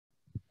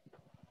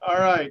All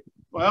right.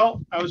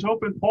 Well, I was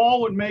hoping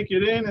Paul would make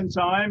it in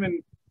time,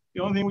 and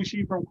the only thing we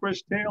see from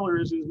Chris Taylor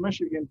is his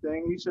Michigan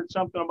thing. He said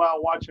something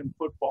about watching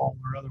football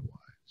or otherwise.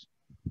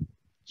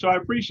 So I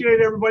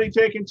appreciate everybody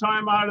taking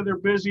time out of their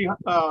busy,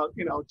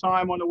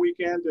 time on the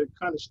weekend to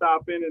kind of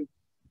stop in and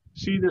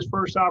see this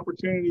first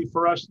opportunity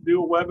for us to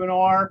do a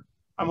webinar.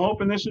 I'm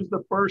hoping this is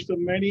the first of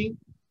many.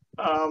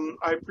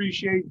 I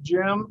appreciate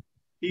Jim.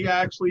 He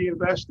actually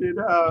invested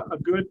a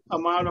good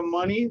amount of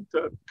money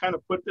to kind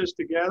of put this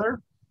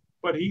together.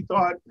 But he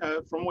thought,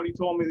 from what he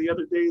told me the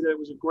other day, that it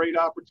was a great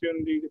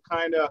opportunity to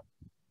kind of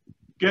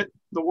get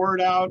the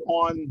word out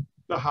on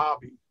the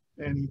hobby.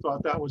 And he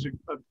thought that was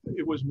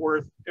it was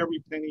worth every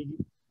penny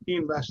he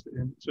invested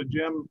in. So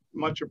Jim,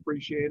 much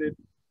appreciated.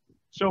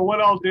 So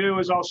what I'll do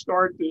is I'll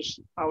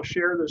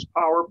share this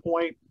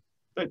PowerPoint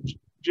that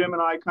Jim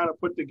and I kind of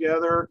put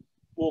together.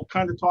 We'll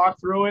kind of talk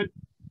through it.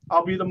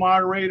 I'll be the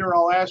moderator.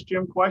 I'll ask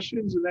Jim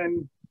questions, and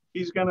then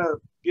he's going to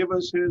give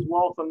us his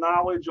wealth of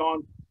knowledge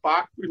on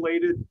Bock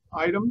related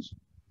items.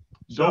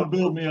 So, don't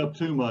build me up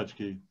too much,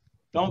 Keith.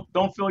 Don't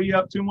fill you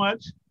up too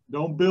much?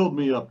 Don't build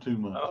me up too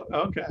much.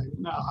 Okay.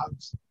 No,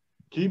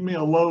 keep me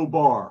a low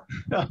bar.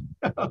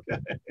 Okay.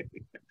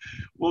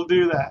 We'll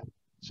do that.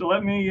 So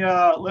let me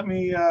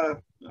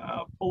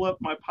pull up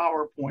my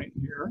PowerPoint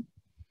here,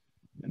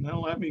 and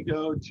then let me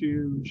go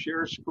to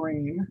share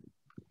screen.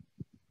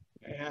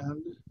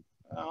 And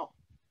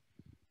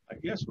I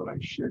guess what I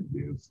should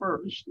do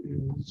first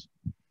is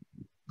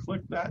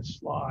click that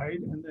slide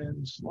and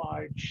then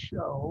slide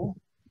show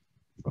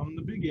from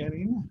the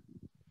beginning.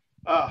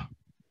 I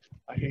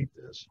hate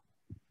this.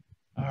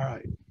 All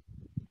right.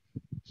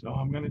 So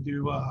I'm going to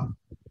do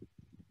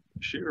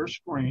share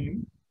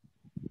screen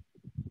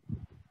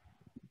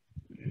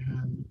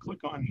and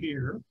click on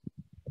here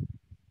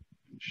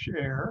and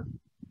share,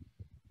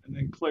 and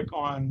then click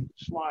on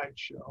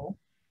slideshow.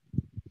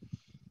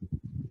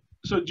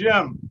 So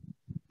Jim,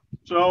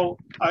 so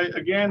I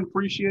again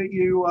appreciate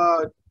you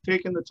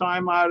taking the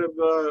time out of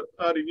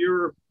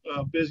your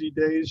busy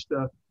days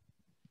to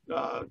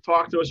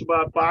talk to us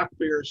about Bock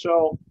beer.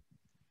 So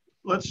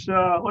let's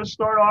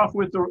start off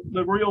with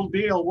the real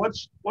deal.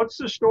 What's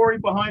the story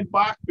behind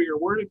Bock beer?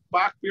 Where did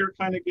Bock beer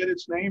kind of get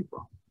its name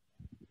from?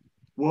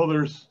 Well,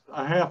 there's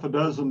a half a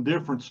dozen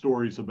different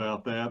stories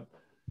about that.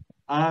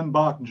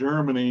 Bock,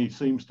 Germany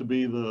seems to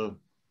be the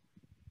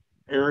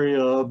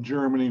area of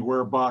Germany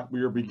where Bock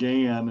beer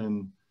began,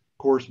 and of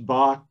course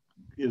Bock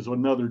is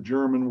another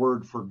German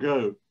word for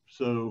goat.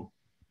 So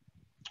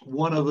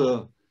one of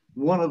the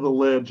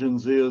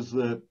legends is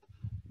that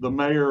the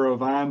mayor of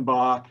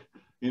Bock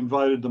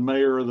invited the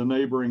mayor of the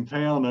neighboring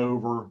town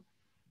over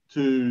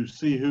to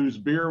see whose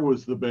beer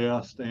was the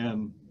best,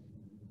 and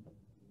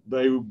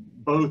they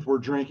both were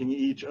drinking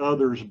each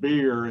other's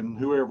beer, and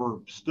whoever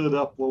stood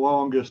up the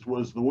longest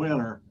was the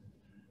winner.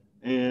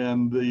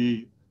 And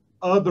the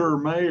other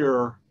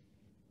mayor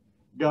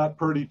got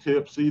pretty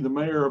tipsy. The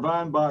mayor of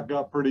Bock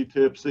got pretty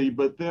tipsy,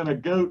 but then a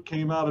goat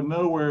came out of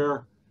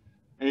nowhere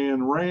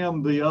and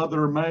rammed the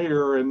other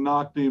mayor and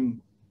knocked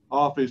him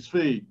off his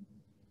feet.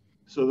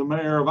 So the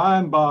mayor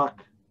of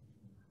Bock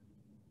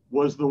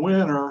was the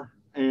winner,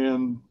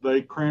 and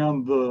they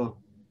crowned the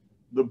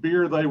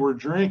beer they were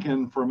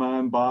drinking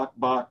from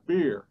Bock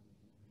beer.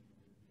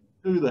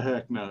 Who the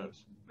heck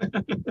knows?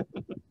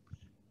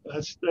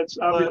 That's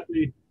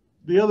obviously.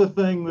 The other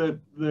thing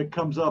that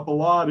comes up a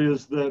lot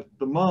is that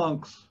the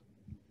monks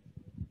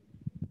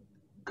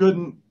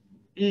couldn't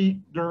eat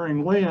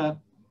during Lent,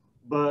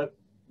 but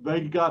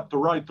they got to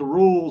write the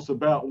rules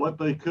about what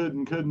they could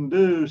and couldn't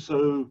do,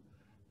 so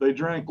they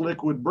drank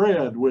liquid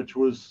bread, which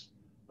was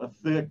a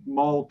thick,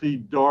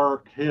 malty,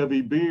 dark,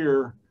 heavy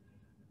beer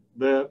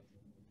that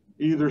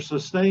either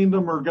sustained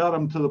them or got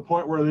them to the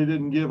point where they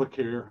didn't give a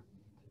care,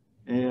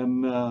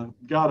 and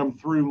got them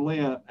through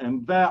Lent,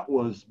 and that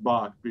was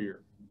Bock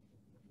beer.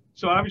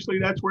 So obviously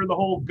that's where the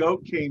whole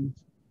goat thing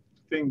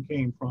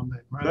came from,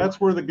 then, right?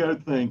 That's where the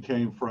goat thing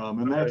came from,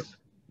 and okay.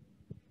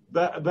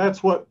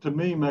 that's what to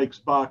me makes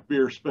Bock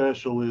beer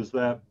special, is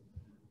that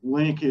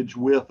linkage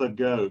with a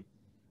goat.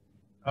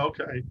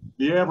 Okay.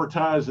 The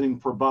advertising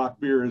for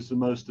Bock beer is the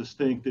most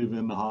distinctive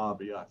in the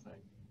hobby, I think.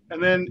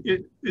 And then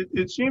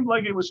it seemed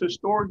like it was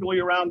historically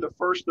around the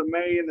 1st of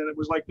May, and then it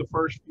was like the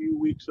first few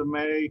weeks of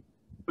May.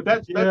 But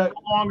that's no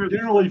longer.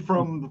 Generally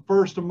from the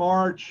 1st of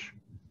March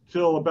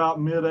till about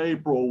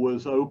mid-April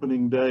was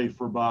opening day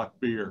for Bock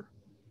beer.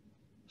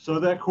 So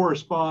that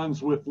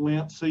corresponds with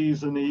Lent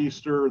season,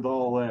 Easter,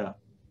 all that.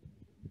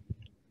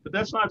 But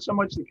that's not so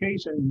much the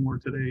case anymore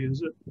today,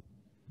 is it?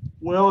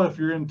 Well, if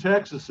you're in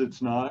Texas,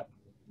 it's not.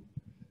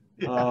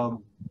 Yeah.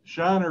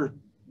 Shiner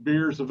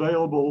beer's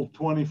available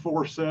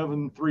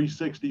 24/7,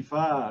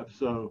 365.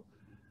 So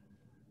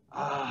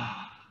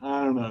I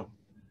don't know.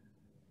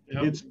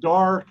 Yep. It's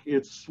dark,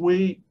 it's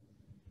sweet,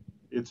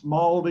 it's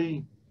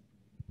malty.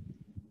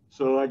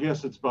 So I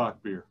guess it's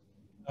Bock beer.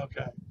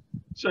 Okay.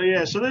 So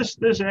yeah, so this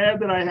ad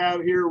that I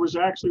have here was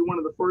actually one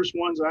of the first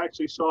ones I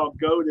actually saw a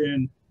goat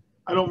in.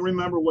 I don't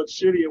remember what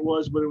city it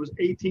was, but it was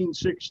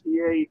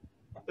 1868.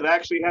 that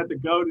actually had the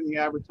goat in the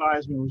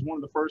advertisement. It was one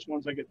of the first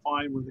ones I could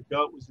find where the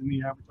goat was in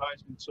the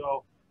advertisement.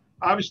 So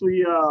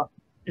obviously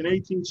in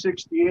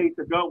 1868,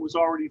 the goat was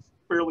already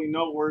fairly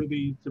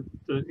noteworthy to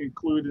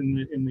include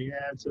in the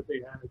ads that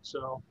they had.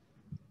 So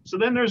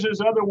then there's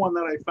this other one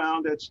that I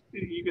found that's,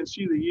 you can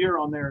see the year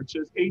on there. It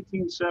says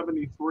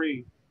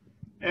 1873.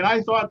 And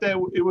I thought that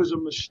it was a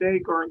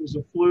mistake or it was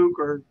a fluke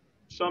or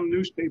some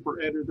newspaper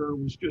editor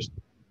was just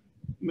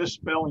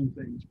misspelling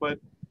things. But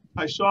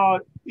I saw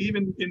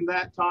even in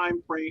that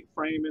time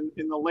frame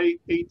in the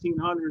late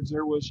 1800s,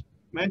 there was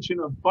mention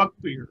of buck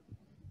beer.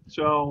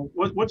 So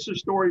what's the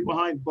story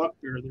behind buck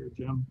beer there,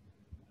 Jim?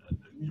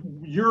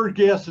 Your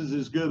guess is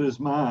as good as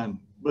mine.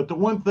 But the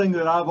one thing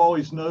that I've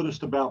always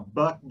noticed about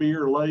buck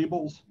beer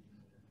labels,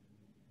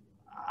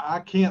 I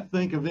can't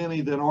think of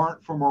any that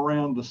aren't from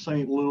around the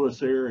St.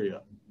 Louis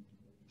area.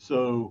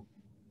 So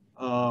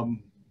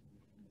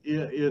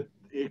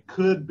it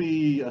could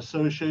be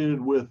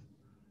associated with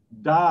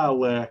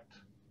dialect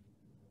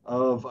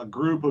of a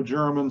group of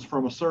Germans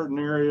from a certain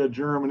area of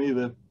Germany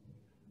that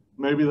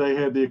maybe they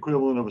had the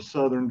equivalent of a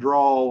southern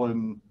drawl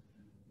and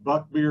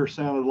buck beer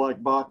sounded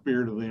like Bock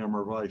beer to them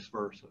or vice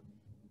versa.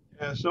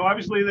 Yeah, so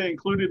obviously they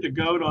included the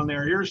goat on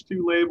there. Here's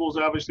two labels,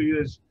 obviously,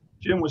 as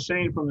Jim was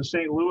saying, from the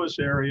St. Louis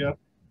area.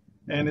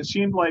 And it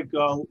seemed like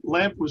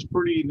Lemp was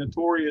pretty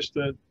notorious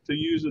to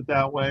use it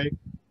that way.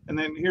 And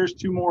then here's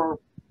two more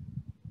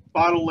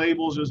bottle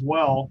labels as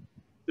well.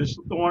 The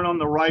one on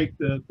the right,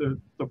 the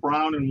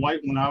brown and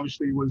white one,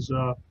 obviously was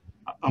a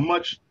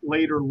much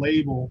later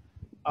label.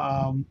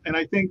 And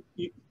I think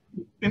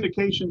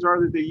indications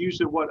are that they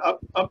used it,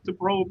 up to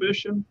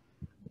Prohibition?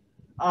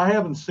 I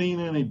haven't seen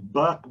any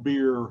buck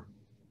beer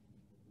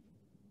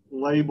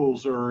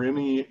labels or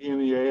any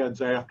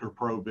ads after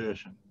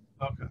Prohibition.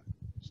 Okay,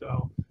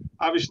 so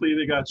obviously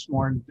they got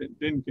smart and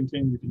didn't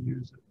continue to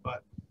use it.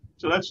 But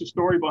so that's the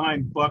story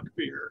behind buck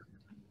beer.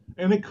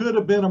 And it could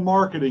have been a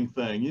marketing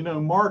thing. You know,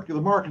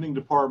 the marketing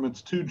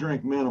department's 2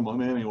 drink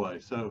minimum anyway.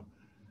 So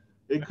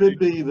it could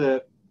be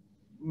that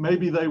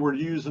maybe they were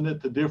using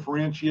it to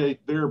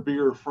differentiate their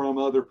beer from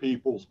other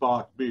people's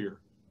Bock beer.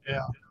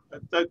 Yeah,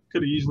 that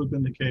could have easily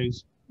been the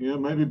case. Yeah,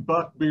 maybe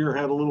buck beer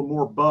had a little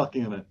more buck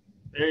in it.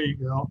 There you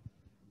go.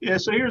 Yeah,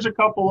 so here's a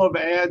couple of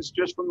ads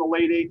just from the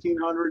late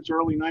 1800s,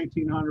 early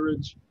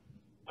 1900s,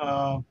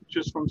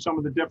 just from some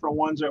of the different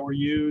ones that were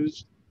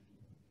used.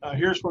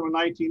 Here's from a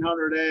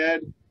 1900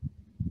 ad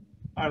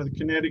out of the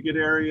Connecticut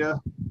area.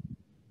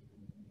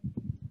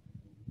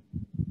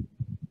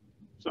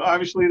 So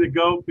obviously the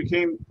goat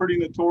became pretty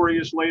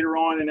notorious later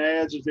on in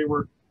ads as they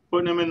were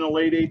putting them in the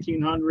late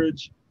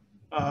 1800s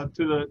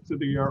to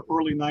the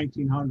early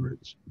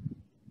 1900s.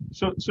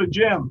 So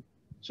Jim,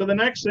 so the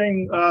next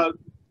thing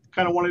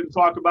kind of wanted to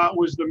talk about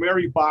was the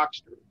Merry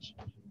Bocksters.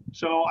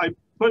 So I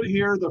put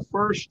here the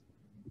first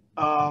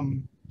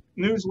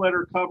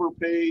newsletter cover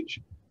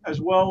page, as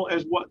well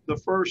as what the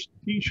first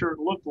t-shirt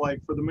looked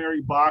like for the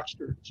Merry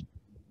Bocksters.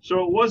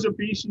 So it was a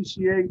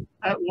BCCA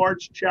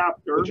At-Large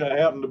Chapter. Which I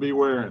happen to be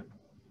wearing.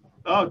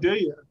 Oh, do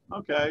you?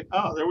 Okay.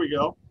 Oh, there we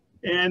go.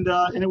 And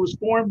it was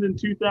formed in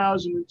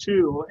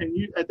 2002. And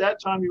you, at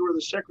that time, you were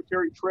the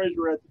secretary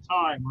treasurer at the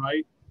time,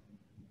 right?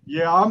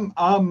 Yeah,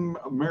 I'm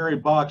Merry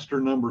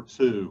Bockster number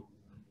 2.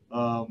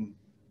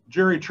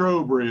 Jerry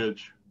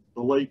Trowbridge,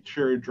 the late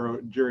Jerry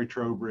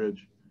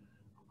Trowbridge,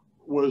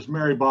 was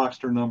Merry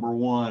Bockster number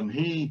 1.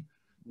 He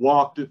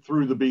walked it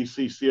through the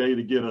BCCA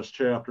to get us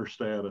chapter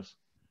status.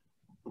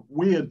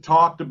 We had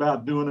talked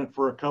about doing it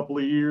for a couple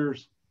of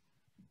years,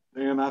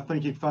 and I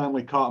think he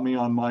finally caught me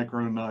on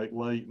micro night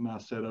late, and I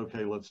said,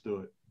 okay, let's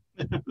do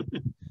it.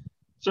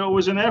 So it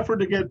was an effort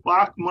to get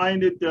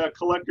Bock-minded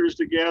collectors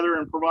together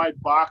and provide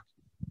Bock,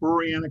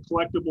 Breweriana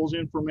Collectibles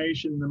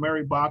information in the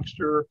Merry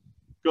Bockster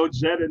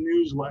Gazetta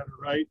newsletter,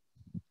 right?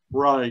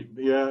 Right.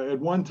 Yeah. At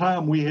one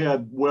time, we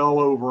had well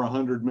over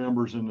 100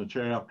 members in the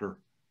chapter,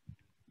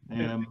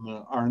 and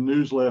our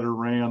newsletter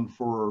ran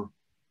for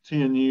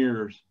 10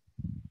 years.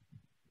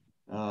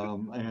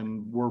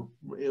 And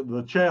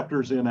the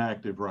chapter's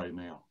inactive right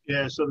now.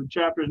 Yeah. So the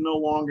chapter is no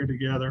longer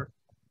together.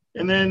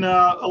 And then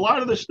a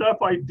lot of the stuff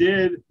I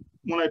did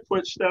when I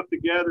put stuff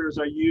together is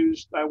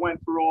I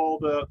went through all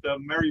the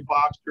Merry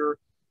Bockster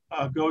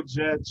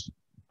Gazettes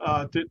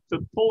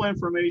to pull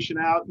information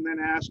out and then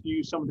ask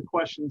you some of the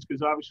questions,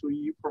 because obviously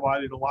you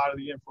provided a lot of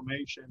the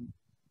information.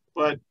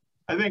 But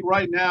I think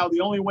right now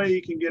the only way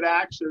you can get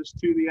access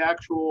to the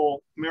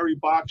actual Merry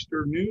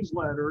Bockster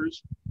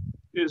newsletters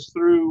is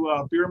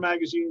through Beer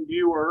Magazine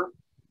Viewer,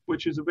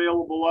 which is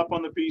available up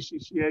on the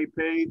BCCA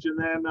page. And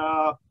then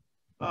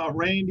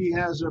Randy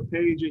has a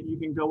page that you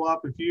can go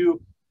up if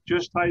you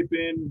just type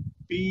in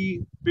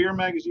Beer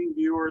Magazine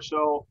Viewer.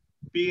 So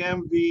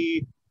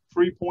BMV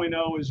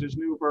 3.0 is his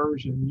new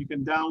version. You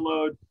can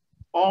download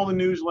all the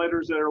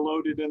newsletters that are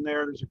loaded in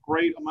there. There's a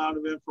great amount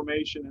of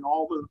information, and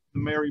all the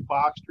Merry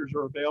Bocksters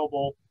are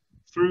available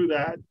through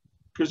that,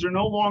 because they're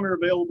no longer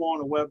available on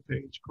a web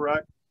page,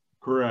 correct?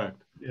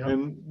 Correct. Yeah.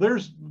 And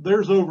there's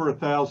over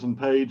 1,000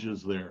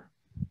 pages there.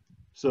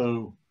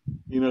 So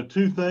you know,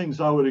 two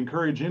things I would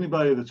encourage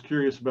anybody that's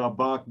curious about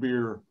Bock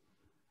beer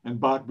and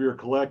Bock beer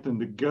collecting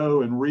to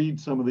go and read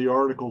some of the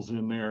articles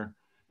in there.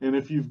 And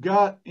if you've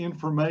got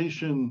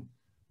information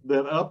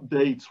that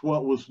updates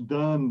what was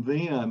done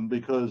then,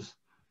 because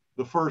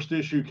the first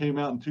issue came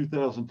out in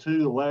 2002,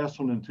 the last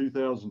one in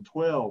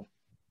 2012,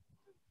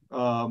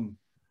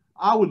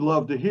 I would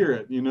love to hear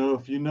it. You know,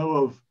 if you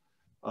know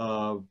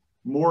of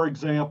more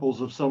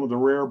examples of some of the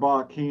rare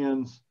Bock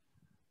cans,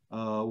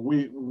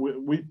 we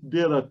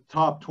did a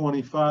top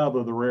 25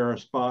 of the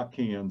rarest Bock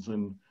cans,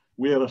 and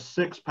we had a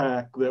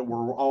 6-pack that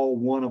were all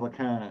one of a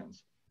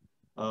kinds.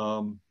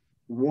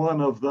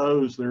 One of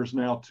those, there's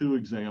now 2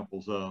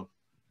 examples of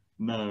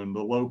known,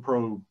 the Low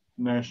Pro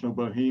National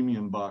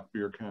Bohemian Bock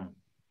beer kind.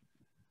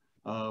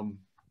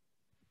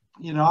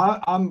 You know,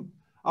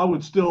 I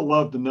would still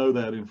love to know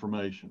that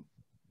information.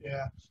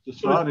 Yeah.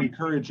 So I'd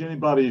encourage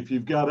anybody, if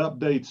you've got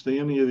updates to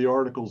any of the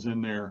articles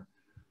in there,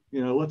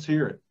 you know, let's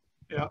hear it.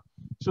 Yeah.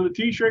 So the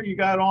T-shirt you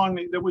got on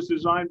that was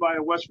designed by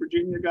a West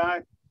Virginia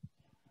guy?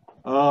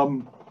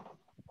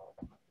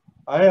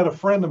 I had a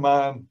friend of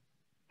mine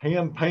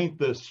hand paint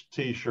this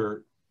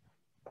T-shirt,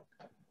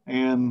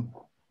 and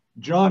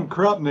John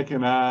Krupnick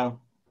and I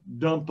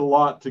dumped a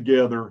lot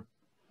together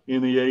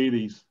in the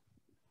 80s,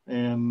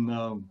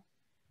 and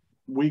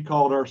we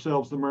called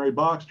ourselves the Merry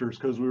Bocksters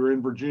because we were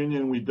in Virginia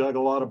and we dug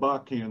a lot of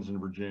Bock cans in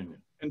Virginia.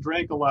 And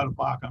drank a lot of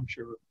Bock, I'm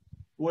sure.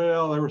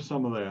 Well, there was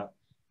some of that.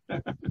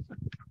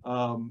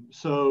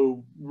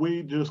 So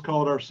we just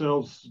called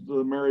ourselves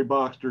the Merry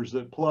Bocksters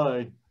that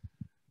play.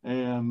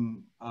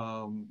 And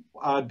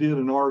I did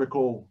an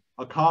article,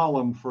 a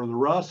column for the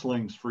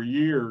Rustlings for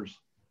years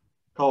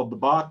called the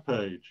Bock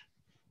Page,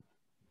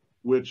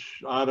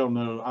 which I don't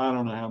know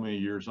how many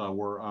years I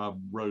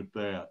wrote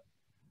that.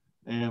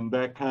 And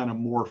that kind of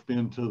morphed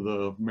into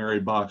the Merry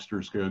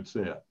Bocksters Go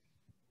Set.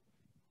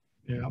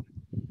 Yeah.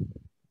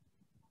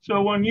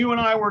 So when you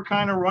and I were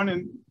kind of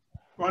running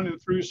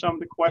through some of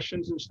the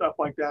questions and stuff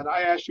like that,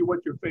 I asked you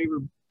what your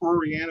favorite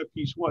Breweriana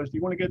piece was. Do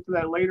you want to get to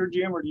that later,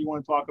 Jim, or do you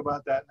want to talk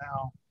about that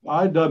now?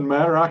 It doesn't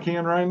matter. I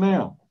can right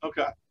now.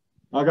 Okay.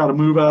 I got to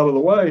move out of the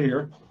way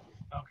here.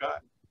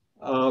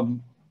 Okay.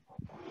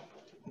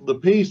 The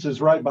piece is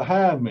right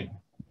behind me,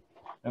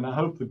 and I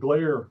hope the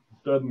glare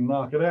doesn't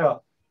knock it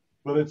out.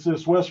 But it's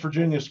this West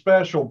Virginia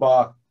Special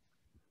Bock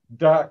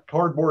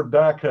cardboard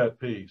die cut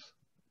piece.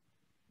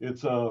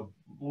 It's a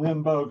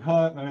Lindbergh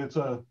Hunt, and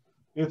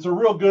it's a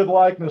real good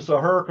likeness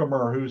of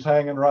Herkimer, who's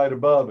hanging right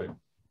above him.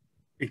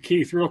 Hey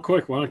Keith, real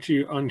quick, why don't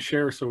you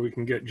unshare so we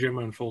can get Jim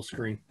on full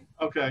screen?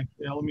 Okay.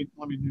 Yeah, let me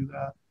do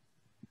that.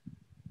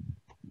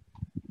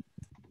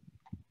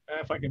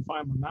 If I can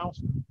find my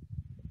mouse.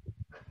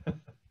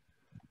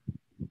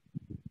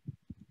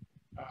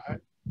 All right.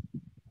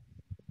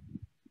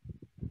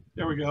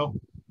 There we go.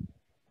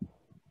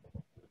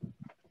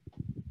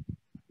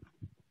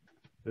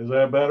 Is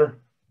that better?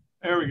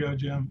 There we go,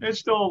 Jim. It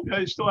still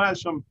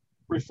has some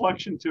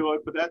reflection to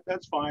it, but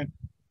that's fine.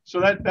 So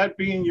that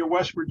being your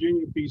West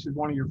Virginia piece is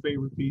one of your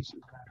favorite pieces.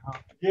 Huh?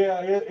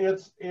 Yeah,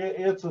 it's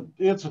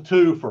a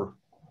twofer.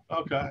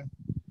 Okay.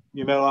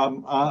 You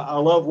know, I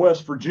love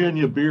West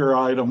Virginia beer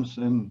items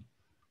and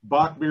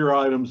Bock beer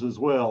items as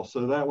well.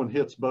 So that one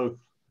hits both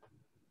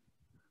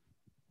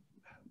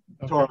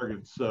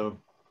targets. So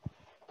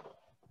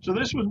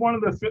this was one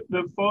of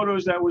the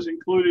photos that was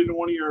included in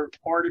one of your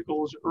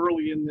articles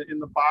early in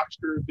the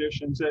Bockster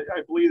editions.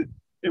 I believe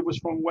it was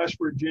from West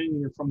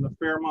Virginia, from the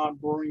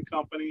Fairmont Brewing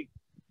Company.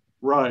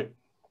 Right.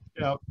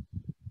 Yeah.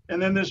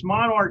 And then this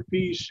Monarch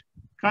piece,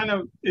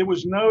 it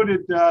was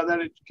noted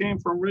that it came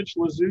from Rich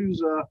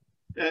Lazuza,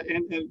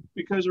 and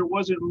because there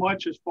wasn't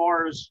much as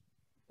far as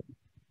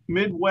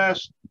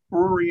Midwest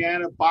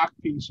Breweriana Bock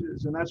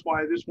pieces, and that's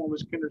why this one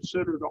was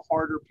considered a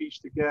harder piece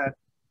to get.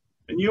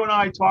 And you and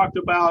I talked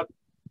about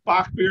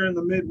Bock beer in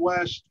the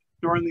Midwest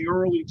during the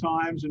early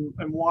times and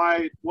why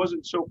it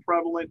wasn't so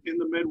prevalent in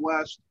the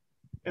Midwest.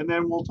 And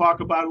then we'll talk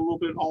about a little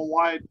bit on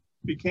why it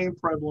became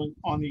prevalent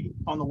on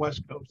the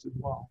West Coast as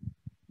well.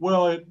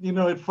 Well,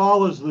 it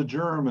follows the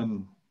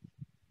German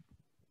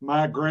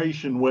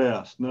migration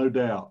west, no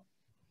doubt.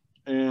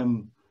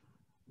 And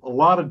a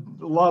lot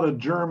of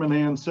German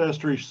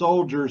ancestry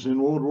soldiers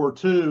in World War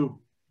II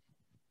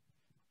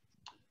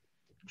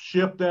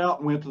shipped out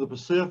and went to the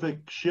Pacific,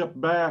 shipped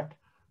back,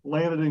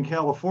 landed in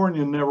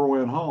California and never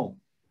went home.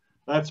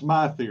 That's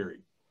my theory.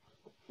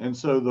 And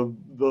so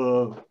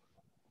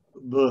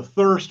the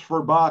thirst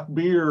for Bock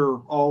beer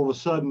all of a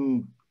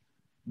sudden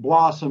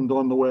blossomed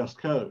on the West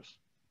Coast.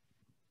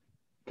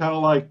 Kind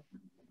of like,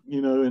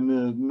 in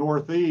the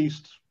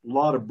Northeast, a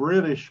lot of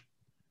British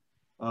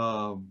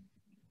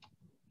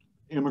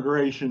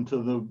immigration to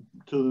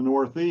the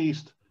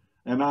Northeast,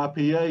 and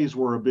IPAs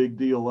were a big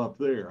deal up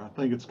there. I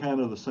think it's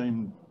kind of the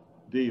same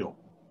deal.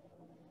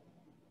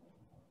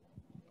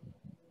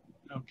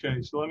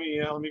 Okay, so let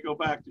me go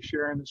back to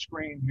sharing the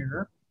screen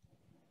here.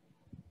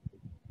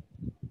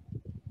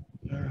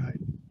 All right.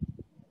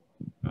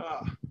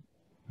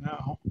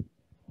 Now,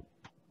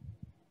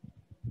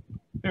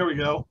 there we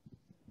go.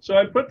 So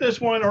I put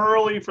this one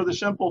early for the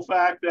simple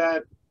fact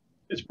that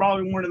It's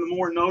probably one of the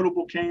more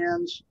notable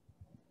cans,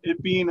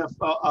 it being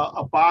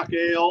a Bock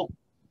ale,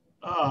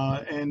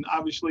 and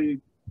obviously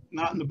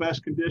not in the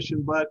best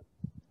condition, but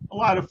a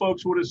lot of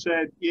folks would have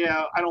said,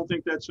 yeah, I don't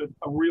think that's a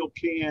real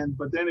can.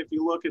 But then if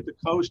you look at the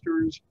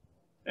coasters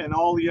and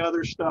all the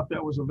other stuff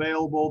that was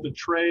available, the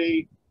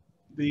tray,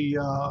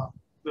 the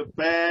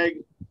bag,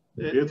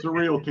 it's a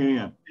real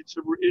can. It's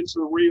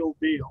the real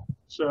deal.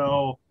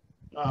 So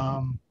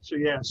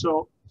yeah.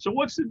 So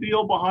what's the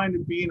deal behind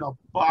it being a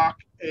Bock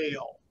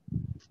ale?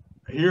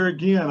 Here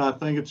again, I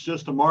think it's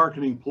just a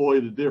marketing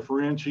ploy to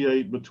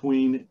differentiate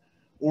between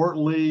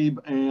Ortlieb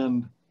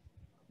and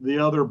the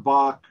other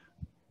Bock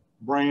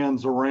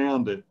brands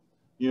around it.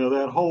 You know,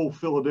 that whole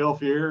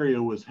Philadelphia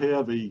area was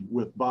heavy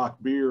with Bock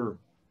beer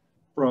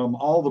from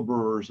all the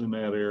brewers in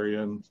that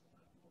area, and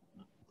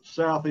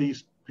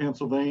Southeast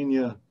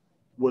Pennsylvania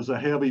was a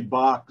heavy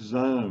Bock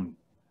zone.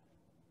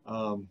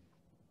 A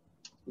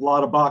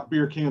lot of Bock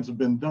beer cans have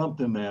been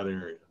dumped in that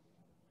area.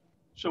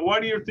 So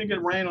why do you think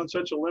it ran on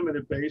such a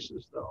limited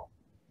basis, though?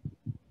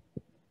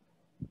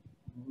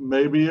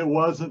 Maybe it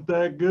wasn't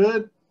that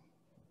good.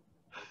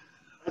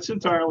 That's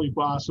entirely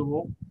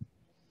possible.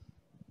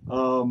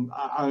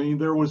 I mean,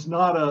 there was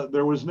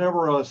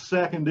never a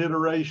second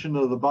iteration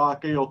of the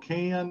Bock Ale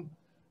can.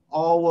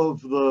 All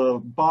of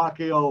the Bock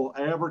Ale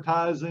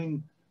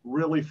advertising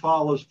really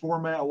follows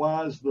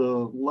format-wise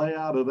the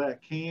layout of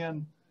that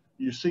can.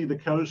 You see the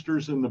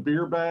coasters in the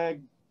beer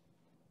bag.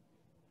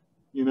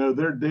 You know,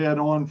 they're dead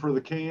on for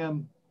the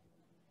can.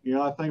 You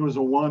know, I think it was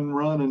a one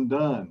run and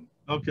done.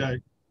 Okay.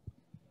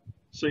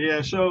 So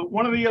yeah, so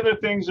one of the other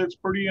things that's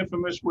pretty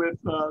infamous with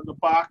the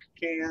Bock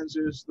cans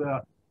is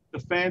the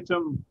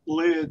phantom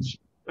lids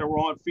that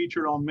were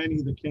featured on many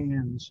of the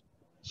cans.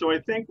 So I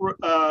think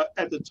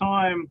at the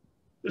time,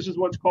 this is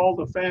what's called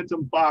the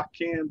Phantom Bock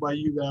can by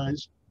you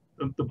guys,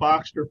 the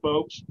Bockster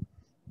folks.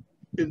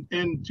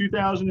 In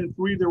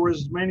 2003, there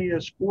was as many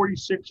as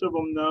 46 of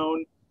them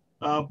known.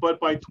 But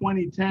by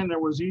 2010, there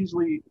was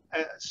easily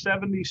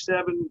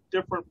 77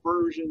 different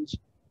versions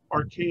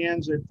or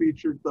cans that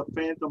featured the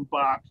Phantom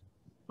Bock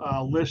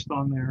list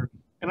on there.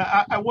 And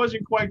I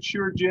wasn't quite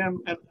sure,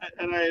 Jim, and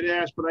I had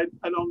asked, but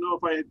I don't know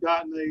if I had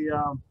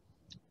gotten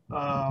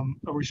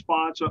a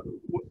response.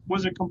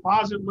 Was a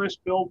composite list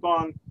built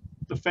on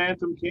the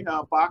Phantom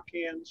Bock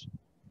cans?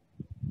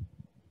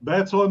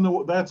 That's on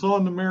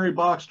the Merry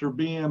Bockster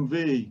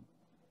BMV.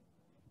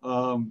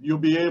 You'll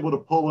be able to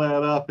pull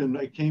that up, and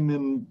it came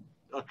in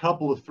a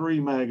couple of 3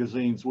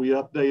 magazines. We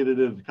updated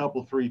it a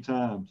couple, 3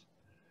 times.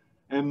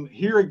 And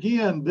here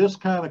again, this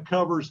kind of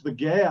covers the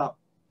gap.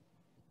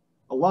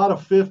 A lot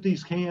of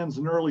 50s cans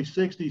and early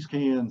 60s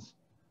cans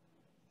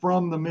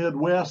from the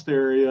Midwest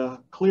area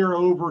clear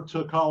over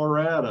to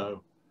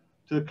Colorado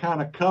to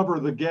kind of cover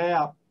the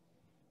gap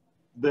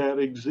that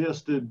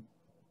existed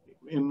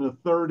in the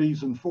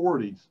 30s and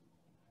 40s.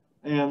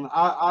 And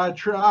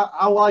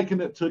I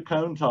liken it to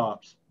cone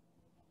tops.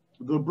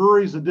 The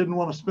breweries that didn't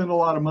want to spend a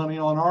lot of money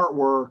on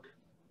artwork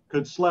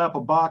could slap a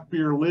Bock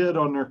beer lid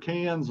on their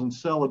cans and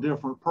sell a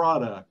different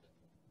product.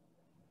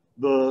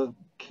 The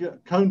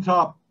cone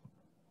top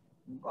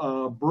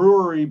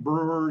brewery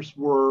brewers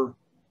were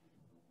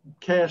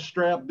cash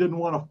strapped, didn't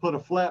want to put a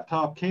flat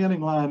top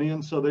canning line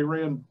in, so they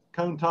ran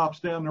cone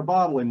tops down their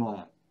bottling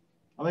line.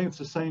 I think it's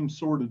the same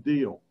sort of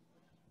deal.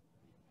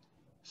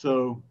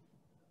 So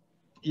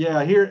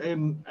yeah, here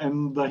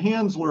and the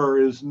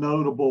Hensler is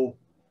notable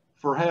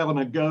for having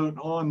a goat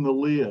on the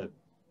lid.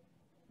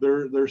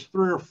 There's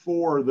 3 or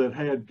 4 that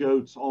had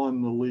goats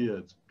on the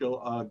lids.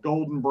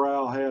 Golden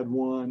Brow had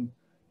one,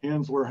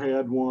 Hensler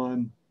had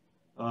one.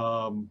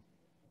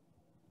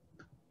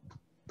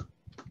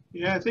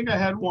 Yeah, I think I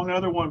had one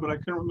other one, but I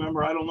couldn't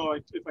remember. I don't know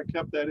if I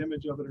kept that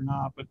image of it or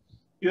not. But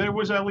yeah, there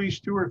was at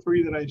least 2 or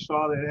 3 that I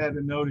saw that had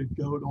a noted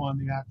goat on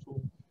the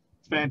actual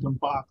Phantom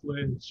Bock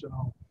lid.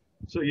 So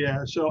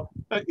yeah. So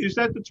is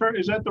that the term?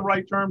 Is that the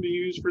right term to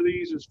use for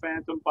these? Is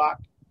Phantom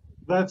Bock?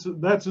 That's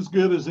as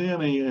good as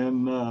any.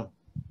 And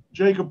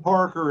Jacob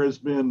Parker has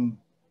been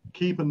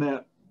keeping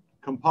that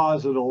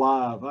composite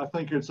alive. I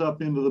think it's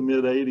up into the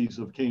mid 80s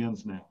of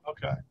cans now.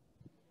 Okay.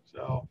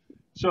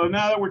 So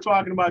now that we're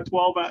talking about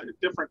 12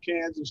 different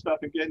cans and stuff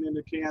and getting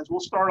into cans,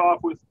 we'll start off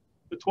with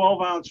the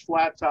 12-ounce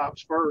flat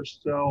tops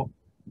first. So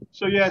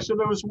yeah, so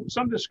there was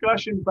some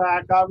discussion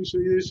back.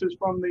 Obviously, this is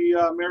from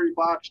the Merry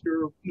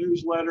Bockster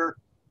newsletter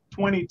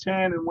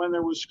 2010, and when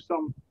there was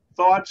some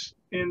thoughts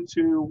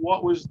into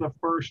what was the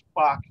first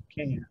Bock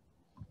can.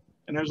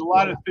 And there's a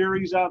lot of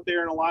theories out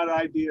there and a lot of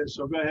ideas.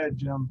 So go ahead,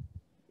 Jim.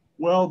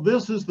 Well,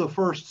 this is the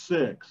first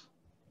 6.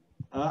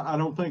 I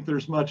don't think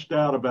there's much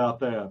doubt about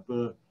that.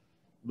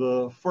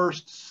 The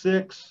first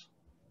 6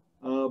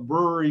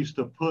 breweries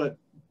to put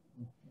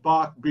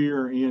Bock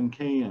beer in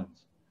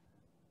cans.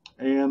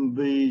 And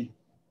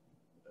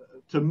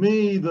to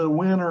me, the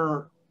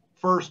winner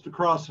first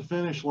across the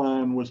finish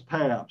line was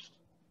Pabst.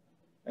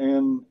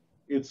 And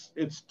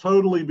it's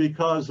totally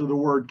because of the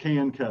word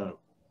Canco.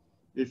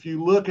 If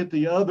you look at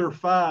the other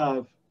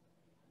 5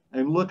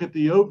 and look at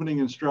the opening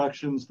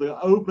instructions, the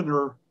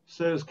opener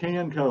says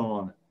Canco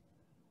on it.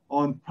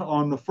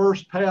 On the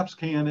first Pabst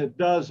can, it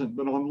doesn't,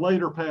 but on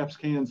later Pabst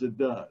cans, it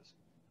does.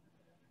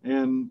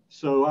 And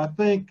so I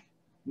think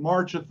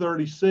March of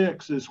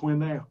 36 is when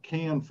that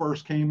can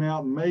first came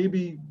out,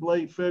 maybe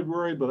late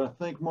February, but I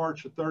think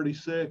March of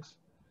 36.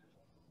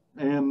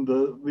 And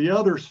the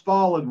others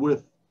followed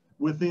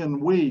within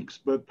weeks,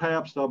 but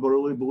Pabst, I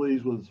really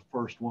believe, was the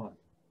first one.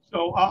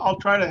 So I'll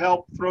try to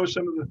help throw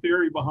some of the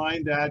theory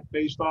behind that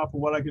based off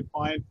of what I could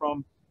find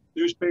from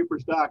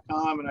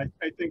newspapers.com, and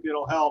I think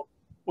it'll help.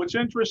 What's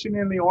interesting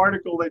in the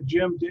article that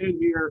Jim did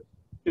here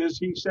is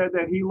he said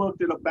that he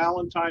looked at a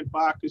Ballantine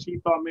Bock because he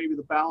thought maybe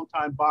the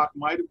Ballantine Bock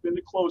might have been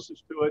the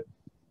closest to it.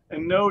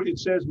 And note, it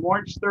says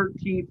March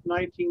 13th,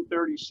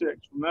 1936.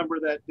 Remember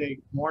that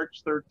date,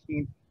 March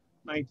 13th,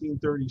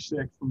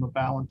 1936, from the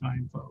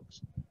Ballantine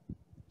folks.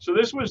 So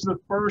this was the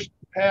first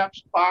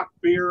Pabst Bock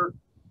beer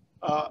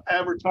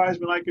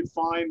advertisement I could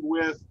find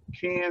with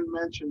can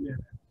mentioned in it.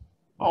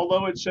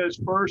 Although it says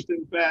first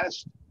and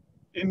best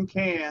in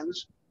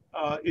cans,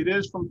 it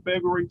is from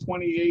February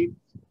 28th,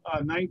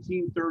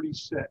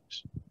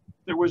 1936.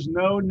 There was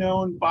no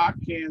known Bock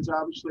cans,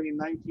 obviously, in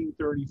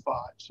 1935.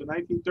 So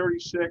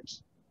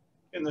 1936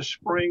 in the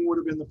spring would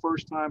have been the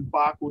first time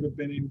Bock would have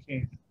been in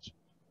cans.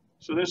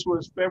 So this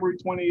was February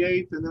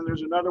 28th, and then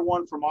there's another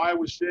one from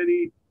Iowa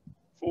City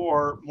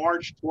for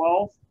March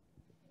 12th.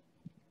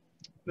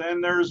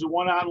 Then there's the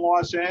one out in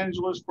Los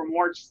Angeles for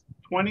March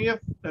 20th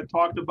that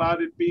talked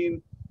about it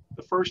being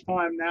the first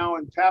time now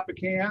in Tappa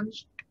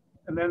cans.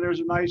 And then there's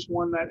a nice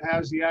one that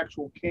has the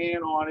actual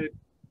can on it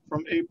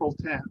from April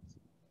 10th.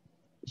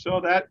 So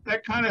that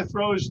kind of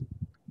throws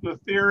the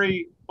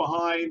theory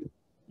behind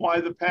why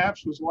the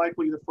Pabst was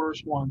likely the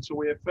first one. So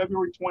we had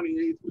February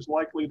 28th was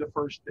likely the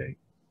first date.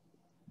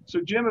 So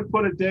Jim had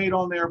put a date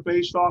on there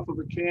based off of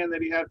a can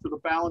that he had for the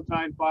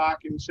Ballantine Bock,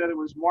 and he said it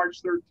was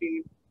March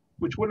 13th,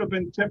 which would have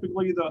been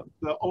typically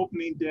the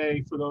opening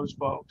day for those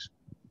folks.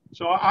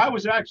 So I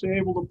was actually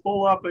able to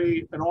pull up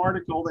an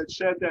article that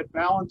said that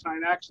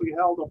Ballantine actually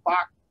held a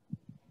Bock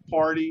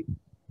party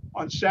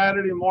on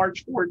Saturday,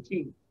 March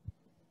 14th.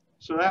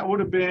 So that would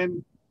have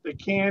been, they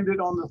canned it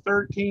on the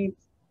 13th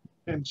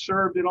and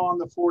served it on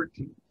the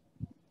 14th.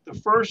 The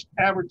first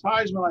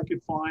advertisement I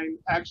could find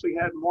actually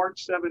had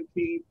March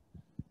 17th.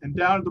 And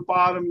down at the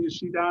bottom, you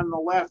see down on the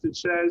left, it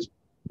says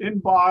in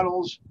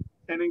bottles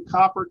and in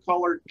copper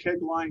colored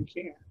keg line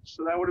cans.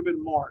 So that would have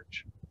been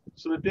March.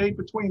 So the date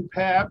between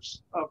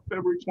Pabst of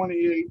February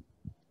 28th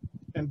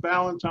and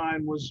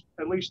Ballantine was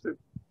at least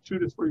 2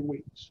 to 3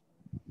 weeks.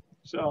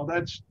 So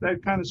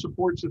that kind of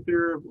supports the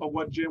theory of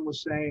what Jim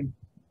was saying.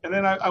 And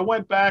then I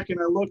went back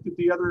and I looked at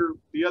the other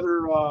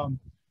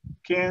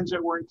cans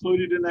that were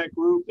included in that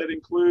group that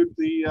include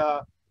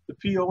the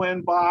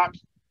PON Bock,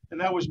 and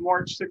that was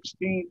March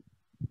 16th.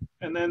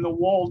 And then the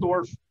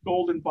Waldorf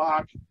Golden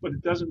Bock, but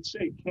it doesn't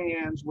say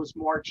cans, was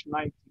March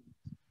 19th.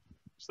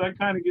 So that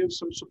kind of gives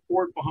some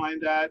support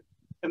behind that.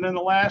 And then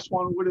the last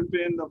one would have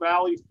been the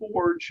Valley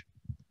Forge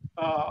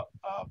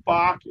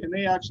Bock, and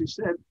they actually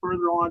said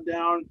further on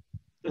down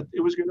that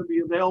it was going to be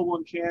available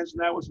in cans,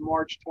 and that was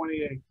March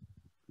 28th.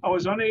 I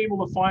was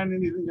unable to find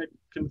anything that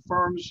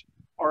confirms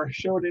or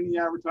showed any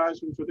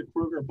advertisement for the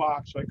Kruger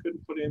Bock, so I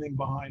couldn't put anything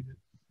behind it.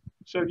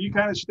 So if you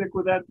kind of stick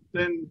with that,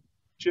 then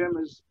Jim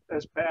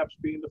as Pabst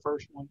being the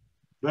first one.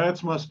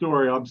 That's my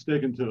story. I'm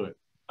sticking to it.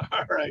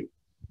 All right.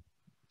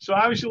 So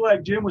obviously,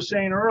 like Jim was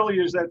saying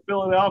earlier, is that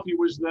Philadelphia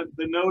was the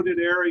noted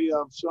area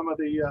of some of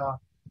the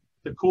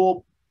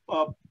cool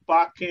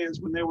Bock cans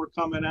when they were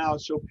coming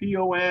out. So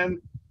PON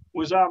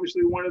was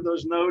obviously one of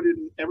those noted,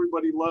 and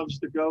everybody loves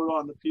the goat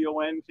on the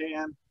PON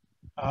can.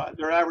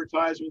 Their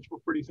advertisements were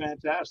pretty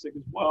fantastic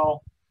as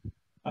well.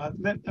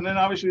 And then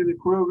obviously the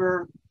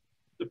Kruger,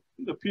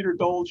 the Peter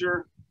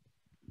Dolger,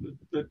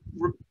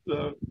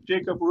 the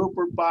Jacob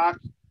Rupert Bock.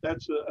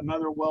 That's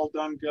another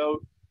well-done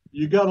goat.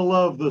 You got to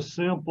love the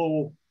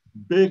simple,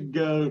 big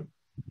goat,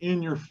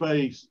 in your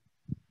face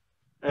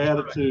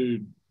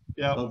attitude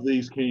of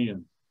these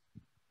cans.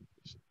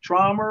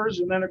 Trommers,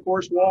 and then of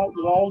course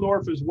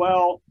Waldorf as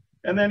well.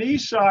 And then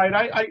East Side,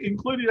 I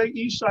included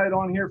East Side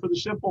on here for the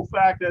simple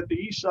fact that the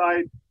East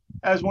Side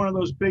has one of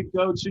those big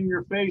goats in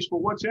your face.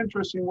 But what's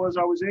interesting was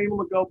I was able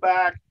to go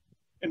back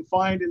and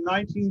find in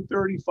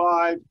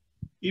 1935,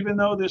 even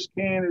though this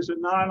can is a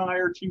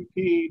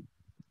non-IRTP,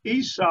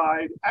 East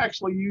Side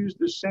actually used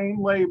the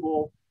same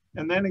label.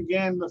 And then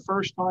again, the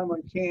first time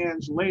on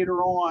cans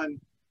later on.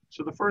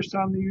 So the first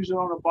time they used it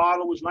on a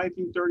bottle was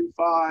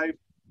 1935,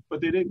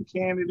 but they didn't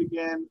can it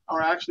again,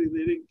 or actually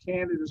they didn't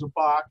can it as a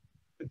Bock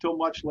until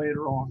much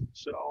later on.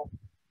 So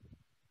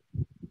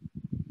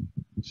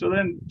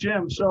then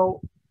Jim,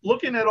 so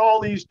looking at all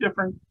these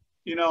different,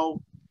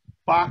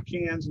 Bock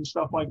cans and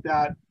stuff like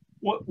that,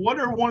 what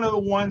are one of the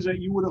ones that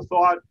you would have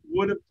thought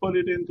would have put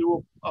it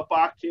into a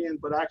Bock can,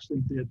 but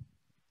actually did?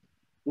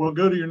 Well,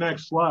 go to your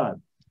next slide.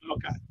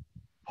 Okay.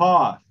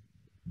 Poth.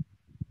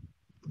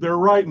 They're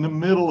right in the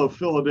middle of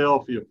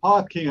Philadelphia.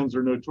 Poth cans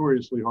are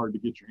notoriously hard to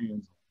get your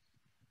hands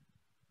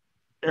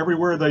on.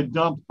 Everywhere they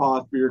dump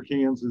Poth beer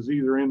cans is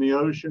either in the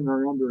ocean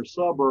or under a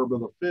suburb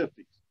of the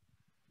 50s.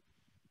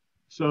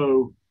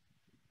 So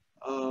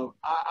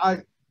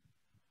I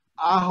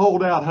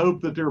hold out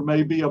hope that there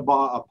may be a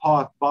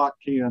Bock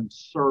can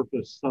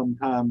surface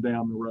sometime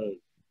down the road.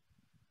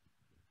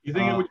 You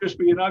think it would just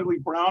be an ugly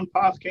brown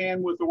Poth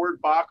can with the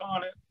word Bock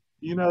on it?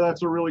 You know,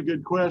 that's a really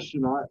good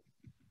question.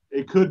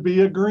 It could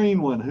be a green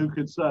one. Who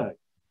could say?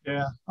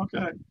 Yeah.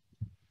 Okay.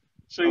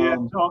 So yeah,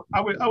 so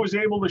I was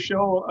able to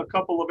show a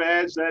couple of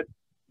ads that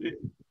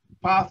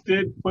Poth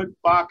did put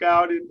Bock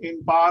out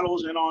in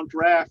bottles and on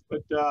draft,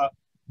 but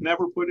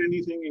never put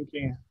anything in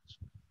cans.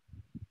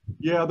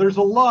 Yeah, there's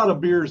a lot of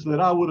beers that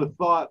I would have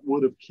thought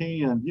would have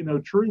canned. You know,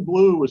 True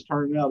Blue was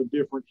turning out a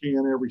different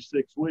can every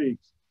 6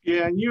 weeks.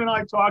 Yeah, and you and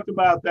I talked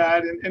about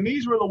that, and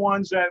these were the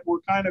ones that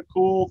were kind of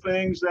cool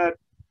things that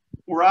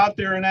were out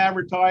there in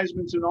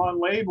advertisements and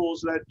on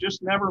labels that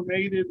just never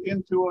made it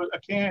into a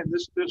can.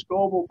 This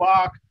Global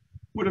Bock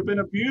would have been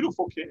a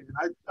beautiful can.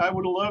 I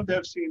would have loved to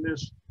have seen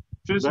this.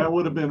 That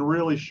would have been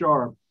really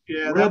sharp.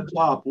 Yeah, Red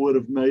Top would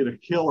have made a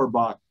killer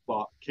Bock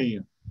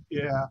can.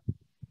 Yeah.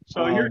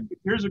 So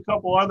here's a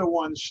couple other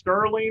ones.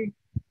 Sterling,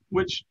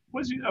 which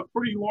was a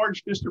pretty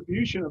large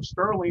distribution of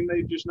Sterling.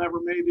 They just never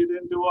made it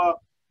into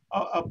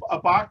a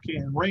Bock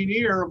can.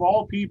 Rainier, of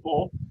all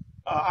people,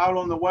 out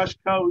on the West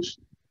Coast,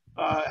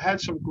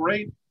 had some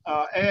great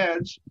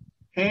ads.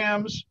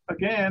 Hams,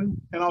 again,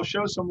 and I'll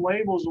show some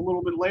labels a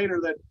little bit later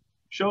that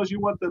shows you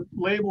what the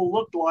label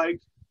looked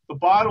like, the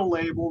bottle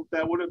label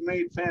that would have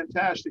made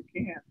fantastic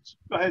cans.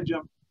 Go ahead,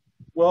 Jim.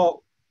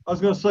 Well, I was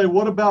going to say,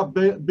 what about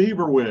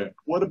Beaverwick?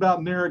 What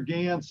about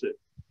Narragansett?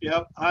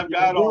 Yep, I've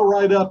got all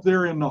right up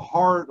there in the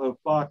heart of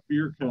Bock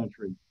beer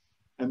country,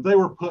 and they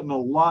were putting a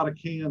lot of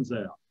cans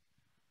out,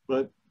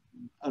 but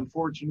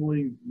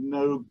unfortunately,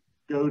 no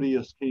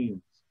Godius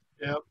cans.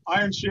 Yep,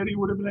 Iron City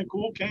would have been a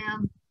cool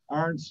can.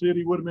 Iron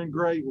City would have been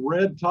great.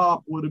 Red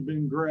Top would have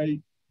been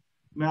great.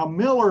 Now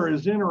Miller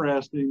is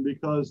interesting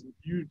because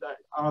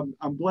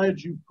I'm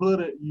glad you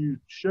you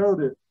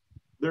showed it.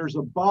 There's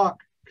a Bock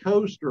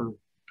coaster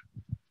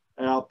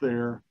out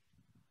there.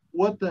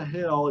 What the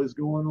hell is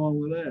going on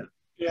with that?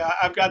 Yeah,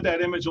 I've got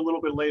that image a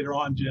little bit later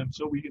on, Jim,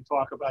 so we can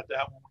talk about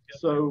that when we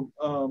get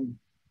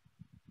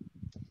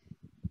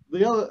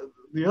there.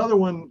 The other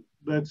one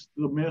that's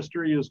the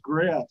mystery is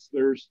Gretz.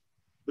 There's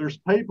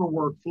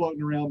paperwork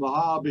floating around the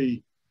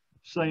hobby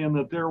saying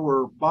that there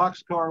were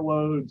boxcar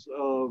loads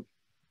of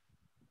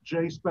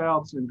J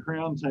Spouts and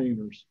Crown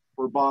Tainers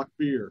for Bock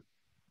beer,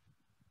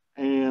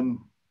 and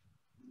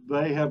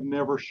they have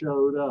never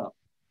showed up.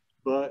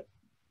 But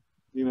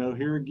you know,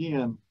 here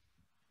again,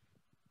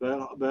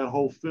 that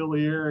whole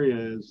Philly area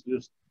is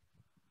just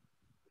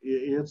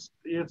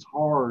it's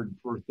hard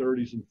for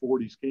 30s and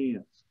 40s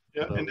cans.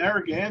 Yeah, so. And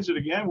Narragansett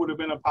again would have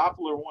been a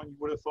popular one. You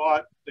would have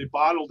thought they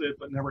bottled it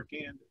but never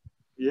canned it.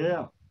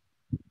 Yeah,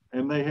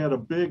 and they had a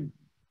big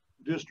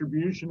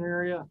distribution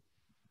area.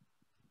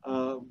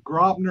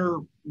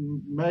 Grobner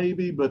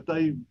maybe, but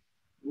they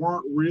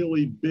weren't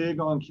really big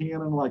on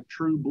canning like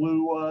True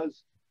Blue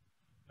was.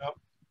 Yep.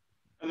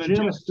 And then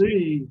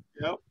Genesee.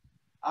 Yep.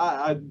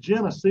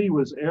 Genesee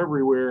was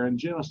everywhere, and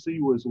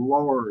Genesee was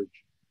large.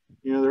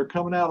 You know, they're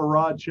coming out of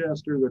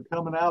Rochester, they're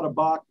coming out of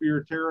Bock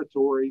beer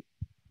territory,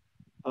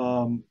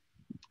 and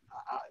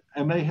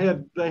they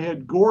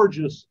had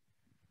gorgeous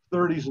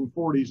 30s and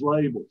 40s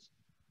labels,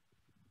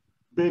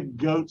 big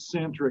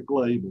goat-centric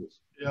labels.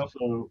 Yep.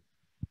 So,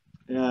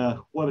 yeah,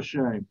 what a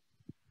shame.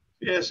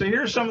 Yeah. So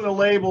here's some of the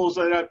labels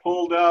that I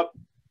pulled up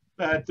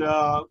that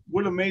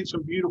would have made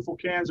some beautiful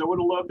cans. I would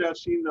have loved to have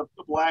seen the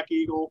Black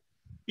Eagle.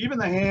 Even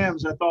the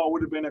Hams, I thought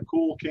would have been a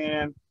cool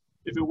can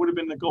if it would have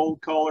been the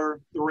gold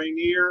color. The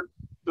Rainier,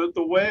 the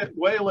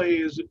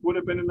Waylay would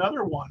have been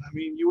another one. I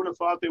mean, you would have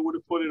thought they would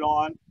have put it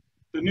on.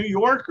 The New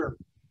Yorker,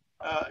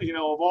 you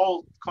know, of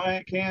all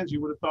cans, you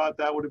would have thought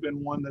that would have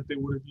been one that they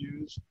would have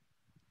used.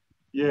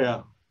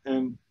 Yeah,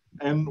 and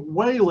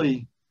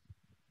Whaley,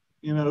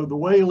 you know, the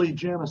Whaley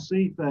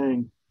Genesee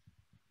thing,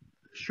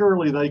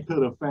 surely they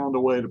could have found a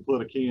way to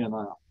put a can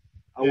out.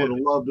 I would have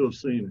loved to have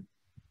seen it.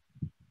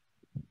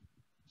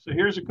 So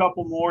here's a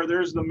couple more.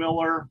 There's the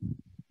Miller.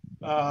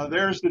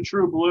 There's the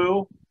True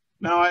Blue.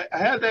 Now, I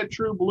had that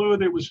True Blue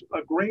that was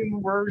a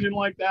green version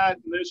like that,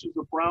 and this is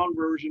the brown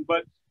version.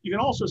 But you can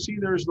also see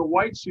there's the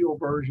White Seal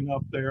version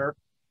up there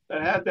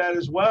that had that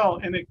as well.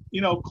 And, it,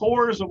 you know,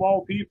 Coors, of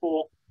all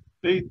people,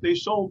 they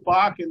sold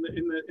Bock in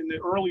the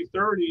early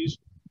 30s,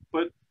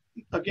 but,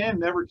 again,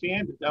 never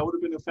canned it. That would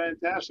have been a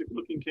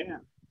fantastic-looking can.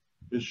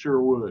 It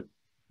sure would.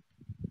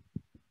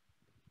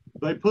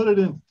 They put it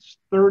in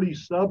 30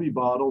 stubby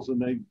bottles,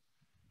 and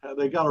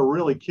they got a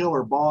really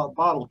killer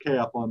bottle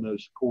cap on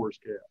those Coors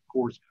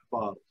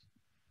bottles.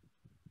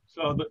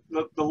 So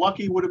the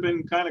Lucky would have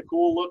been kind of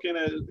cool looking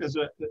as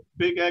a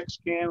big X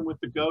can with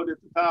the goat at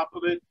the top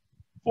of it.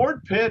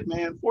 Fort Pitt,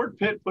 man, Fort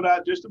Pitt put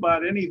out just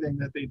about anything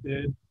that they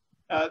did,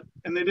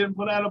 and they didn't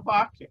put out a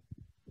Bock can.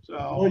 So.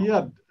 Oh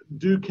yeah,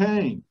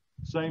 Duquesne,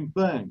 same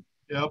thing.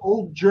 Yep.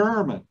 Old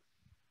German.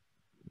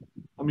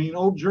 I mean,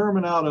 Old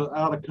German out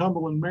of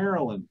Cumberland,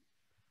 Maryland.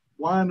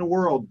 Why in the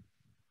world?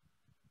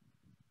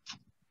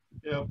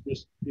 Yeah.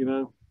 Just, you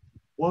know,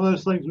 one of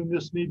those things we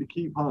just need to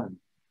keep hunting.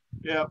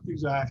 Yeah,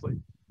 exactly.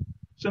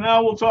 So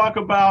now we'll talk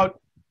about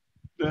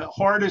the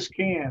hardest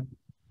can,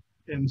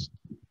 and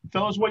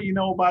tell us what you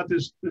know about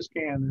this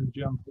can there,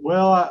 Jim.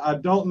 Well, I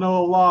don't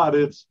know a lot.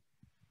 It's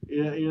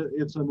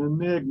an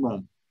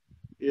enigma.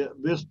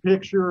 This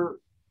picture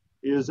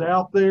is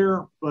out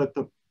there, but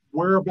the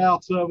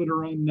whereabouts of it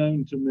are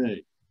unknown to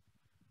me.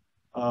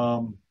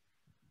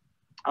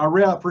 I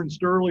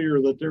referenced earlier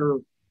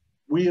that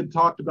we had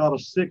talked about a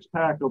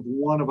 6-pack of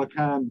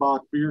one-of-a-kind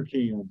Bock beer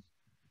cans,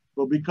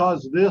 but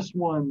because this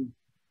one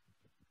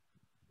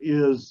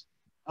is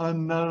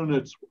unknown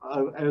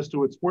as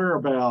to its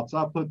whereabouts,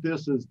 I put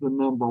this as the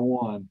number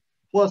 1.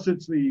 Plus,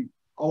 it's the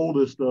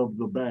oldest of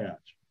the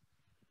batch.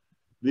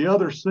 The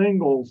other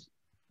singles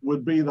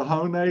would be the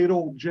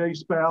Honadel J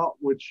Spout,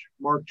 which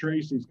Mark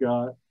Tracy's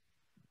got,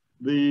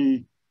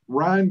 the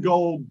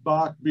Rheingold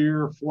Bock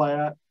Beer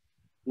Flat,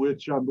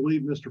 which I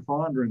believe Mr.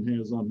 Fondren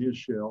has on his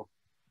shelf.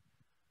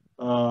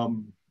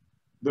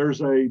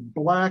 There's a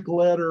black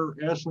letter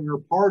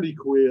Esslinger Party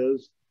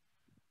Quiz,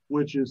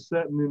 which is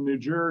sitting in New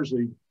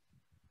Jersey.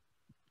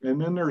 And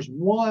then there's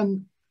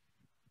one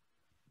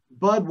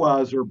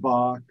Budweiser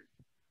Bock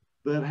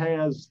that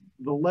has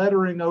the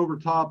lettering over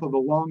top of the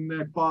long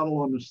neck bottle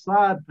on the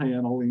side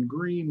panel in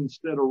green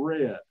instead of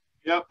red.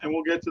 Yep, and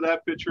we'll get to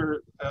that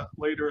picture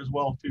later as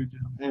well too,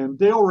 Jim. And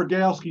Dale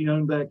Rogowski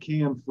owned that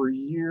can for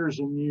years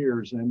and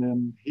years, and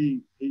then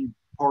he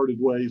parted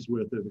ways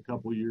with it a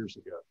couple of years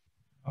ago.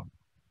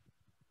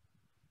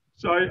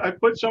 So I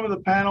put some of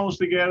the panels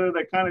together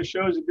that kind of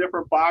shows a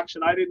different box,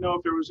 and I didn't know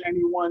if there was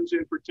any ones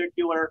in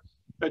particular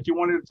that you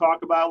wanted to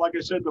talk about. Like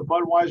I said, the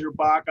Budweiser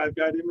Bock, I've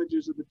got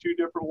images of the 2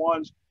 different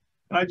ones,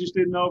 and I just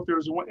didn't know if there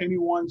was any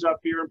ones up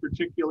here in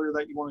particular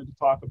that you wanted to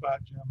talk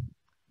about, Jim.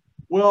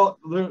 Well,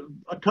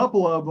 a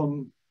couple of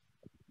them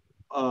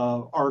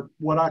are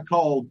what I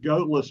call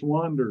goatless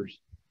wonders.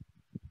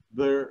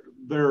 They're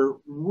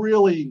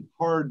really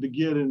hard to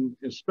get in,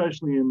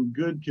 especially in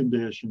good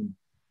condition.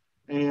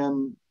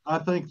 And I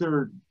think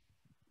they're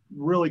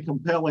really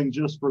compelling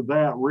just for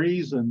that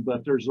reason.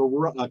 But there's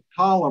a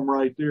column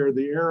right there,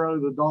 the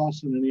Arrow, the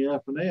Dawson, and the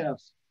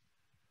F&S.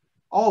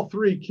 All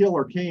 3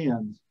 killer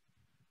cans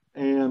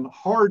and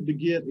hard to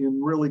get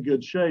in really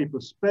good shape,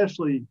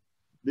 especially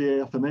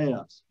the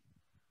F&S.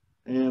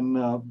 And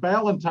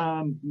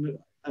Ballantine,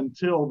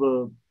 until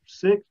the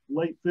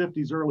late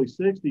 50s, early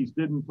 60s,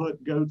 didn't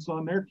put goats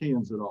on their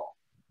cans at all.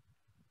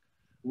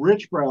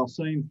 Richbrow,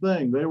 same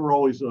thing. They were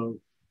always a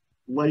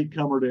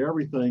latecomer to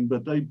everything,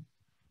 but they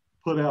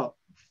put out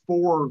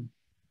 4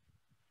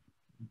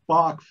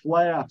 Bock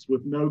flats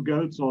with no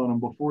goats on them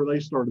before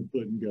they started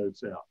putting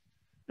goats out.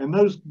 And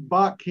those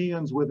Bock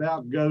cans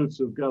without goats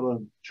have got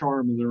a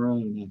charm of their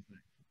own, I think.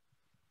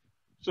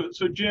 So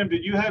Jim,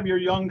 did you have your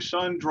young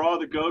son draw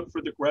the goat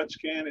for the Gretz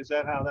can? Is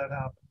that how that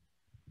happened?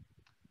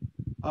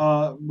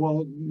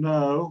 Well,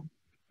 no.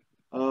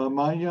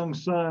 My young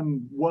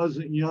son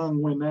wasn't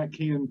young when that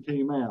can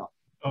came out.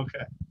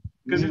 Okay.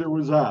 Neither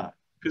was I.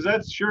 Because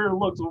that sure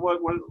looks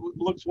what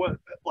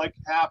like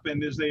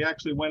happened is they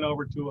actually went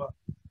over to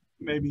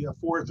maybe a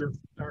 4th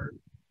or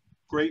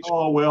grade school.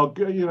 Oh well,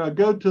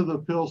 go to the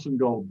Pilsen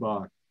Gold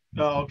Bock.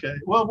 Oh, okay.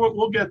 Well,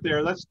 we'll get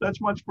there. That's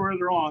much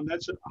further on.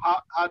 That's a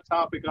hot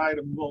topic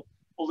item. We'll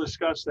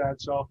discuss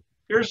that. So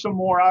here's some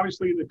more.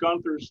 Obviously, the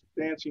Gunther's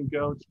Dancing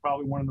Goat's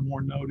probably one of the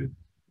more noted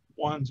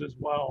ones as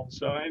well.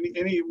 So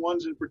any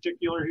ones in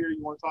particular here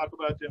you want to talk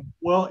about, Jim?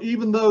 Well,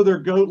 even though they're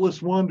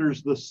goatless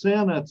wonders, the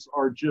Senates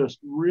are just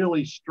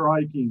really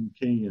striking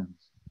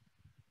cans.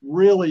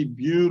 Really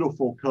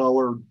beautiful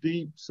color,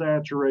 deep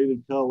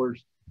saturated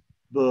colors.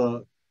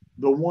 The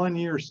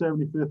 1-year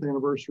 75th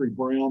anniversary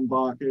brown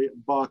Bock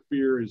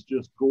beer is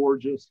just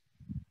gorgeous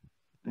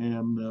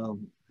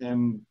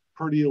and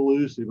pretty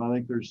elusive. I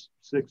think there's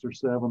 6 or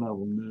 7 of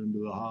them known to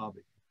the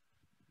hobby.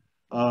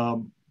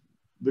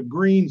 The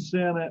green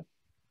Senate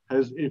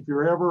if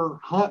you're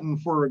ever hunting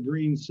for a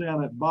green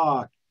Senate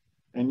Bock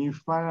and you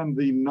find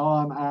the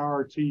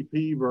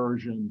non-IRTP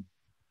version,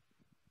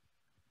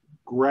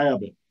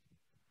 grab it.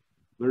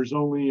 There's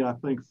only, I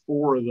think,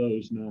 4 of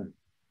those now.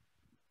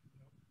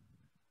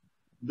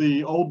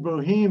 The Old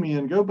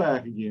Bohemian, go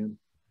back again.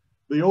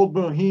 The Old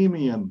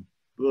Bohemian,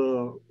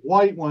 the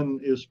white one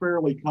is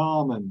fairly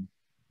common,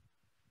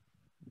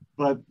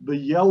 but the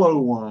yellow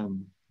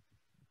one,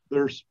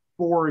 there's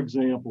 4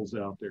 examples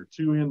out there,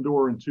 2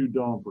 indoor and 2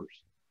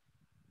 dumpers.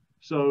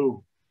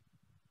 So,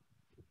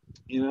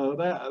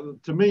 that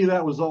to me,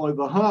 that was always,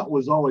 the hunt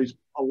was always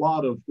a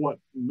lot of what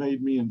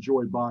made me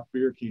enjoy Bock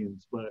beer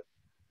cans, but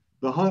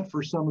the hunt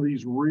for some of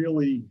these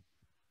really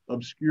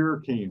obscure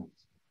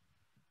cans.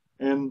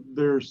 And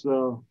there's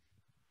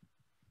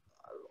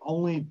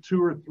only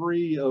 2 or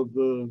 3 of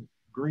the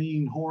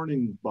green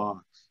Horning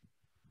Bocks.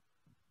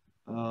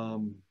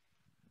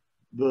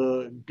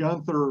 The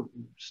Gunther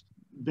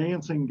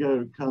Dancing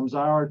Goat comes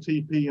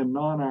IRTP and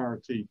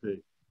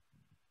non-IRTP.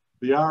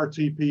 The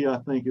IRTP, I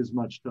think, is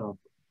much tougher.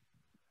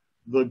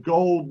 The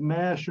Gold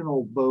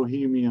National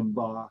Bohemian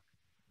Bock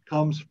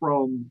comes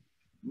from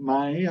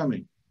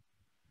Miami.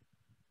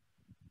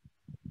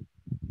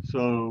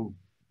 So,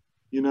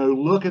 you know,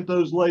 look at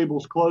those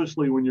labels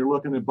closely when you're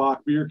looking at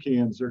Bock beer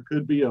cans. There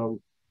could be a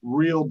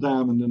real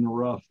diamond in the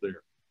rough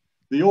there.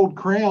 The old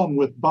crown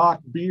with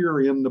Bock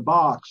beer in the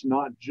box,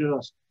 not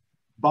just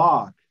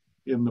Bock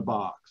in the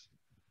box,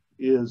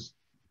 is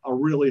a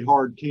really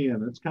hard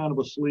can. It's kind of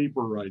a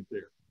sleeper right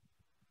there.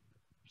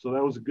 So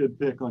that was a good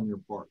pick on your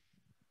part.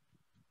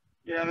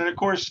 Yeah, and then of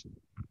course,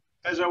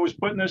 as I was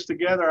putting this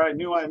together, I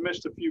knew I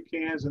missed a few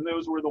cans, and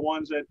those were the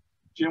ones that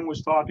Jim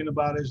was talking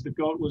about as the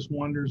Goatless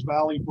Wonders.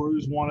 Valley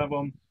Brew's one of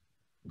them,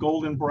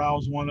 Golden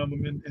Brow's one of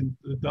them, and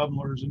the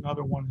Doubler's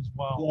another one as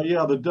well. Well,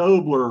 yeah, the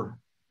Dobler,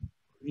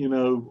 you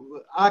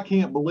know, I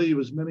can't believe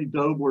as many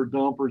Dobler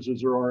dumpers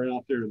as there are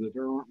out there that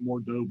there aren't more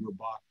Dobler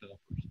Bock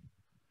dumpers.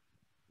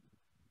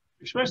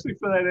 Especially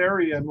for that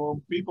area.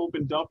 Well, people have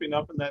been dumping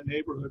up in that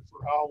neighborhood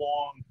for how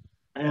long?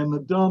 And the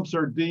dumps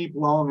are deep,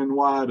 long, and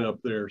wide up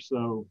there.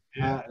 So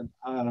yeah.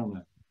 I don't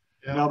know.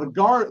 Yeah. Now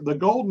the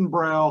Golden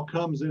Brow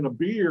comes in a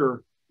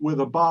beer with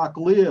a Bock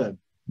lid,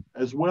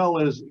 as well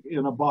as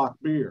in a Bock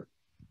beer.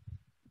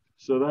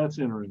 So that's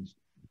interesting.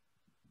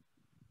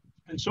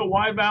 And so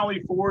why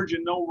Valley Forge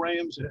and no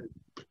Ram's Head?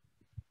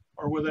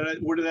 Or would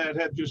that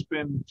have just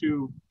been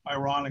too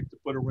ironic to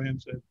put a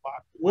Ram's Head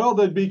Bock? Well,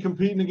 they'd be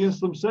competing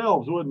against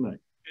themselves, wouldn't they?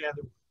 Yeah.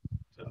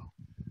 So,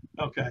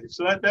 okay.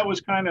 So that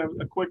was kind of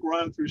a quick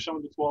run through some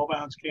of the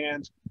 12-ounce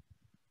cans.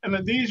 And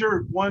then these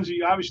are ones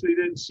you obviously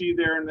didn't see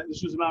there. And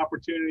this was an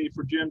opportunity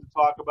for Jim to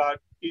talk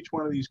about each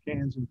one of these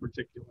cans in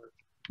particular.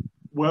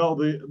 Well,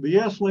 the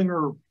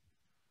Esslinger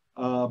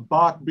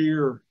Bock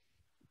beer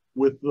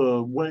with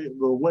the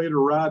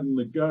waiter riding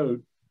the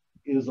goat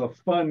is a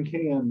fun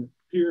can,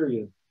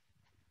 period.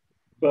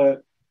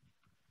 But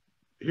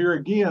here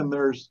again,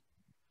 there's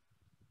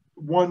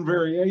one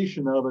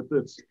variation of it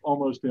that's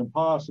almost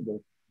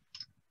impossible.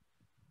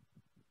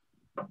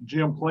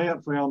 Jim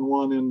Plant found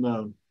one in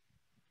the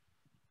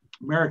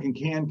American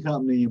Can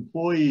Company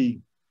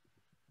employee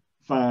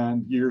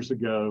find years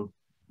ago.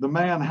 The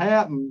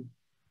Manhattan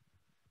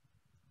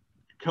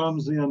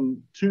comes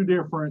in two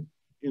different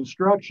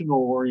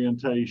instructional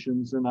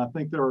orientations, and I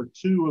think there are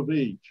two of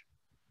each.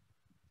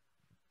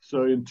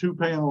 So in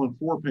 2-panel and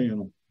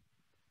 4-panel.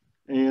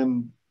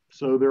 And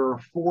so there are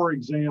 4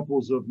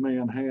 examples of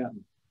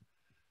Manhattan.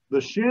 The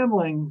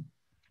Schenling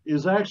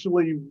is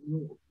actually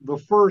the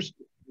first,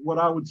 what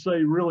I would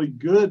say, really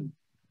good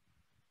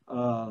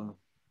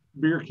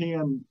beer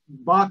can,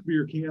 Bock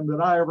beer can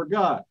that I ever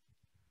got.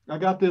 I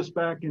got this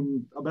back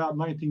in about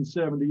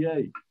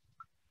 1978.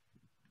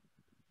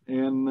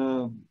 And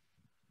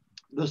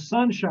the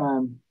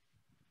Sunshine,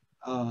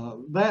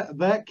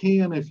 that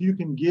can, if you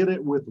can get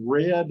it with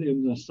red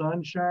in the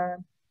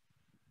Sunshine,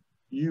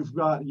 you've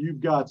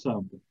got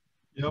something.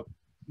 Yep.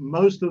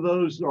 Most of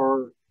those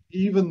are,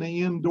 even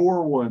the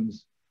indoor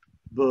ones,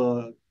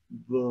 the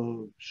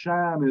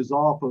shine is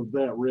off of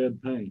that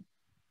red paint.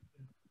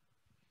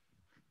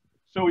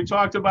 So we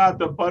talked about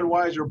the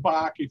Budweiser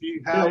Bock. If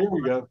you have, here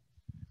we go.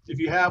 If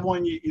you have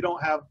one, you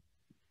don't have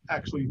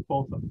actually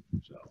both of them.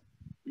 So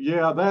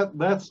yeah,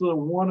 that's the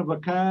one of a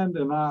kind,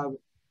 and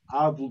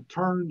I've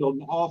turned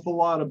an awful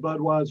lot of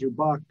Budweiser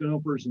Bock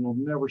dumpers, and I've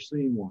never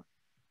seen one.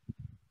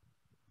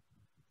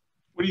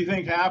 What do you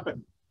think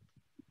happened?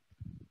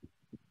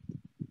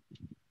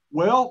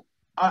 Well,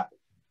 I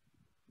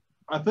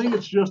think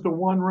it's just a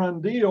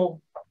one-run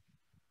deal,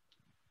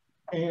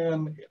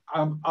 and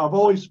I've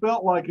always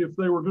felt like if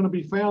they were going to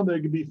be found,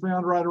 they could be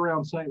found right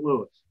around St.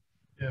 Louis.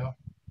 Yeah.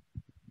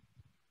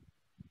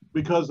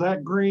 Because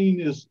that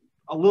green is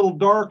a little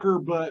darker,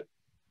 but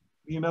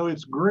you know,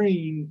 it's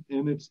green,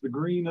 and it's the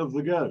green of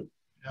the goat.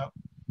 Yeah.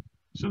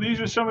 So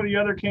these are some of the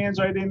other cans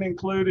I didn't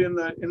include in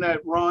that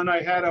run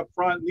I had up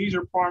front. These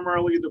are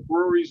primarily the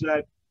breweries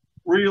that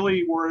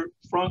really were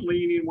front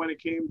leaning when it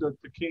came to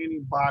the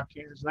canning Bock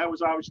cans. And that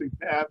was obviously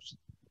Pabst,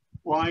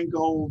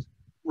 Rheingold,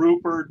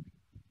 Rupert.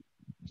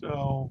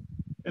 So,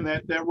 and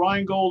that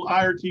Rheingold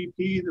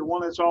IRTP, the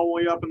one that's all the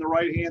way up in the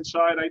right-hand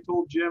side, I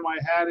told Jim I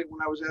had it when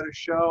I was at a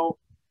show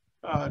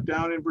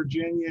down in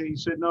Virginia. He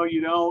said, no,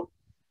 you don't.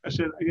 I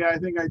said, yeah, I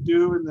think I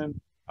do. And then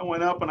I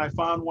went up and I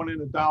found one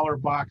in a dollar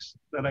box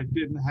that I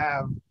didn't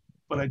have,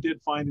 but I did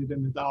find it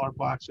in the dollar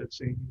box at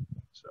St.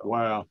 So,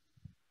 wow.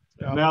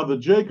 Yeah. Now the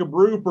Jacob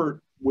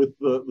Rupert with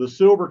the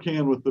silver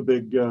can with the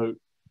big goat,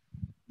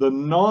 the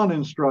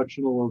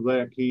non-instructional of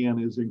that can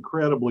is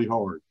incredibly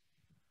hard.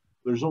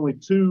 There's only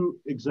 2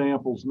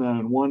 examples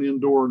known, one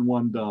indoor and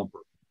one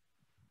dumper.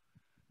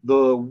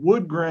 The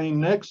wood grain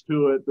next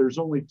to it, there's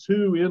only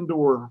 2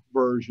 indoor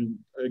version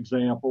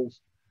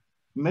examples.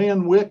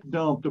 Nan Wick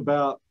dumped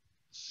about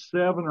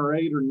 7 or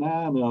 8 or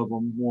 9 of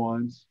them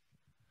once.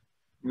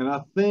 And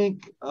I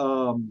think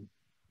Andy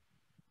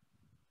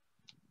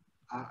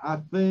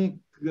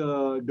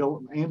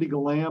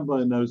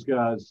Galamba and those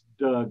guys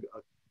dug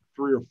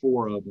 3 or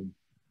 4 of them.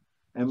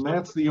 And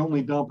that's the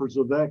only dumpers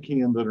of that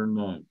can that are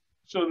known.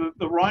 So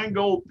the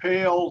Rheingold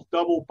Pale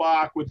double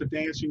Bock with the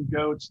dancing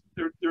goats,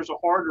 there's a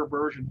harder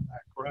version of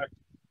that, correct?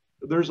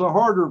 there's a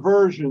harder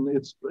version.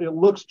 It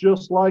looks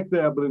just like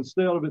that, but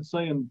instead of it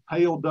saying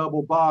pale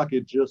double Bock,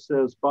 it just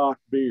says Bock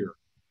beer.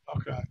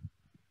 Okay.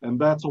 And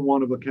that's a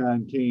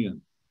one-of-a-kind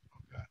can.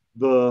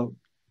 Okay.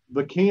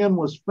 The can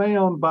was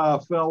found by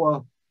a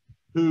fella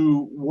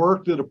who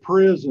worked at a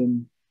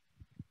prison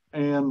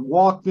and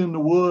walked in the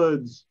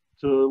woods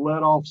to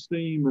let off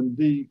steam and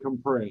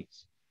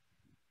decompress.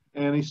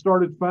 And he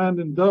started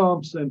finding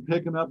dumps and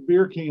picking up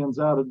beer cans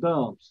out of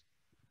dumps.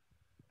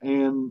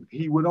 And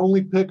he would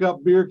only pick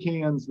up beer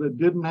cans that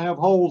didn't have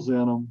holes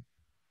in them,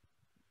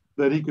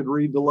 that he could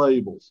read the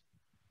labels.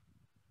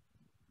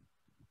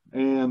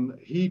 And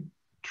he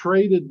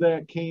traded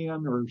that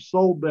can or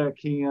sold that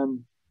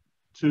can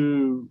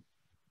to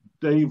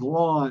Dave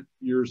Launt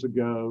years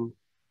ago,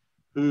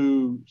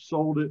 who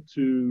sold it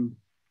to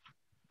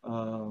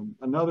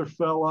another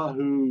fella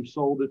who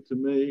sold it to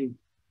me,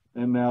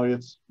 and now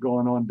it's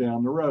going on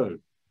down the road.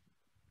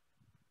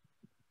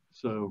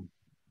 So,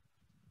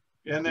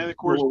 and then of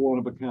course, one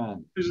of a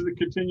kind. This is the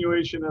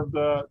continuation of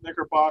the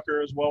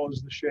Knickerbocker as well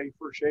as the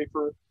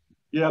Schaefer.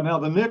 Yeah, now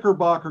the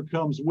Knickerbocker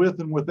comes with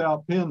and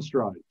without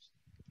pinstripes.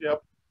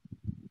 Yep.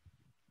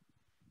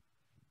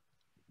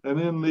 And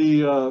then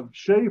the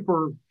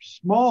Schaefer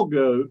Small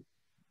Goat,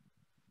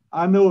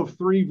 I know of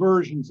 3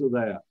 versions of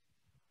that.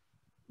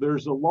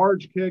 There's a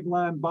large keg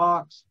line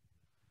box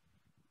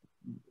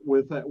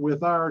with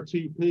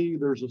IRTP.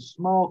 There's a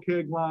small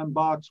keg line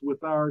box with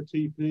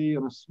IRTP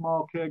and a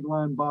small keg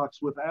line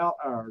box without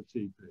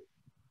IRTP.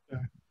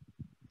 Okay.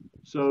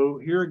 So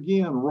here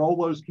again, roll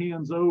those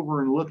cans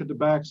over and look at the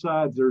back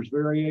sides. There's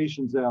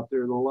variations out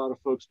there that a lot of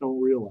folks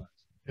don't realize.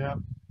 Yeah.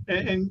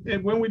 And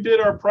when we did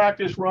our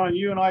practice run,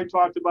 you and I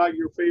talked about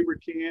your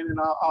favorite can, and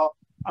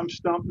I'm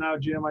stumped now,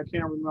 Jim. I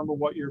can't remember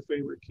what your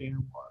favorite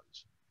can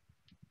was.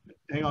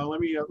 Hang on, let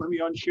me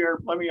unshare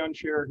it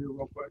here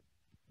real quick.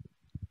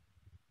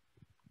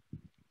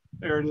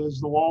 There it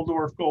is, the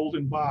Waldorf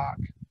Golden Bock.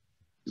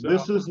 So,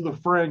 this is the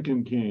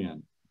Franken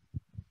can.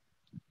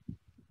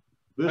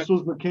 This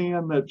was the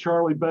can that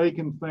Charlie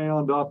Bacon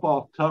found up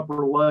off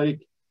Tupper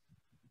Lake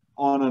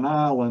on an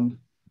island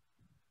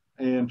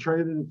and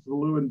traded it to the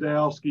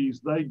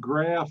Lewandowskis. They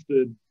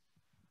grafted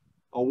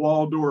a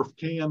Waldorf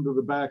can to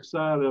the back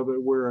side of it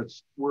where a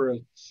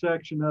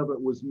section of it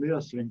was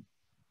missing.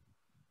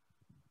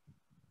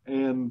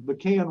 And the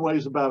can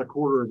weighs about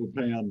 1/4 of a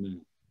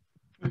pound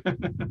now.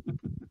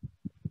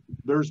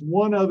 There's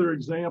one other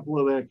example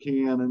of that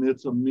can, and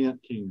it's a mint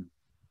can.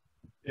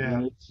 Yeah.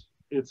 And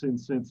it's in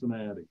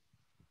Cincinnati.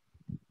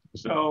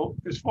 So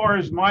as far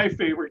as my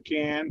favorite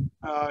can,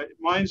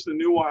 mine's the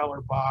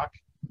Neuweiler Bock.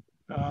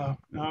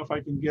 Now if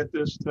I can get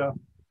this to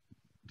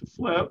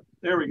flip,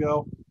 there we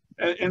go.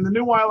 And the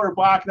Neuweiler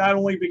Bock, not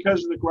only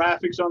because of the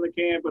graphics on the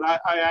can, but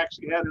I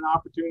actually had an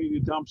opportunity to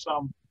dump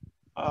some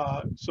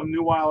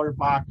Neuweiler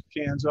Bock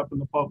cans up in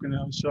the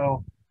Poconos.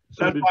 So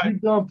did you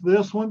dump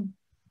this one?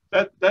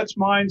 That's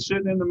mine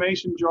sitting in the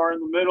mason jar in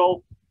the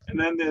middle, and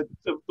then the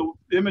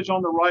image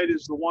on the right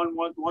is the one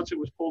once it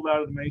was pulled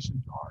out of the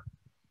mason jar.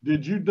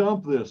 Did you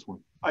dump this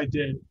one? I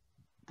did.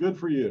 Good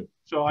for you.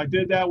 So I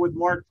did that with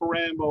Mark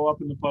Parambo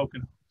up in the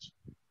Poconos.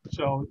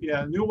 So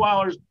yeah,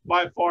 Neuweiler's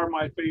by far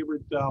my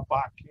favorite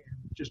Bock can,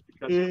 just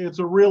because it's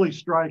a really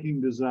striking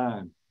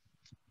design.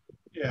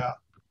 Yeah,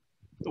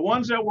 the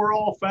ones that were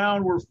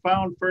found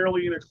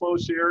fairly in a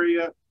close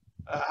area.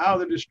 How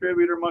the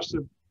distributor must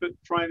have been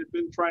trying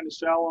to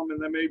sell them,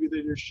 and then maybe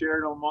they just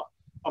shared them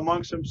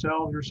amongst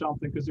themselves or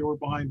something because they were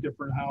behind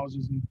different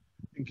houses and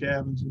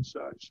cabins and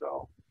such.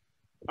 So,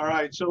 all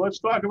right, so let's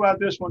talk about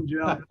this one,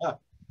 Jim.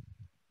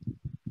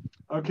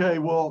 Okay,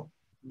 well,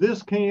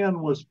 this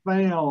can was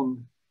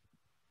found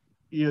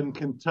in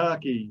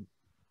Kentucky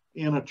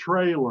in a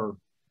trailer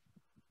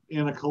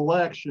in a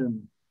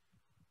collection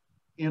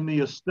in the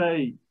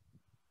estate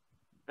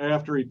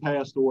after he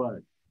passed away.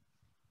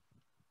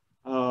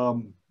 A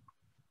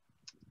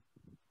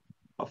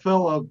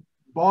fella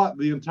bought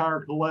the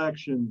entire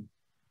collection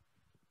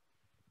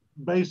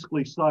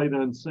basically sight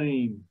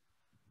unseen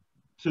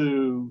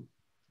to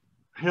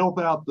help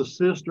out the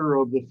sister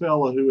of the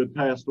fella who had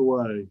passed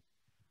away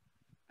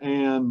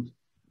and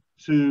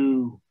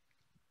to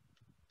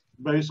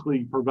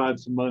basically provide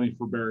some money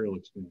for burial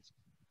expenses.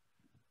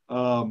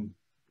 And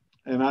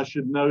I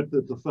should note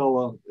that the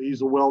fella,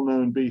 he's a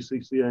well-known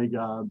BCCA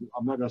guy.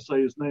 I'm not going to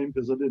say his name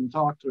because I didn't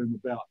talk to him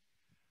about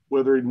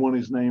whether he'd want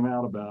his name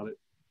out about it.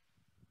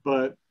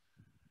 But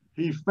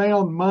he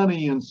found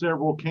money in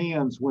several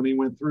cans when he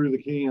went through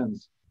the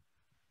cans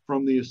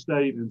from the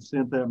estate and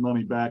sent that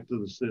money back to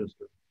the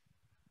sister.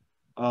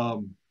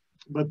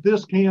 But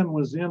this can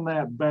was in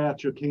that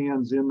batch of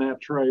cans in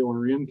that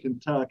trailer in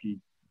Kentucky.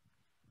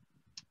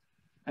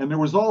 And there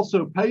was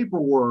also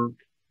paperwork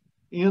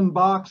in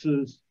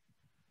boxes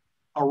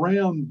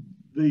around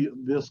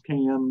this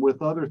can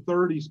with other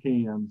 30s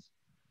cans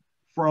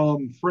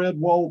from Fred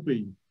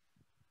Wolpe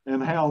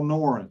and Hal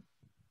Noren.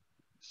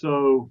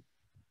 So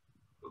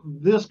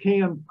this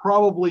can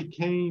probably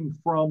came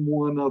from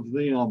one of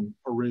them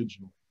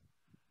originally.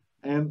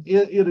 And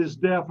it is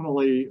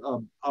definitely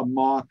a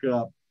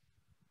mock-up,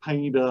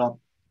 paint-up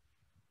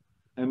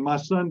And my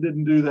son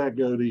didn't do that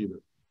goat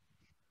either.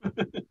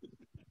 Okay.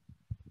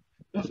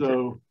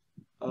 So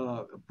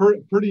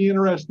pretty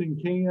interesting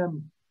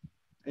can.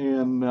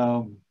 And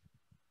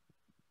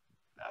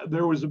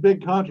there was a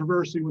big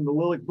controversy when the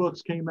Lillick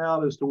books came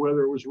out as to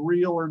whether it was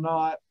real or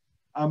not.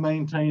 I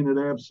maintain it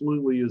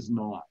absolutely is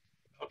not.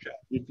 Okay.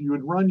 If you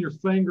would run your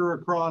finger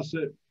across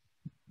it,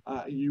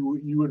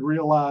 you would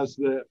realize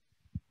that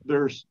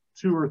there's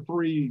 2 or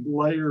 3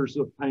 layers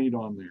of paint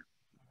on there.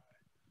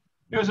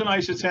 It was a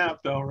nice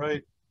attempt, though,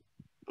 right?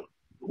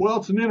 Well,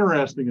 it's an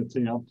interesting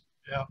attempt.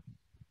 Yeah.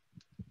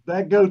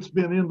 That goat's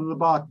been into the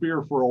Bock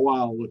beer for a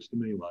while, looks to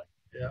me like.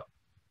 Yeah.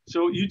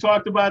 So you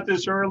talked about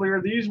this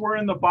earlier. These were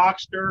in the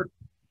Bockster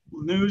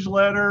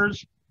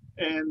newsletters,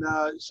 and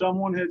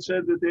someone had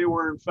said that they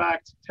were in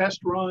fact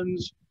test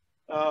runs.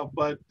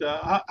 But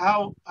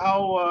how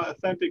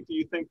authentic do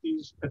you think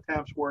these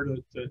attempts were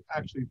to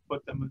actually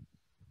put them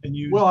in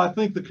use? Well, I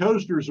think the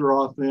coasters are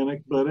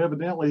authentic, but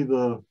evidently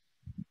the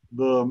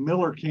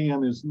Miller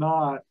can is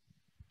not,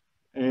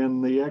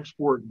 and the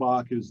export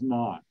Bock is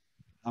not.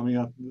 I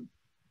mean,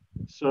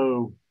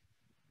 so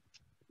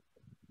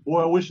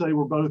boy, I wish they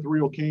were both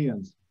real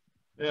cans,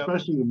 Yeah.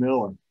 especially the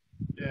Miller.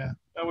 Yeah,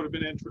 that would have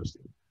been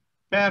interesting.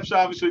 Pabst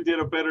obviously did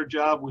a better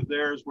job with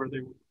theirs where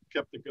they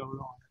kept the goat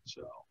on it.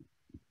 So,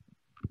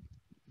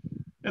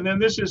 and then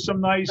this is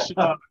some nice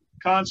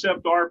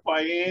concept art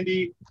by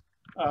Andy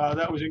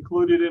that was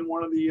included in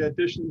one of the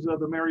editions of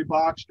the Merry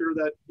Bockster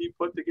that he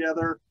put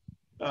together.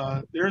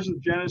 There's a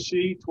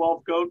Genesee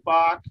 12 goat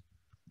Bock,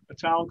 a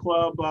Town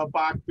Club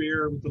Bock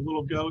beer with the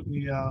little goat and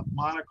the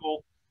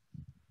monocle,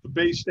 the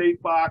Bay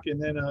State Bock,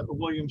 and then a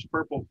Williams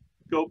Purple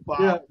goat Bock.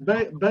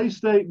 Yeah, Bay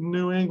State and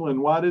New England.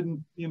 Why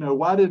didn't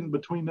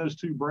between those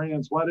 2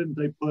 brands, why didn't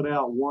they put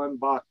out one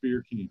Bock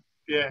beer can?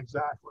 Yeah,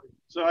 exactly.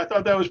 So I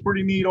thought that was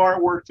pretty neat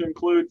artwork to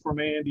include from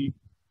Andy.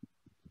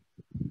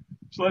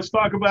 So let's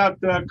talk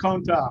about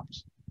cone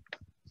tops.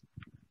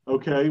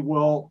 Okay,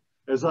 well,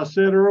 as I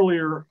said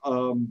earlier,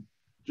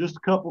 just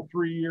a couple,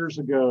 3 years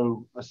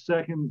ago, a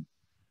second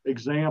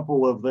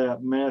example of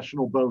that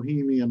National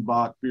Bohemian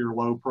Bock beer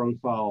low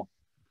profile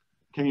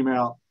came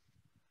out,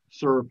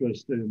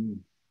 surfaced, and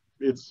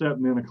it's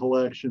sitting in a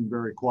collection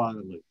very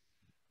quietly.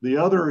 The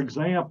other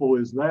example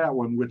is that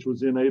one, which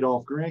was in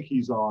Adolf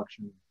Granke's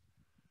auction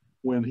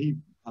when he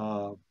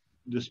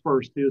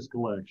dispersed his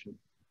collection.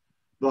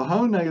 The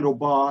Honadel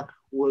Bock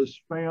was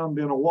found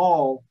in a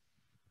wall.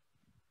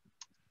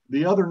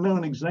 The other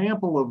known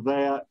example of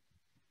that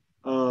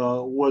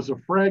was a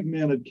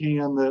fragmented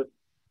can that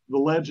the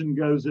legend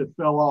goes it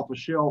fell off a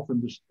shelf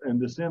and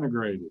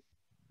disintegrated.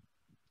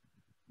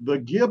 The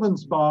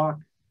Gibbons Bock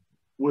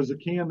was a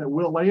can that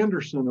Will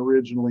Anderson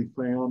originally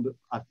found,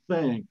 I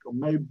think, or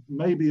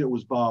maybe it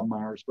was Bob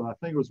Myers, but I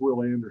think it was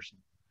Will Anderson.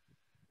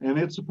 And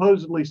it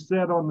supposedly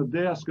sat on the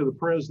desk of the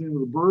president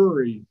of the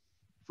brewery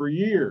for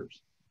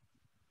years.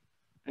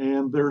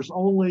 And there's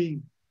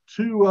only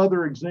 2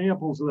 other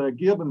examples of that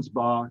Gibbons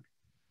Bock.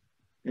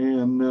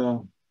 And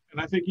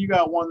I think you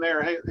got one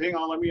there. Hey, hang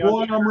on, let me.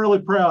 Boy, I'm really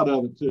proud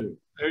of it too.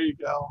 There you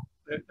go.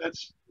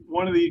 That's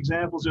one of the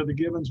examples of the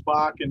Gibbons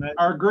Bock, and that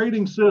our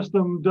grading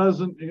system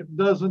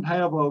doesn't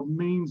have a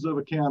means of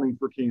accounting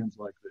for cans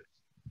like this.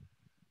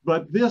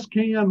 But this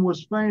can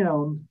was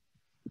found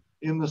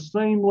in the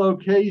same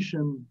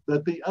location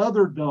that the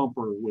other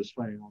dumper was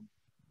found,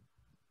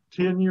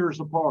 10 years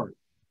apart.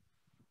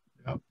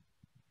 Yep.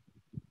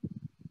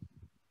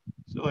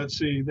 So let's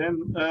see.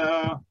 Then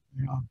I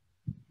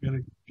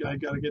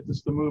gotta get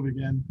this to move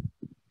again.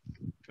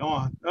 Come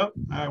on. Oh,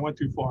 I went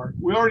too far.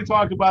 We already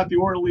talked about the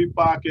Orleaf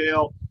Bock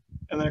Ale,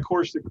 and then of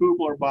course the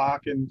Kubler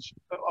Bock, and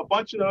a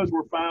bunch of those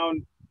were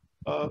found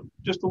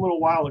just a little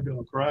while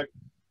ago, correct?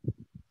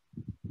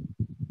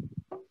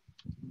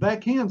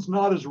 That can's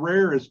not as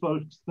rare as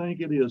folks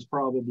think it is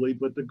probably,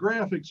 but the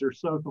graphics are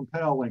so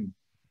compelling.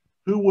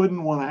 Who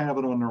wouldn't want to have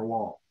it on their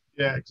wall?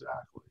 Yeah,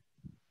 exactly.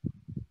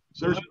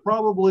 So there's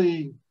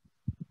probably,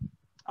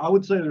 I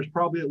would say there's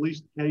probably at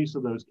least a case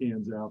of those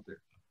cans out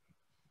there.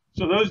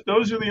 So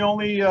those are the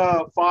only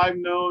 5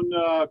 known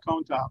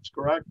cone tops,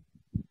 correct?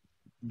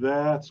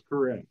 That's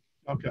correct.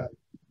 Okay.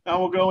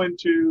 Now we'll go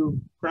into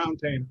crown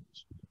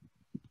tainers.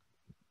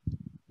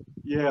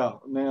 Yeah.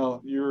 Now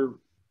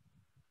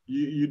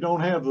you don't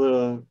have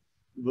the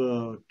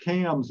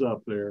cams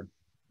up there,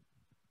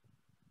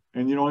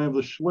 and you don't have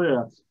the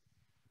Schlitz,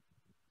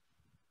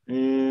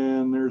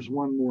 and there's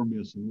one more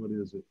missing. What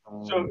is it?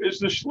 So is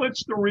the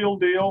Schlitz the real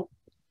deal?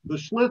 The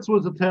Schlitz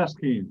was a test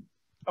can.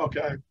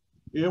 Okay.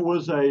 It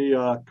was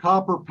a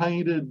copper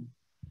painted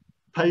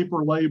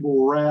paper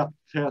label wrapped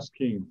test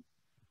can.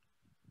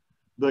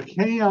 The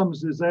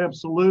cams is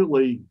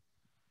absolutely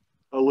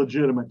a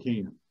legitimate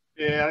can.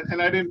 Yeah, and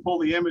I didn't pull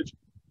the image.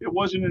 It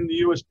wasn't in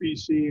the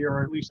USB-C,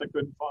 or at least I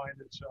couldn't find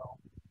it. So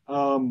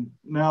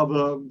now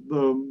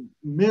the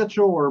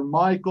Mitchell or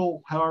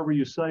Michael, however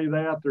you say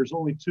that, there's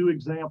only 2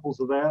 examples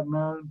of that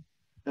known,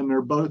 and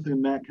they're both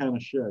in that kind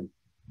of shape.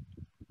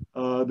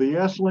 The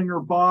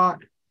Esslinger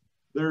Bock,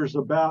 there's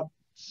about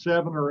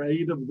 7 or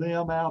 8 of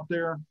them out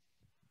there.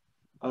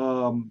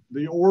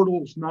 The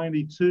Ortles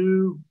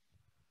 92,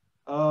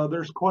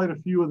 there's quite a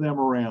few of them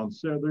around.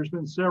 So there's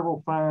been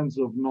several finds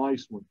of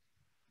nice ones.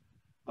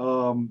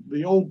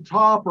 The Old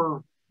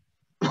Topper,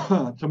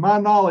 to my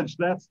knowledge,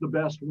 that's the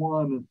best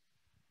one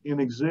in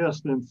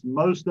existence.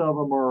 Most of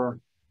them are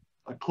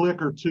a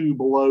click or two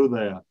below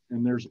that,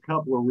 and there's a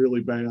couple of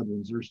really bad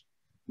ones. There's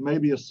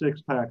maybe a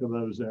 6-pack of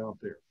those out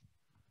there.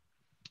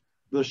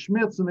 The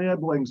Schmitz and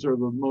Edlings are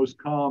the most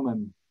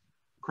common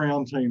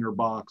crown tainer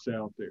box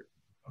out there.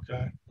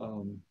 Okay.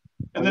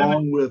 And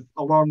along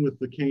with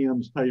the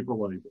Cam's paper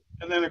label.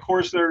 And then of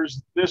course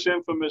there's this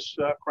infamous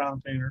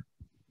crown tainer.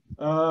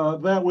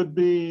 That would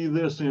be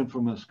this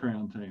infamous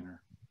crown tainer.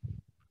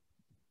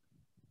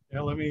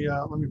 Yeah, let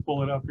me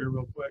pull it up here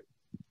real quick.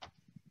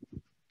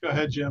 Go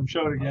ahead, Jim.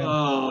 Show it again.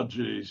 Oh,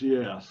 geez,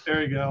 yes.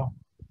 There you go.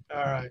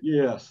 All right.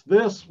 Yes,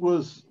 this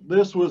was a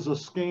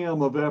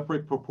scam of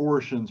epic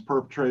proportions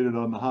perpetrated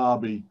on the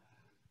hobby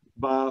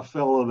by a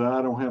fellow that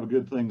I don't have a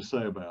good thing to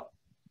say about.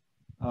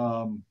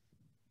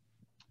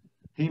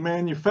 He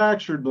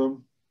manufactured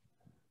them.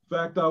 In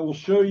fact, I will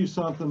show you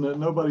something that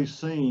nobody's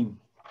seen.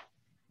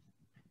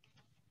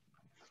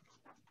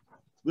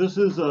 This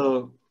is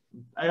a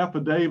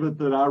affidavit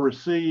that I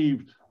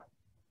received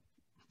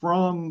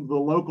from the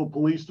local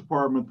police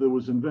department that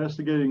was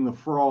investigating the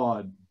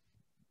fraud,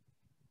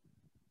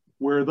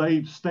 where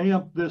they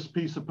stamped this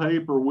piece of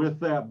paper with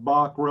that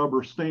Bock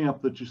rubber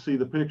stamp that you see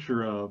the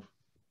picture of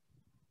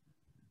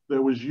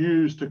that was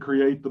used to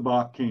create the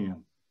Bock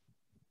can.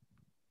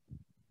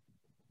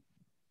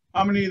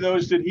 How many of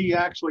those did he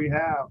actually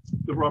have,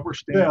 the rubber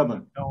stamp?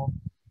 7. No.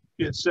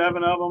 He had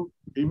 7 of them?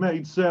 He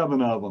made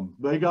 7 of them.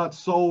 They got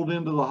sold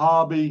into the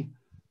hobby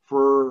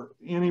for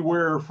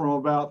anywhere from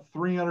about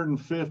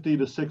 $350 to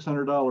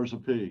 $600 a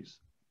piece.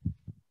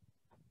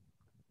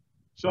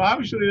 So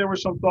obviously there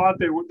was some thought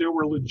they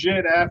were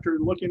legit after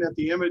looking at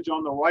the image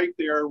on the right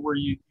there where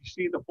you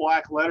see the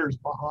black letters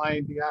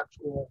behind the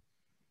actual.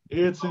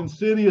 It's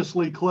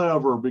insidiously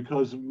clever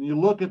because when you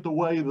look at the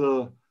way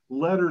the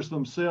letters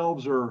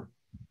themselves are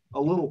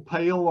a little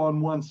pale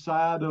on one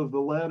side of the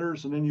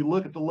letters, and then you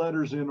look at the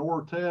letters in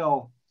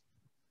Ortel,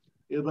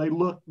 they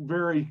look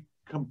very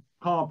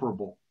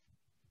comparable.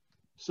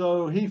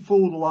 So he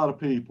fooled a lot of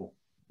people,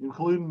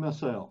 including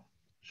myself.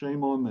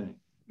 Shame on me.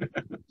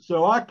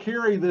 So I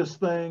carry this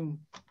thing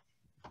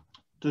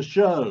to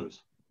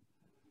shows.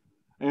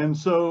 And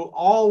so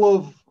all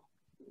of,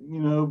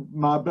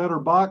 my better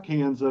Bock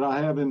cans that I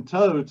have in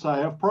totes, I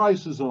have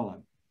prices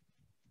on.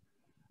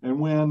 And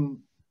when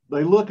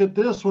they look at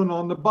this one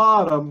on the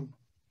bottom,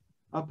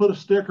 I put a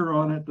sticker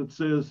on it that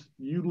says,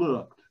 "You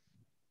looked."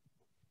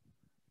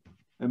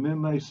 And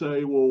then they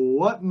say, "Well,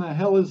 what in the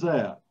hell is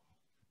that?"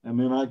 And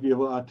then I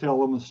tell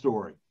them the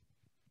story,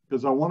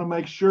 because I want to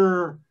make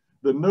sure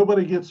that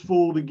nobody gets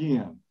fooled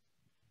again.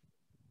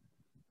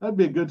 That'd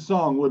be a good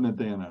song, wouldn't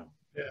it, Dano?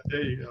 Yeah,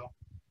 there you go.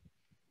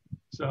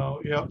 So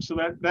yeah, so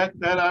that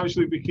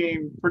obviously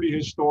became pretty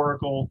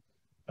historical,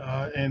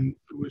 and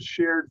it was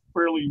shared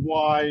fairly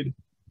wide.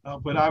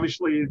 But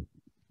obviously,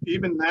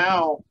 even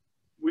now,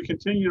 we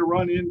continue to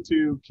run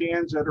into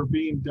cans that are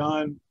being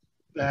done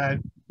that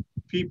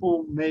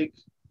people make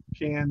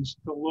cans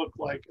to look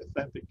like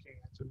authentic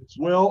cans.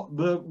 Well,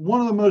 one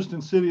of the most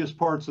insidious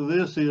parts of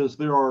this is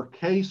there are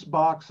case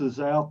boxes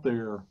out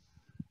there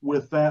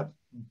with that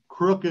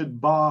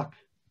crooked Bock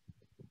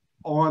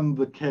on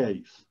the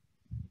case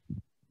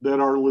that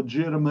are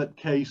legitimate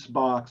case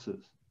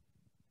boxes.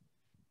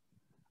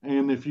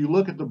 And if you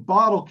look at the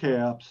bottle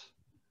caps,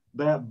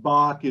 that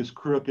Bock is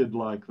crooked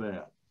like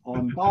that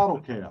on bottle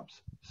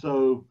caps.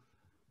 So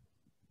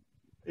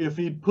if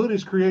he'd put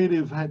his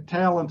creative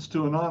talents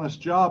to an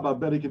honest job, I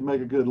bet he could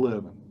make a good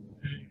living.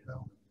 There you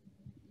go.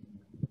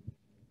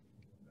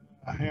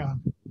 Yeah.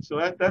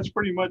 So that's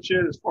pretty much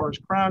it as far as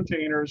crown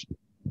tainers.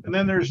 And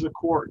then there's the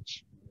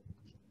quarts.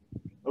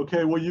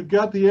 Okay, well, you've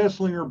got the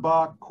Esslinger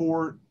Bock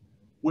quart,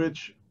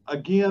 which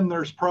again,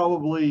 there's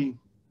probably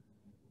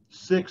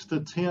 6 to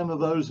 10 of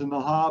those in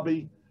the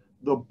hobby.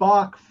 The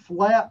Bock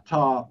flat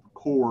top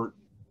quart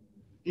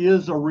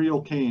is a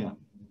real can.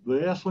 The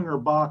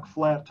Esslinger Bock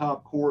flat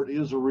top quart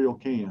is a real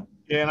can.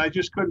 Yeah, and I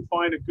just couldn't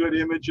find a good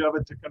image of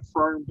it to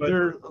confirm. But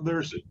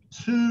there's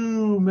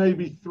 2,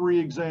 maybe 3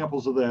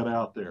 examples of that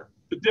out there.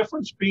 The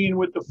difference being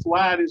with the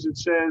flat is it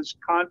says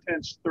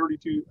contents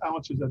 32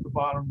 ounces at the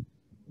bottom.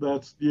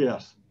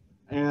 Yes.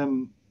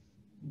 And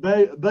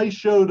they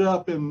showed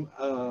up in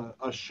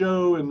a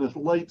show in the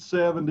late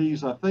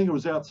 70s. I think it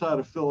was outside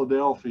of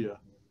Philadelphia.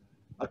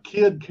 A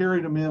kid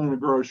carried them in a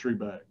grocery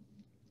bag.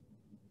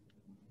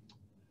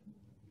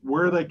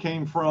 Where they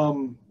came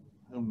from,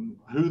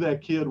 who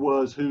that kid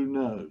was, who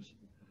knows.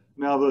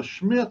 Now the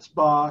Schmitz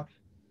Bock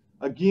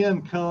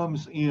again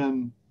comes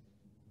in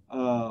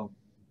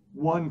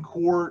 1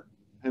 quart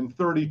and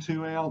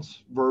 32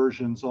 ounce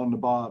versions on the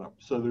bottom.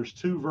 So there's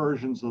 2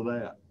 versions of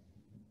that.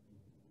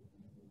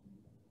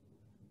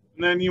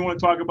 And then you want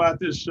to talk about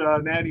this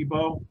Natty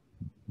Bow?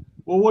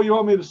 Well, what do you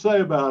want me to say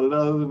about it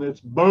other than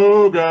it's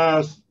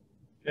bogus?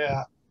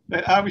 Yeah.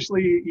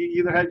 Obviously, you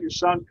either had your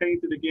son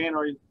painted again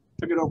or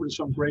took it over to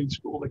some grade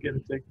school to get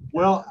it taken.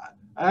 Well,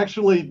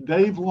 actually,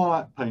 Dave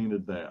Lott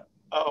painted that.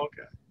 Oh,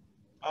 okay.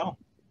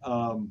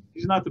 Oh,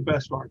 he's not the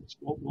best artist.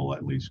 We'll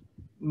at least.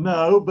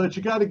 No, but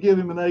you got to give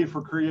him an A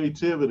for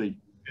creativity.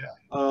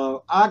 Yeah.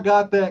 I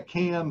got that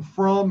can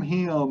from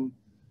him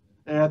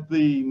at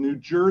the New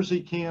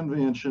Jersey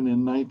CANvention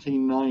in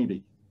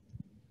 1990.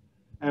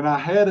 And I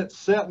had it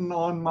sitting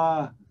on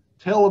my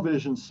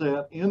television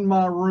set in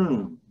my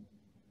room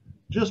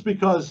just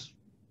because,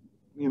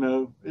 you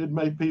know, it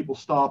made people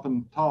stop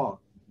and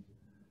talk.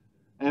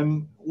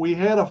 And we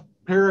had a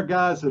pair of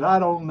guys that I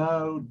don't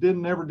know,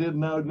 never did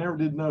know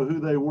who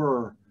they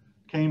were,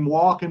 came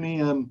walking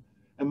in,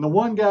 and the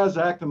one guy's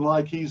acting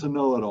like he's a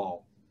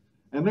know-it-all.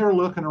 And they're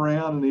looking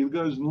around, and he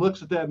goes and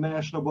looks at that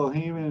National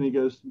Bohemian, and he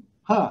goes,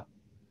 huh,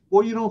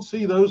 well, you don't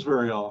see those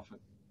very often.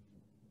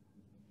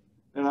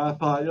 And I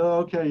thought, oh,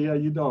 okay, yeah,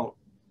 you don't.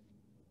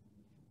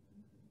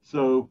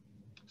 So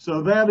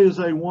that is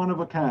a one of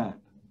a kind.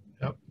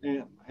 Yep.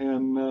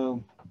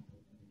 And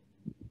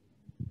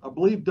I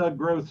believe Doug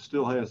Groth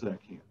still has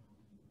that can.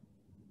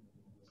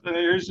 So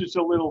here's just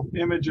a little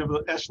image of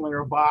the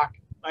Esslinger Bock.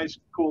 Nice,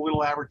 cool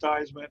little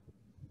advertisement.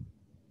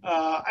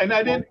 And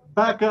I did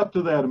back up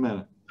to that a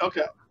minute.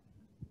 Okay.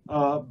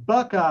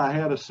 Buckeye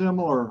had a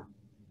similar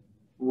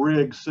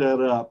rig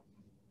set up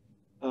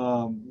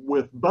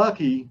with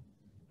Bucky,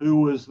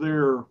 who was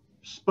their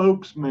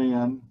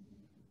spokesman.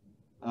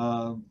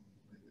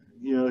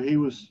 You know, he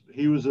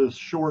was a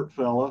short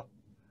fella,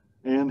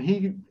 and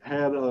he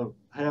had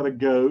a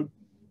goat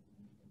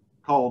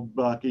called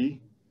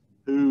Bucky,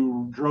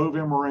 who drove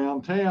him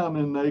around town,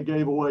 and they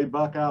gave away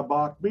Buckeye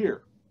Bock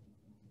beer.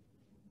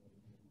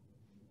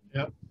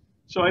 Yep.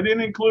 So I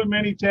didn't include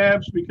many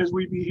tabs because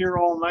we'd be here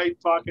all night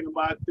talking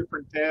about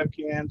different tab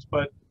cans,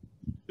 but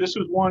this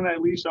was one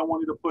at least I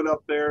wanted to put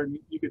up there, and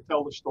you could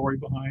tell the story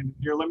behind it.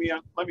 Here, let me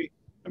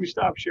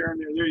stop sharing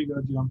there. There you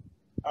go, Jim.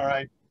 All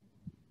right.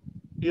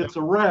 It's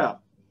a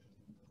wrap,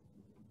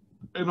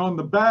 and on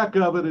the back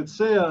of it, it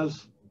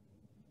says,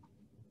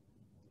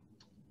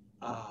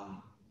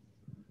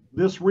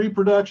 this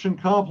reproduction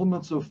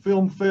compliments of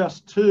Film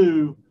Fest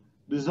 2,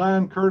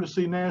 designed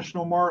courtesy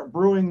National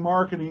Brewing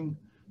Marketing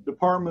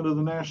Department of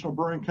the National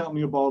Brewing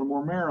Company of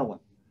Baltimore,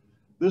 Maryland.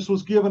 This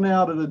was given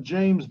out at a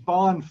James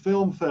Bond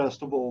Film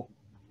Festival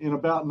in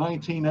about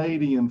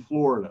 1980 in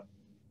Florida.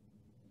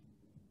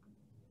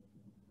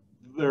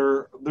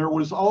 There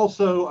was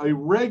also a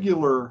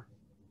regular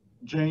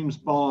James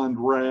Bond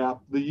wrap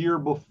the year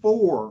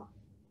before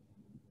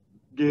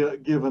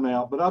given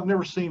out, but I've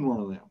never seen one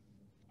of them.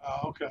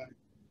 Oh, okay.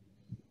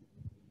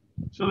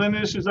 So then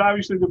this is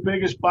obviously the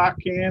biggest Bock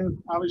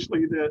can,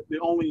 obviously the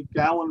only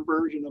gallon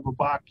version of a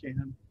Bock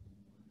can.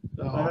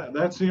 So,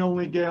 that's the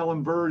only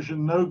gallon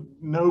version,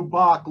 no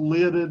Bock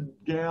lidded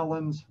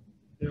gallons.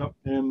 Yep.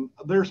 And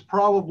there's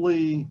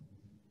probably,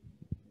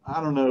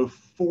 I don't know,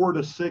 4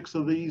 to 6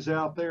 of these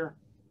out there.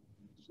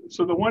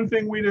 So the one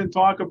thing we didn't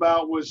talk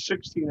about was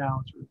 16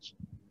 ounces.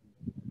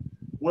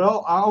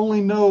 Well, I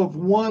only know of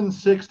one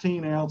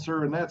 16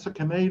 ouncer, and that's a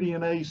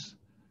Canadian Ace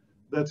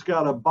that's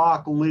got a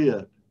Bock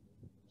lid.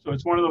 So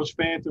it's one of those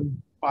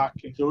phantom Bock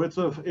cans. So it's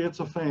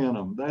a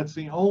Phantom. That's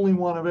the only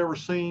one I've ever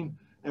seen,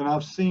 and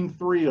I've seen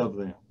 3 of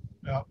them.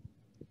 Yeah.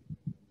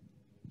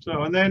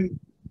 So, and then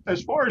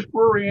as far as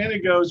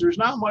Breweriana goes, there's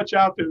not much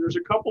out there. There's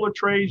a couple of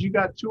trays. You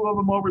got 2 of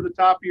them over the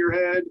top of your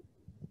head.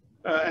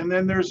 And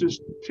then there's this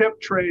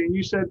tip tray. And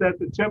you said that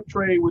the tip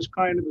tray was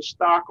kind of the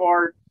stock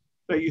art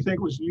that you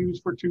think was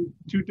used for two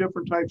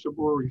different types of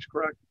breweries,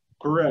 correct?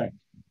 Correct.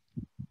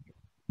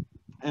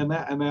 And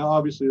now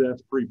obviously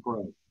that's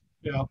pre-pro.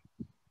 Yeah.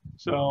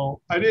 So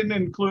I didn't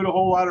include a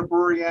whole lot of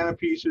Breweriana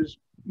pieces.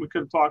 We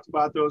could have talked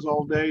about those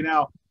all day.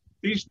 Now,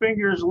 these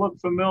fingers look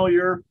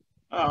familiar.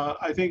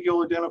 I think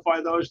you'll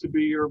identify those to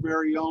be your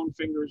very own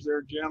fingers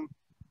there, Jim.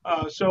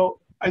 So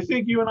I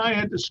think you and I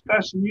had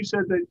discussed, and you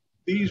said that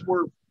these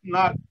were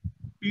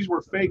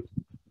fake.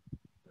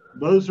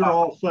 Those are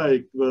all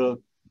fake. The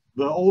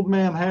Old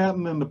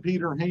Manhattan and the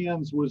Peter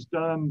Hands was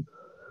done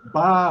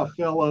by a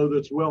fellow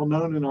that's well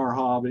known in our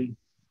hobby,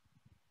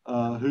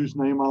 whose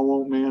name I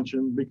won't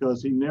mention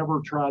because he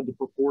never tried to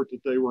purport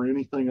that they were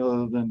anything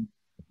other than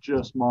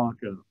just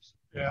mock-ups.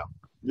 Yeah.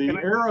 The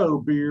Arrow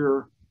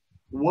beer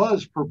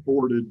was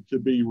purported to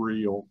be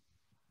real,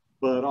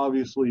 but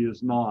obviously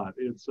is not.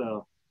 It's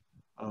a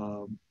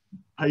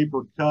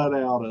paper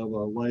cutout of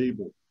a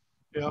label.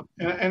 Yeah,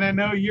 and I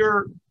know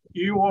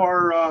you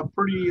are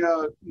pretty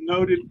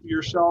noted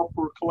yourself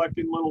for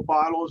collecting little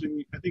bottles,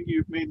 and I think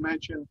you've made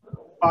mention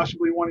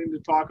possibly wanting to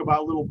talk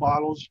about little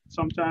bottles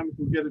sometime if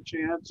we get a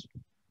chance.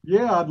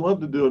 Yeah, I'd love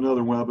to do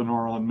another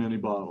webinar on mini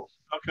bottles.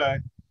 Okay.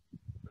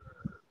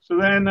 So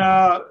then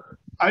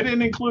I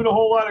didn't include a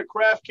whole lot of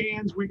craft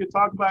cans. We could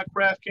talk about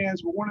craft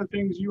cans, but one of the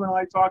things you and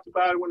I talked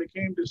about when it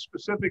came to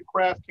specific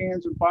craft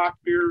cans and Bock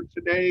beer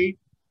today,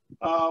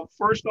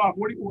 first off,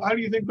 how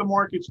do you think the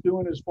market's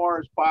doing as far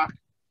as Bock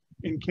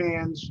in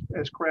cans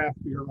as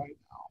craft beer right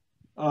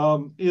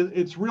now?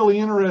 It's really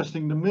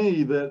interesting to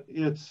me that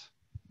it's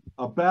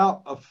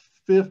about a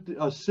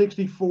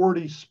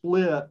 60-40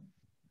 split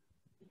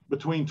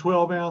between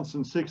 12 ounce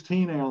and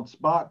 16 ounce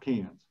Bock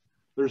cans.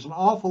 There's an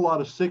awful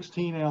lot of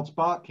 16 ounce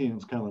Bock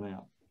cans coming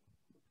out.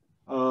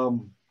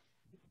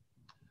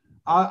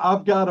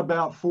 I've got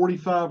about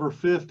 45 or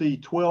 50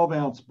 12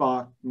 ounce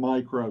Bock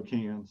micro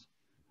cans.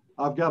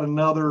 I've got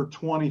another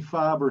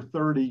 25 or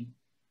 30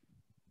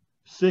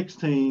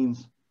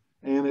 16s,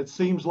 and it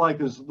seems like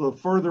as the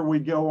further we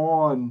go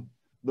on,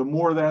 the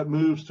more that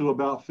moves to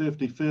about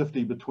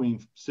 50-50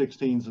 between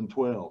 16s and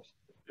 12s.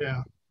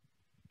 Yeah.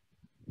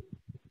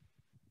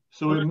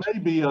 So it may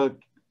be a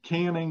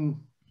canning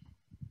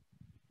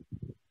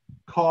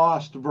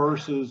cost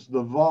versus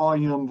the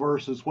volume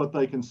versus what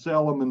they can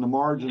sell them and the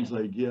margins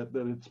they get,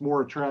 that it's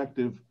more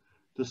attractive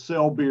to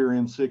sell beer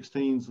in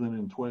 16s than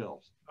in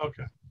 12s.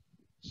 Okay.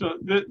 So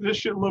this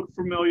should look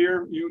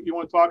familiar. You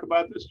want to talk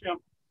about this, Jim?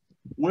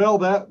 Well,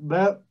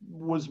 that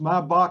was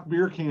my Bock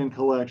beer can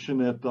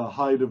collection at the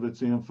height of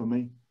its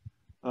infamy.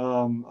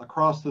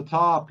 Across the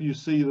top, you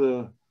see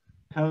the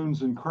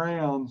cones and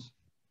crowns,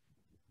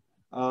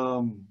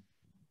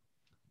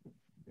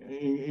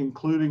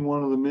 including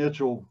one of the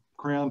Mitchell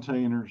crown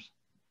tainers.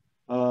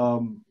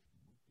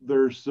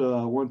 There's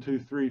 1, 2,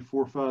 3,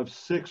 4, 5,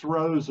 6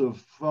 rows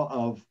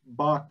of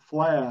Bock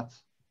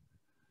flats.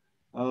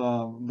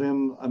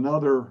 Then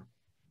another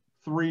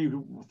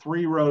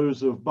three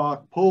rows of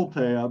Bock pull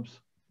tabs,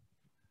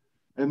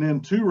 and then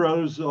 2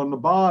 rows on the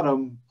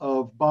bottom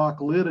of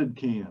Bock lidded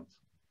cans.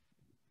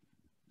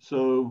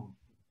 So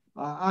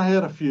I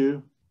had a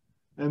few,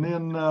 and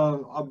then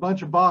a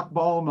bunch of Bock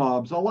ball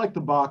knobs. I like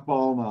the Bock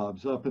ball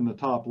knobs up in the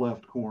top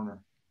left corner.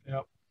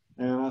 Yep.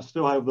 And I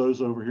still have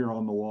those over here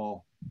on the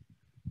wall.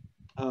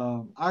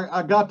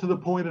 I got to the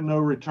point of no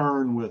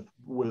return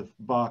with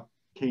Bock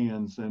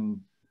cans, and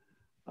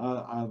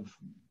I've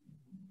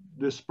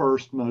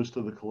dispersed most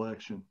of the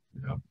collection.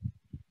 Yep.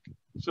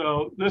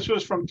 So this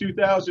was from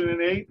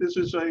 2008. This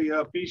is a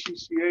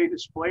BCCA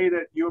display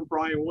that you and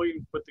Brian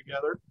Williams put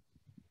together.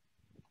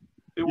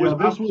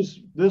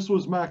 This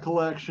was my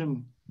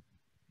collection,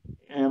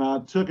 and I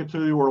took it to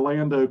the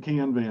Orlando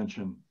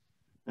CANvention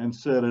and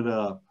set it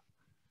up.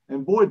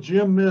 And boy,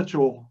 Jim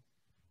Mitchell,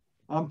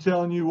 I'm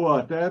telling you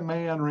what, that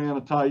man ran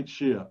a tight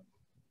ship.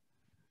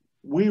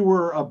 We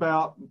were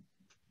about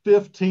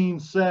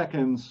 15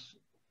 seconds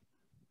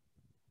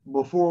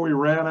before we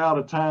ran out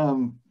of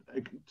time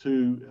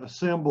to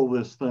assemble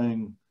this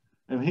thing,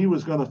 and he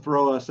was going to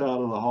throw us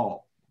out of the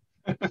hall.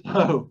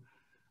 So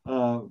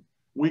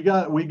we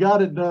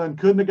got it done.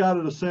 Couldn't have got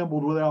it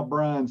assembled without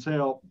Brian's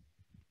help.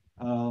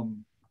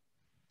 And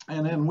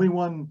then we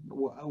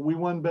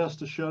won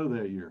Best of Show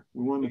that year.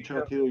 We won the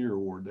Chuck Hillier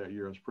Award that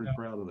year. I was pretty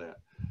proud of that.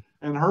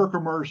 And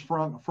Herkimer's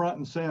front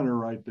and center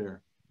right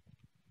there.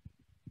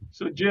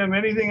 So Jim,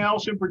 anything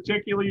else in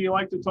particular you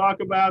like to talk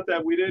about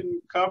that we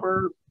didn't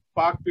cover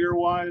Bock beer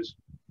wise?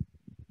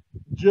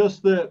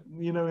 Just that,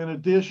 in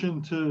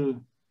addition to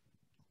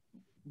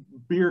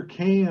beer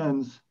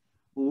cans,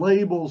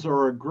 labels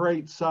are a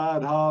great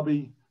side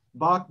hobby.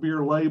 Bock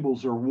beer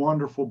labels are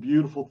wonderful,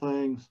 beautiful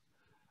things.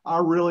 I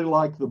really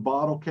like the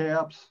bottle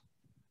caps.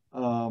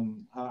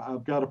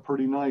 I've got a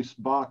pretty nice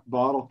Bock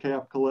bottle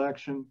cap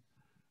collection.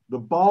 The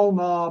ball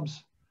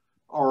knobs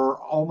are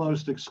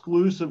almost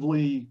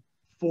exclusively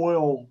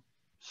foil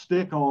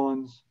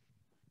stick-ons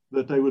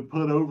that they would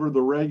put over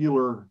the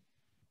regular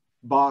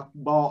Bock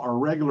ball or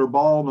regular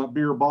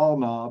beer ball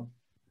knob.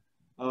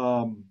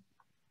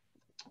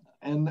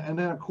 And then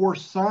of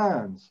course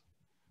signs.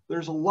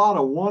 There's a lot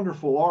of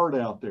wonderful art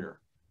out there.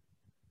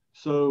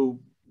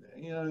 So,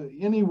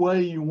 any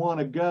way you want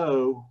to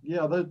go,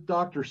 the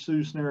Dr.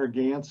 Seuss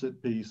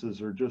Narragansett pieces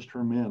are just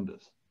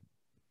tremendous.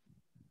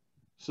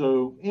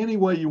 So any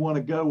way you want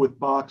to go with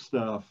Bock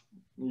stuff,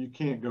 you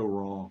can't go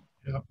wrong.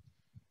 Yep.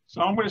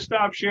 So I'm going to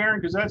stop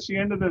sharing because that's the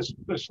end of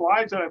the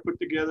slides that I put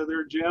together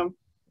there, Jim.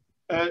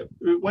 It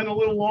went a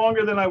little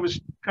longer than I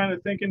was kind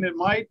of thinking it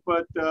might,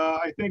 but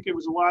I think it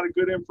was a lot of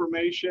good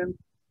information.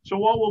 So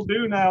what we'll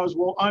do now is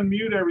we'll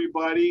unmute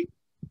everybody.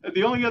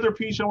 The only other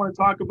piece I want to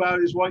talk about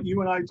is what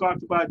you and I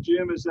talked about,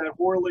 Jim, is that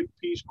Horlick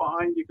piece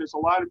behind you, because a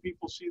lot of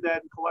people see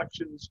that in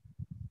collections.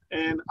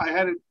 And I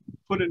had to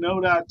put a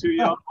note out to you,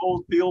 the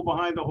whole deal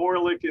behind the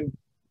Horlick and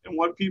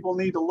what people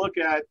need to look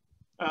at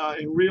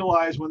and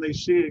realize when they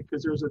see it,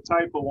 because there's a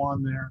typo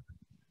on there.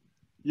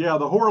 Yeah,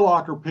 the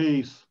Horlocker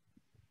piece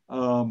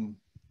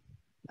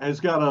has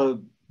got a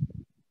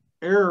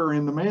error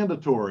in the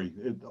mandatory.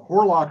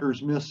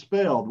 Horlocker's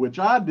misspelled, which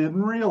I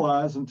didn't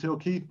realize until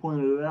Keith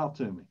pointed it out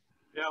to me.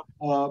 Yeah.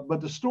 But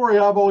the story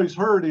I've always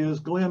heard is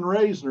Glenn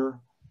Reisner,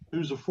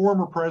 who's a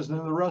former president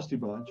of the Rusty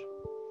Bunch,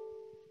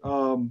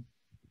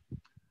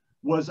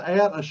 was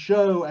at a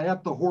show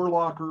at the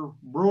Horlocker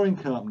Brewing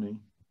Company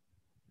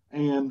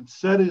and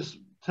set his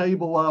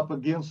table up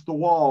against the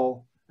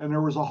wall, and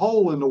there was a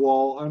hole in the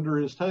wall under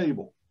his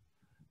table.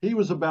 He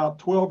was about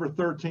 12 or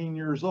 13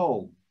 years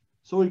old,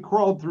 so he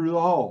crawled through the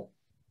hole.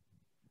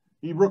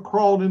 He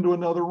crawled into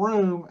another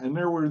room, and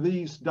there were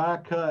these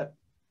die-cut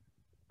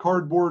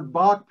cardboard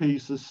Bock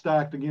pieces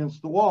stacked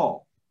against the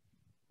wall,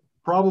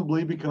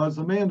 probably because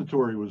the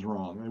mandatory was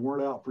wrong. They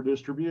weren't out for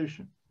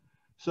distribution.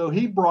 So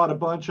he brought a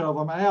bunch of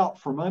them out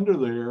from under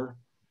there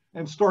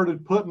and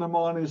started putting them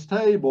on his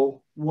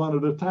table one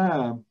at a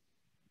time,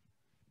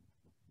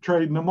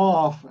 trading them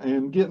off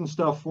and getting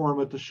stuff for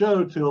him at the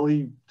show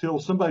till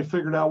somebody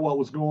figured out what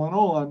was going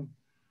on,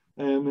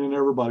 and then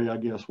everybody, I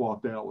guess,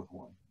 walked out with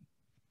one.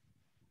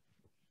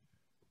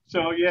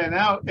 So yeah,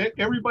 now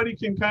everybody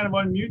can kind of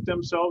unmute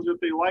themselves if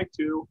they like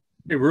to.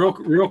 Hey,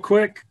 real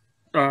quick,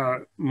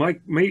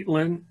 Mike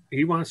Maitland,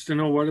 he wants to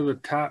know what are the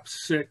top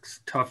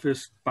 6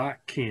 toughest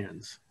Bock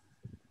cans.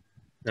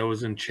 That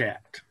was in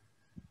chat.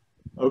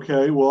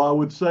 Okay, well, I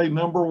would say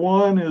number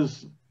 1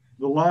 is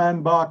the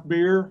Line Bock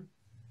beer.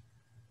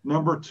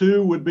 Number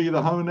 2 would be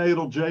the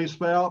Honadel J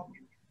Spout,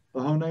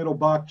 the Honadel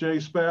Bock J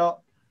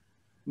Spout.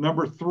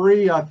 Number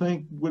 3, I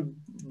think, would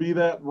be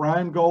that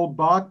Rheingold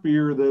Bock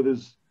beer that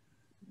is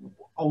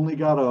only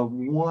got a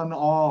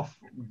one-off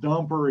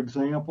dumper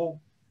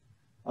example.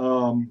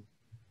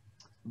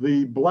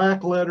 The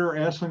Black Letter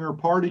Essinger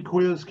Party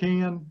Quiz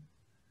can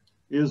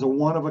is a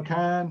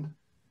one-of-a-kind.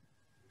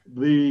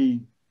 The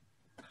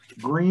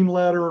Green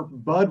Letter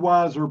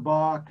Budweiser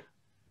Bock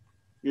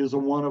is a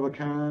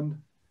one-of-a-kind.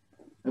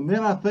 And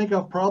then I think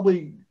I'd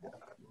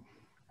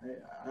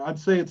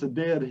say it's a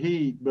dead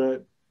heat,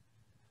 but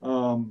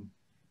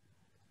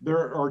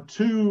there are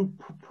 2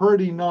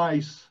 pretty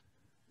nice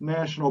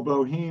National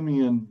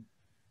Bohemian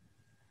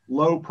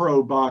low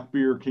pro Bock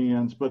beer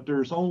cans, but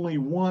there's only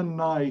one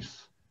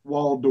nice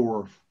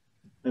Waldorf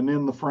and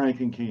then the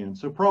Franken can.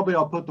 So probably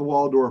I'll put the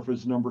Waldorf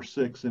as number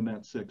 6 in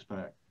that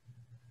 6-pack.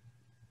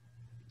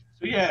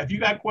 So yeah, if you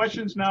got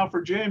questions now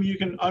for Jim, you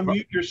can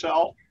unmute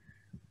yourself.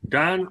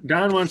 Don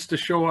wants to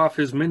show off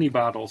his mini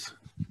bottles.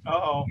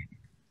 Uh-oh.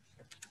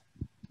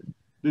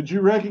 Did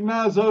you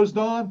recognize those,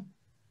 Don?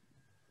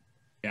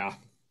 Yeah.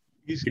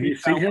 Can you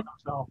see him?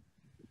 Himself.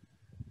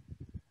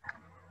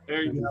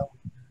 There you go.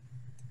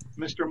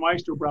 Mr.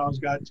 Meisterbrau's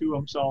got 2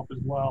 himself as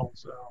well.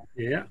 So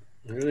Yeah,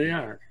 there they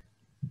are.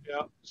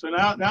 yeah. So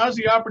now's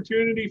the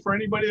opportunity for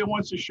anybody that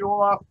wants to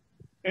show off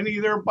any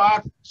of their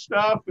Bock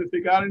stuff. If they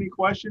got any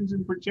questions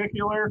in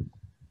particular,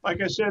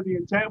 like I said, the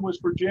intent was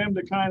for Jim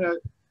to kind of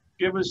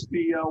give us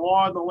the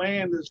law of the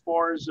land as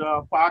far as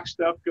Bock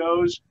stuff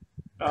goes.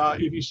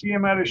 If you see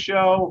him at a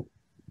show,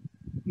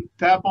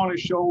 tap on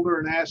his shoulder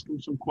and ask him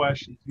some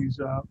questions. He's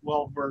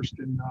well versed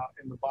in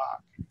the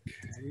Bock.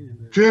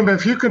 Jim,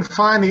 if you can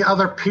find the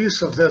other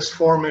piece of this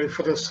for me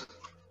for this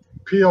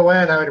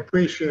PON, I would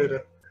appreciate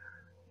it.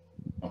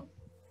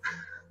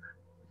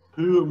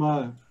 Who am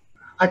I?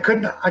 I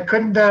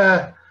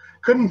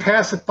couldn't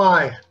pass it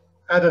by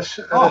at a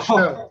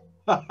show.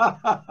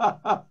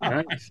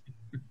 Nice.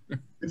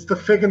 It's the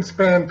Fig and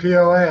Span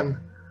PON.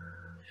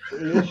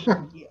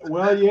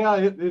 Well, yeah,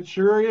 it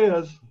sure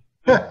is.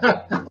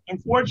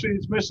 Unfortunately,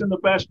 it's missing the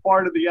best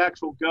part of the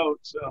actual goat.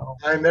 So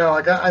I know.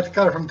 I got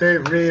it from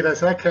Dave Reed. I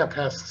said I can't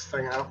pass this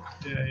thing out.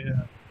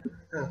 yeah.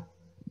 Yeah.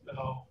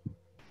 So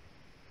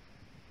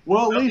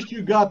Well, at least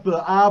you got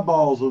the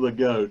eyeballs of the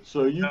goat,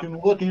 so you can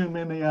look him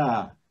in the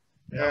eye.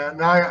 Yeah.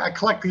 No, I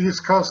collect the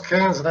East Coast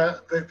cans, and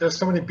there's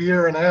so many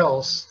beer and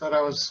ales that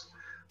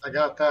I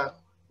got that.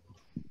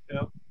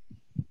 yeah.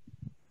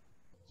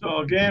 So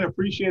again,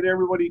 appreciate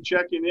everybody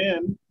checking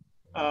in.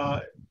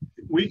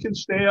 We can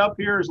stay up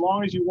here as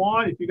long as you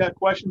want. If you got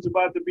questions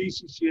about the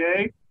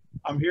BCCA,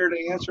 I'm here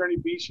to answer any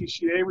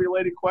BCCA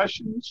related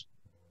questions.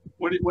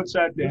 What's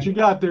that, Dan? What you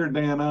got there,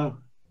 Dano?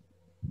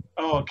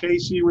 Oh,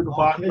 KC with the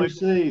Bock.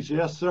 KC's,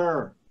 yes,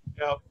 sir.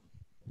 Yep.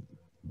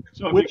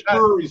 So Which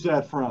brewery is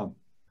that from?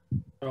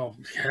 Oh,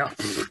 yeah.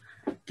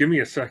 Give me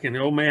a second.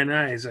 Old man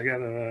eyes. I got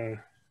a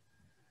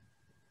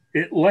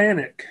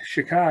Atlantic,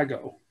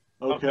 Chicago.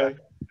 Okay.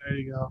 There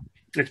you go.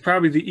 It's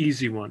probably the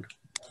easy one.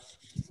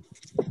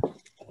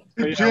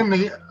 Hey, Jim,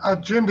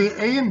 the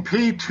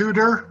A&P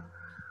Tudor,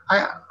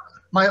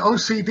 my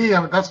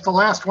OCD, that's the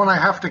last one I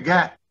have to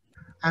get.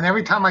 And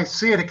every time I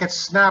see it, it gets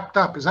snapped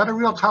up. Is that a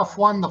real tough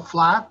one, the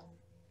flat?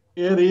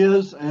 It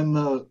is, and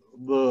the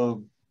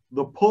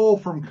pull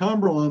from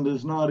Cumberland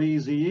is not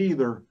easy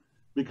either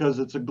because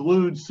it's a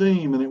glued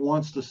seam and it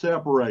wants to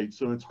separate,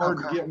 so it's hard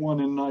to get one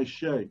in nice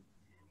shape.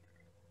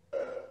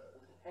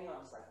 Hang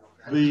on a second.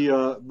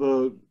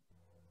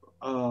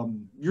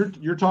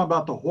 You're talking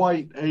about the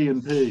white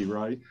A&P,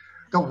 right?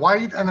 The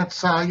white, and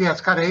it's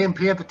it's got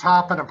A&P at the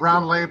top and a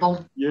brown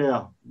label.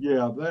 Yeah.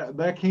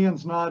 That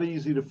can's not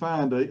easy to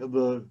find.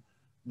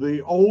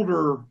 The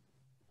older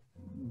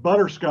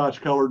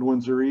butterscotch colored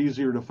ones are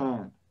easier to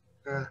find.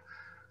 I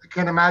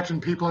can't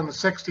imagine people in the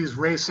 60s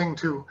racing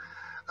to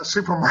a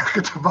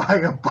supermarket to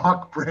buy a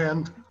Bock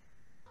brand.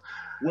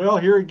 Well,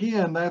 here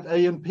again, that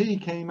A&P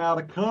came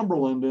out of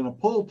Cumberland in a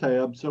pull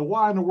tab, so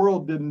why in the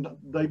world didn't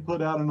they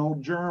put out an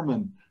old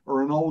German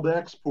or an old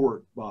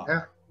export Bock?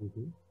 Yeah.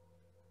 Mm-hmm.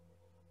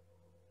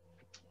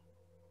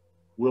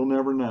 We'll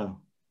never know.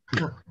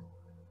 That's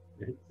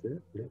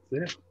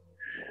it.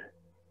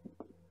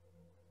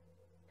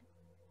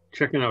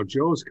 Checking out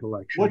Joe's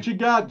collection. What you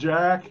got,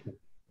 Jack?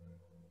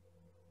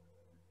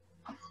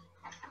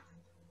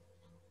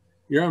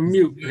 You're on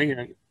mute. Hang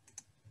on.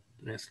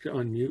 Ask to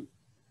unmute.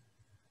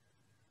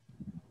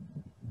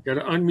 Got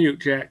to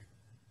unmute, Jack.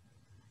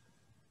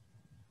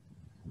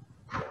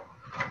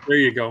 There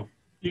you go.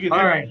 You can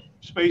All right.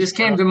 space. This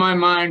came to my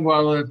mind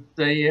while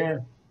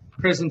the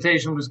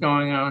presentation was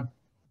going on. I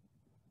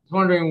was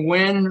wondering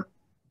when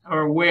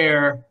or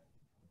where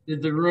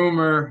did the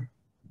rumor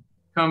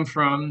come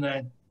from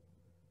that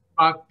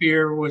Bock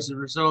beer was a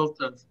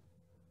result of the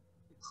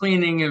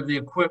cleaning of the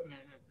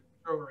equipment at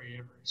the brewery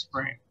every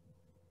spring?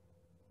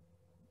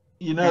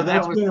 You know,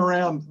 that's been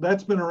around.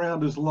 That's been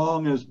around as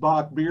long as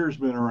Bock beer's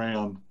been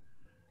around.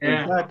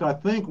 Yeah. In fact, I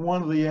think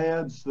one of the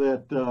ads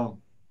that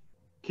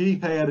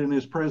Keith had in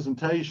his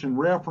presentation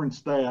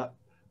referenced that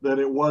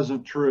it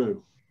wasn't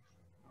true.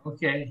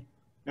 Okay.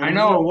 And I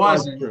know it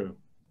was wasn't. true.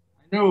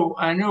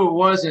 I knew it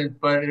wasn't,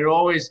 but it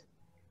always,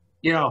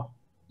 you know,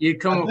 you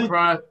come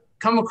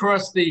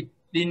across the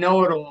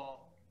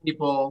know-it-all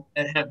people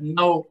that have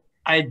no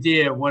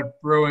idea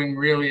what brewing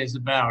really is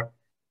about.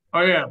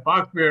 Oh yeah,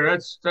 Bock beer.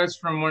 That's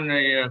from when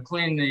they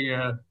clean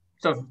the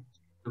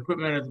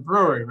equipment at the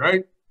brewery,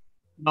 right?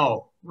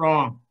 No,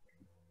 wrong.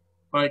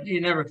 But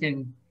you never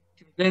can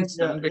convince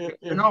them because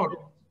you know it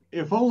all.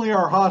 If only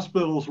our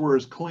hospitals were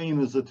as clean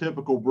as a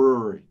typical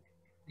brewery,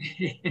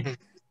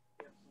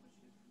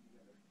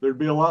 there'd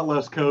be a lot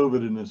less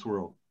COVID in this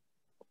world.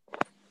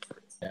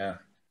 Yeah.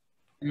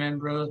 Amen,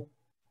 brother.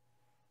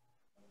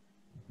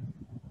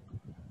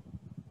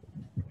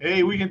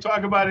 Hey, we can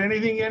talk about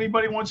anything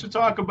anybody wants to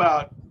talk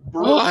about.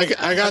 Well, I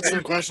got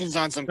some questions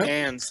on some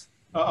cans.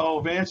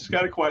 Uh-oh, Vance has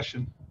got a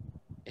question.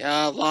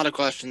 Yeah, a lot of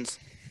questions.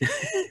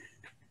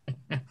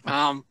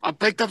 I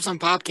picked up some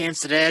pop cans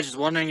today. I was just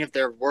wondering if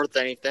they're worth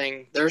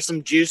anything. There's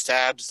some juice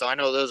tabs, so I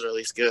know those are at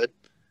least good.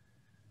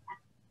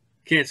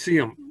 Can't see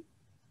them.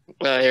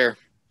 Here.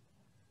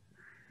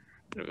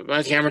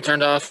 My camera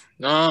turned off.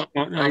 No,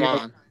 no, come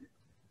on.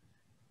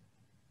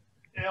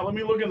 Yeah, let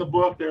me look in the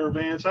book there,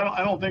 Vance.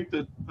 I don't think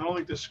the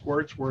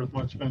squirt's worth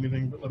much of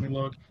anything, but let me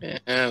look.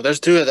 Yeah, there's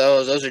two of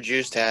those. Those are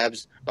juice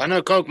tabs. But I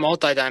know Coke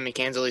multi-diamond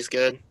cans at least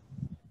good.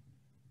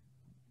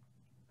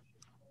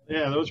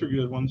 Yeah, those are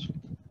good ones.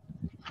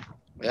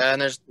 Yeah,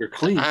 and They're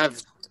clean. I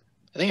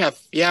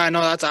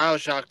know that's I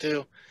was shocked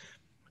too.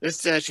 This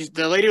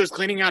the lady was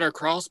cleaning out her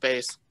crawl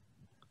space.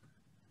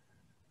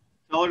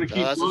 Tell her to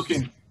keep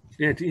looking.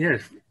 Yeah.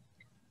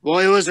 Well,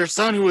 it was her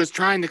son who was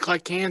trying to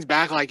collect cans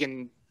back like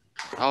in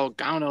I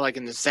don't know, like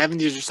in the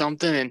 70s or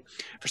something, and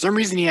for some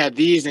reason he had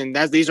these, and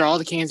these are all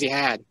the cans he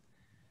had.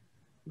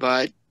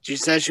 But she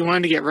said she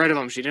wanted to get rid of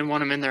them. She didn't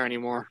want them in there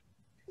anymore.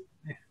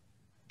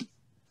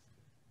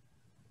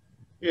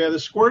 Yeah, the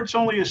squirt's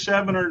only a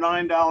 $7 or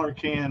 $9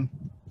 can.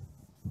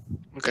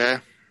 Okay.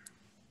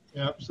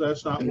 Yep, so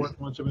that's not worth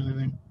much of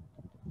anything.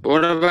 But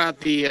what about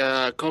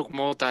the Coke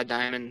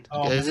multi-diamond?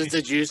 Is this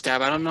a juice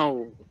tab? I don't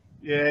know.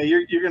 Yeah,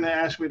 you're going to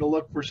ask me to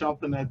look for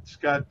something that's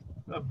got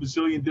a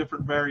bazillion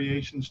different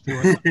variations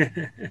to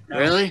it.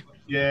 Really?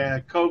 Yeah,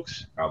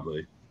 Coke's.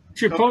 Probably.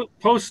 Should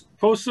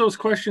post those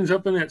questions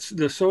up in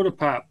the Soda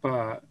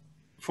Pop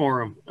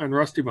forum on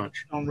Rusty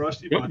Bunch. On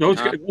Rusty Bunch.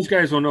 Those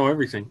guys will know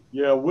everything.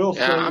 Yeah,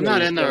 I'm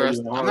not in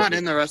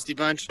the Rusty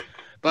Bunch,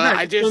 but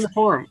I just in the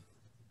forum.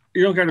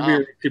 You don't got to be a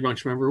Rusty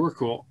Bunch member. We're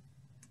cool.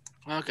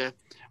 Okay.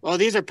 Well,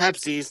 these are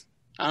Pepsis.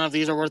 I don't know if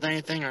these are worth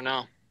anything or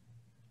no.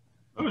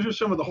 Those are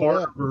some of the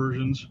harder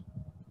versions.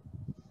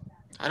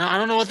 I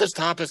don't know what this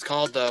top is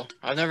called though.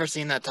 I've never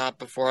seen that top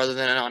before, other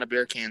than on a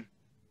beer can.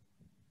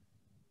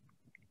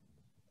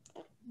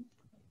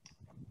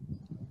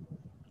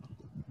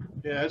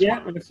 Yeah,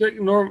 it's like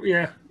normal.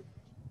 Yeah,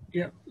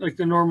 like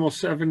the normal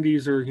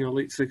 70s or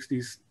late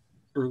 60s,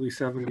 early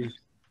 70s.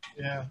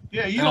 Yeah.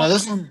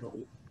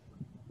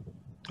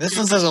 This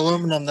one says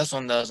aluminum. This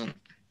one doesn't.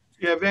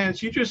 Yeah,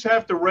 Vance, you just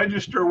have to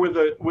register with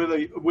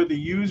a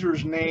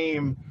user's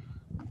name,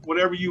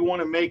 whatever you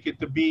want to make it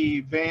to be,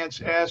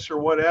 Vance S or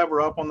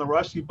whatever, up on the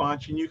Rusty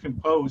Bunch, and you can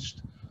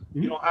post.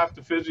 You don't have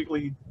to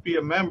physically be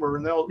a member,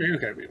 and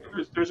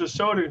there's a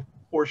soda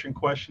portion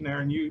question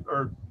there, and you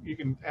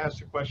can ask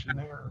the question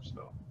there.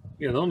 So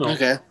yeah, they'll know.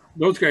 Okay.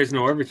 Those guys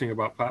know everything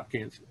about pop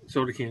cans,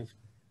 soda cans.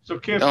 So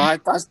Kip,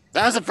 that was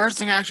the first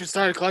thing I actually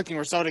started collecting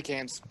were soda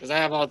cans, because I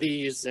have all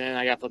these and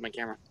I got to flip my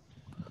camera.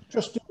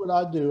 Just do what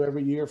I do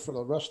every year for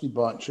the Rusty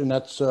Bunch, and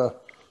that's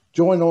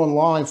join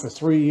online for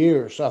 3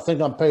 years. I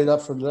think I'm paid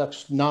up for the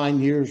next 9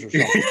 years or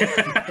something.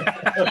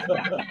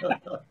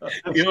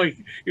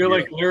 you're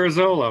like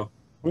Larizolo.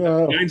 Yeah,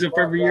 Lines up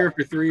every year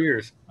for 3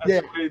 years.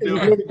 Yeah, he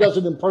really does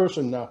it in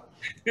person now.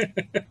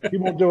 He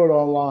won't do it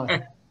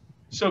online.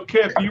 So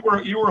Kip, you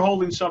were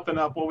holding something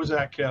up. What was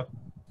that, Kip?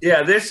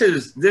 Yeah, this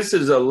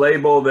is a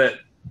label that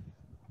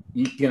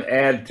you can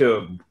add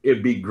to.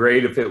 It'd be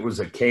great if it was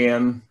a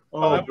can.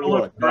 Oh,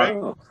 boy. Right.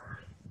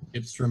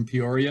 It's from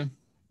Peoria.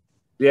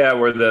 Yeah,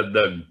 where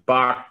the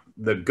Bock,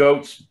 the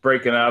goat's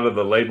breaking out of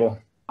the label.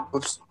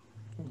 Whoops.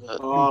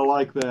 Oh, I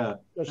like that.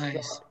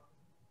 Nice.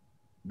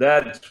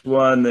 That's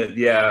one that,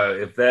 yeah,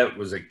 if that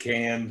was a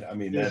can, I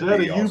mean, is that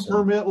a awesome. U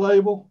permit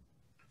label?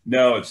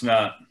 No, it's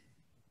not.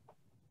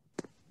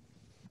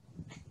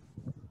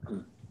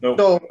 Nope,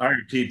 So,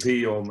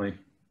 IRTP only.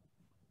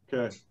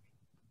 Okay.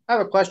 I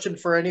have a question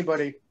for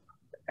anybody.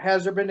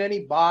 has there been any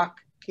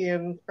Bock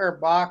can or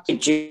box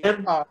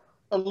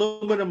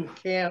aluminum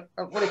can?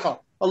 What do you call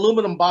it?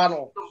 Aluminum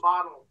bottle.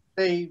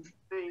 They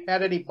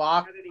had any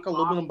Bock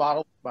aluminum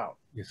bottles about?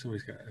 Yeah,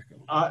 somebody's got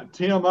echo.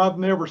 Tim, I've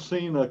never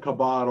seen a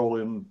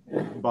cabottle in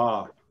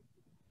Bock.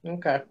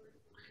 Okay,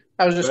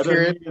 I was just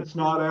curious. It's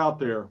not out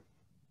there.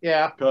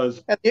 Yeah,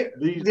 because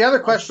the other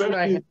question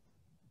I had,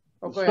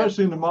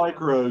 especially in the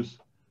micros,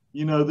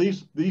 you know,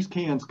 these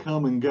cans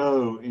come and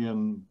go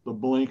in the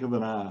blink of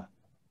an eye.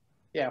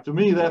 Yeah. To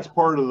me, that's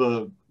part of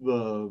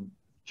the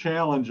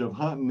challenge of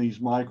hunting these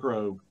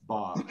micro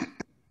Bocks.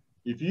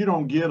 If you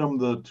don't get them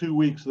the 2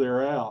 weeks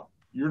they're out,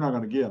 you're not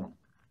going to get them.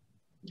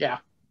 Yeah,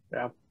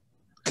 yeah.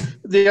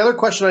 The other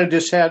question I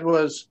just had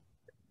was,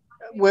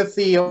 with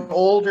the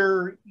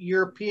older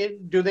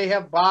European, do they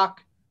have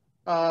Bock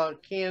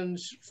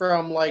cans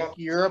from like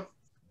Europe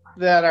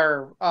that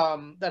are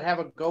that have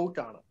a goat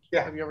on it?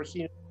 Yeah. Have you ever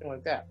seen anything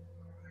like that?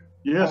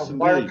 Yes, indeed.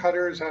 Wire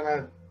cutters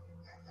and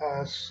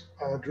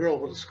a drill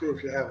with a screw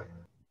if you have it.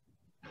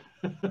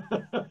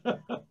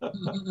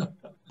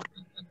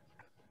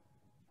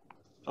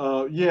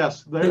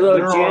 Yes,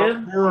 there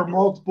are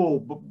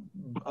multiple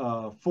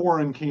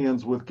foreign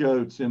cans with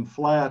goats in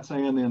flats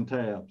and in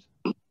tabs.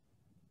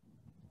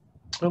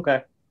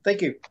 Okay,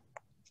 thank you.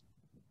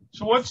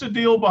 So what's the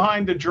deal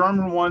behind the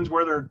German ones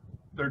where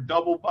they're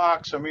double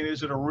Bocks? I mean,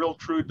 is it a real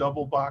true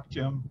double Bock,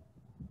 Tim?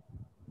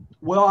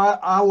 Well,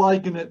 I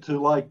liken it to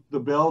like the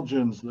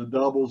Belgians, the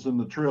doubles and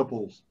the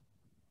triples.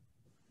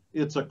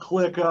 It's a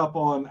click up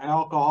on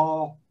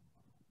alcohol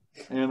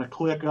and a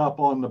click up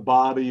on the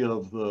body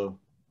of the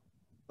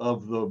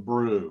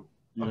brew.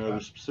 You know,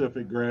 the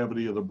specific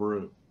gravity of the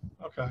brew.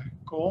 Okay,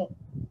 cool.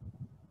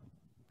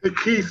 Hey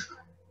Keith,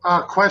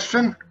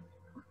 question.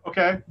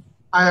 Okay.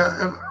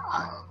 I'm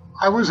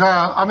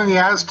in the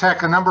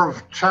Aztec a number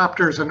of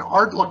chapters, and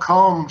Art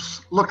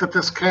Lacombs looked at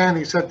this can.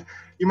 He said,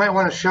 "You might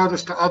want to show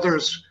this to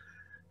others,"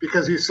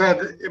 because he said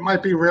it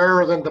might be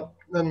rarer than the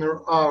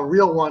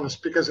real ones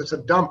because it's a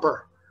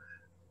dumper.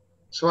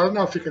 So I don't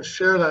know if you can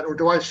share that, or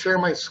do I share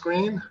my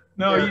screen?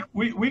 No,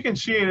 we can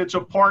see it. It's a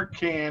part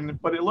can,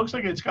 but it looks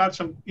like it's got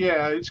some,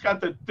 it's got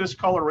the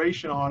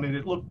discoloration on it.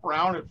 It looked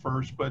brown at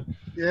first, but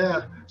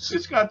yeah,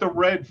 it's got the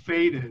red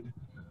faded.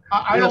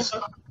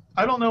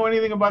 I don't know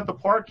anything about the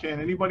part can.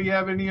 Anybody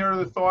have any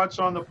other thoughts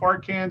on the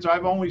part cans?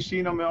 I've only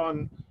seen them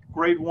on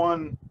grade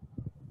 1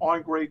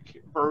 on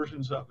grade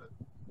versions of it.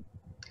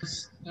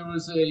 There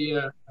was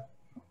an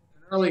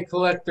early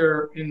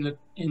collector in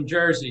New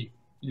Jersey,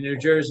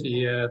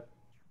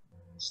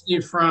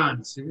 Steve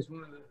Franz. He was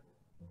one of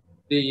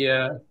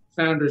the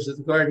founders of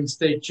the Garden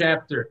State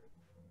chapter,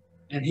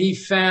 and he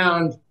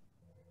found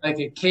like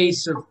a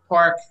case of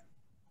Park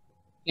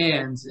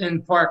cans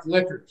in Park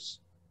Liquors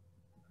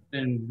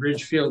in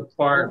Ridgefield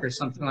Park or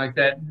something like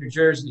that in New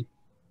Jersey.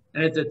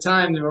 And at the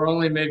time, there were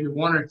only maybe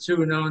 1 or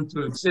 2 known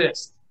to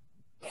exist.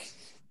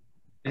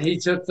 And he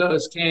took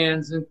those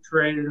cans and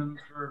traded them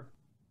for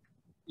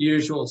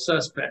usual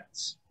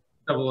suspects,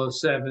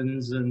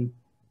 007s and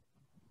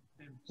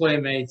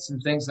Playmates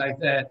and things like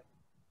that.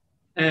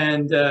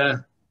 And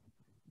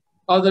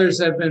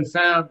others have been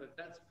found, but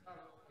that's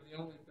probably the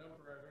only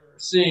number I've ever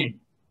seen,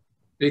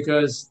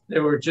 because they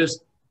were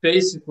just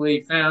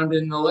basically found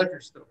in the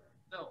liquor store.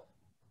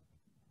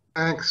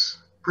 Thanks,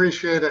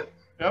 appreciate it.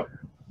 Yep.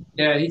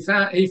 Yeah, he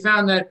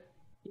found that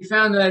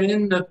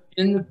in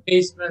the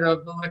basement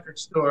of the liquor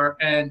store,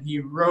 and he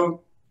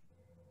wrote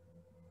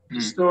the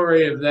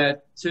story of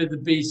that to the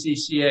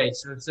BCCA.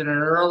 So it's in an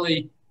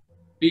early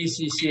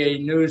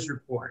BCCA news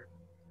report,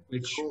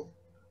 which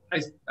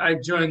I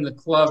joined the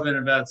club in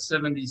about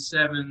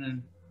 '77,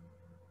 and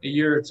a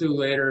year or 2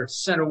 later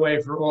sent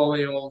away for all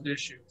the old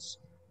issues.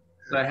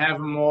 So I have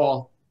them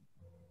all,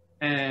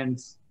 and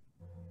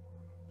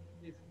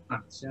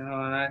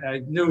and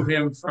I knew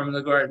him from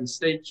the Garden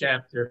State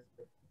chapter,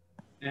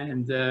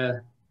 and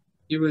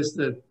he was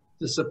the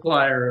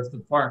supplier of the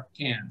Park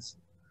cans.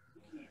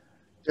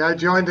 Yeah, I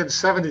joined in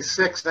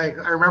 '76. I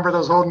remember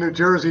those old New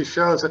Jersey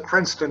shows at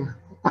Princeton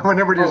when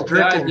everybody was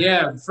drinking. God,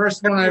 yeah, the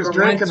first one I ever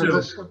went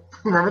to.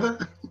 Remember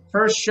that?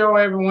 First show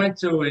I ever went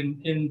to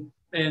in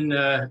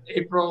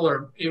April,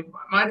 or it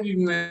might have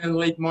even been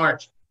late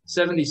March,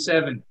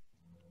 '77.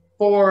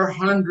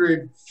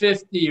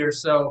 450 or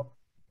so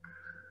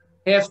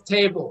half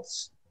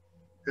tables.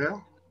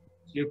 Yeah.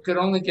 You could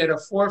only get a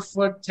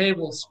 4-foot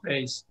table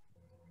space.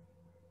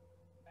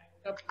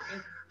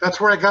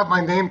 That's where I got my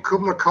name,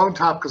 Kubler Cone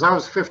Top, because I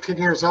was 15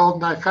 years old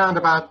and I found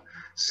about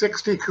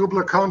 60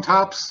 Kubler Cone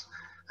Tops,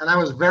 and I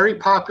was very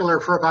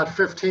popular for about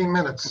 15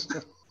 minutes.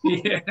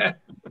 Yeah.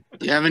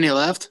 Do you have any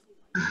left?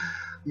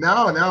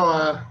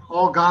 No,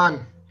 all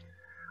gone.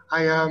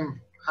 I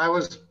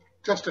was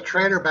just a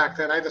trader back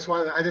then. I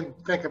didn't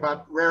think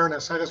about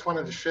rareness. I just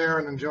wanted to share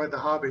and enjoy the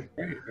hobby.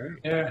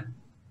 Yeah.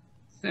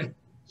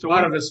 So a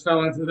lot of us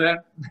fell into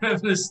that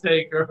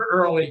mistake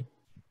early.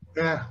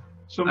 Yeah.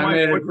 So I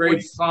made a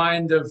great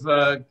find of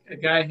a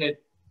guy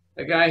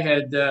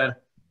had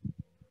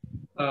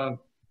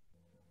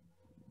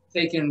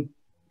taken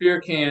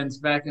beer cans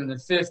back in the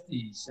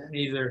 50s and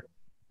either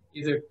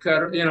either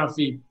cut, you know, if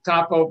he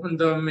top opened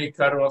them, he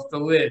cut off the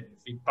lid.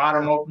 If he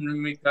bottom opened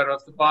them, he cut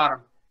off the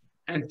bottom,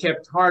 and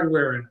kept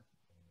hardware in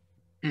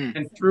it.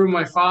 And through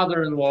my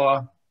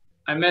father-in-law,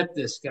 I met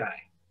this guy,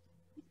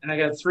 and I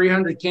got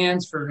 300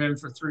 cans from him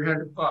for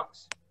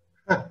 $300.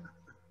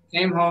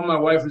 Came home, my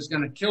wife was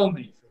going to kill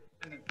me for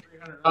spending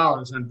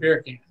 $300 on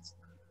beer cans,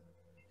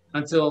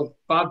 until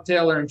Bob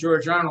Taylor and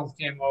George Arnold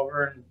came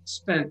over and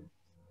spent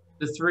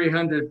the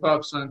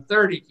 $300 on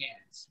 30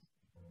 cans.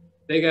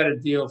 They got a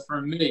deal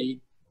from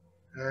me.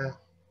 Yeah.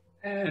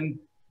 And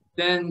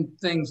then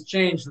things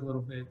changed a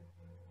little bit.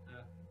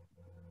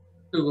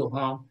 Google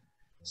Home.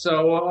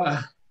 So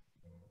I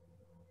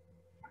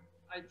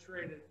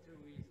traded too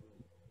easily.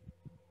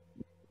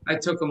 I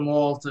took them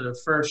all to the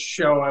first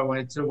show I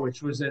went to,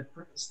 which was at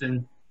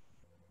Princeton.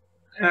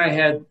 And I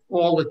had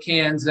all the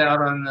cans out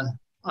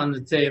on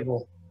the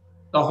table,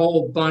 the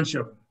whole bunch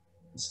of them,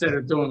 instead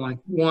of doing like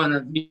one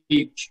of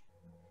each.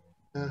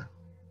 Yeah.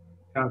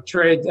 You know,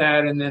 trade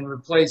that and then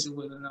replace it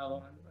with another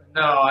one. But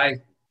no,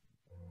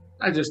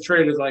 I just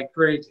traded like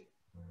crazy.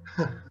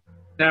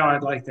 Now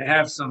I'd like to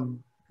have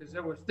some, because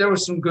there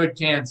was some good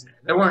cans there.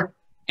 There weren't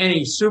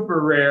any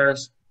super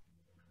rares,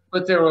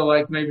 but there were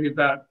like maybe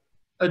about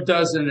a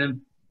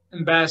dozen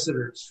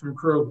ambassadors from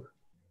Kroger.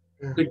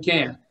 Yeah. Good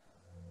can.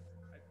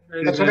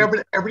 That's what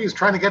everybody's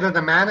trying to get in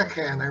the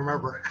mannequin, I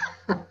remember.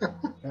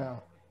 Yeah.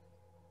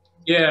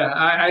 Yeah,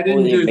 I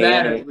didn't do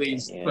that at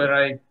least, but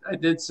I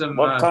did some.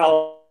 What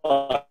color?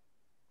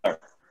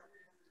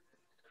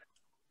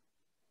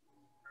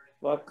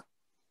 What?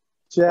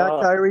 Jack,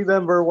 I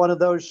remember one of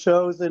those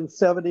shows in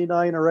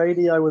 79 or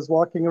 80. I was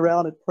walking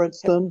around at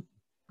Princeton,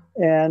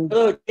 and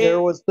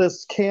there was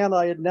this can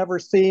I had never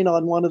seen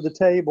on one of the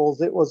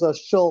tables. It was a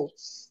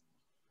Schultz.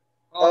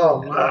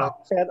 Oh, wow.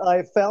 And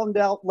I found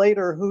out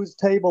later whose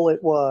table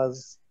it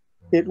was.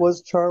 It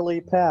was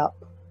Charlie Papp.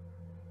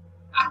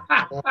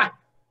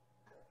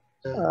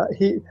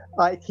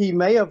 He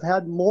may have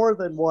had more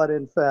than one,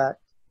 in fact.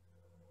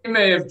 He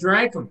may have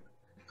drank them.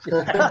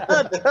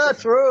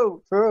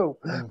 True.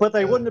 But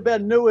they wouldn't have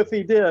been new if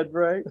he did,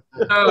 right?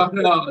 No.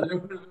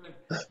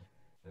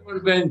 It would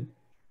have been.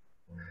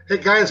 Hey,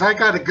 guys, I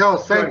got to go.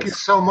 Thank you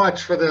so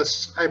much for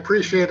this. I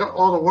appreciate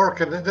all the work.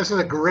 And this is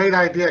a great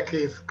idea,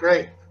 Keith.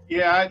 Great.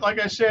 Yeah, like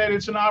I said,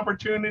 it's an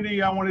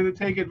opportunity I wanted to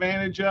take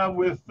advantage of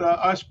with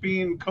us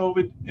being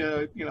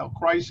COVID,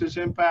 crisis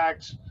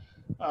impacts.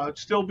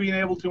 Still being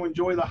able to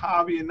enjoy the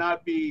hobby and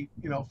not be,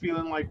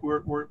 feeling like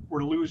we're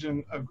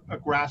losing a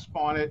grasp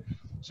on it.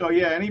 So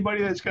yeah,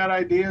 anybody that's got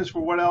ideas for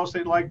what else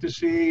they'd like to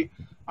see,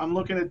 I'm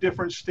looking at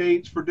different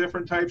states for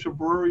different types of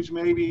breweries,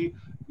 maybe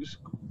just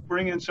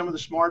bring in some of the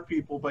smart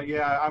people. But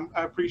yeah,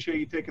 I appreciate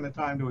you taking the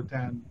time to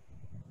attend.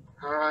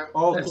 All right.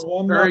 That's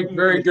very,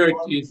 very good,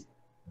 Keith.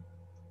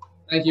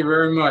 Thank you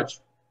very much.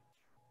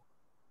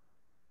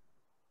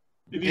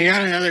 I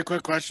got another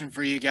quick question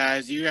for you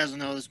guys. You guys will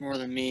know this more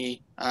than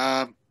me.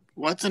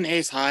 What's an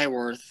Ace High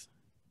worth?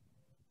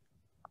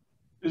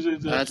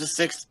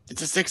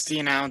 It's a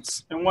 16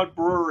 ounce. And what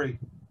brewery?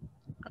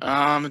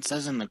 It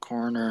says in the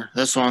corner.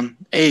 This one,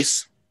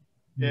 Ace.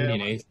 Yeah.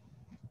 Ace.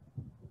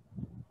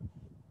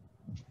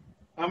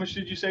 How much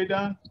did you say,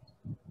 Don?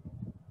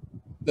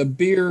 The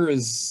beer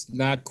is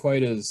not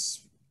quite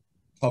as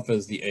tough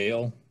as the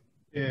ale.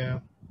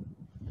 Yeah.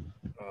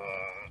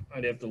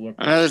 I'd have to look.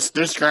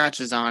 There's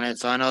scratches on it,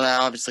 so I know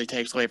that obviously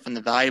takes away from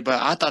the value,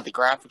 but I thought the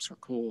graphics were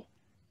cool.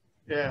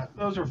 Yeah,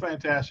 those are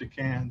fantastic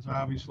cans,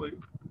 obviously.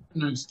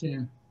 Nice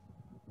can.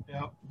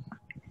 Yep.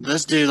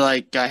 This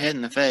dude got hit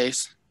in the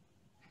face.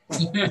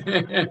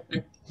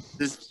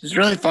 This is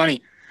really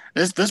funny.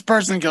 This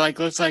person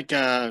looks like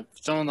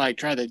someone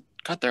tried to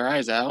cut their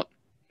eyes out.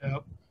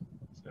 Yep.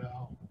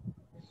 So.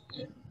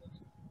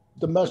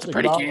 Domestic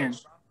pretty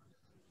violence. can.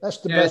 That's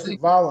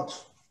domestic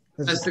violence.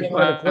 Domestic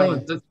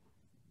violence.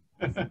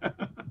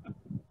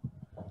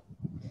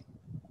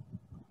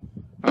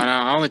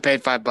 I only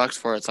paid $5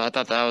 for it, so I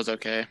thought that was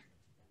okay.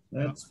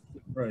 That's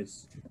the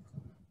price.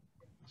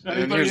 So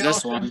and here's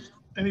this one.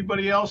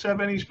 Anybody else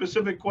have any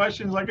specific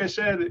questions? Like I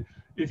said,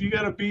 if you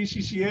got a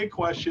BCCA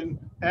question,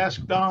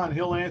 ask Don.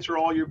 He'll answer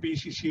all your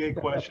BCCA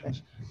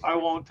questions. I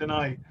won't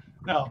tonight.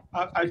 No,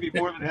 I'd be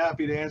more than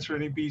happy to answer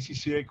any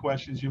BCCA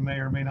questions you may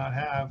or may not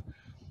have.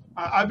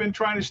 I've been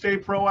trying to stay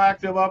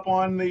proactive up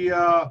on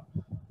the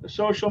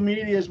social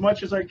media as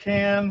much as I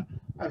can.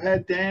 I've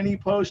had Danny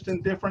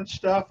posting different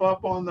stuff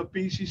up on the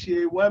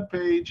BCCA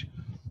webpage,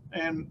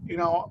 and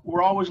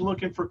we're always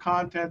looking for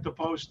content to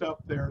post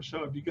up there.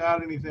 So if you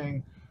got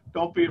anything,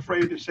 don't be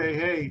afraid to say,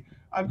 hey,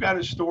 I've got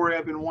a story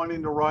I've been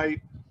wanting to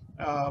write,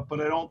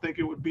 but I don't think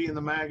it would be in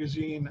the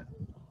magazine.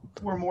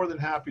 We're more than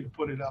happy to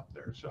put it up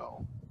there.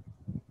 So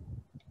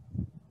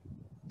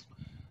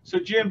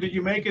Jim, did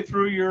you make it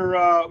through your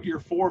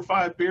 4 or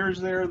 5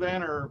 beers there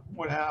then, or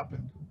what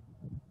happened?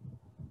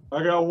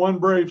 I got one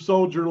brave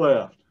soldier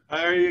left.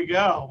 There you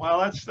go.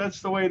 Well,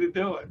 that's the way to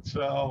do it.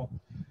 So,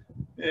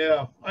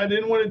 yeah, I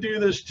didn't want to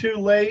do this too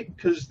late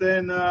because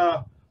then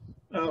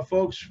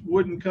folks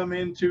wouldn't come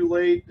in too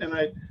late. And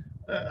I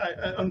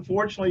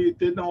unfortunately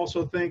didn't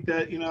also think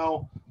that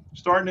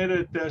starting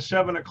it at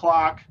 7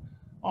 o'clock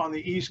on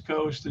the East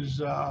Coast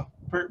is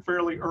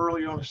fairly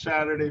early on a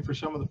Saturday for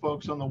some of the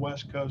folks on the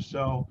West Coast.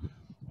 So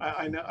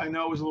I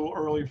know it was a little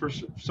early for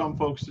some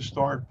folks to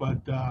start, but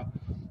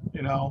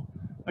you know,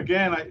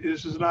 again,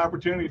 this is an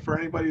opportunity for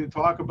anybody to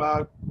talk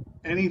about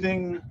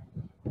anything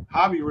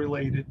hobby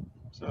related.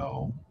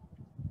 So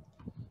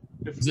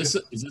is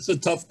this a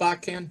tough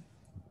Bock can?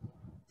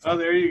 Oh,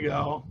 there you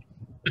go.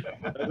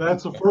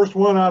 That's the first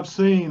one I've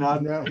seen.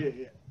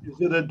 Is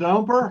it a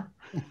dumper?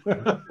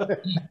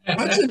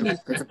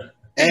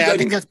 Hey, I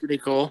think that's pretty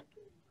cool.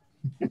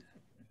 I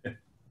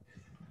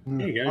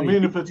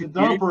mean, if it's a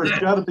dumper, it's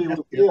got to be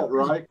legit,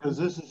 right? Because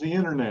this is the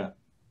internet.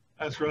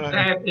 That's right.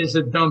 That is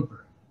a dumper.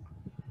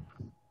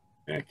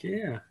 Heck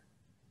yeah.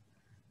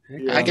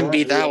 I can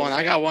beat that one.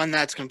 I got one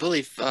that's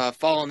completely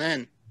fallen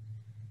in.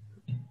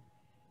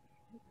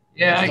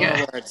 Yeah, I don't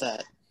know where it's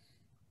at.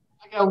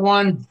 I got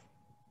one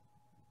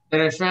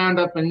that I found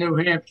up in New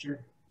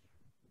Hampshire.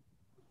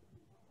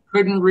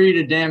 Couldn't read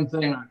a damn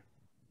thing on it.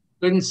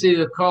 Couldn't see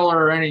the color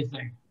or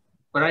anything.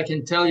 But I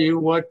can tell you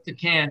what the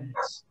can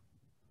is.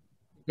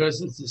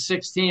 Because it's a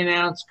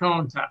 16-ounce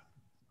cone top.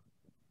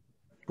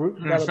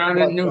 And I found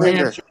it in New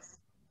Hampshire.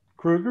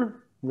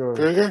 Kruger?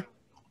 Kruger?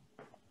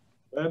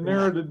 That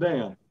narrowed it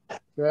down.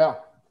 Yeah.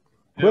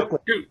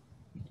 Quickly.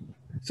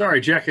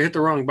 Sorry, Jack, I hit the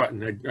wrong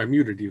button. I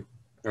muted you.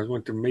 I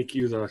want to make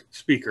you the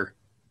speaker.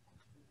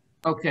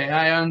 Okay,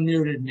 I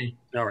unmuted me.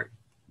 All right.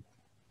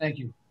 Thank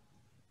you.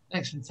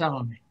 Thanks for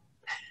telling me.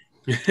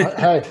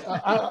 Hey,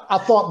 I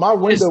thought my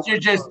window. You're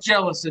just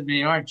jealous of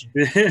me, aren't you?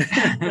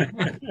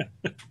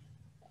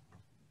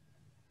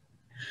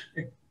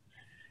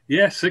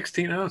 Yeah,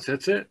 16 ounce.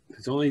 That's it.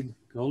 It's only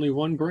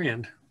one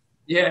brand.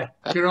 Yeah,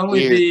 it could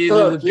only be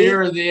either the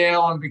beer or the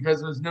ale, and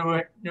because it was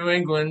New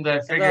England, I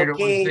figured it was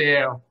the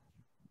ale.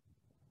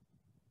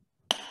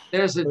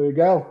 There you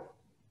go.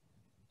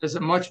 There's a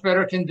much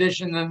better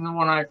condition than the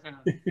one I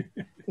found.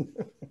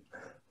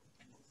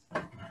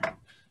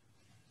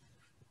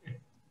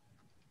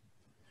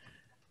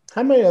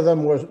 How many of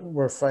them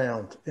were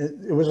found?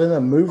 It was in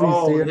a movie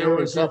theater there or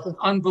was something?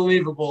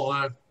 Unbelievable.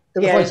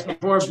 It was like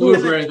before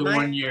Blu-ray the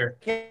one year.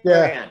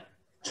 Yeah,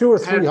 200 or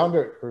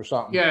 300 or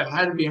something. Yeah, it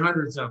had to be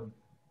hundreds of them.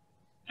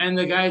 And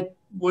the guy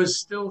was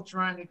still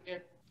trying to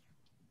get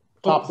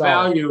Top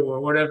value or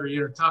whatever,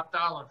 top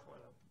dollar for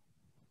them.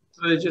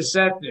 So they just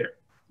sat there.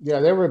 Yeah,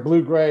 they were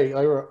blue-gray.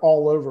 They were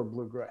all over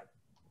blue-gray.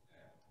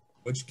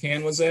 Which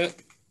can was that?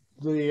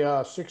 The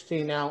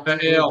 16-ounce.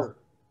 The ale.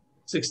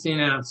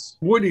 16-ounce.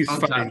 Woody's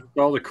fine.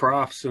 All the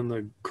Crofts and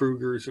the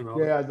Krugers and all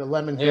Yeah, that. the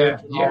lemon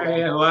Yeah,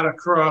 a lot of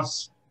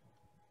Crofts.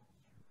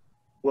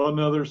 Well,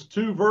 no, there's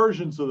two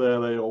versions of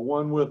that ale.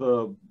 One with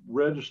a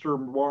register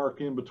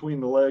mark in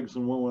between the legs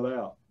and one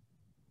without.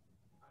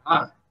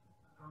 I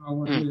don't know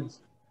what it is.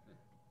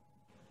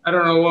 I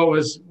don't know what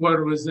was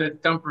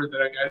that dumper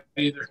that I got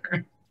either.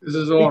 This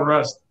is all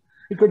rust.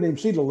 He couldn't even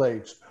see the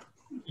legs.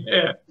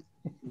 Yeah.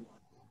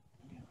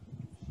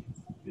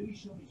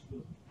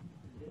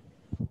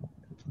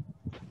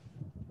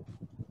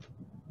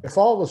 If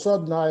all of a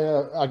sudden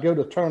I go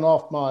to turn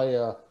off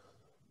my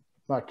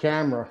my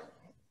camera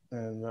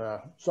and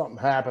something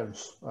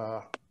happens,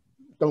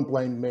 don't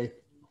blame me.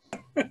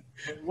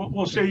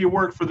 We'll say you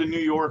work for the New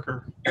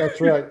Yorker. That's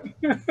right.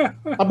 You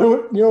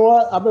know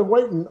what? I've been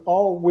waiting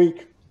all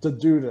week to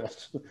do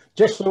this,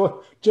 just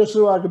so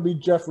I could be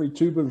Jeffrey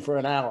Toobin for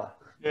an hour.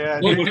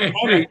 Yeah, Danny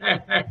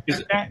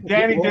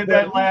did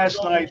that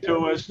last night to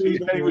us. He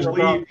said he was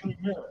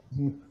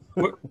leaving.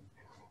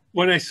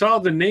 When I saw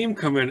the name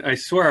come in, I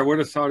swear I would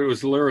have thought it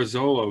was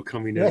Larazolo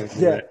coming in.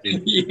 Yeah.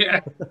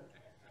 Yeah.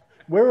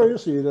 Where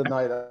is he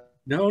tonight?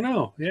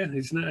 No. Yeah,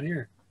 he's not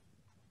here.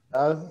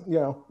 You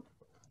know,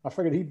 I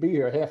figured he'd be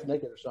here half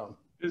naked or something.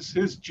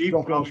 His Jeep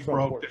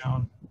broke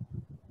down.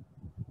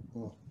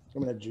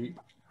 I'm in a Jeep.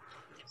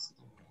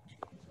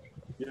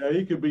 Yeah,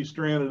 he could be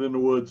stranded in the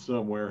woods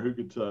somewhere. Who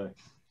could say?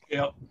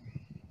 Yep.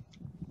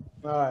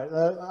 All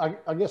right.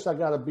 I guess I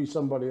got to be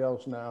somebody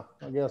else now.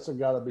 I guess it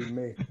got to be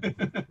me.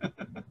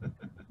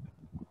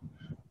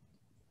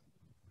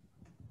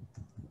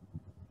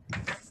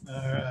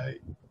 All right.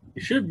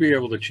 You should be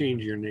able to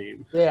change your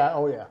name. Yeah.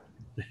 Oh, yeah.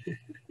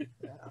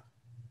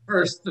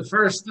 The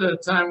first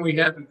time we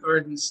had the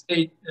Garden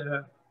State,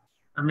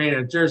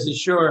 a Jersey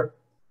Shore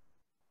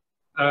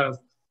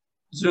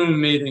Zoom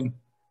meeting,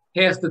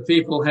 half the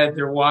people had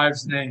their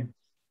wives' names.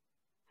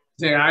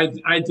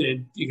 I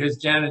did because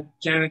Janet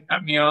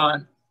got me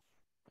on,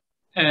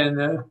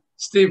 and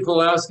Steve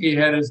Pulowski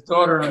had his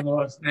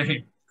daughter-in-law's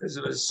name because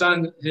it was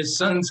his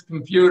son's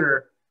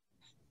computer,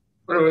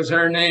 but it was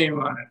her name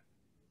on it.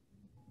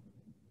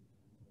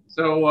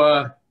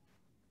 So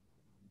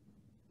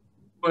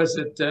was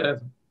it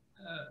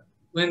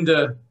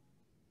Linda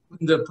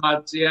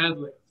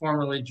Potziadlik,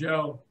 formerly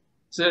Joe,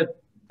 said,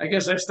 "I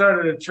guess I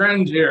started a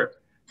trend here."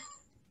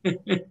 He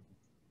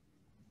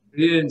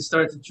didn't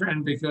start the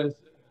trend because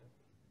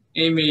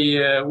Amy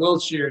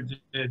Wiltshire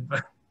did,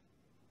 but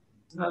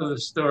it's another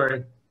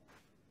story.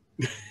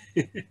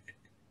 Hey,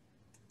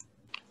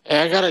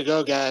 I gotta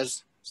go,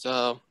 guys.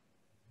 So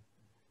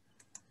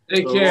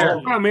Take care.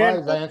 Come on,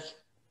 man. Bye, Vance.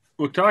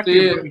 We'll talk to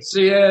you.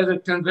 See you at the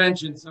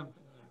convention sometime.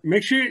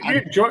 Make sure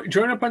you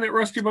join up on that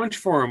Rusty Bunch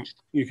forum.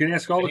 You can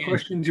ask all the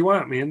questions you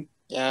want, man.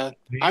 Yeah,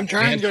 I'm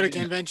trying to go to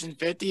Convention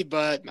 50,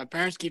 but my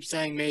parents keep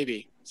saying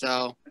maybe.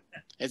 So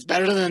it's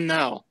better than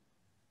no.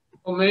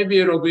 Well, maybe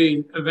it'll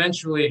be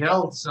eventually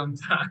held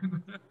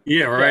sometime.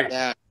 Yeah, right.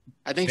 Yeah,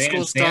 I think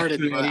school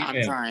started, but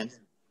I'm trying.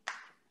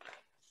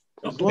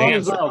 As long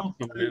as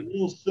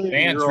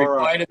Vance,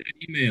 reply to that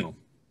email.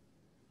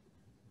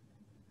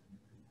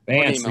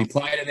 Vance,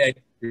 reply to that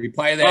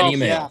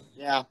email.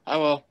 Yeah, I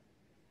will.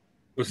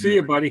 We'll see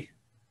you, buddy.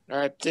 All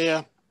right, see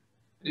ya.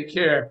 Take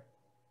care.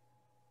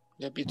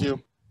 Yep, you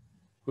too.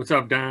 What's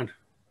up, Don?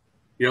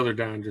 The other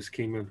Don just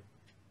came in.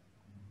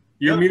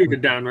 You're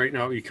muted, Don, right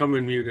now. You come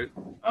in muted.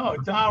 Oh,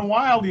 Don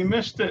Wild, you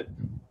missed it.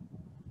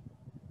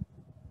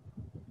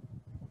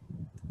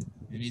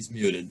 And he's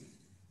muted.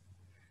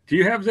 Do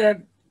you have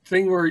that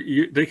thing where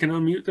they can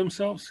unmute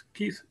themselves,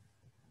 Keith?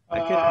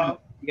 Yeah,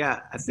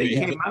 I think it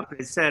came up.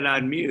 It said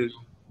unmute.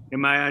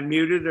 Am I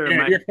unmuted or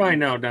am I? You're fine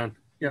now, Don.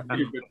 Yeah,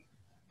 you're good.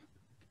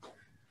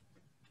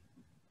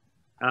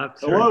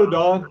 Hello,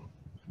 Don.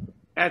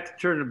 I have to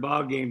turn the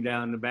ball game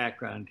down in the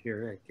background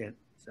here. I can't.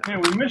 So. Hey,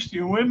 we missed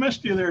you. We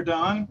missed you there,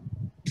 Don.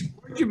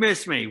 Where'd you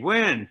miss me?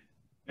 When?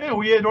 Yeah,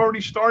 we had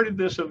already started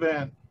this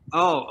event.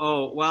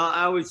 Oh, well,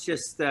 I was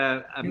just,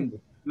 I'm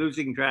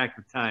losing track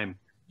of time.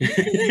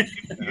 You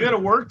got to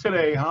work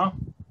today, huh?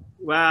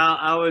 Well,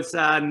 I was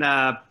on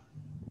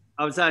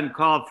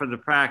call for the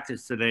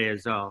practice today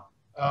as all.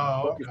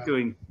 Oh,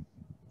 okay.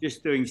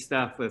 Just doing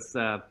stuff with,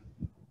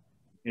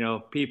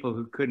 people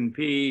who couldn't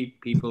pee,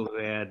 people who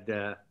had,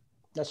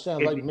 that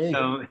sounds like me.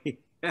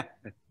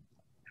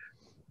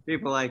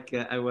 People like,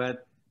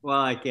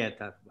 I can't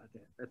talk about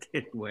that. But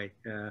anyway.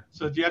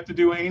 So do you have to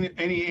do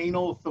any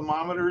anal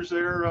thermometers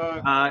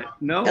there?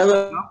 No.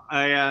 Hello.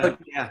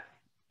 Yeah,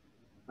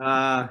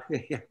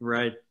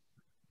 right.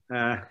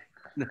 No.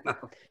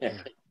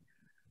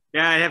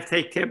 Yeah, I have to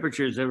take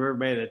temperatures of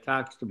everybody that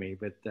talks to me,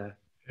 but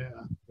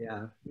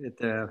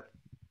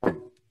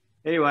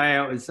anyway,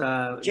 it was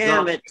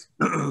Jam it.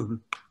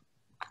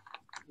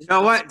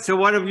 So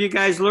what have you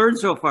guys learned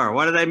so far?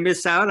 What did I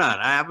miss out on?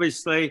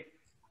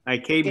 I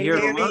came here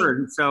to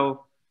learn,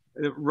 so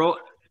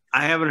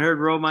I haven't heard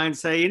Romine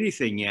say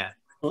anything yet.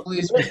 All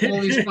these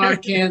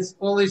spot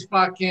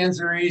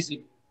cans are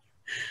easy.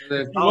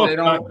 They're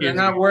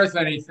not worth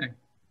anything.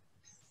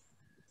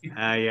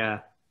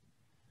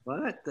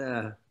 What?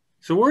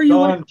 So where are you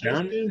Don, at,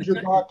 John? just send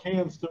your Bock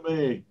cans to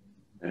me.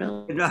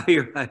 No,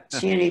 you're right.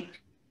 See any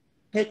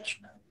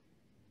pitch?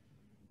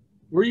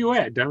 Where are you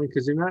at, Don?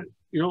 Because you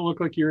don't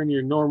look like you're in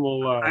your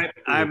normal.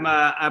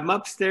 I'm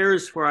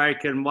upstairs where I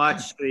can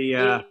watch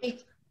the.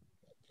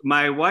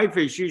 My wife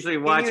is usually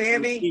watching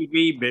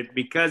TV, but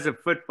because of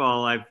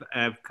football,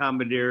 I've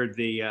commandeered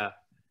the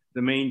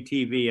main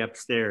TV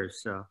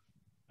upstairs. So.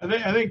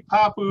 I think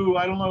Papu.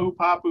 I don't know who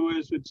Papu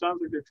is. It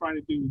sounds like they're trying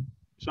to do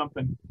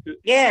something.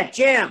 Yeah,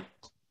 Jim.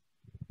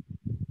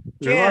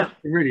 Jim.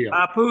 Radio.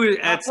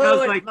 Papu. That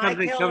sounds like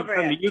something coming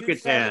from the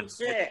Yucatan.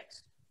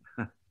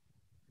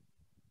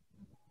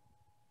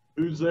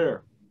 Who's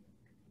there?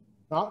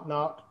 Knock,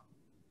 knock.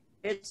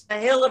 It's a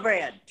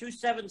Hillebrand,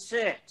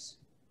 276.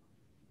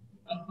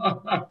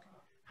 How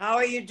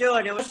are you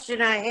doing? The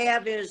question I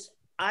have is,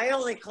 I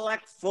only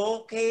collect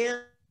full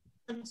cans.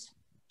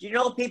 Do you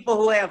know people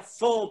who have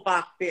full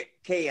Bock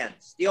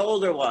cans, the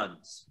older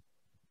ones?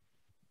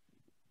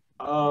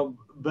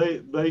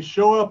 They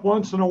show up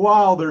once in a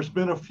while. There's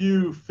been a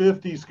few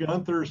 50s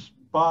Gunther's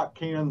Bock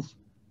cans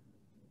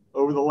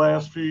over the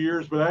last few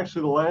years, but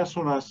actually the last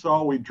one I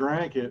saw, we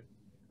drank it.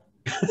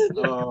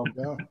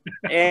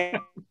 Yeah.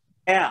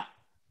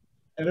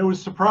 And it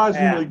was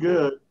surprisingly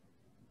good.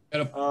 I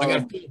got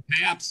a full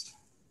Pabst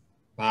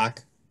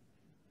Bock.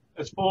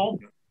 It's full.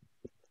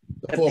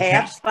 The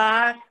Pabst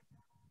Bock.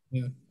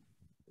 Yeah.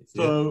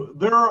 So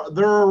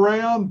they're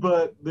around,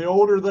 but the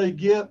older they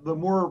get, the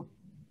more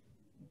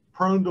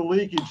prone to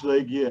leakage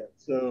they get.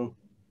 So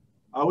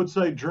I would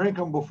say drink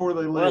them before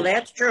they leak. Well,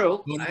 that's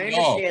true. I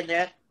understand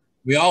that.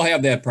 We all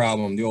have that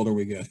problem the older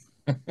we get.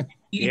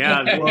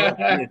 Yeah,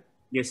 well,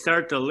 you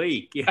start to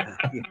leak. Yeah.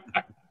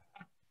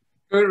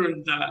 Good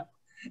with that.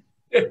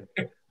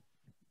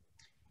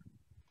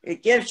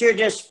 It gives your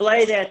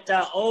display that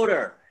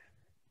odor.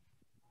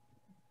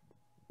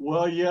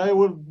 Well, yeah, it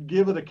would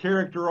give it a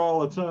character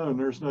all its own.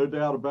 There's no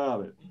doubt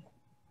about it.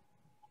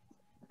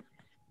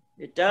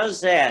 It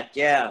does that,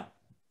 yeah.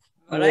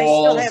 But I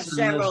still have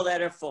several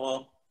that are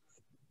full.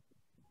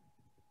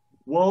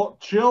 Well,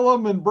 chill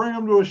them and bring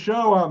them to a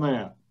show I'm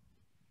at.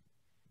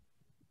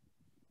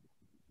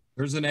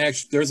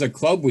 There's a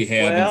club we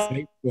have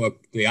on Facebook,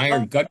 the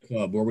Iron Gut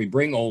Club, where we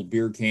bring old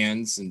beer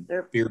cans and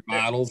beer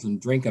bottles and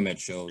drink them at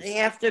shows. They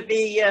have to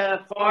be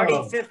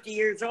 40, 50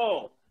 years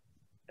old.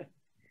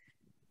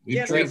 We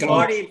Yeah, drink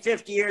 40 and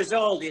 50 years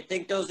old. Do you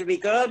think those would be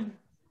good?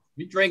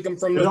 We drink them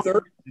from the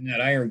 30s in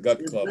that Iron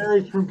Gut Club. It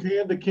varies from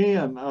can to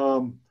can.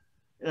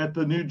 At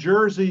the New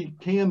Jersey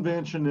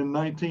CANvention in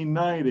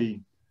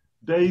 1990,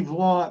 Dave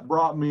Lunt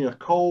brought me a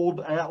cold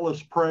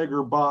Atlas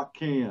Prager Bock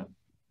can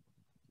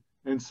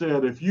and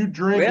said, if you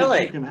drink it,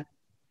 you can have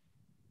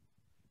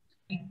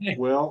it.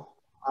 Well,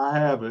 I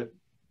have it.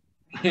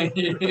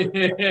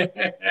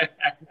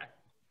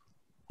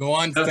 Go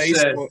on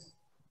Facebook.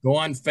 Go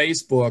on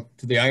Facebook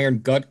to the Iron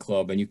Gut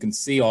Club, and you can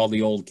see all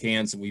the old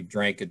cans that we've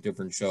drank at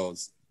different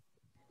shows.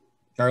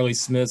 Charlie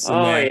Smith's in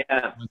that.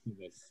 Yeah.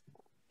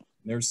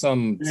 There's a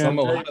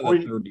lot of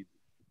the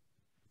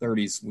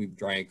 30s we've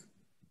drank.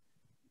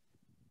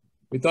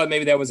 We thought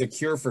maybe that was a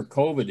cure for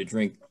COVID to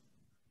drink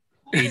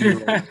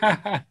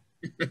 80-year-old.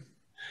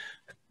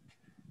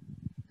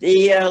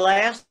 The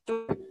last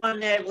one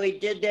that we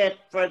did that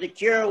for the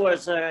cure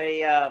was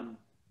a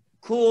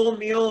Cool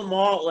Mule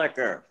malt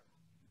liquor.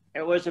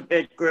 It was a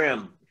bit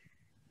grim.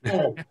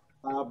 Oh,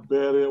 I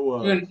bet it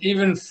was.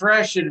 Even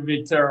fresh, it'd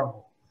be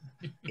terrible.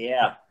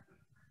 Yeah.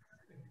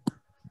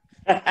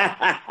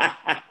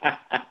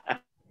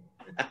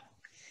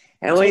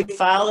 And we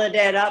followed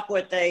that up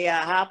with a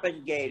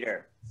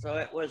Hoppengator. So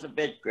it was a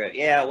bit grim.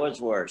 Yeah, it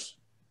was worse.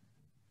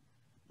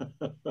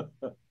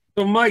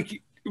 So,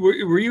 Mike,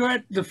 were you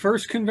at the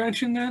first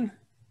convention then?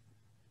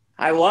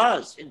 I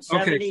was in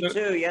Okay,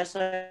 '72. Yes,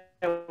 I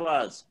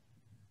was.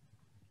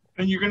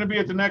 And you're going to be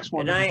at the next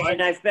one.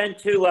 And I've been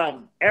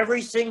to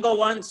every single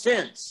one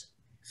since.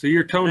 So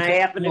you're And Tontine. I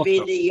happen to be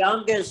the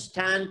youngest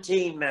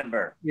Tontine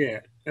member.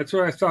 Yeah, that's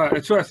what I thought.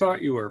 That's what I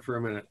thought you were for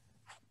a minute.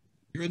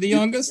 You're the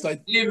youngest? I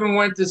even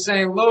went to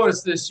St.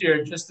 Louis this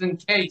year, just in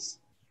case.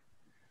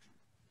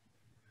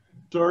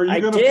 So are you I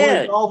going to play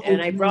did, golf? and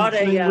with I me brought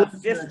in St. a Louis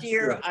 50 next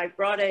year. year?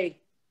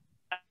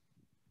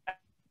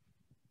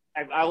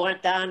 I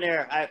went down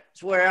there.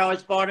 It's where I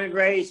was born and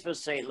raised,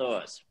 was St.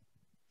 Louis.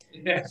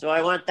 Yeah. So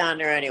I went down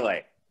there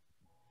anyway.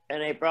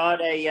 And I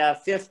brought a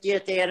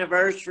 50th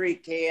anniversary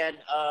can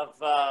of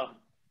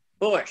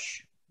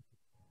Busch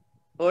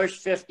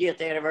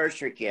 50th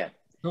anniversary can.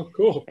 Oh,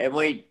 cool. And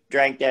we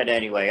drank that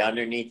anyway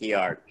underneath the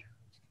arch.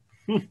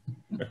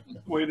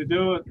 Way to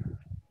do it.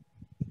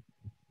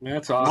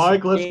 That's awesome.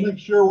 Mike, let's make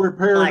sure we're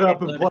paired Like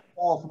up it, and play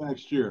golf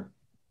next year.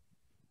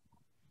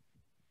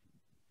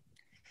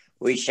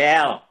 We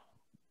shall.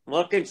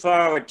 Looking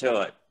forward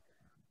to it.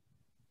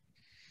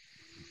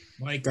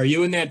 Mike, are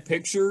you in that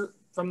picture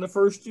from the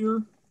first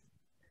year?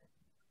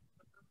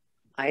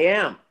 I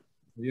am.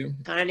 You?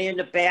 Kind of in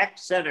the back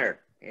center.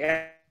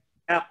 Yeah.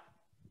 Yep.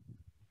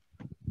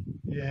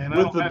 Yeah, and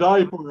With the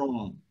diaper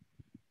on.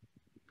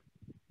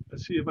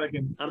 Let's see if I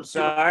can. I'm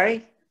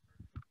sorry.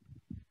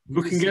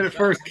 Who can get it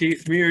first,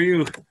 Keith? Me or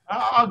you?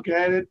 I'll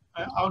get it.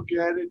 I'll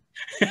get it.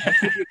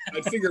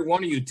 I figured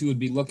one of you two would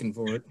be looking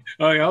for it.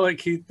 Oh, yeah, I'll let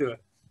Keith do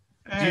it.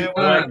 I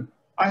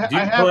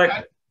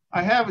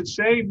have it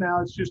saved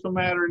now. It's just a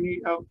matter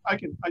of I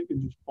can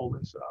just pull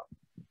this up.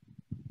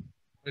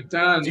 But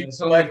Don, Do you it's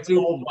collect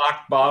only old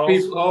Bock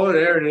bottles? Oh,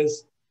 there it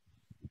is.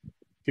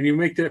 Can you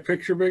make that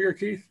picture bigger,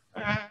 Keith?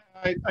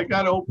 I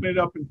got to open it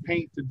up in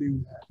paint to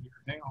do that. Here,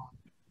 hang on.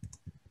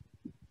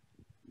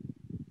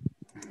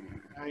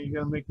 Now you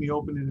got to make me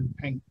open it in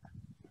paint.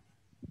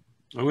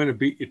 I'm going to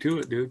beat you to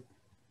it, dude.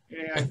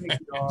 Yeah, I think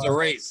you are. It's a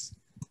race.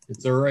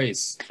 It's a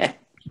race.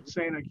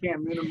 Saying I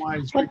can't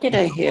minimize. What did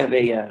I have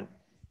a?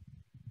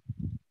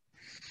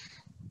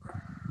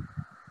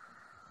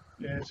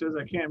 Yeah, it says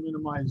I can't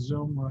minimize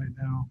Zoom right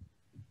now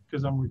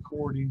because I'm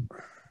recording.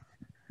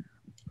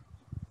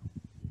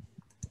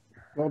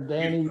 Well,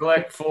 Danny, You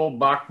collect full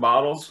Bock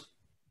bottles?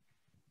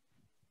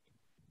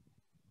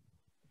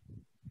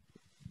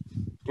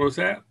 What was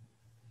that?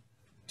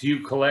 Do you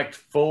collect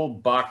full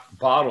Bock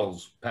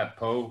bottles,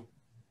 Peppo?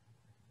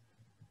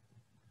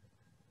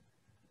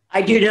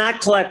 I do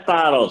not collect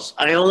bottles.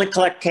 I only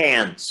collect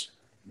cans.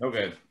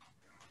 Okay.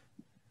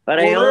 But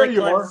Well, I there only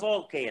you collect are.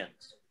 full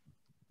cans.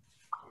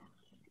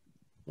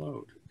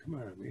 Load. Come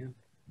on, man.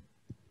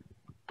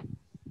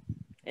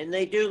 And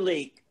they do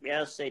leak.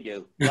 Yes, they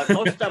do. But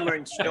most of them are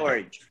in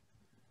storage.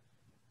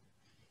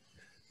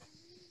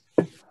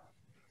 All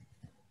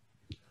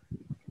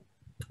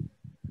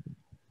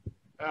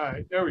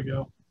right, there we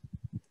go.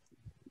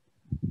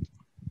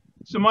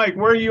 So, Mike,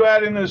 where are you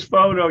at in this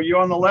photo? You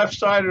on the left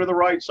side or the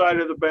right side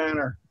of the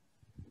banner?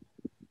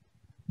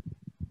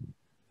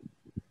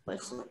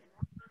 Let's look.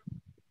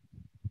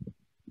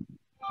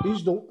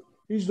 he's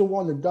the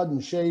one that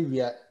doesn't shave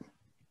yet.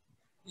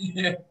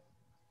 Yeah.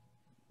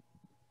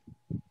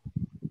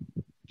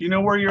 Do you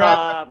know where you're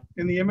at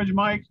in the image,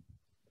 Mike?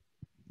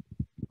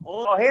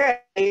 Oh,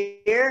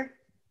 here.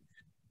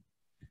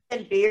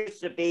 And beers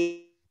to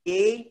be.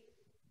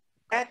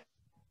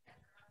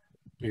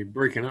 You're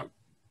breaking up.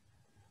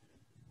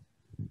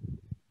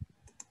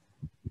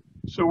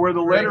 So where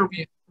the letter,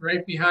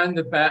 right behind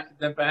the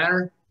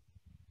banner.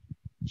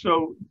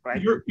 so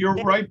Right. you're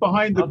right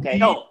behind the Okay. B.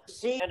 No,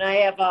 see, and I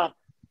have a.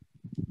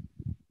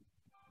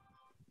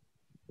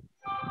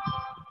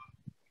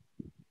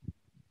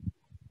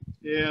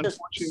 Yeah,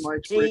 unfortunately,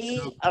 Mike's breaking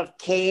C up. of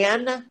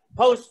can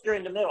poster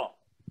in the middle.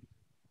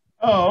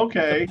 Oh,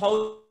 okay.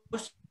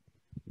 The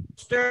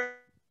poster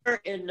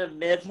in the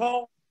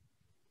middle.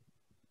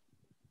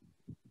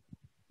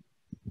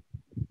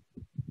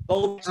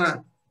 both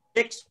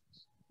 6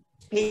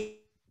 people.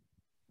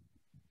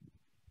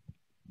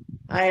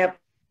 I have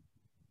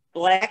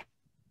black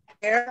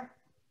hair,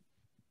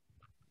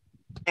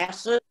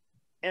 glasses,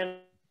 and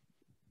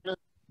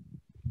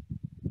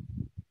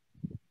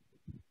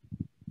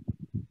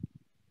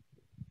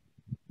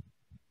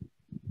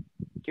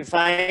you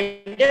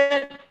find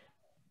it?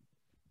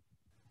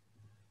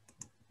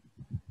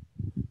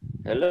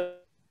 Hello?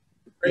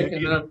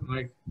 Breaking up,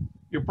 Mike.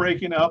 You're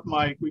breaking up,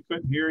 Mike. We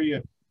couldn't hear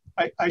you.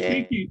 I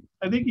think you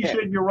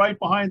said you're right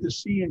behind the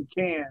C in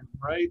can,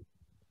 right?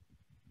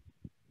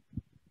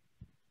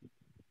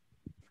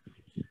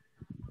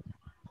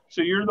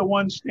 So you're the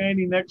one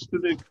standing next to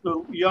the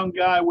young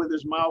guy with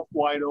his mouth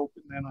wide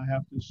open, then I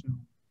have to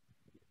assume.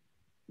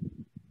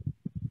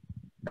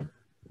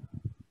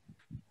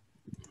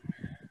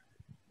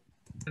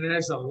 And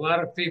there's a lot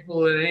of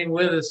people that ain't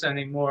with us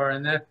anymore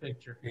in that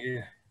picture.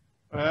 Yeah.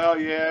 Well,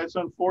 yeah, it's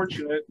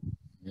unfortunate.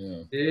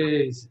 Yeah.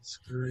 Jesus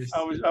Christ.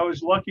 I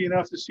was lucky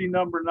enough to see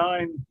number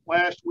 9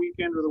 last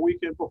weekend or the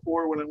weekend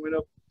before when I went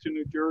up to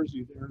New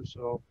Jersey there.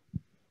 So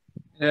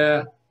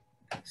yeah.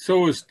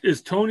 So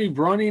is Tony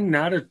Brunning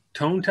not a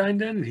Tontine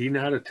then? Did he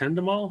not attend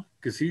them all?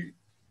 Because he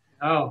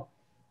Oh.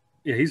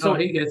 Yeah, he's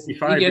he gets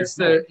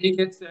to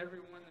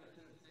everyone.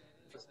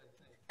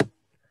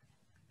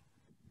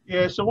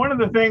 yeah, so one of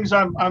the things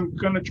I'm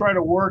going to try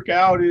to work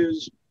out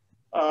is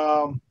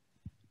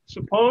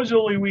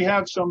supposedly we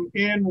have some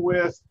in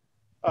with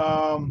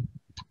the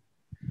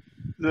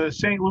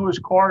St. Louis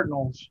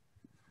Cardinals,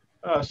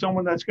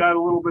 someone that's got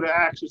a little bit of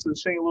access to the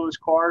St. Louis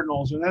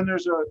Cardinals. And then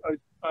there's a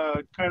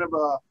kind of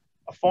a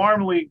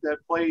farm league that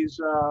plays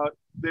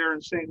there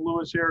in St.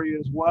 Louis area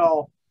as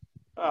well.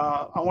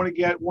 I want to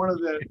get one of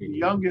the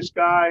youngest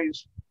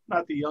guys,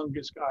 not the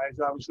youngest guys,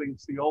 obviously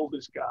it's the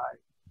oldest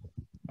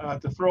guy,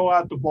 to throw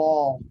out the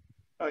ball,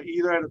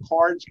 either at a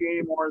cards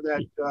game or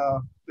that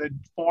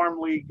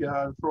farm league,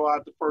 throw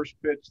out the first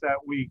pitch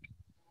that week.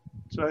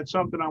 So it's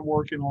something I'm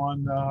working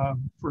on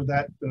for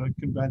that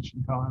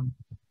convention time.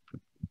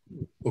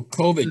 Well,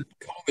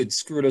 COVID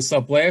screwed us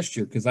up last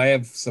year because I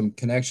have some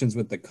connections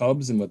with the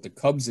Cubs, and with the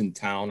Cubs in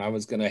town, I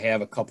was going to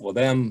have a couple of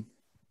them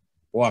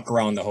walk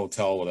around the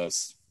hotel with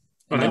us.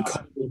 And then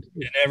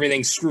and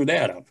everything screwed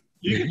that up.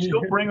 You can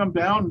still bring them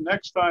down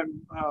next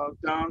time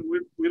down.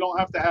 We don't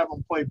have to have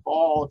them play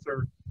ball if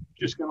they're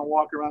just going to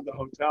walk around the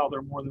hotel.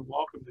 They're more than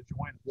welcome to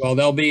join us. Well,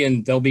 they'll be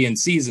in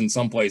season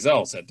someplace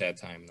else at that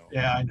time, though.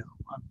 Yeah, I know.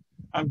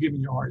 I'm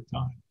giving you a hard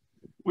time.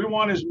 We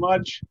want as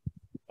much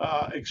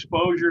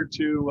exposure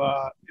to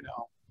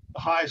the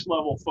highest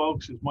level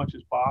folks as much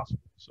as possible.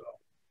 So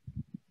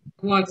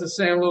I want the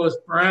St. Louis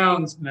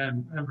Browns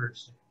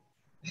members.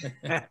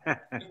 Yeah,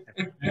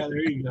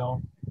 there you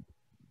go.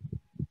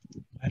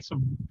 I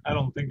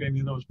don't think any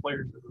of those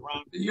players are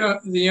around.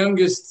 The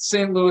youngest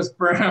St. Louis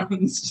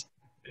Browns.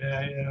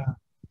 Yeah.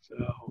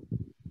 So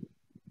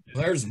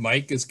there's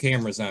Mike. His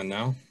camera's on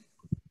now.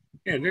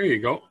 Yeah, there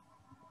you go.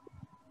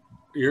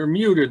 You're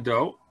muted,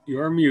 though.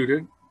 You are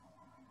muted.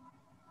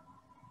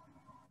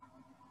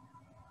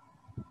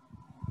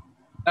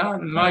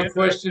 My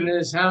question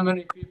is, how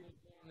many people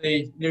in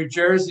the New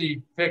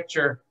Jersey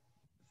picture,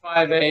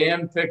 5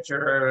 a.m.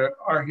 picture,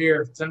 are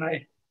here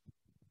tonight?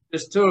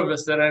 There's 2 of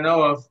us that I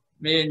know of,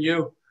 me and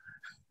you.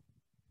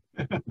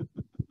 Of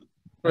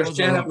course,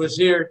 Janet was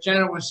here.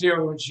 Janet was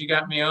here when she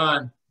got me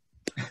on.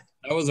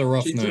 That was a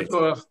rough night. Took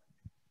off.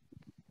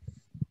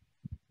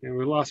 Yeah,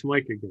 we lost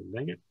Mike again.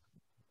 Dang it.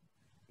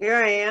 Here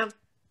I am.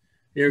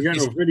 Yeah, we got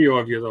no video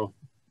of you, though.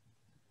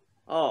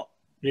 Oh.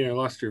 Yeah, I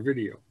lost your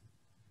video.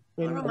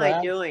 What am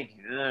I doing?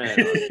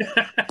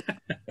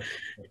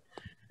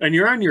 And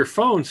you're on your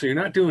phone, so you're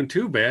not doing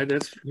too bad.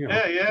 That's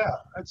yeah.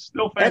 That's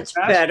still fantastic.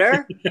 That's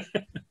better.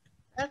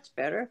 That's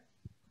better.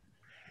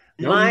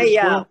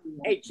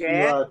 Hey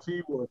Jack.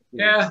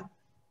 Yeah.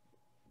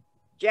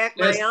 Jack,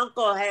 my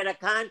uncle had a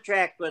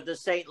contract with the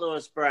St.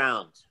 Louis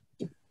Browns.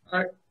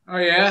 Oh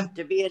yeah.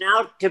 To be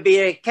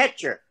a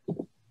catcher.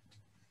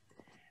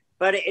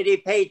 But he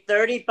paid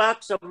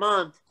 $30 a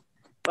month,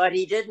 but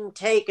he didn't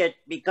take it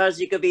because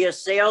he could be a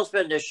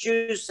salesman, a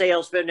shoe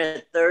salesman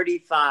at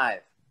 $35.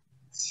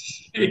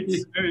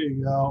 There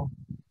you go.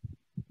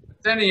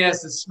 Then he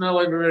has to smell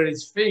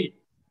everybody's feet.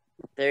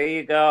 There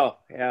you go.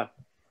 Yeah.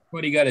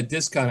 But he got a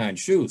discount on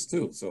shoes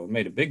too, so it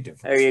made a big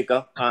difference. There you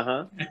go.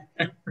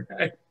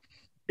 Right.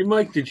 Hey,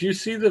 Mike, did you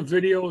see the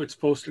video? It's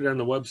posted on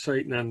the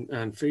website and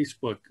on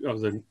Facebook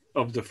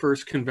of the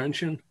first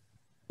convention.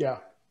 Yeah,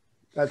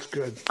 that's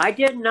good. I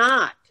did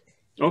not.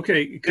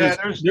 Okay,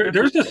 because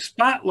there's a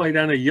spotlight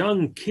on a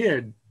young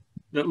kid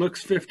that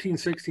looks 15,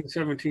 16,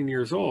 17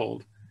 years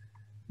old.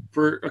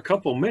 For a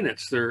couple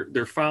minutes,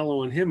 they're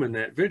following him in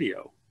that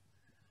video.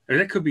 And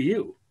that could be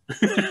you.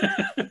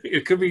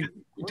 It could be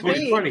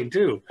 2020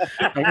 too.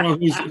 I don't know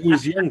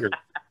who's younger.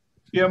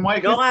 Yeah,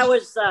 Mike. No, I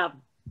was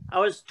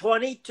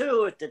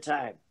 22 at the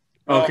time.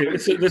 Okay,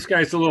 this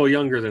guy's a little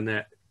younger than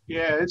that.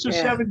 Yeah, it's a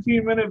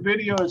 17-minute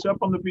video. It's up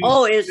on the BCCA.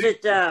 Oh,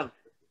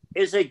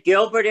 is it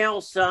Gilbert L.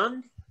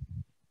 Son?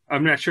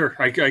 I'm not sure.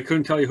 I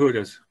couldn't tell you who it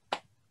is.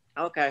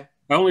 Okay.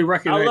 I only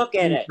recognize look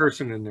at one it.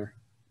 person in there.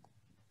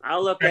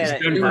 I'll look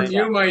at it.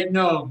 You might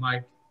know,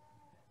 Mike.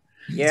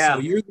 Yeah.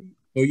 So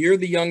you're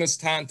the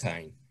youngest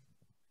Tontine.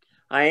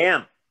 I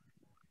am.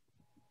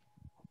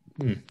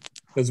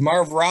 Because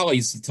Marv Raleigh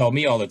used to tell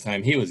me all the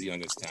time he was the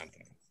youngest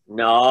Tontine.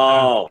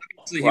 No,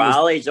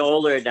 Raleigh's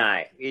older than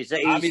I. He's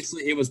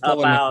obviously he was pulling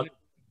about.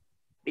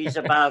 He's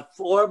about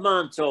 4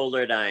 months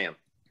older than I am.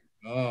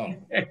 Oh.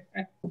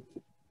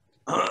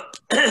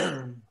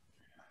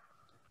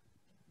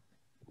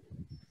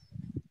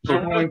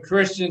 When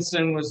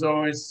Christensen was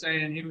always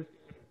saying he would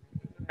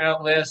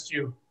outlast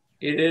you,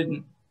 he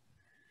didn't.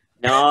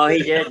 No,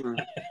 he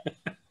didn't.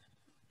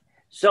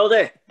 So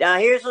now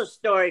here's a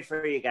story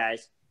for you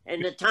guys.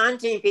 And the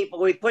Tontine people,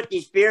 we put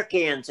these beer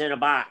cans in a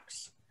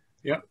box.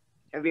 Yep.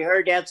 Have you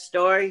heard that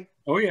story?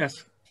 Oh,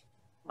 yes.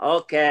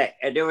 Okay.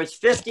 And there was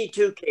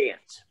 52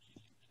 cans.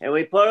 And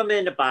we put them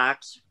in the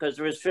box because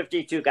there was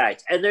 52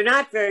 guys. And they're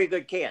not very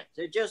good cans.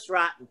 They're just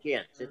rotten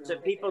cans.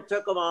 People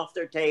took them off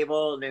their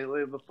table and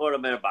we would put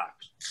them in a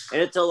box.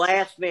 And it's a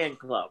last man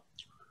club.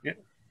 Yeah.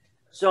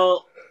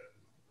 So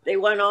they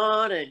went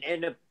on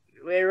and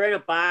we were in a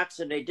box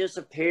and they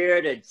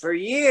disappeared. And for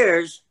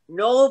years,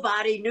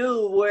 nobody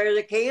knew where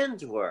the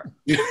cans were.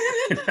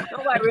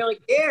 Nobody really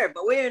cared,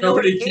 but we didn't know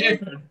where the cans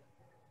were.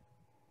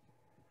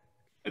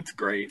 That's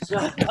great.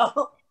 So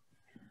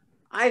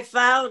I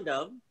found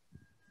them.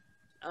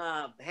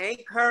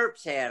 Hank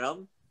Herbst had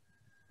them,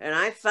 and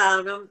I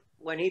found them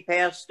when he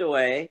passed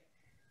away,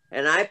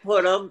 and I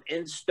put them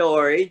in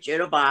storage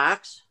in a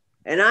box,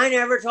 and I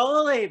never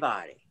told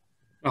anybody.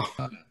 Oh.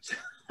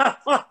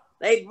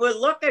 They were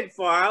looking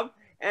for them,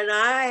 and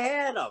I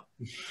had them.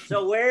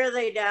 So where are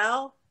they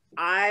now?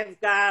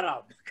 I've got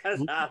them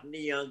because I'm the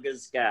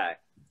youngest guy.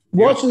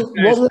 Wasn't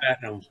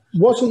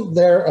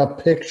there a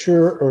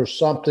picture or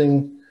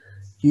something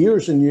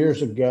years and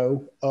years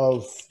ago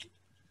of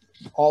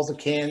all the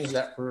cans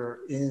that were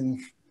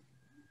in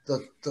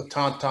the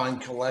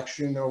Tontine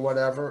collection or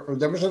whatever? Or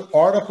there was an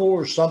article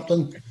or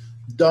something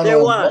done. There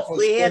on was. what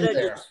We had a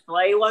there.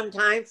 display one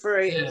time at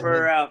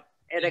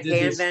a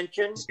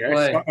CANvention.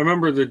 I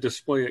remember the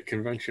display at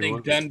convention.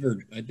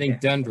 I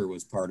think Denver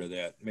was part of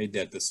that. Made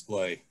that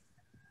display.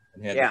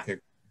 And had the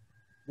picture.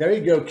 There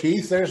you go,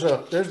 Keith. There's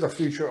a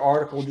future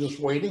article just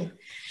waiting.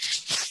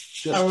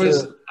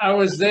 I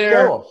was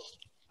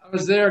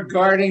there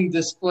guarding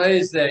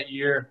displays that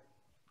year,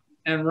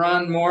 and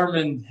Ron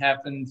Mormon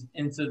happened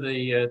into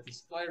the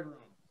display room.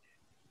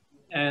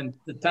 And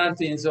the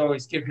Tontines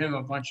always give him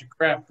a bunch of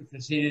crap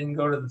because he didn't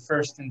go to the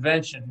first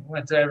convention. He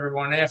went to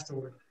everyone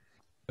afterward.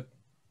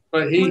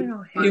 But he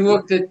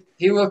looked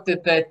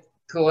at that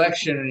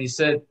collection and he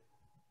said,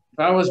 if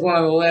I was one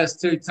of the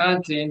last two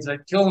Tontines,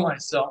 I'd kill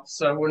myself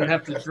so I wouldn't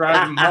have to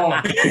drive him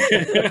home.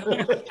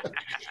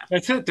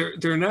 That's it.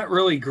 They're not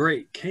really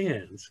great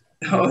cans.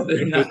 No,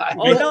 they're not.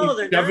 Oh, no,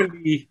 they're not. They're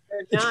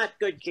not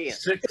good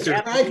cans.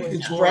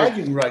 It's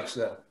bragging rights,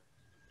 though.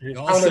 I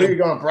don't know who you're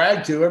going to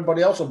brag to.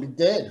 Everybody else will be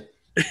dead.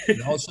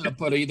 You also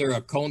put either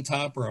a cone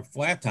top or a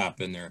flat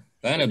top in there.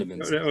 That would have been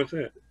that was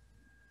it.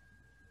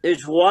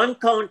 There's one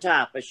cone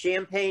top, a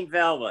champagne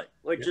velvet,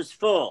 which is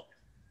full.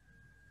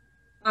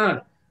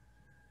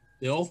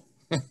 Still?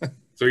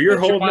 So you're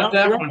holding out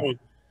that one.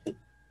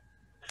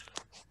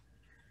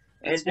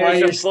 And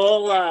there's a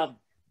full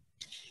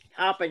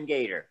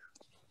Hoppengator.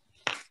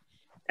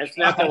 That's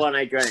not the one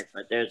I drank,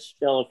 but there's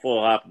still a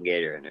full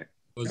Hoppengator in there.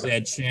 Was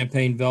that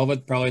champagne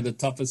velvet probably the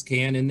toughest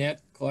can in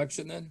that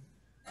collection then?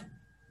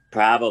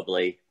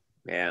 Probably,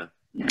 yeah.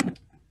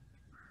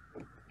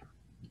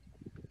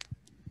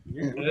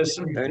 There's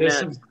some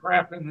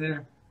crap in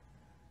there.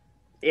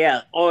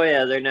 Yeah. Oh,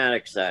 yeah. They're not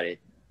excited.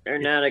 They're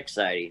not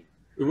exciting.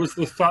 It was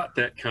the thought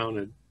that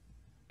counted.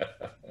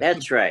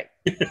 That's right.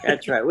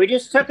 That's right. We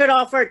just took it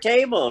off our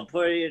table and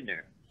put it in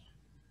there.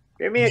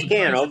 Give me a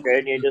can, okay?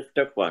 And you just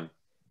took one.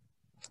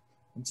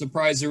 I'm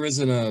surprised there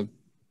isn't a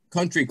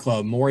country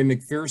club. Maury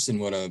McPherson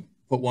would have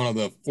put one of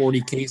the 40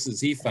 cases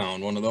he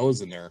found, one of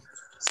those in there.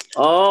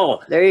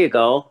 Oh, there you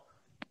go.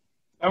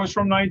 That was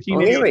from 1980.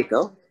 Oh, here we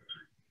go.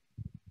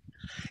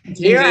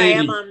 Here I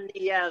am on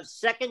the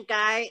second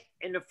guy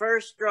in the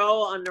first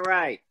row on the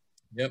right.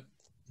 Yep.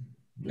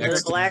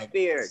 Next the black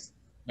beard.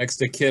 Next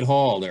to Kid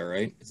Hall there,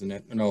 right? Isn't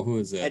that? No, who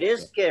is that? It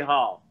is Kid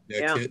Hall.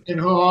 Yeah. Kid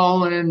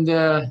Hall and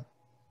God,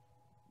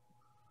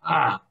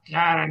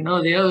 I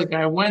know the other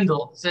guy,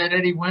 Wendell. Is that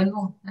Eddie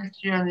Wendell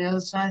next year on the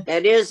other side?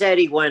 That is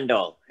Eddie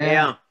Wendell.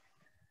 Yeah. I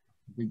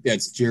think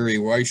that's Jerry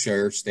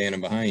Weishire standing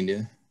behind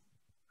you.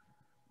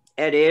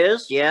 It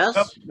is, yes.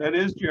 Yep, that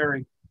is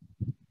Jerry.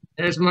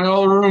 There's my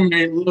old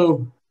roommate,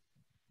 Lou.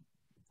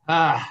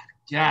 God,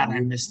 I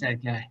miss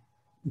that guy.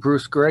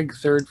 Bruce Gregg,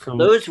 third from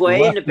Lou's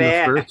way in the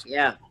back. First.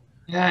 Yeah,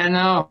 I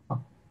know.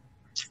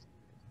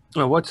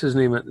 Oh, what's his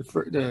name?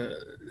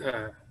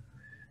 The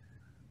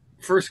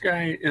first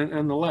guy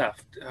on the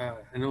left.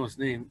 I know his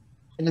name.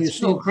 And you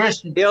see Bill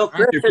Christensen.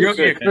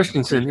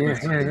 Yeah.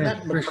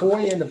 That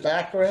McCoy in the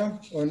background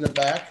or in the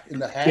back in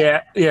the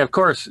hat. Yeah, of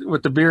course,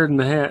 with the beard and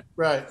the hat.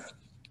 Right.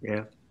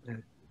 Yeah.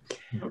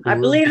 I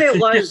believe it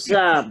was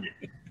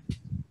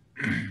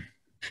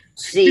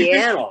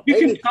Seattle,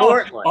 maybe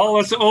Portland. All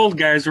us old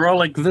guys are all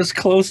like this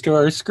close to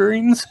our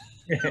screens.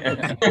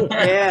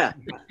 Yeah.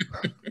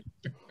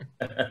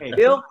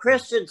 Bill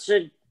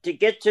Christensen, to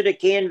get to the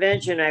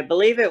CANvention, I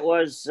believe it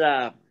was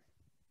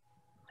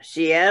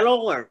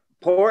Seattle or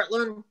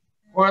Portland.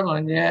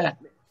 Portland, yeah.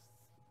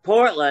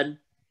 Portland.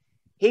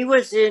 He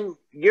was in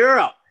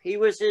Europe. He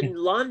was in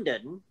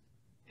London.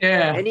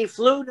 Yeah. And he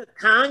flew to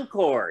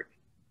Concord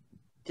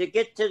to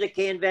get to the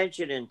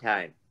CANvention in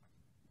time.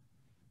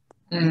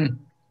 Mm.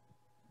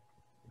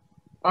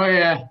 Oh,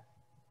 yeah.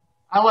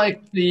 I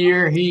like the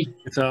year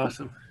It's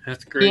awesome.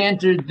 That's great. He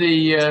entered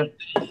the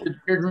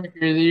Beer Drinker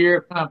of the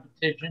Year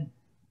competition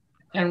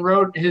and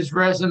wrote his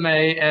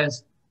resume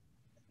as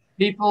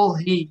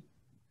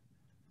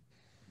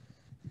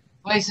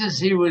places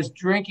he was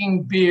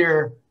drinking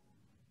beer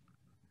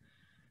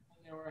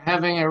when they were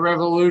having a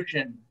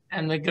revolution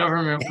and the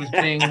government was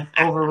being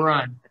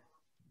overrun.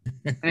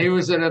 And he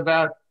was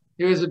about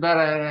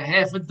a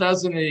half a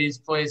dozen of these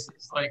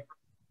places, like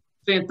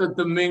Santo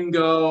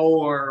Domingo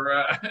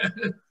or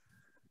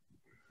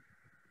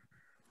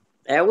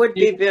that would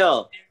be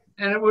Bill.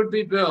 And it would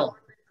be Bill.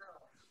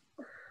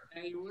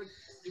 And he would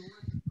put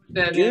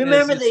that Do you in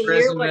remember his the year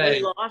resume. when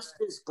he lost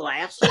his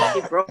glasses?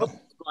 He broke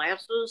his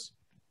glasses.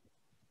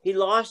 He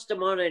lost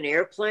them on an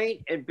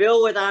airplane, and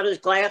Bill, without his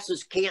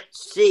glasses, can't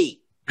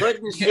see.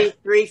 Couldn't see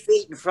 3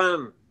 feet in front of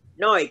him.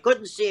 No, he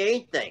couldn't see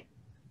anything.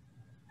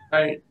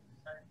 Right.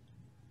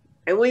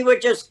 And we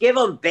would just give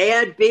him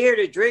bad beer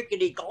to drink,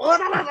 and he'd go,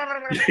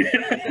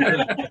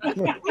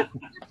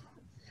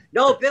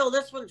 no, Bill,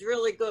 this one's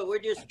really good. We're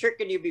just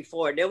tricking you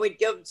before. And then we'd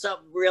give him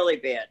something really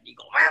bad. He'd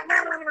go,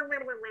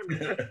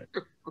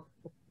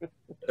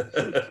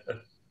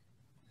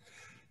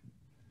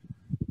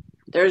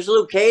 there's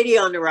Lou Cady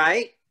on the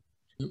right.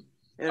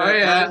 And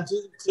yeah.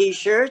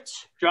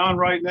 T-shirts. John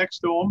right next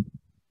to him.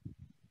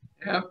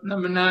 Yep,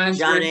 number 9.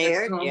 John right next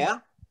Ayer, to him. yeah.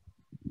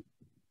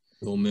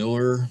 Bill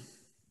Miller.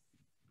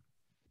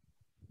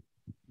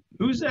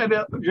 Who's that?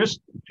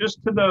 Just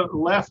to the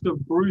left of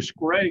Bruce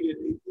Gregg.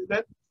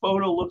 That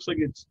photo looks like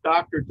it's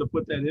doctored to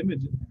put that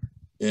image in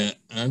there. Yeah,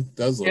 that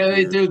does look Yeah,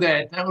 they weird. do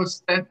that. That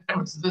was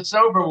the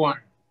sober one.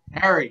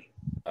 Harry.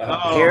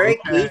 Harry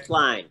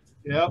Keithline.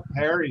 Yep,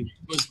 Harry.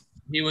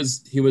 He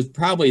was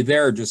probably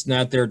there, just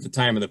not there at the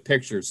time of the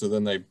picture. So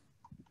then they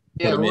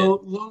put him in.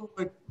 Lou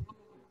would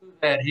do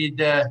that. He'd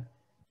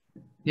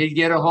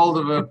get a hold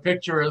of a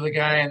picture of the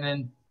guy and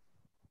then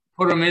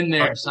put him in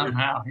there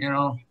somehow, you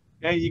know.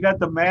 Yeah, you got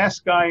the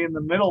mask guy in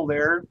the middle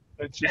there.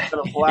 That's just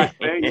got a black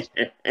face.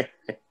 Yeah,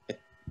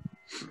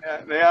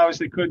 they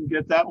obviously couldn't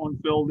get that one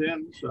filled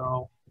in,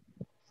 so.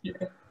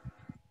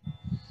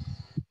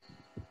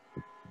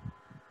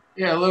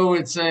 Yeah, Lou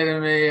would say to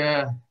me,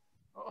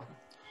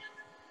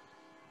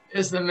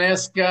 is the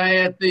mask guy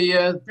at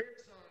the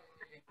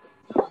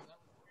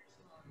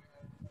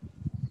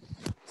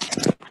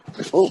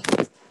oh,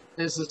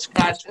 there's the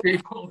Scotch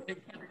people.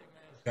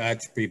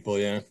 Scotch people,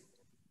 yeah.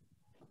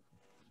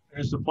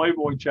 There's the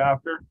Playboy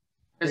chapter.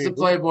 There's the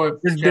Playboy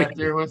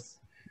chapter with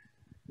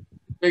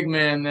big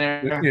man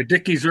there. Yeah,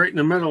 Dickie's right in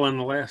the middle on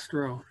the last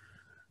row.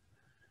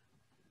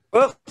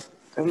 Oh,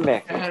 come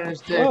back. Yeah,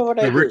 there's Dick. Oh,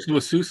 Rich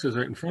Lasousa's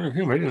right in front of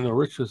him. I didn't know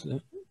Rich was there.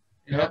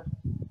 Yeah.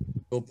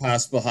 Bill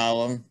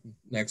Paspahala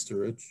next to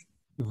Rich.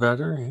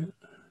 Vetter, yeah.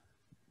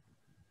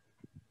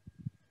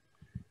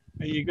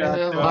 And you got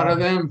a lot of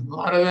them. A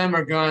lot of them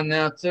are gone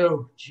now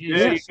too.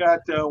 Jesus. Yeah, you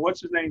got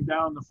what's his name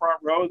down the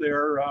front row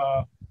there.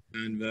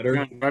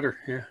 Vetter. Vetter,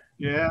 yeah.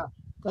 Yeah.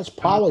 That's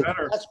Polly.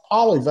 That's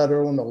Polly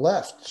Vetter on the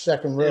left,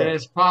 second row. Yeah,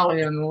 it's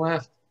Polly on the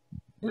left.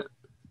 Yeah.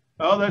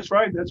 Oh, that's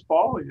right. That's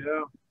Polly.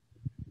 Yeah.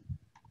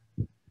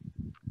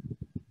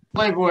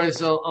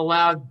 Playboys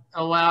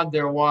allowed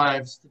their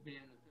wives to be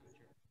in the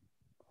picture.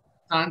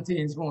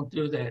 Tontines won't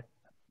do that.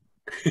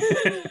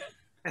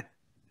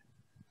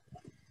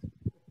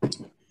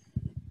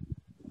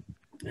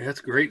 Yeah,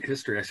 that's great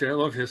history. I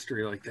love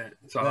history like that.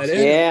 It's awesome. That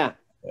is. Yeah.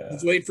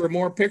 Let's wait for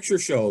more picture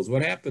shows.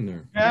 What happened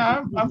there?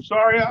 Yeah, I'm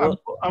sorry.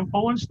 I'm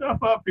pulling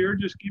stuff up here.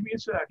 Just give me a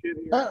second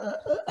here.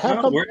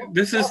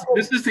 This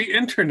is the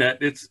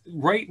internet. It's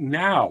right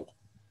now.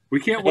 We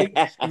can't wait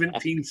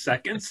 17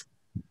 seconds.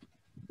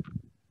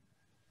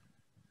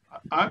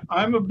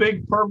 I'm a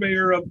big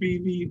purveyor of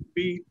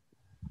BMV.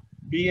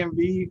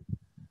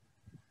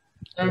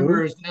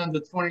 Number is down to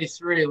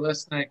 23,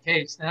 less than a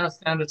case. Now it's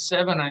down to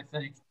 7, I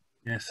think.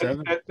 Yeah,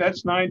 7.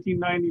 That's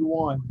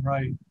 1991,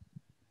 right?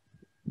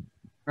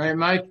 Right,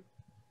 Mike?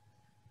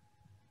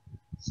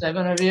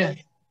 7 of you?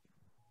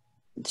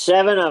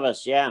 7 of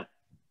us, yeah.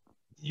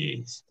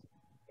 Jeez.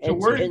 So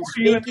where are you in this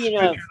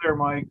picture there,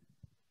 Mike?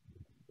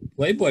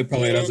 Playboy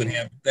probably doesn't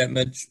have that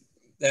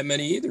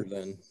many either.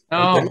 Then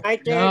right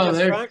there no, in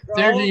the front row,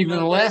 they're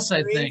even less,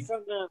 I think.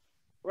 From the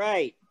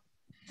right.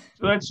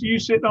 So that's you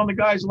sitting on the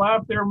guy's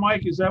lap there,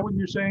 Mike. Is that what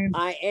you're saying?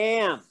 I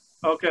am.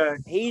 Okay.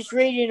 He's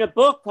reading a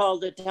book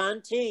called The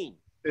Tontine.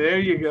 There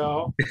you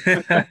go.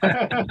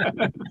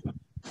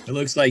 It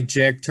looks like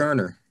Jack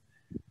Turner.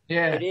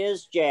 Yeah. It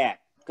is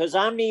Jack. because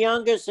I'm the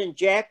youngest and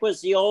Jack was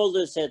the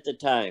oldest at the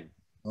time.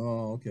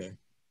 Oh, okay.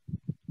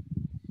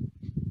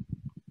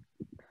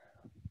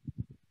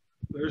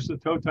 There's the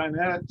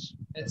Tontinettes.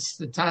 It's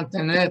the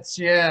Tontinettes,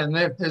 yeah, and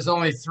there's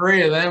only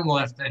 3 of them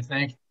left, I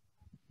think.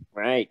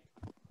 Right.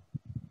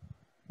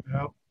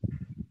 Yep.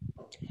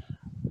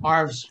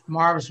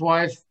 Marv's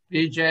wife,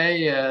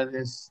 BJ,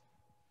 there's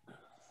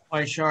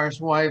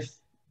Aishar's wife,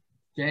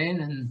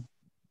 Jane, and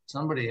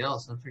somebody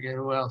else. I forget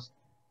who else.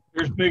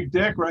 There's Big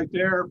Dick right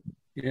there.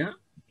 Yeah.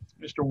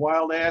 Mr.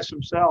 Wild Ass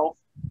himself.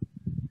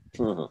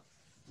 Yeah,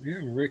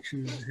 Rich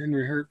and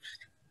Henry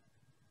Herbst.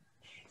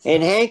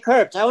 And Hank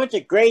Herbst. I went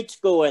to grade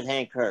school with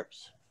Hank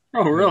Herbst.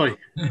 Oh, really?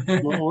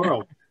 Small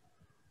world.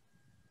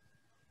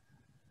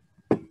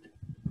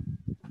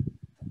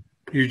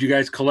 Did you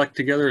guys collect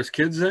together as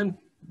kids then,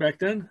 back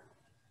then?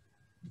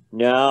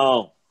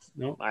 No.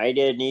 No. I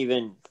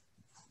didn't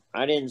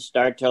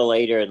start till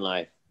later in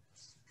life.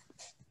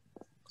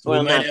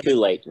 Well, not too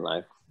late in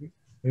life.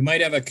 We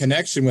might have a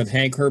connection with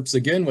Hank Herbst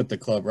again with the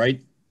club,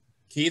 right,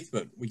 Keith?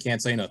 But we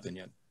can't say nothing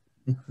yet.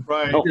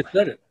 Right. You just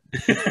said it.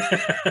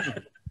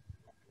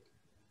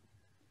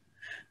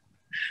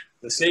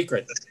 The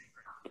secret.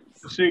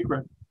 The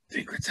secret.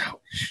 Secret's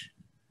out.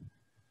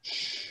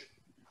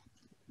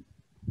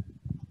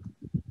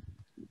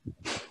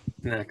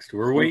 Next,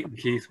 we're waiting,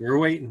 Keith. We're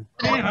waiting.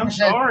 Man, I'm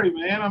sorry,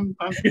 man. I'm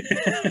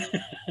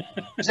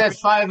It's that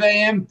 5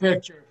 a.m.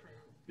 picture.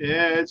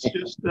 Yeah, it's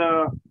just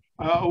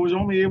I was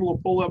only able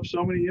to pull up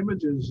so many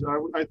images. I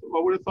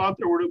would have thought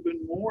there would have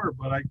been more,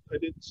 but I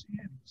didn't see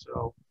any.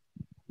 So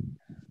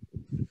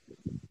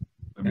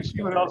let me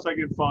see what else I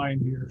can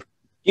find here.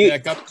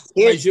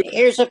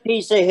 Here's a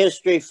piece of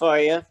history for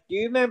you. Do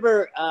you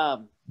remember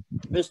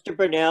Mr.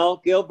 Burnell,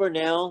 Gil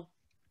Burnell?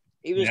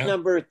 He was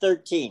number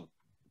 13.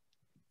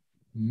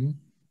 Mm-hmm.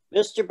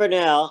 Mr.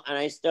 Burnell, and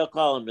I still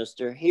call him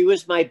Mr. He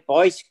was my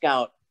Boy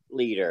Scout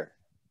leader.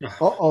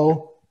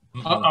 Uh-oh.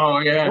 Uh-oh,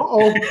 yeah.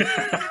 Uh-oh.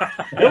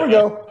 There we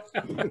go.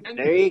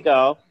 There you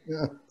go.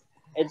 Yeah.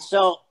 And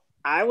so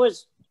I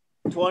was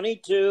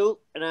 22,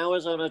 and I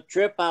was on a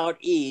trip out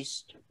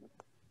east,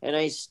 and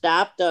I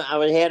stopped.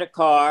 I had a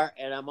car,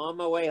 and I'm on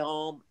my way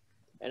home,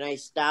 and I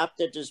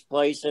stopped at this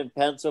place in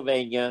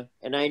Pennsylvania,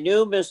 and I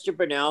knew Mr.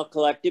 Burnell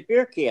collected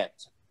beer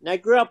cans. And I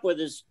grew up with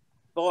his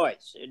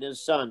boys and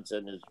his sons,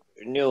 and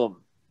knew him.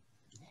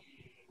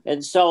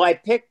 And so I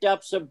picked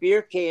up some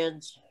beer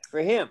cans for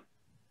him.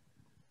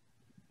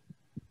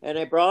 And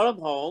I brought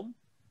them home.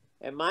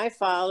 And my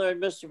father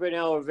and Mr.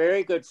 Burnell were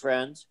very good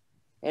friends.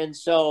 And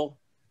so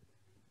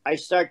I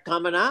started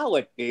coming out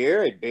with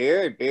beer and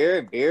beer and beer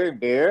and beer and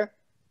beer.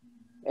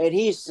 And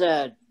he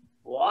said,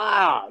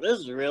 wow, this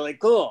is really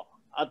cool.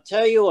 I'll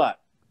tell you what.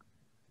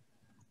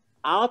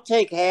 I'll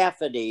take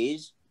half of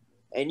these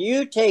and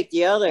you take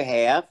the other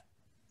half.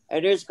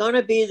 And there's going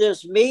to be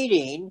this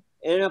meeting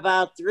in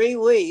about 3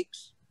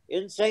 weeks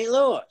in St.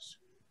 Louis.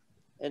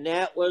 And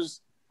that was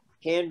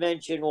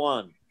CANvention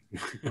 1.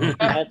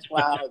 That's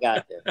how I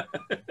got there.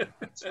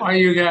 That's why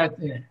you got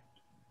there.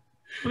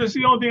 Well, that's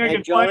the only thing I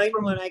could find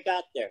from when I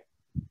got there.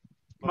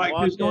 Mike,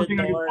 that's the only thing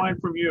I could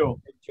find from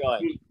you.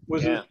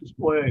 Was this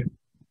display.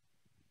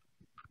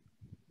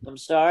 I'm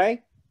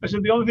sorry? I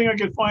said the only thing I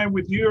could find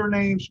with your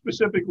name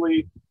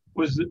specifically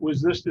was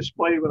this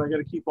display, but I got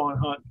to keep on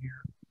hunting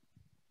here.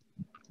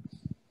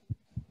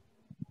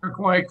 Kirk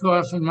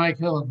Wyckoff and Mike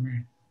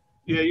Hillebrand.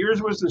 Yeah,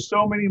 yours was the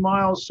so many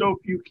miles, so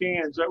few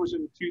cans. That was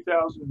in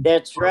 2000.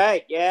 That's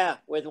right. Yeah,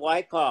 with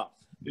Wyckoff.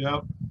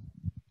 Yep.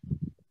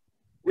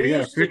 We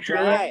used to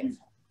drive.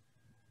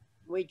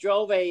 We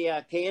drove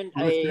a can.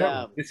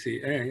 Let's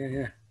see.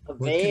 Yeah. A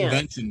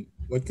van.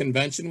 What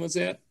convention was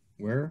that?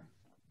 Where?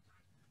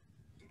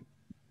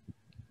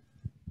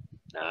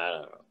 I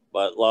don't know,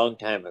 but a long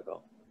time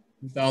ago.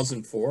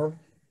 2004.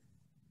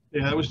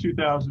 Yeah, that was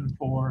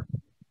 2004.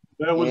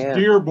 That was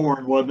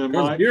Dearborn, wasn't it, Mike?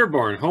 That was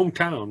Dearborn,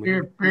 hometown.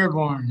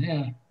 Dearborn,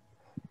 yeah.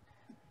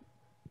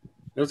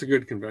 That was a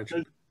good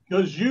convention.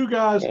 Because you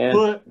guys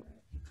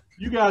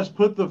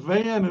put the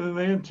van in an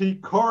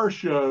antique car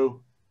show.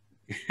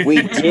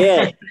 We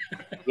did.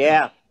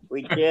 Yeah,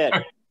 we did.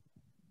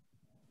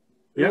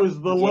 It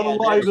was the low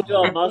light of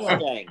the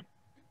Mustang.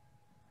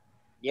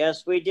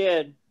 Yes, we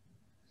did.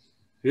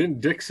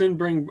 Didn't Dixon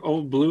bring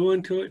Old Blue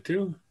into it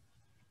too?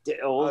 The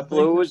Old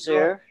Blue was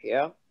there.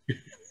 Yeah.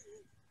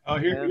 Oh,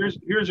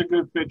 here's a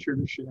good picture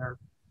to share.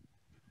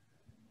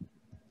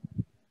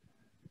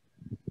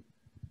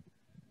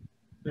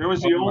 There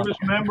was the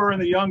oldest member and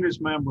the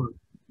youngest member.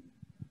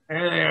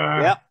 There they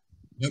are. Yep.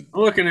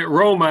 I'm looking at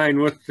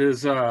Romine with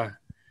his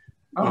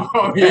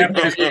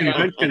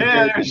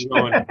convention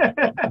going.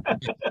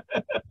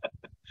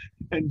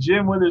 And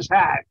Jim with his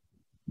hat.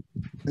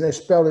 And they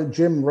spelled it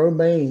Jim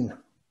Romaine.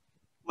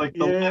 Like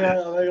the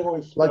they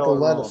always like a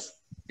lettuce.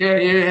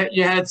 Yeah,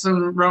 you had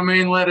some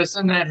romaine lettuce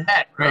in that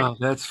hat, right? Oh,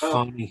 that's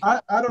funny.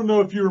 I don't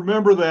know if you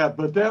remember that,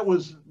 but that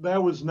was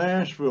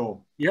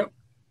Nashville. Yep.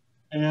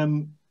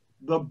 And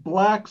the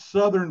Black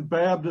Southern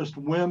Baptist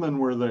women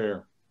were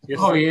there. Yes,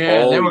 oh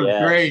yeah, they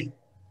were great.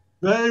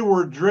 They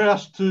were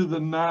dressed to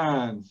the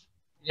nines.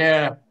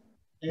 Yeah.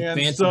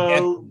 And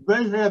so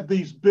they had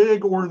these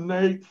big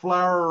ornate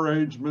flower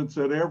arrangements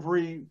at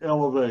every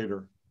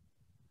elevator.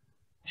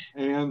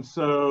 And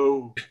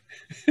so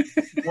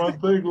one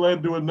thing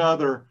led to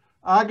another.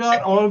 I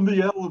got on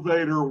the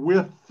elevator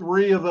with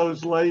 3 of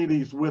those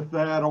ladies with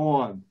that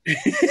on.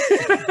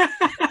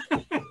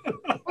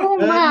 Oh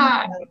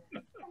my!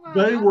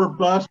 They were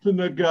busting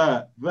the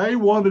gut. They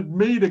wanted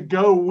me to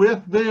go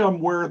with them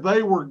where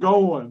they were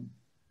going.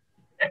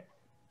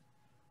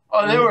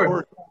 Oh, they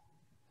were.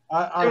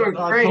 I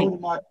told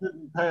them I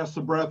couldn't pass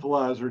the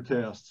breathalyzer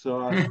test,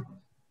 so they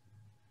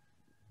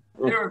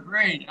were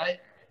great.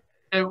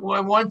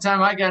 One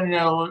time I got in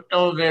an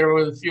elevator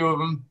with a few of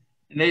them,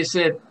 and they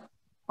said,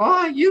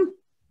 "Oh, you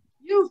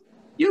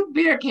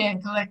beer can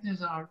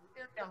collectors are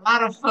really a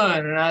lot of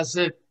fun." And I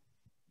said,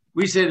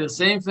 "We say the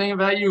same thing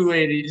about you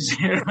ladies."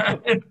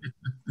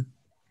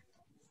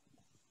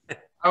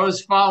 I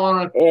was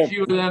following a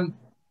few of them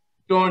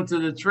going to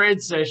the trade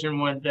session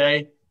one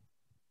day,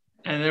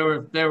 and they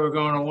were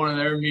going to one of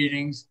their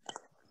meetings,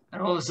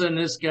 and all of a sudden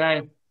this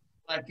guy,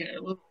 like a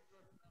little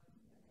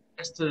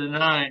next to the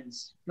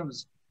nines,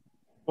 comes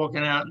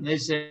walking out, and they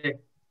say,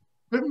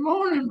 "Good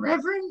morning,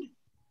 Reverend,"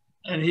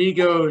 and he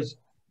goes,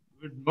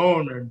 "Good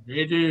morning,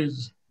 it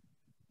is,"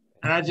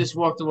 and I just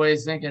walked away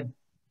thinking,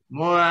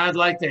 "Boy, I'd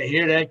like to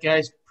hear that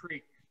guy's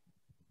preach.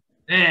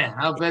 Man,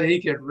 I'll bet he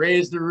could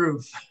raise the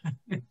roof."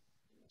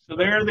 So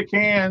there are the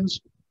cans.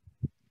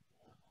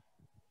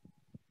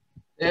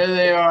 There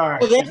they are.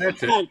 Well,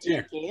 that's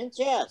it. Cans,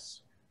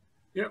 yes.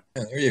 Yep.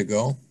 Yeah, there you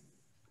go.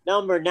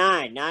 Number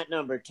 9, not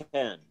number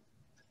 10.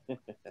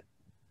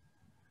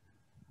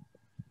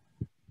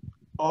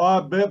 Oh,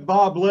 I bet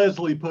Bob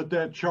Leslie put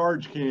that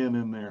charge can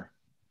in there.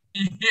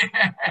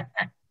 Yeah.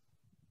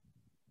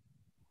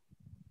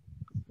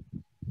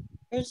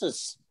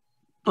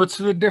 What's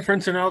the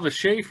difference in all the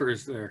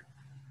Schaefers there?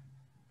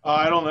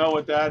 I don't know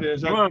what that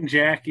is. Come on,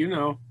 Jack, you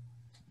know.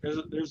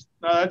 There's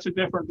no, that's a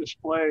different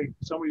display.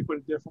 Somebody put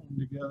a different one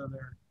together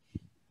there.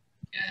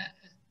 Yeah.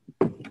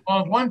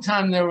 Well, one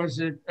time there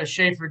was a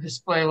Schaefer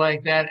display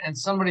like that, and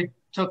somebody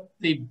took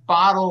the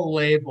bottle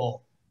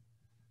label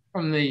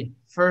from the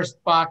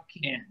first Bock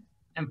can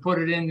and put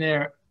it in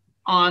there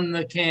on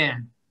the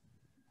can.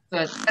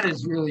 That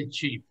is really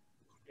cheap.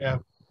 Yeah,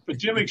 but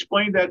Jim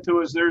explained that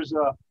to us. There's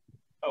a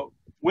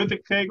with a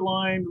keg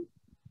line,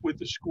 with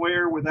the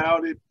square,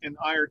 without it, in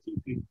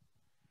IRTP.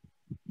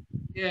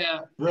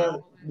 Yeah.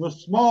 The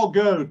small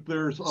goat,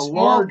 there's a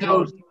large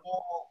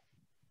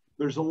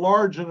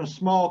and a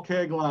small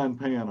keg line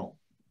panel.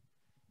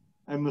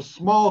 And the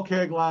small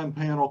keg line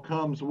panel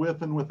comes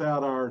with and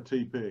without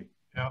IRTP.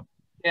 Yeah.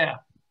 Yeah.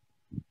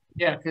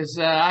 Yeah, because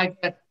I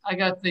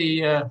got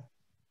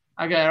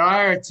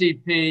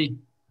IRTP,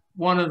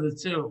 one of the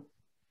two.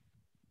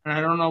 And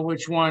I don't know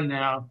which one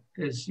now,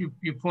 because you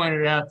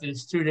pointed out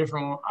there's 2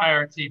 different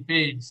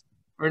IRTPs.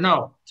 Or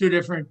no, 2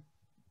 different.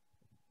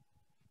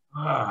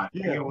 Yeah,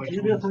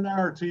 2 different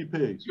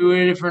IRTPs.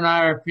 2 different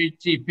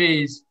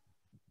IRTPs.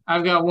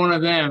 I've got one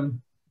of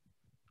them,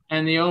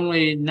 and the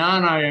only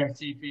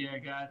non-IRTP I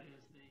got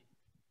is the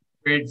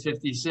grade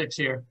 56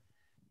 here.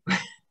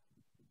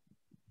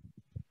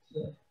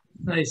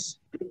 Nice.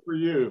 Good for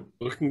you.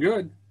 Looking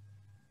good.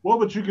 Well,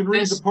 but you can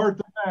read the part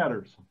that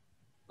matters.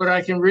 But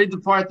I can read the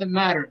part that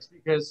matters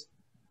because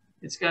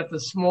it's got the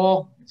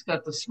small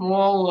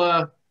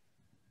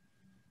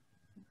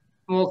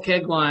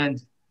keg line,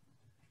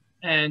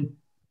 and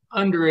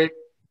under it,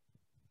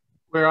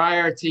 where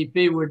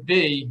IRTP would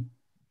be,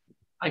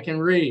 I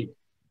can read,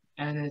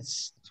 and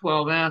it's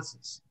 12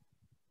 ounces.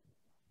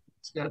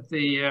 It's got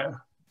the,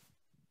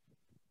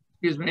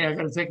 excuse me, I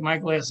got to take my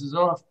glasses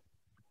off.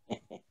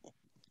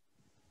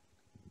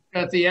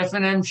 Got the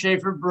F&M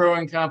Schaefer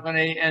Brewing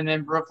Company, and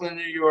then Brooklyn,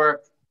 New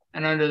York,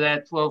 and under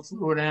that 12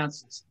 fluid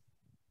ounces.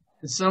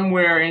 And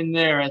somewhere in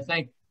there, I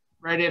think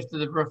right after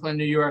the Brooklyn,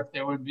 New York,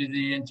 there would be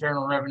the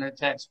Internal Revenue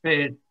Tax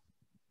paid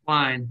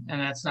line,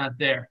 and that's not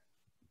there.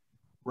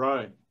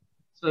 Right.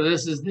 So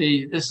this is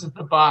the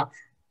Bock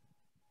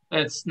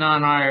that's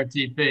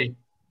non-IRTP.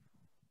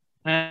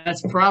 And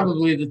that's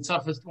probably the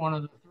toughest one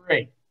of the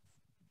 3.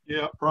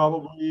 Yeah,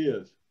 probably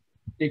is.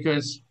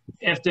 Because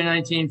after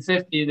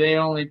 1950, they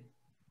only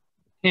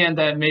canned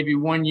that maybe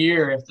 1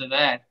 year after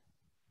that.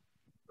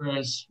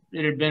 Whereas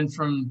it had been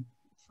from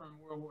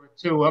World War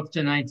II up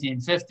to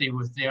 1950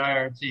 with the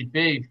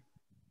IRTP.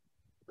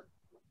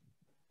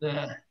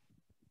 I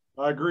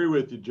agree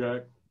with you,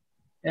 Jack.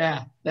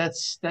 Yeah,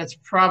 that's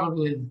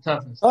probably the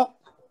toughest. Oh,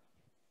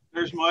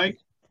 there's Mike.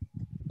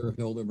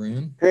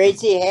 Hillebrand.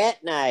 Crazy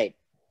Hat Night.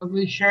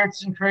 Ugly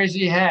shirts and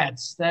crazy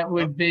hats. That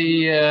would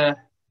be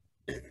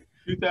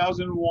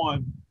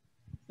 2001.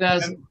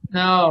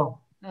 No,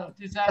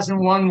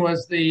 2001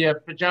 was the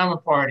pajama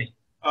party.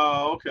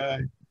 Oh,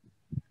 okay.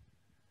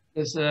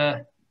 Because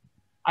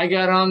I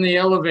got on the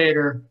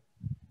elevator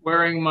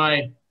wearing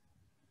my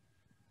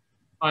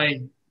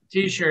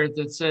T-shirt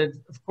that said,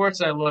 "Of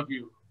course I love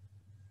you.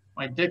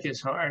 My dick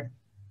is hard."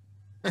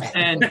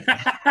 And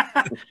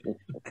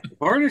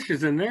Varnish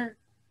is in there.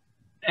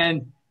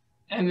 And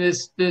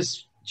this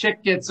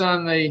chick gets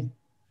on the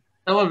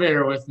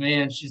elevator with me,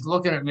 and she's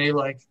looking at me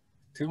like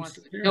she wants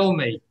to kill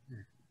me.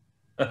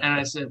 And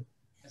I said,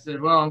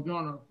 well, I'm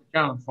going to a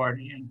pajama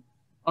party. And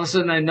all of a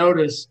sudden I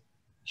notice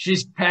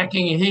she's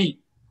packing heat.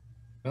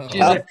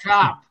 She's a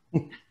cop.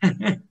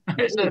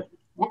 I said,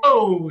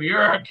 whoa,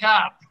 you're a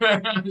cop.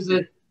 I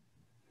said,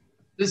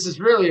 this is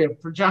really a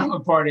pajama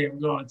party I'm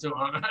going to.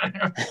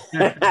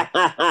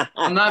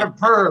 I'm not a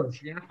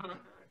perv, you know.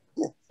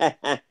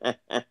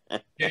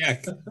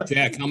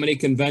 Jack, how many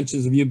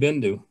conventions have you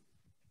been to?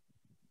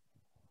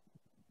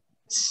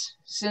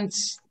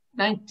 Since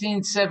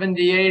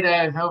 1978,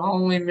 I have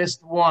only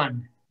missed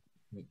one.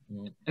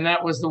 And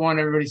that was the one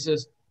everybody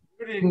says,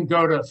 you didn't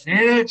go to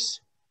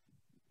Phoenix?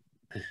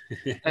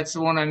 That's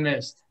the one I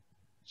missed.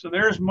 So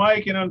there's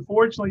Mike, and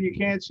unfortunately you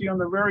can't see on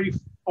the very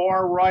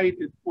far right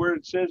where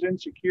it says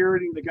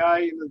insecurity, the guy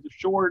in the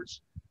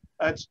shorts,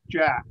 that's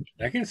Jack.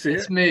 I can see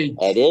it's me.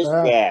 It is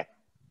Jack.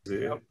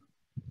 Yep.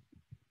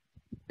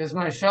 Because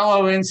my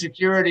fellow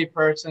insecurity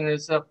person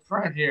is up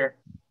front here.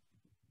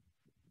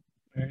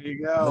 There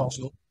you go.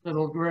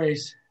 Little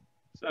Grace.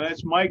 So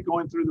that's Mike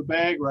going through the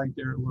bag right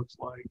there, it looks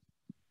like.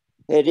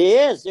 It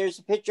is. There's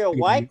a picture of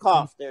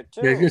Wyckoff there,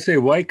 too. Yeah, I was going to say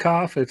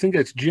Wyckoff. I think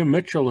that's Jim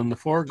Mitchell in the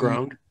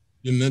foreground.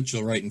 Jim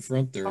Mitchell right in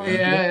front there. Oh,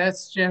 yeah,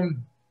 that's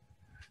Jim.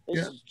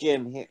 This is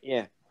Jim here,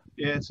 yeah.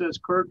 Yeah, it says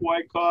Kurt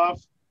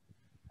Wyckoff.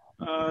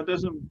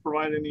 Doesn't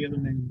provide any other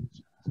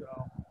names. So.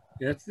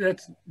 Yeah,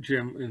 that's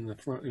Jim in the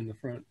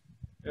front.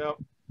 Yep.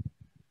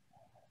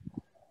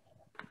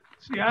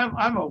 See,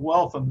 I'm a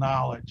wealth of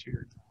knowledge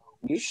here.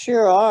 You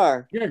sure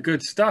are. Yeah,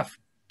 good stuff.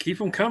 Keep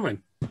them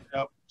coming.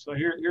 Yep. So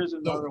here's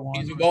another one.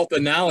 He's a wealth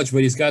of knowledge,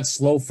 but he's got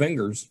slow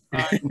fingers.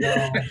 I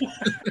know.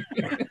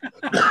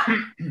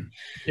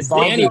 If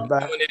Danny was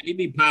doing it, he'd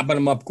be popping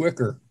them up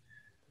quicker.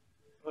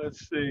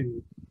 Let's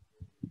see.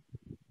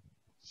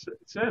 It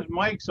says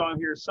Mike's on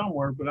here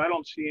somewhere, but I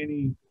don't see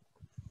any.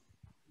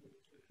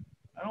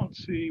 I don't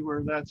see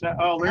where that's at.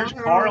 Oh, there's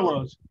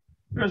Carlos.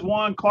 There's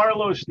Juan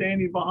Carlos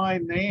standing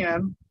behind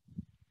Nan.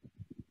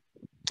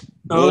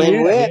 Oh,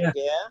 yeah.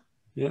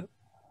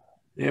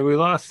 Yeah, we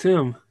lost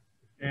him.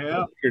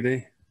 Yeah.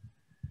 Yesterday.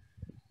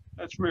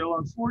 That's real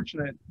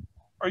unfortunate.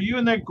 Are you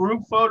in that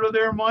group photo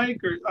there, Mike?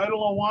 Or I don't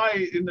know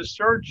why in the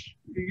search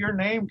your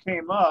name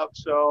came up.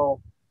 So,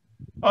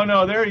 oh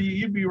no, there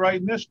you'd be right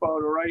in this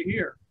photo right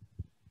here.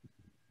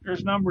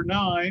 There's number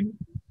 9.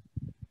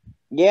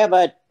 Yeah,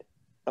 but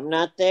I'm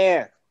not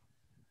there.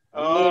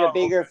 I need a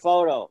bigger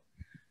photo.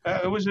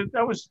 That was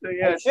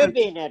yeah. It should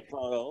be in that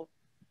photo.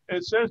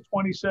 It says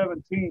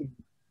 2017.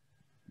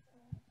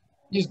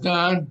 He's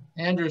gone.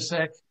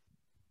 Andrusek.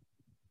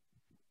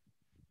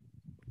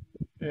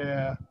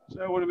 Yeah, so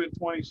that would have been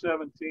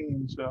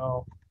 2017.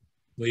 So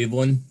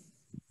Cleveland.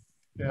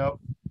 Yep.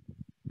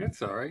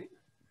 That's all right.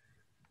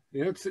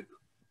 Yeah, it's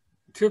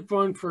tip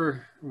 1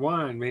 for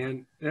Juan,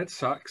 man. That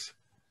sucks.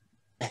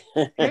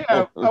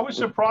 Yeah, I was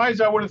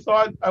surprised. I would have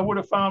thought I would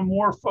have found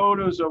more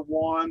photos of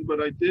Juan,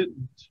 but I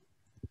didn't.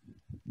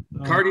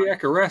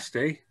 Cardiac arrest,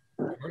 eh?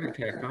 Heart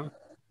attack, huh?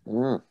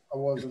 Mm. I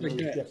wasn't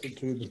rejected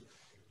to the.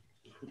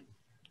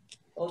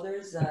 Oh,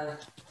 there's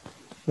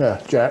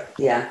Yeah, Jack.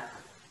 Yeah.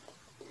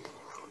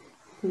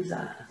 Who's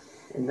that?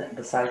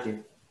 Beside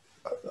you?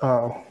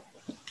 Oh,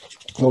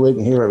 well, we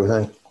can hear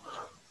everything.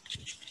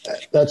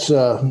 That's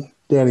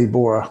Danny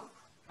Bora.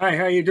 Hi,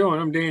 how you doing?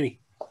 I'm Danny.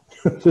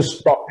 This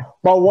is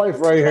my wife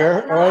right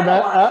here.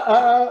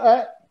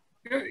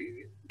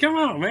 Come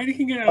on, man. You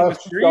can get out of the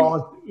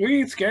stream. We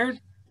ain't scared.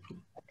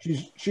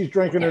 She's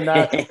drinking her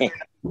nap.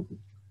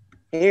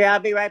 Here, I'll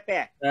be right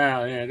back.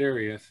 Oh, yeah, there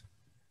he is.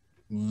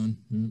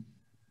 Mm-hmm.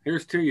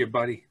 Here's to you,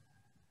 buddy.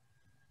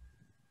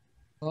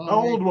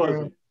 How old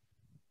was he?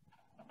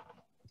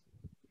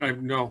 I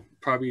know,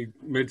 probably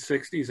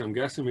mid-60s, I'm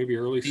guessing, maybe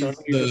early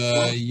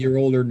 70s. A year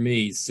older than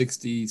me,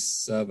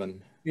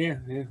 67. Yeah,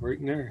 right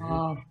in there.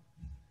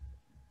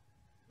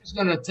 He's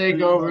going to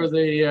take over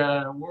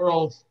the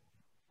world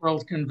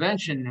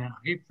convention now.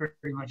 He pretty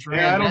much ran.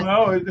 Yeah, I don't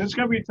know. It's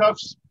going to be a tough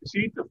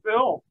seat to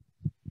fill.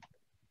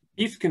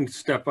 Keith can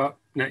step up.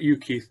 Not you,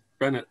 Keith.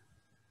 Bennett.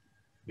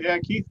 Yeah,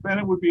 Keith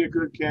Bennett would be a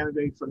good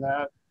candidate for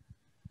that.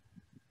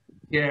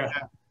 Yeah.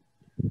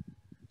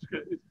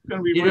 It's going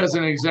to be. He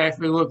doesn't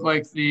exactly look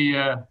like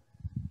the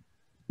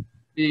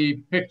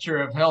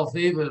picture of health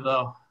either,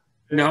 though.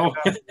 No.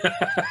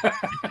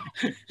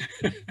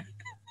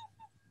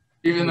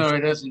 Even though he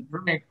doesn't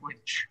drink,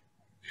 which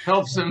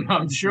helps him,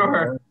 I'm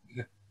sure.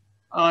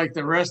 Like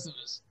the rest of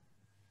us.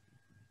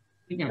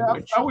 Yeah,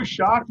 I was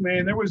shocked,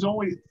 man. There was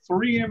only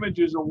 3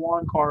 images of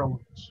Juan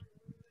Carlos,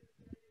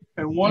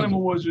 and one of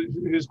them was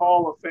his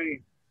Hall of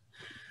Fame.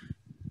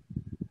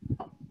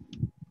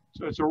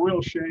 So it's a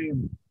real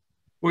shame.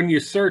 When you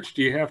search,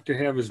 do you have to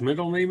have his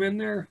middle name in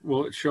there?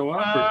 Will it show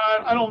up?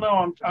 I don't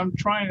know. I'm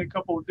trying a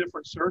couple of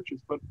different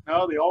searches, but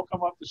no, they all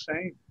come up the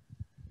same.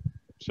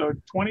 So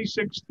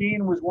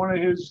 2016 was one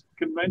of his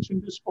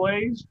convention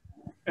displays,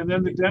 and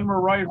then the Denver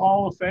Wright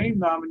Hall of Fame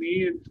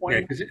nominee in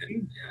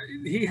 2016.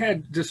 Yeah, he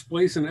had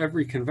displays in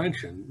every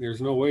convention.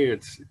 There's no way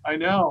it's. I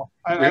know.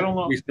 I don't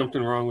know. There's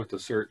something wrong with the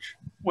search.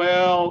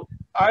 Well,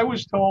 I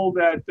was told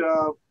that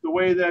the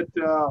way that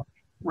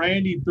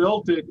Randy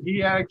built it,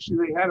 he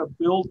actually had to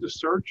build the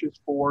searches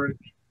for it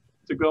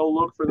to go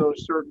look for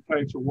those certain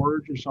types of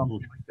words or something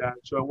like that.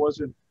 So it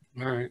wasn't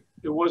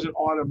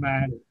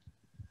automatic.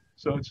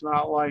 So it's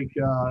not like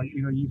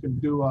you know, you can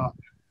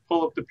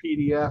pull up the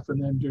PDF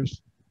and then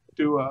just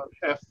do a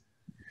F,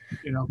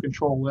 you know,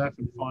 Control F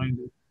and find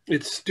it.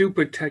 It's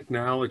stupid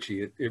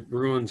technology. It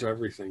ruins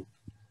everything.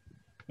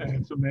 And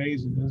it's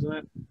amazing, isn't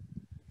it?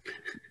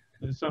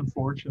 It's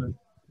unfortunate.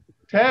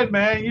 Ted,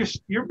 man,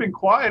 you've been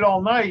quiet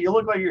all night. You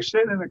look like you're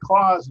sitting in a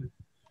closet.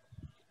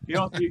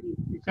 You're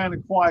kind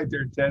of quiet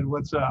there, Ted.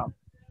 What's up?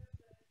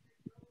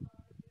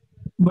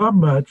 Not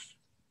much.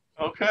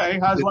 Okay,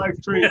 how's life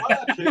treating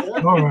you?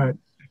 All right.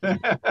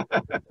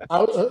 I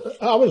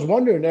was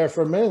wondering there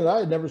for a minute. I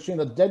had never seen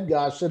a dead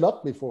guy sit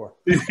up before.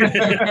 Win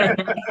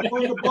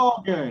the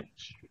ball game.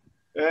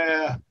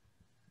 Yeah.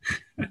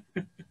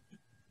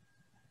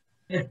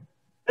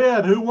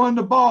 Ed, who won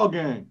the ball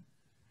game?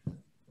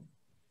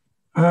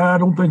 I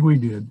don't think we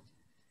did.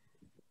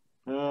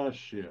 Oh,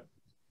 shit.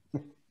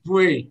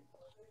 We.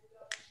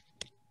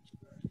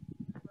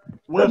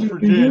 West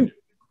Virginia.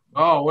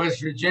 Oh,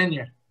 West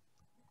Virginia.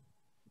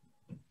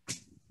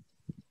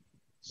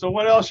 So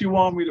what else you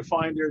want me to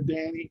find there,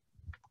 Danny?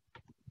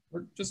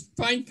 Or just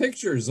find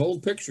pictures,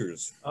 old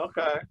pictures.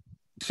 Okay.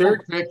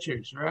 Old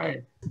pictures,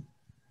 right.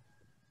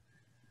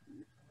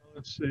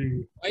 Let's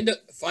see.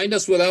 Find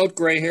us without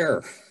gray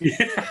hair.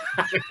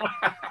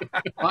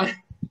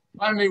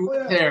 Find me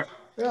with hair.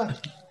 Yeah.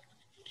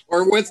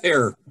 Or with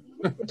hair.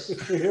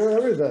 You hear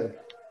everything.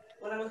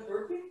 When I was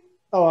burping?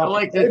 Oh, I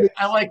like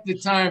the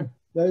time.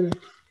 Baby.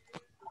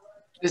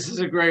 This is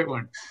a great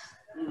one.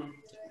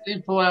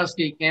 Steve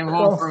Pulowski came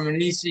home from an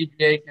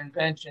ECBA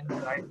convention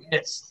that I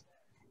missed.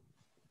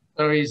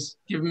 So he's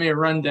giving me a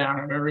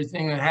rundown of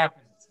everything that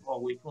happened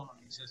all week long.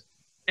 He says,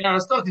 I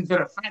was talking to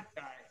the fat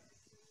guy.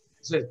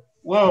 I said,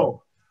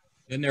 whoa,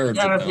 you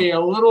gotta be a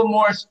little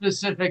more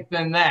specific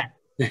than that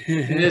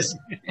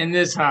in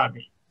this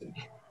hobby. You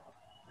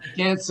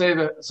can't say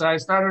that. So I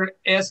started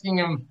asking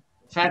him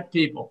fat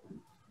people.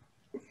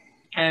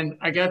 And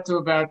I got to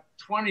about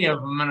 20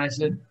 of them, and I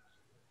said,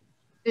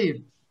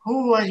 Steve,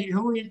 who are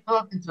you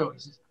talking to? He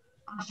says,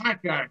 I'm a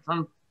fat guy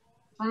from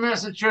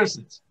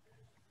Massachusetts.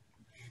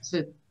 I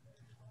said,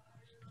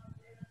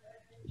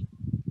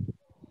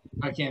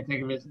 I can't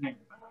think of his name.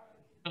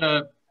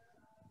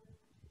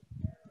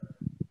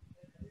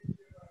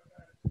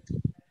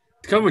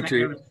 Coming to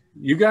you.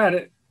 You got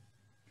it.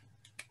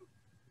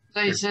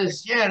 So he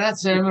says, yeah,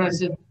 that's him. And I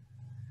said,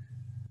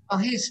 well,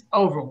 he's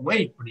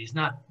overweight, but he's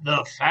not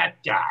the fat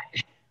guy.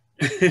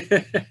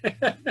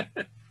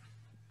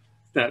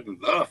 Not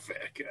the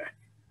fat guy.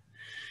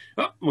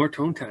 Oh, more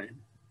Tontine.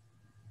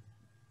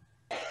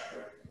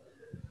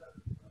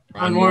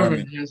 Ron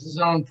Mormon has his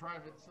own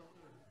private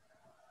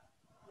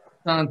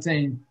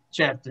Tontine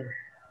Chapter.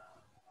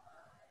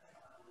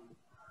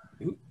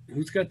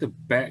 Who's got the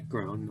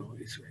background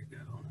noise right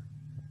now?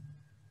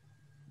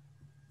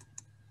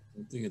 I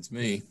don't think it's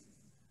me.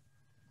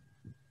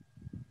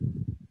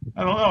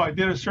 I don't know. I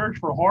did a search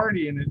for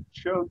Hardy and it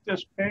showed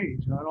this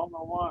page. I don't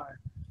know why.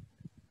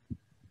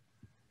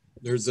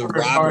 There's a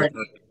Robert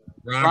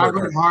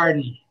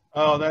Hardy.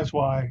 Oh, that's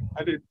why.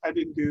 I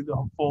didn't do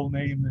the full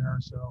name there.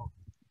 So,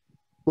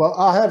 well,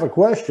 I have a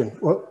question.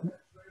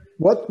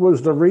 What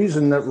was the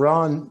reason that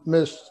Ron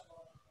missed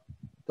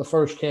the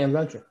first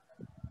CANvention?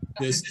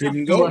 Just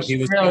didn't go.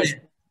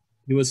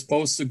 He was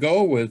supposed to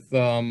go with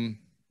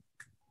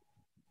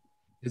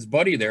his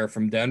buddy there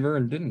from Denver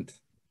and didn't.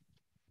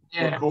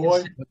 Yeah,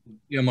 McCoy.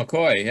 Yeah,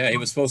 McCoy. Yeah, he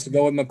was supposed to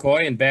go with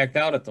McCoy and backed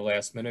out at the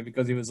last minute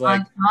because he was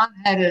like, Ron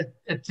had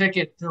a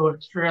ticket to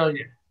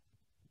Australia,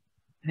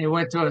 and he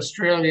went to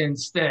Australia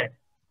instead.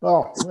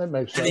 Oh, that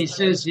makes sense.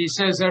 And he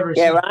says ever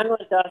Yeah, since, Ron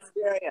went to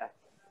Australia.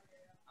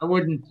 I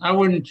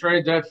wouldn't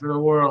trade that for the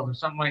world or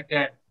something like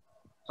that.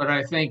 But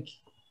I think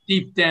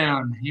deep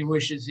down he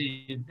wishes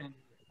he had been.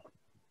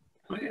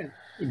 Oh, yeah.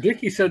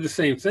 Dickie said the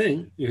same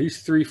thing.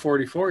 He's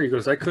 344. He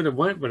goes, I could have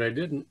went, but I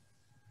didn't.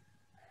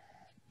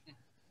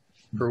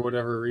 For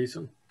whatever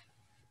reason.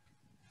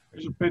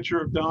 There's a picture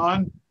of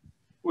Don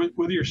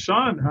with your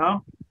son,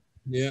 huh?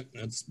 yeah,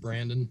 that's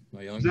Brandon,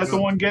 my Is youngest. that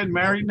the one getting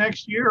married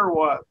next year or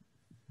what?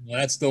 Well,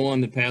 that's the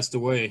one that passed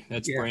away.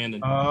 That's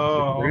Brandon.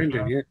 Oh,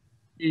 Brandon, okay. yeah.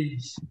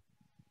 Jeez.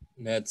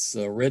 That's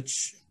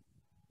Rich.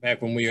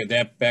 Back when we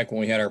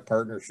had our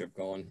partnership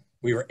going,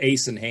 we were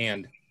ace in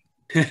hand.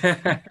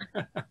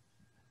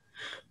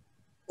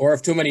 Or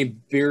if too many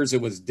beers,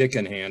 it was dick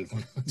in hand.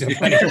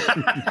 Depending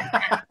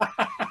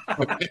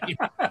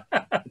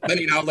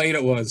how late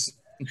it was.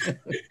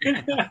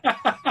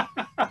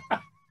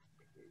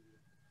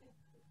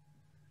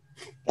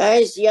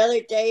 Guys, the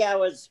other day I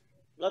was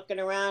looking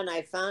around.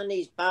 I found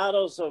these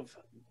bottles of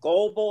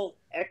Goebel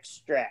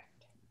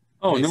extract.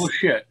 Oh, no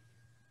shit.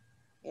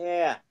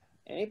 Yeah.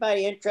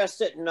 Anybody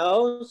interested in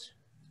those?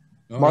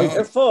 Mike,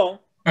 they're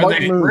full. Are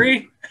they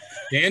free?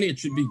 Danny, it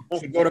should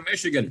go to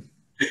Michigan.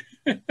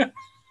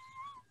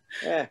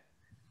 Yeah.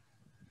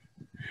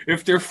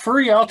 If they're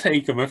free, I'll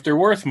take them. If they're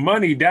worth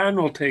money, Don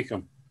will take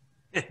them.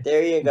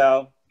 There you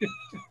go.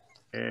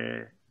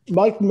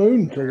 Mike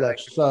Moon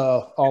collects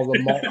all the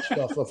malt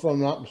stuff, if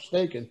I'm not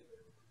mistaken.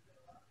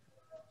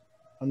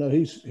 I know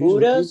he's Who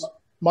does?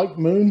 Mike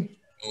Moon.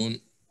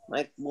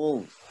 Mike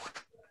Moon.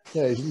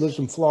 Yeah, he lives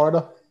in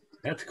Florida.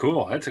 That's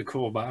cool. That's a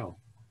cool bottle.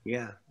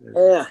 Yeah.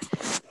 Yeah.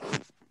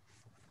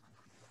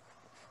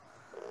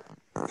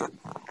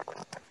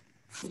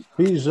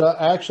 He's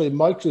actually,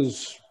 Mike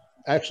is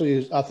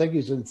actually, I think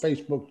he's in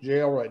Facebook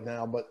jail right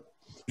now, but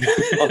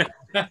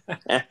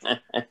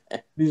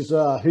he's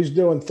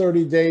doing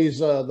 30 days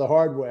the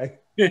hard way.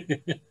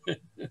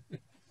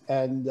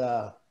 And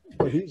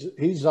but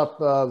he's up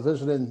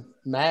visiting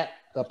Matt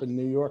up in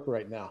New York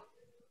right now.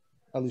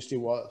 At least he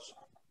was.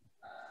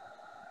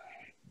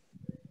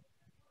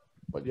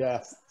 But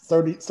yeah,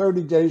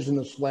 30 days in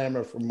the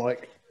slammer for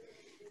Mike.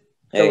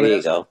 There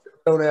you go.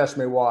 Don't ask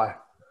me why.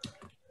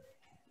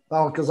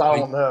 Oh, because I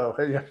don't know.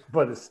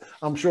 But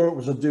I'm sure it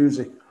was a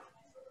doozy.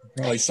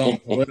 Probably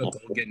something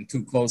political, getting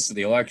too close to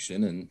the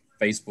election, and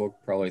Facebook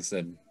probably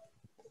said,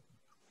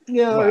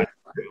 "Yeah,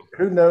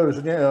 who knows?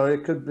 You know,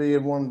 it could be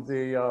in one of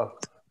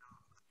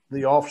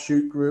the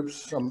offshoot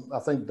groups. I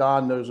think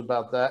Don knows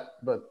about that,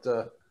 but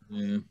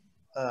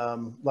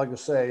like I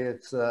say,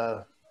 it's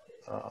who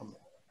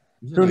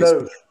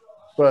knows?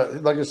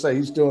 But like I say,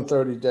 he's doing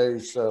 30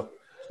 days. So,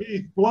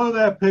 Keith, blow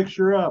that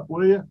picture up,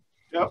 will you?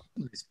 Yep.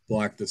 Nice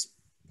block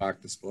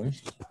display.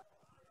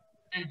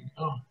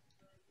 Oh.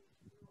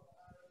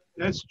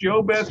 That's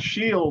Jo Beth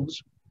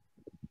Shields.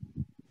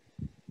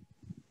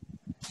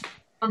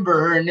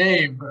 Remember her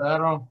name,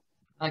 but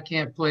I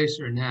can't place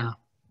her now.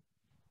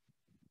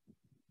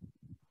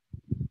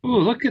 Oh,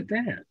 look at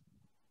that.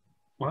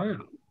 Wow.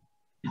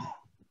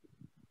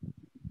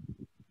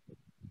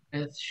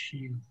 Beth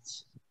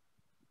Shields.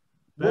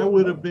 That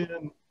would have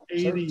been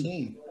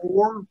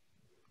 84.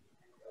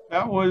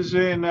 That was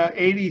in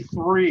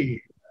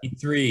 83.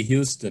 83,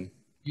 Houston.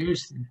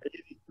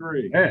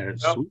 83. Yeah,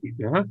 that's sweet,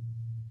 huh?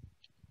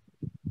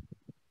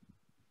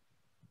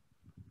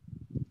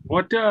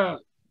 What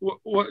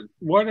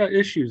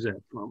issue is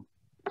that from?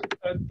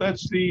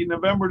 That's the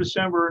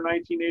November-December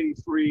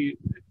 1983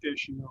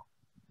 issue.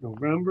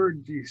 November,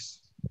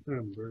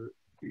 December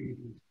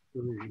 83.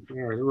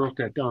 All right, I wrote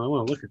that down. I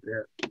want to look at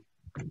that.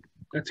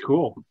 That's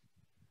cool.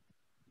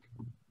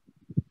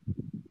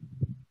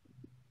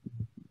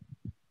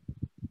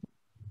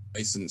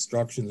 Nice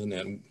instructions in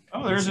that.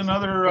 Oh, there's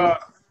another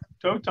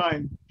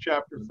Tontine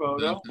Chapter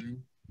photo.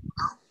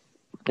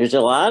 There's a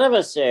lot of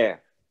us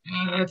there.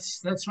 Yeah,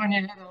 that's when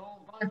you had a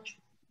whole bunch.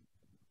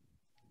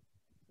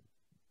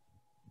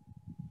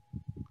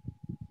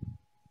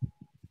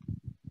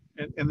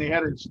 And they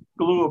had to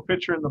glue a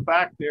picture in the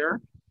back there.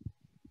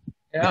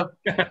 Yeah.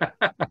 Is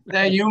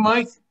that you,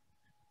 Mike?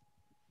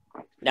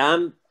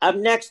 Now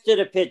I'm next to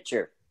the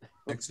picture.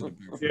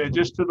 Yeah,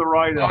 just to the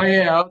right. Oh,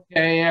 yeah.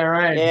 Okay. Yeah,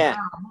 right. Yeah.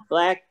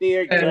 Black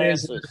beard, That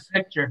is glasses. the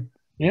picture.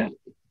 Yeah.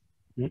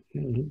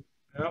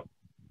 Yep.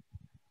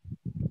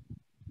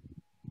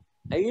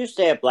 I used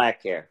to have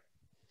black hair.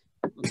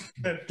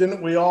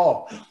 Didn't we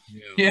all?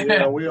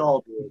 Yeah, we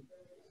all did.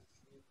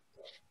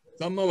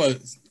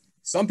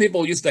 Some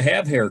people used to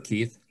have hair,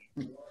 Keith.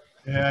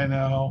 Yeah, I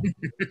know.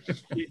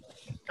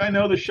 I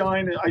know the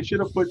shine. I should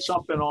have put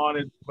something on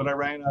it, but I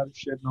ran out of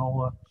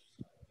shitnola.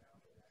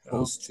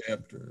 Post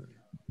chapter.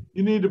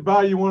 You need to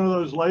buy you one of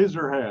those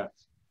laser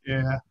hats.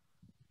 Yeah.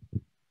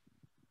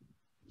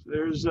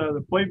 There's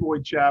the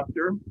Playboy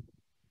chapter.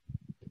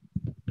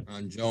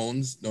 On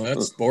Jones. No,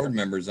 that's board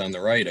members on the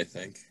right, I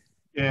think.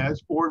 Yeah,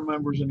 it's board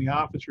members and the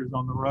officers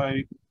on the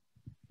right.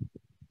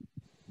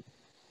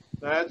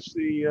 That's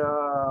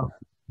the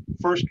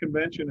first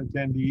convention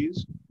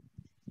attendees.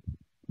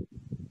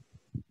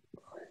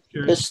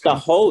 This is the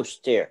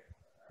host here.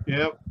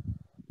 Yep.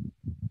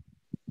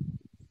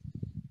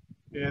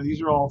 Yeah,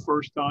 these are all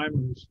first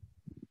timers.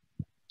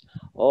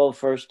 Oh,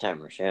 first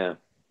timers, yeah.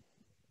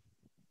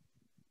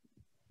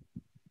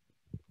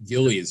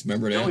 Gillies,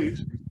 remember that?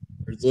 Gillies.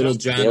 There's little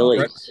John.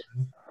 Gillies.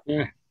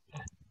 Yeah.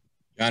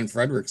 John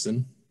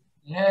Fredrickson.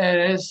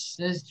 Yeah,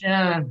 this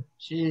John.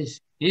 Jeez,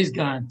 he's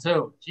gone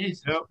too.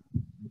 Jeez.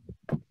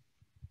 Yep.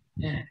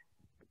 Yeah.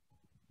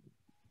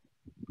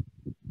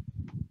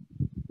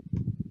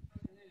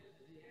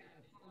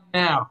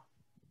 Now.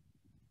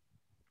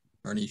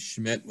 Arnie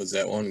Schmidt was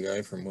that one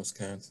guy from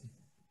Wisconsin.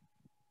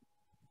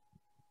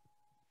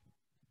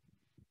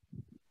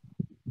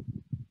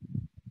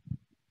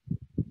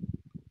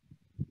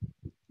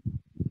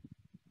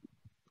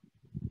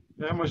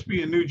 That must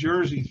be a New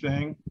Jersey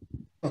thing.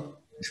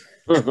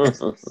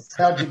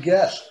 How'd you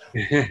guess?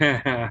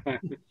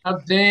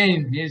 Up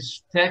Dane,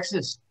 he's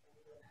Texas.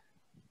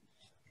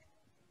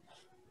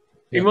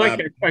 Hey,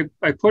 Mike,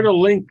 I put a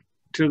link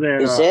to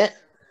that. Is it?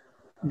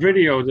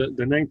 Video,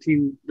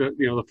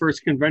 the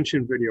first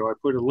convention video. I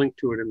put a link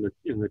to it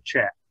in the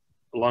chat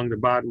along the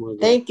bottom of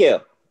the. Thank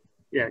you.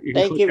 Yeah.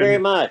 Thank you very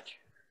much.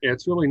 Yeah,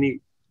 it's really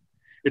neat.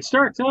 It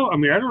starts out, I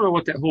mean, I don't know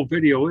what that whole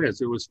video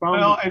is. It was found.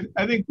 Well,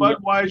 I think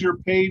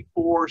Budweiser paid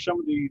for some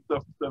of the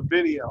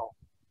video.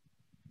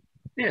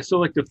 Yeah, so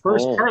like the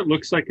first part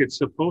looks like it's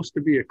supposed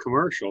to be a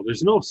commercial.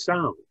 There's no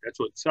sound. That's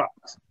what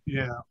sucks.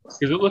 Yeah.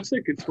 Because it looks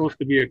like it's supposed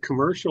to be a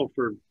commercial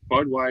for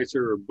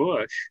Budweiser or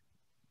Busch.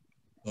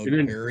 And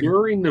then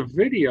during the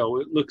video,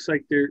 it looks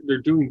like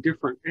they're doing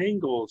different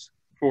angles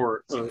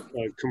for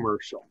a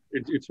commercial.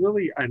 It's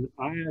really an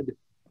odd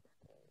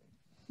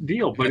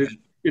deal, but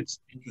it's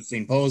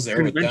interesting pose there.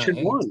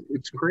 CANvention 1.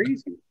 It's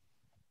crazy.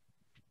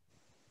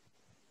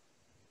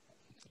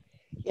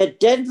 Yeah,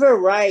 Denver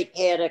Wright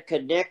had a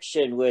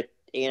connection with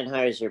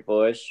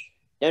Anheuser-Busch,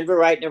 Denver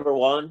Wright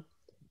 #1.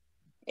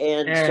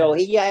 And so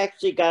he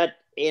actually got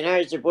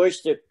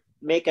Anheuser-Busch to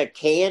make a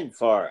can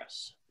for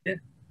us. Yeah.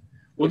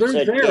 Well, there's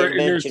there.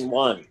 CANvention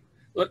 1.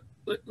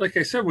 Like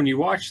I said, when you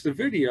watch the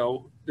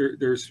video,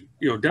 there's,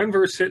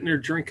 Denver sitting there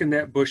drinking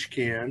that Busch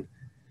can.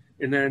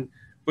 And then,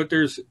 but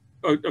there's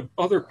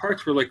other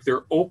parts where like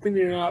they're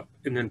opening it up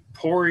and then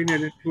pouring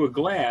it into a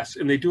glass,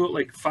 and they do it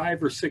like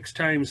 5 or 6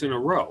 times in a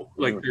row.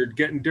 Like they're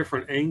getting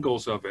different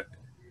angles of it.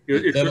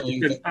 It's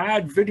an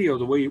odd video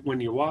the way when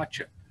you watch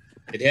it.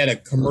 It had a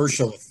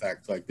commercial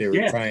effect, like they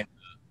were trying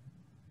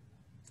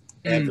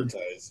to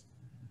advertise.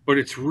 But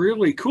it's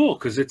really cool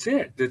because it's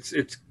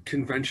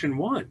CANvention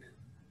 1.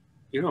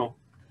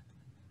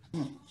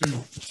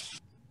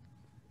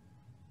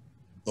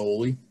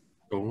 Solely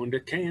going to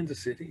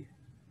Kansas City.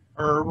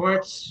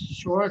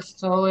 Schwartz,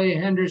 Tully,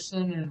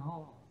 Henderson, and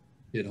Hall.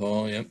 Kid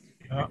Hall, yep.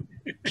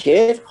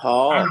 Kid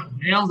Hall.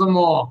 Nailed them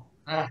all.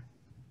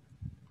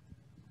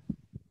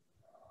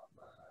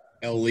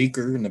 Al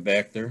Leaker in the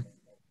back there.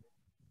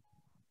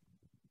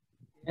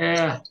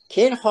 Yeah.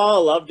 Kid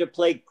Hall loved to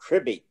play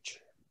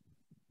cribbage.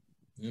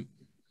 Yep.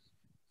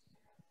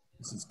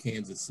 This is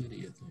Kansas City,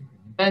 I think.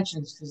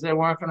 Mentions because they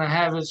weren't going to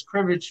have his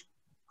cribbage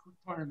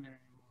tournament anymore.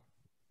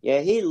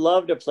 Yeah, he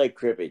loved to play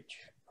cribbage.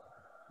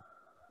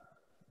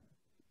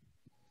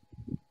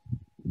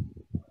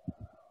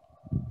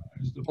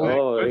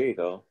 Oh, there you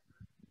go.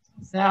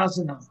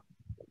 2,000 of them.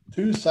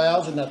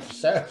 2,000 at the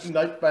Saturday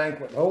night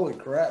banquet. Holy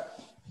crap!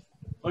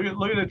 Look at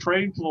the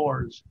trade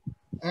floors.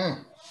 Yeah,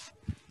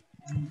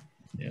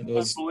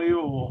 those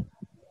unbelievable.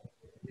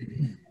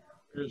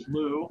 There's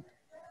Lou.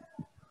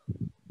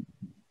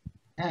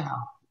 Yeah.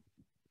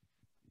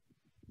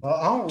 Well,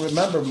 I don't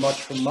remember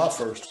much from my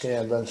first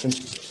CANvention.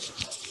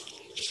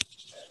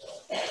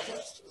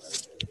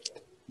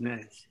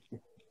 Nice.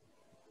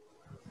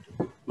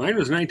 Mine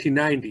was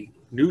 1990,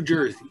 New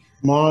Jersey.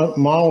 Mine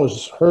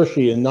was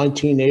Hershey in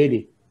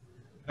 1980.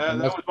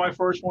 And that was my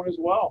first one as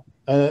well.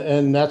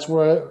 And that's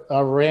where I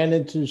ran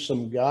into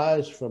some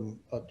guys from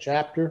a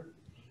chapter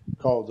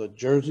called the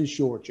Jersey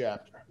Shore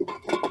chapter.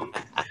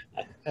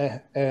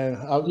 And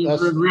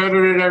You've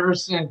regretted it ever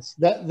since.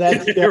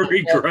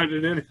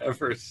 Regretted it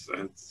ever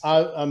since.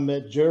 I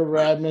met Joe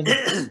Radman,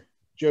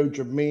 Joe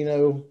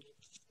Germino.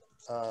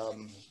 I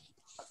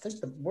think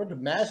were the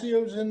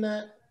Mazzios in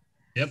that?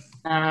 Yep.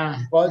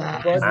 Bud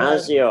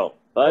Mazzio.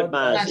 Bud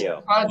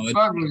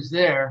was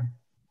there.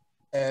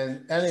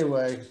 And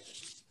anyway,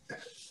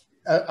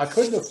 I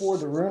couldn't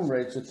afford the room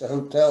rates at the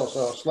hotel,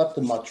 so I slept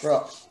in my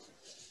truck.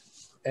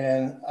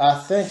 And I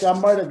think I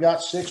might have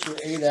got 6 or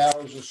 8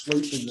 hours of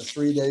sleep in the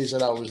 3 days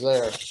that I was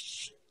there.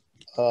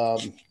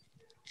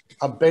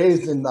 I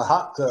bathed in the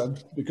hot tub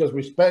because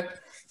we spent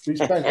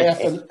half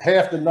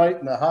the night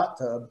in the hot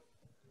tub.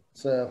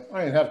 So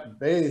I didn't have to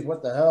bathe.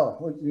 What the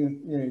hell?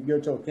 You go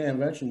to a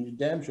CANvention, you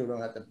damn sure don't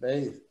have to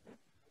bathe.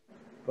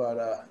 But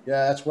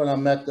yeah, that's when I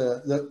met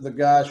the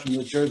guys from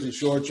the Jersey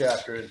Shore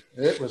chapter.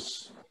 It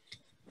was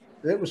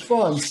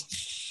fun,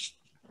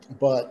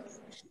 but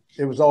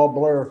it was all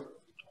blur.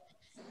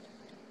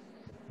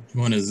 Which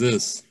one is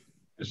this?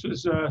 This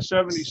is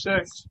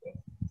 76.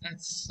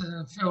 That's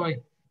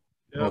Philly.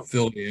 Yep. Oh,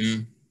 Philly, yeah.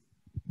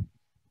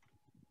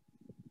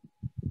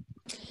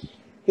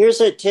 Here's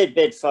a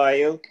tidbit for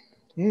you.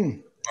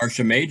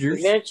 Marcia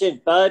Majors. You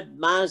mentioned Bud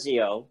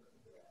Mazzio.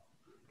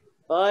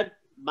 Bud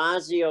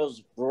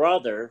Mazzio's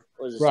brother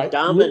was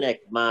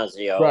Dominic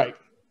Mazzio. Right.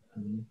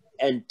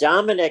 And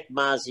Dominic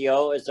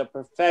Mazzio is a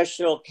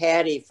professional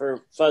caddy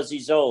for Fuzzy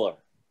Zoller.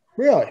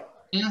 Really?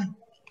 Yeah.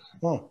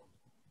 Oh.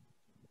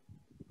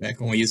 Back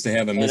when we used to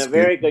have a and a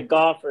very good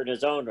golfer in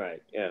his own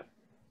right. Yeah.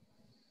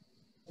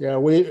 Yeah,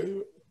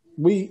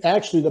 we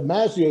actually, the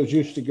Mazzios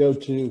used to go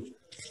to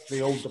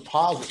the old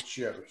deposit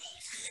shows.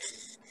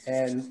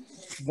 And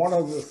one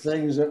of the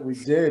things that we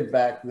did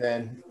back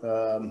then,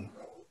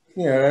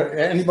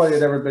 anybody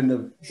that ever been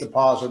to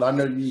deposit, I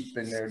know you've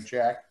been there,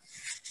 Jack.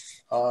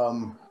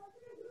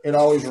 It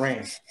always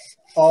rained.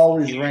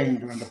 Always rained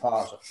during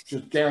deposit,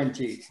 just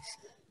guaranteed.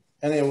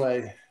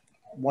 Anyway,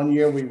 one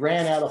year we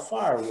ran out of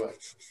firewood.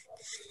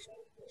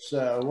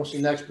 So what's the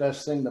next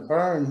best thing to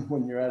burn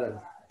when you're at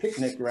a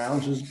picnic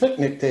grounds is a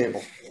picnic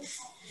table.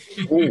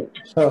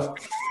 So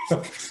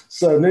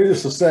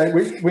needless to say,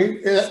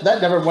 we that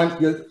never went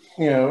good,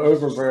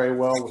 over very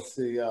well with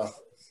the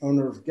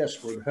owner of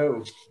Guestwood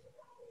Ho.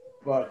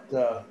 But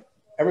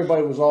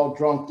everybody was all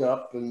drunked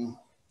up, and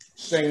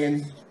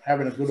singing,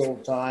 having a good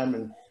old time.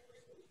 And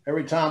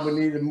every time we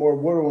needed more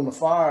wood on the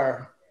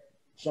fire,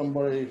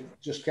 somebody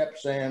just kept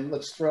saying,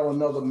 let's throw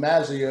another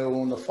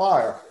Mazzio on the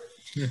fire.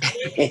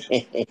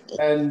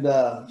 And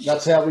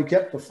that's how we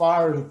kept the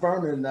fires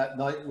burning that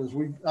night.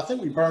 I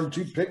think we burned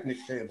 2 picnic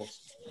tables.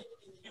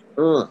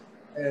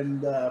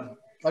 And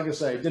like I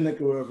say, it didn't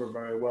go over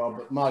very well,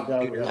 but my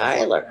God, we had a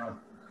fun time.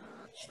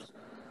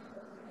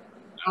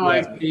 I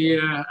like the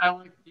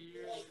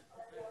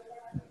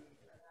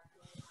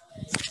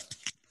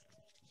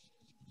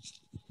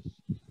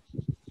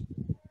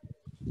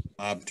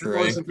Bob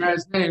what was the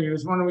guy's name? He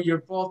was one of your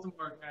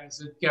Baltimore guys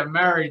that got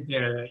married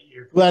there that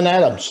year. Glenn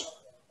Adams.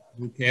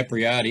 Lou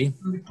Capriati.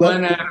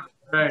 Glenn Adams,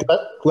 right.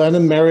 Glenn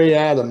and Mary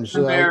Adams.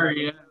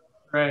 Mary, yeah,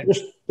 right.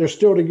 They're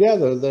still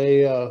together.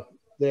 They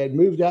had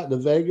moved out to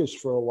Vegas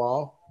for a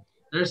while.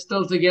 They're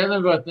still together,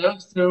 but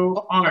those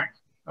two aren't.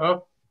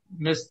 Oh,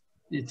 missed.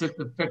 You took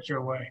the picture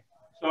away.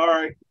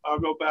 Sorry, I'll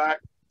go back.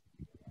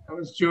 That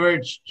was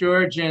George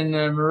and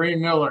Marie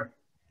Miller.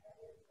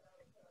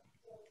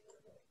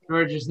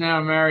 George is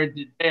now married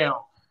to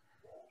Dale.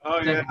 Oh,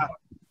 yeah.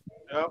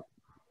 Yep.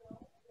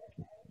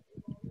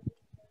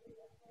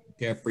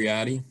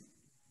 Capriati.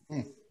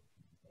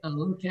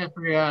 Lou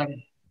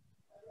Capriati.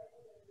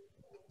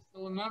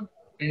 Still a member?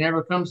 He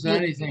never comes to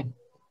anything.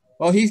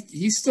 Well,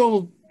 he's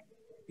still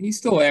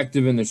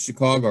active in the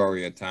Chicago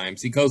area at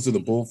times. He goes to the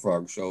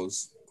Bullfrog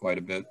shows quite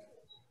a bit.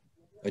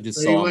 I just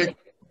saw him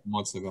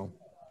months ago.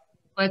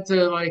 Went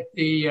to like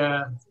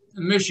the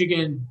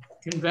Michigan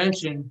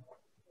convention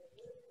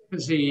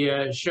because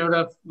he showed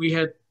up. We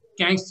had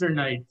Gangster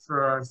Night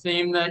for our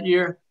theme that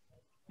year.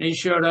 And he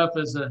showed up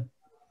as a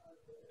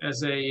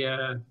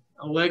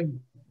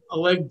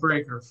leg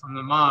breaker from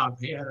the mob.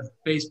 He had a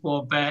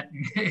baseball bat.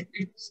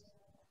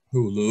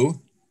 Who,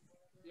 Lou?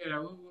 Yeah,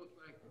 Lou looked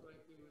like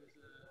he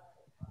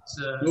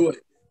was.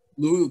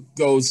 Lou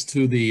goes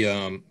to the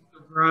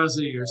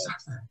Grazi or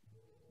something.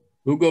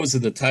 Lou goes to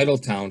the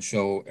Titletown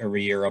show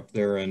every year up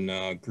there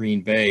in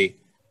Green Bay,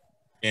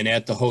 and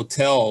at the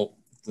hotel,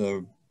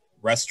 the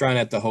restaurant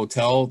at the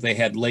hotel, they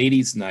had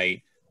ladies'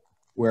 night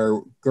where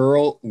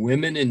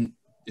women, and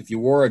if you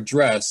wore a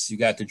dress, you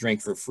got to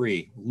drink for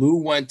free. Lou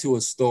went to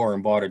a store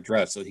and bought a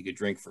dress so he could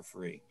drink for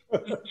free.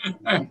 But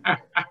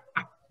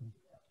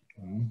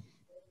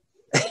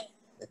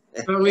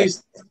at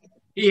least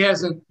he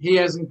hasn't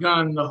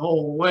gone the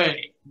whole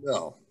way.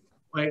 No,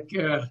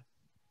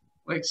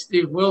 like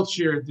Steve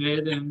Wiltshire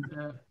did, and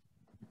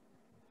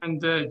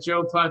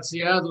Joe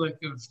Podziadlik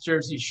of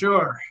Jersey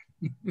Shore.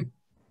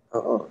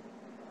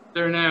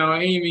 They're now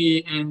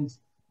Amy and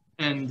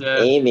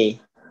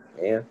Amy,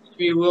 yeah.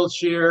 Amy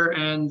Wiltshire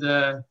and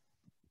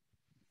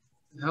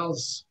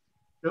hell's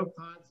Joe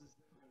Pods'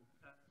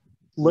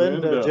 name?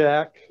 Linda,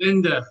 Jack.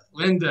 Linda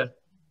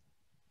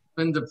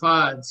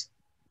Pods.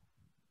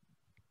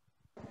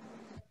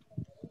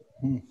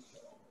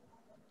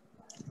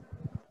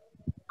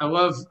 I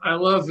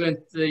love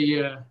at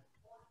the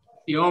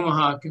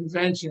Omaha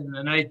convention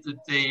the night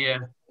that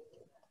the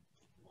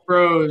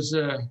pros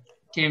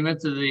came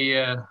into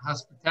the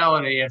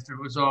hospitality after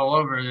it was all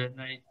over that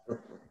night,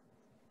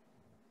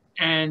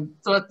 and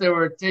thought they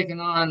were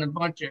taking on a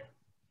bunch of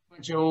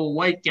old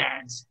white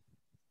guys,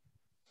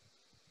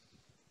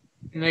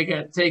 and they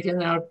got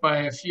taken out by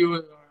a few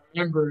of our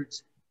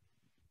members,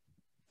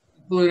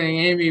 including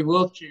Amy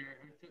Wiltshire,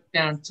 who took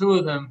down 2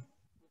 of them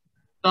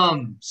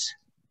thumbs.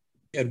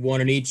 He had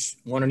one in each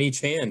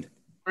hand.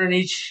 One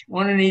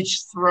in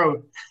each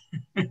throat.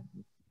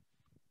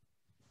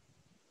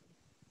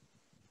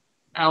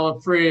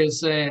 Alapria is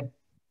saying,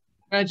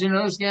 imagine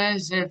those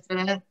guys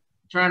after that,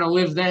 trying to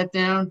live that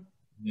down.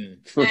 Yeah.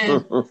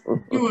 Man,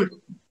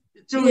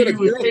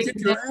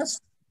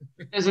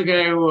 there's a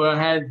guy who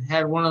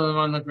had one of them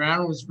on the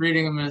ground, was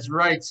reading them as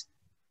rights.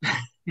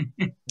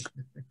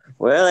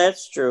 Well,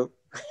 that's true.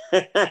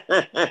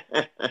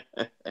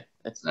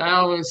 So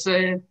Al was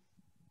saying,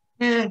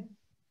 man,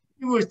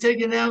 he was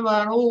taken down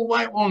by an old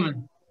white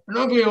woman, an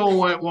ugly old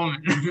white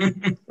woman.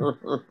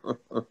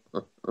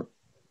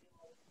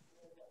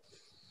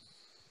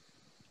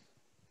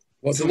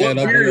 So what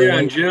beer are you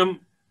on,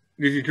 Jim?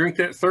 Did you drink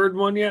that third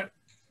one yet?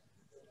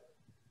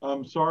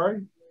 I'm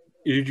sorry?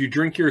 Did you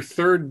drink your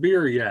third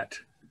beer yet?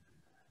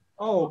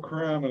 Oh,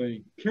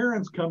 criminy.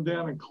 Karen's come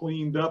down and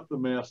cleaned up the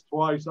mess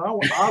twice. I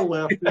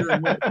left there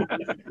and went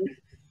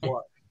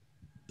twice.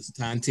 It's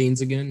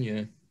Tontines again,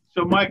 yeah.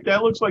 So, Mike,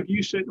 that looks like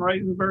you sitting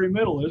right in the very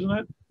middle, isn't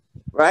it?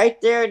 Right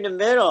there in the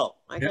middle.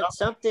 I got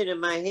something in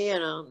my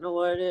hand. I don't know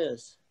what it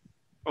is.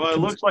 Well, it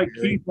looks like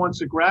Keith wants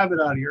to grab it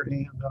out of your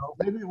hand, though.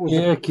 Maybe it was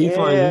Keith.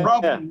 Probably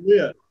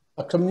it.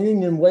 A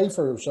communion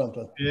wafer or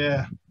something.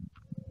 Yeah.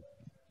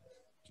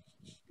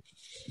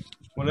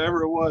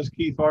 Whatever it was,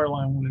 Keith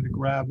Arline wanted to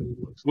grab it.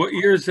 What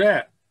year is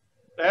that?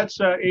 That's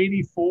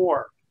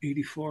 84.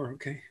 84,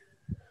 okay.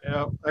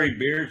 Yeah. Great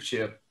beer,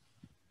 Chip.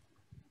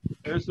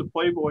 There's the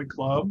Playboy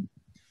Club.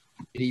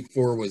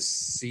 84 was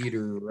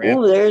Cedar Rapids.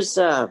 Oh, there's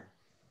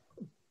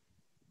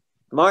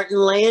Martin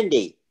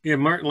Landy. Yeah,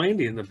 Martin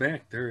Landy in the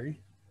back there. Eh?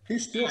 He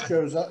still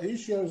shows up. He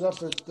shows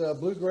up at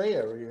Blue Gray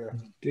every year.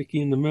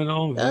 Dickie in the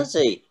middle. Does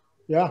he?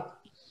 Yeah.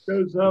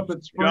 Shows up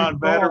at John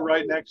Vetter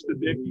right next to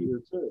Dickie.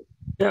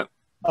 Yep.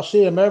 I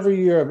see him every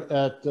year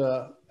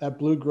at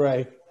Blue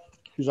Gray.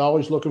 He's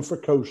always looking for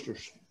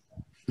coasters.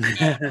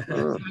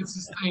 That's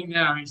his thing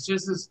now. He's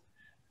just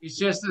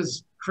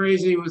as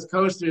crazy with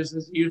coasters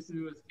as he used to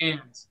do with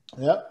cans.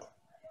 Yep.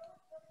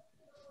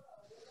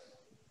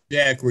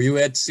 Jack, were you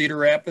at Cedar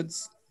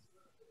Rapids?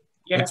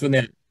 Yeah. That's when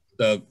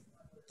the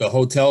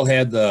hotel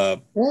had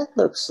the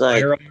looks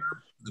like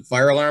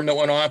fire alarm that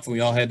went off, and we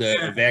all had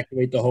to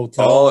evacuate the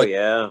hotel. Oh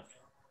yeah.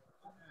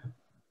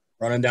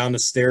 Running down the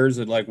stairs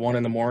at like 1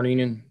 a.m,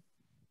 and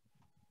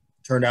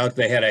turned out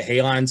they had a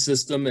halon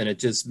system, and it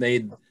just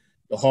made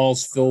the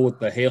halls fill with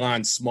the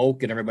halon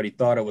smoke, and everybody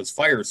thought it was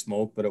fire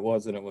smoke, but it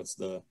wasn't. It was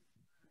the.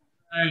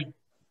 Right.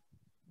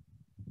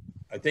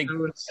 I think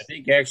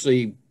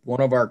actually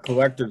one of our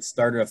collectors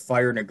started a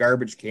fire in a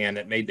garbage can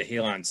that made the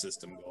halon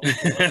system go.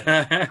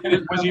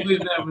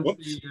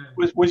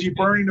 Was he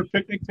burning the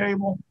picnic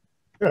table?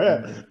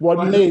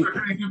 Wasn't me.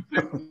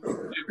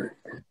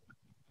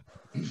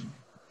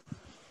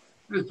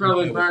 He was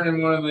probably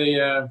burning one of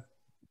the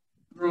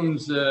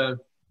room's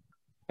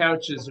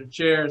couches or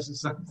chairs or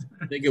something.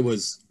 I think it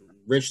was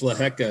Rich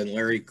LaHecca and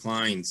Larry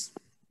Klein's.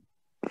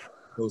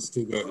 Those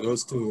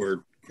two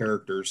were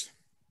characters.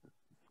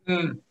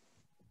 Mm.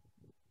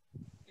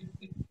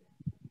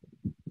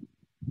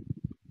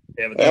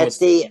 At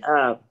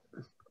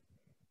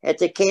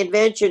the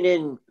CANvention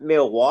in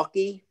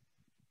Milwaukee.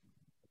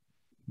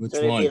 Which so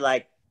it'd one? Be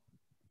like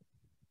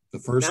the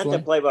first not one? Not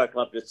the Playboy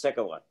Club, the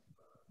second one.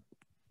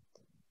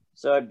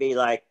 So it'd be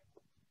like,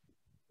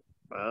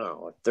 I don't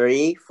know,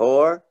 3,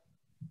 4.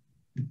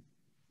 In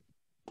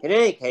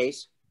any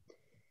case,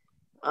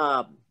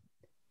 I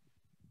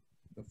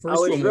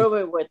was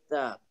rooming with...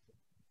 the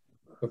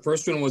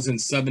first one was in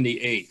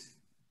 78.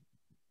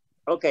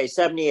 Okay,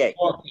 78.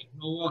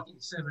 Milwaukee,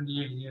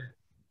 78, yeah.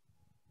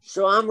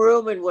 So I'm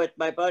rooming with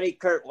my buddy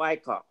Kurt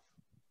Wyckoff.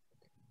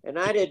 And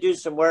I had to do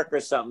some work or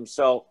something.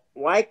 So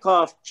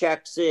Wyckoff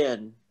checks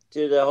in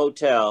to the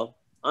hotel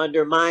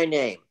under my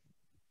name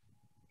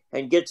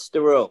and gets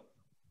the room.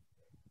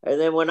 And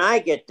then when I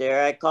get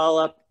there, I call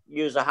up,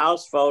 use a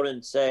house phone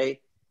and say,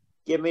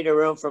 give me the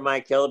room for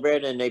Mike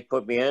Hillebrand. And they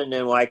put me in, and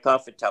then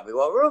Wyckoff would tell me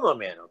what room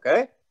I'm in,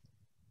 okay?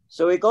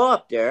 So we go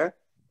up there,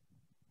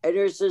 and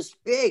there's this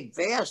big,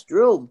 vast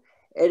room,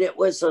 and it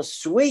was a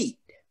suite.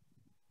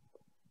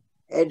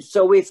 And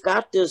so we've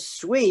got this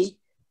suite,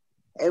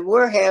 and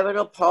we're having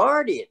a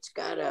party. It's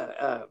got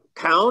a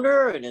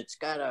counter, and it's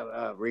got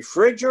a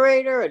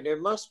refrigerator, and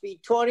there must be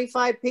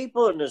 25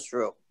 people in this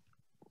room.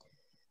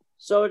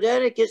 So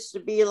then it gets to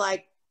be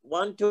like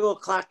 1, 2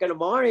 o'clock in the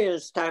morning, and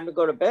it's time to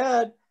go to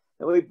bed.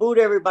 And we boot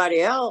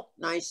everybody out.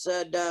 And I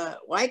said,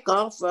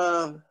 Wyckoff,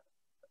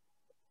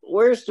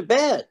 where's the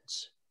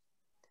beds?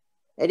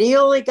 And he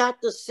only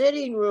got the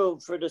sitting room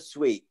for the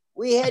suite.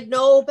 We had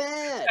no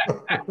bed.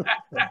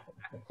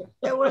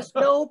 There was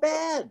no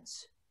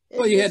beds.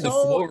 Well, you had the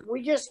floor.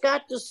 We just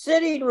got the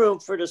sitting room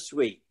for the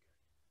suite.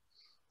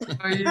 You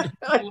had a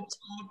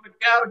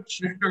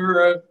couch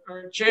or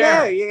a chair.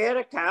 Yeah, you had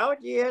a couch.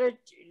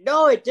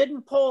 No, it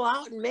didn't pull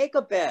out and make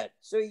a bed.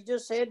 So you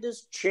just had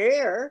this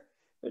chair,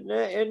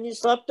 and you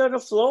slept on the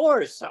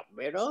floor or something,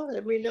 you know?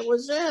 I mean, that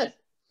was it.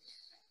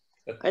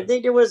 I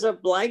think there was a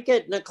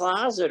blanket in the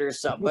closet or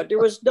something, but there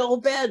was no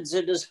beds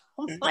in this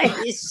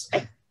place.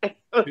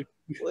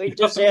 We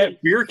just had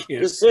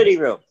the sitting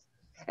room.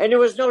 And there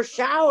was no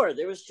shower.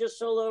 There was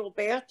just a little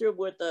bathroom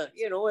with a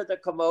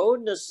commode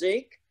and a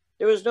sink.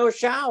 There was no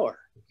shower.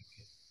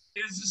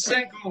 It was a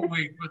sink all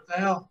week. What the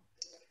hell?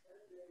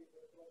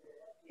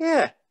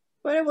 Yeah,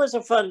 but it was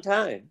a fun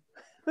time.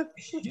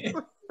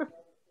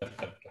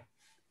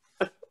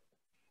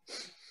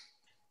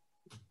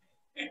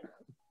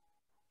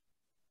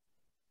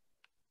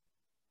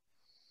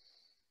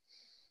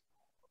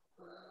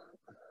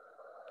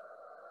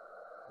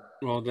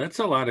 Well, that's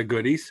a lot of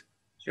goodies.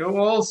 Joe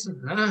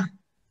Olson, huh?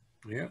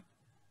 Yeah.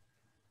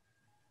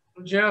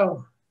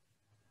 Joe.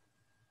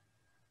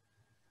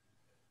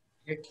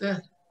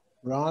 Kitka?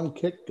 Ron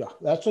Kitka.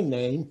 That's a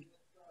name.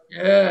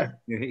 Yeah.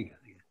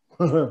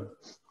 Yeah,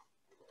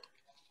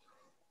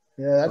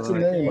 that's a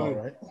name, all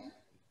right.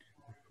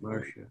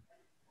 Marcia.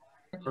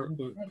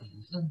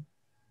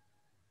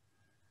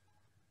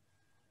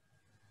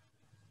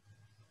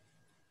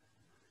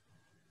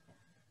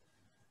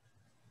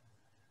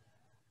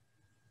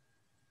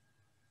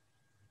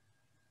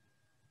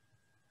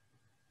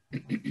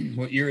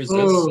 What year is this?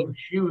 Oh,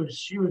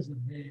 she was a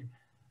babe.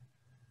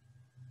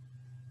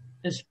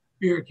 This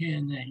beer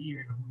can that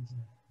year was a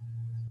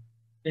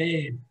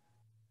babe.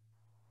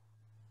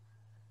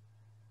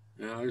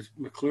 Yeah, there's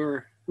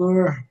McClure.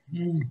 McClure.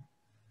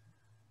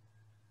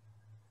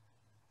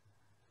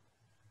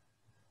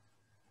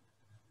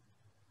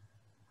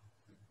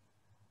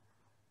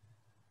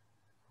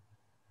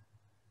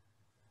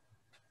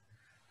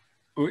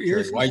 What year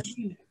is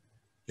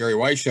Jerry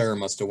Weisshire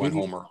must have went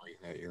home early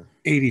that year.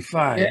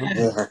 85.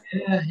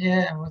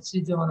 Yeah. What's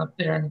he doing up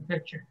there in the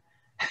picture?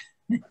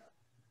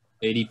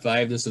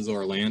 85. This is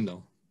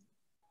Orlando.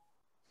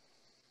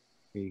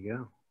 There you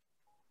go.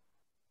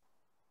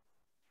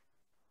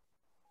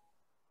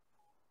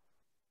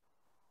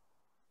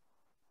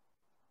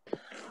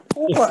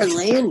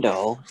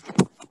 Orlando.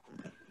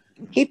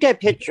 Keep that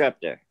picture up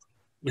there.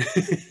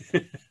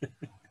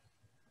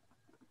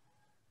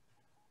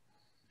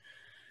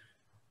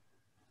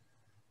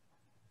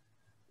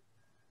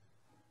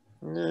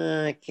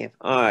 No, I can't.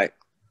 All right.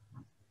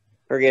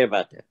 Forget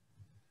about that.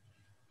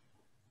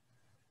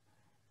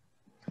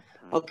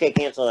 Okay,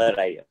 cancel that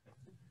idea.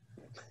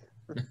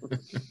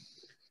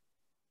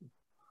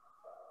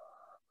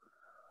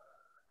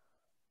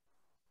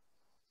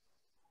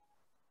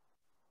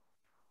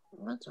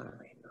 What's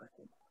Orlando?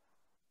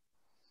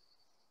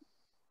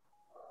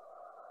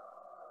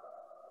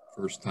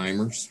 First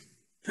timers.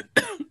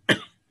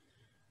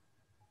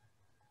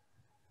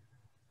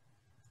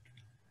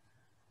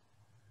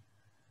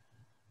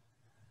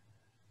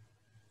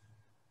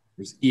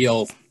 There's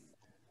E.L.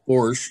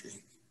 Forsh.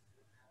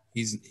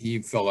 He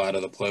fell out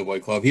of the Playboy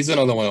Club. He's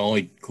another one that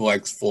only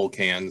collects full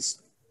cans.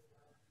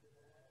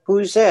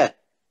 Who's that?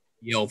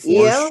 E.L. Forsh.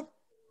 E.L.?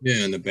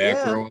 Yeah, in the back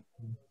Yeah. row.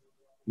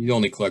 He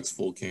only collects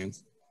full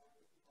cans.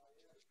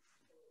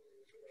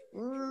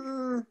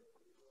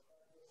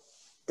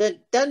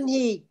 Doesn't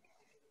he?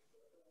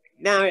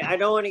 Now, I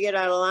don't want to get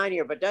out of line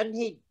here, but doesn't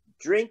he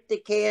drink the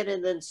can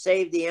and then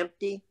save the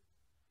empty?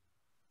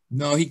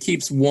 No, he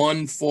keeps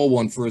one full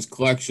one for his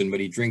collection, but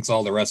he drinks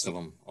all the rest of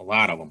them. A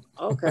lot of them.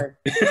 Okay.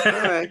 All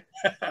right.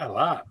 A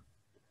lot.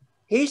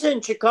 He's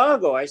in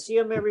Chicago. I see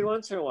him every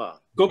once in a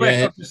while. Go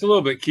back up just a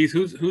little bit, Keith.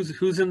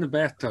 Who's in the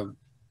bathtub?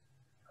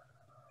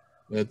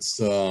 That's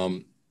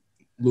Lou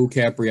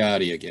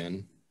Capriati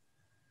again.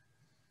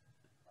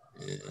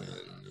 And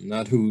I'm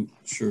not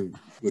sure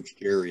which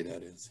Gary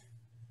that is.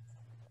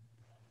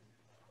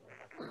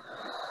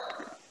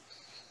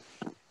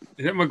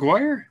 Is that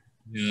McGuire?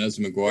 Yeah, that's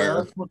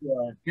McGuire.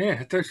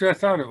 Yeah, that's what I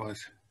thought it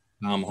was.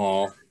 Tom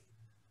Hall.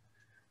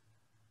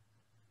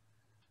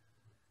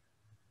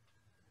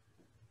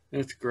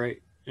 That's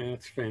great. Yeah,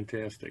 that's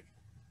fantastic.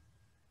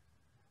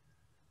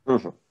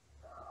 Mm-hmm.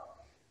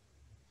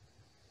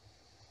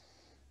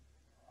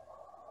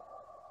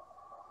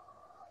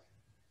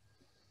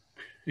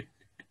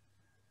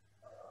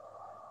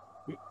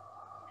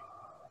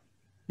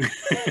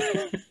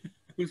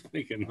 Who's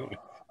making noise?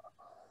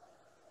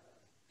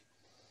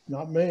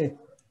 Not me.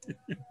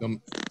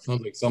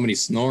 Sounds like somebody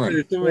snoring.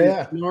 Is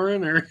somebody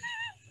snoring or?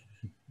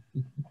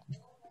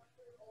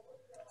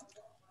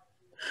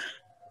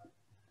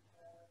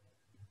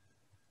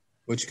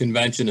 Which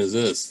convention is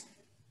this?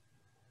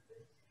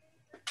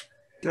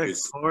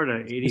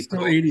 Florida, 85.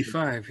 Still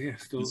 85, yeah.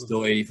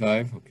 Still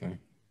 85? Okay.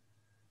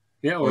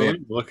 Yeah, well, yeah,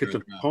 look at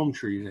the palm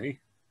trees, eh?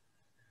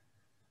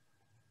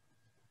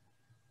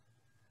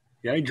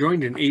 Yeah, I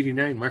joined in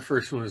 89. My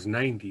first one was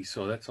 90,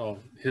 so that's all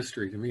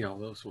history to me, all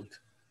those ones.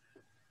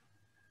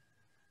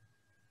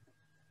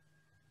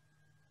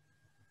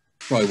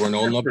 Probably weren't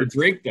old enough to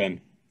drink then.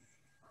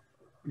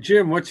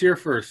 Jim, what's your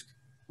first?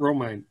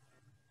 Romine.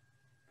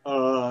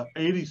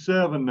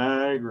 87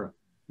 Niagara.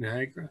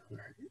 Niagara? All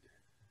right.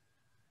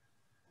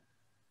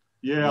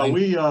 Yeah,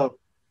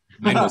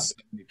 Mine was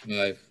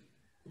 75.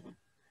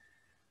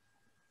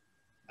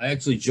 I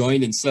actually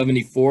joined in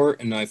 74,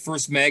 and my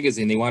first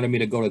magazine, they wanted me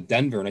to go to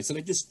Denver. And I said,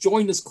 I just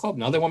joined this club.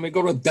 Now they want me to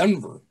go to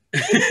Denver.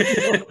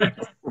 How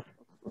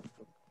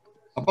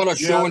about a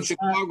show in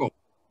Chicago?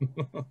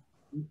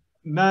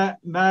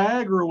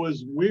 Niagara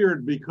was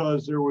weird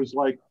because there was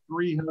like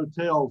 3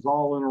 hotels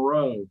all in a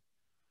row.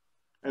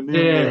 And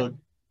then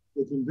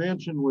the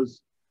convention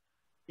was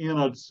in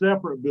a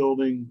separate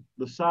building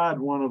beside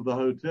one of the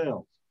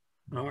hotels.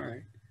 All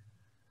right.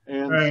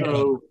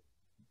 And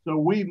so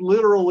we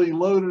literally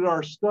loaded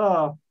our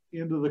stuff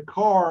into the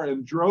car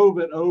and drove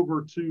it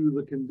over to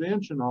the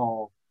convention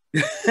hall,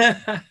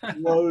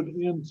 load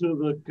into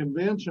the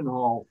convention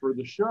hall for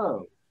the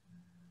show.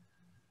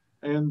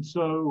 And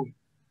so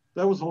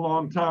that was a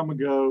long time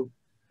ago.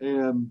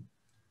 And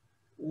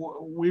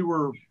we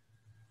were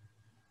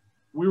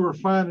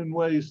finding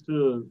ways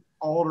to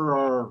alter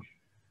our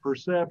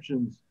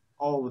perceptions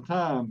all the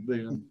time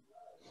then.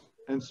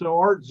 And so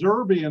Art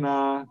Zerby and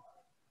I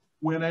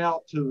went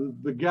out to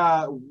the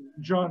guy,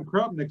 John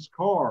Krupnick's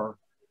car,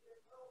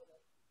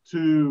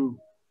 to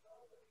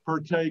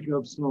partake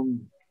of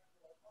some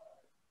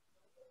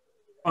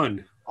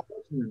fun.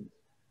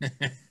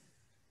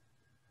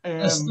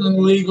 That's an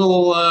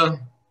illegal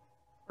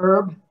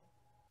herb.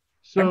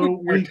 So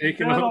we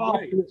set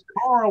off his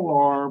car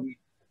alarm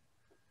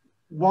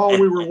while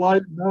we were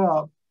lighting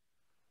up.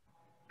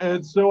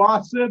 And so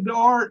I said to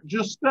Art,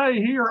 just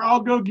stay here.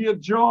 I'll go get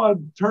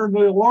John, turn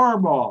the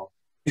alarm off.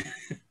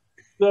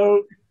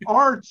 So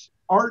Art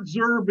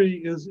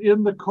Zerby is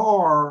in the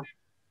car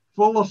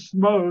full of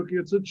smoke.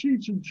 It's a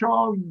Cheech and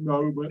Chong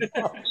moment.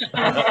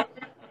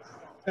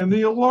 And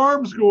the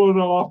alarm's going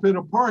off in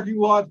a parking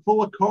lot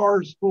full of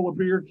cars full of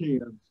beer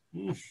cans.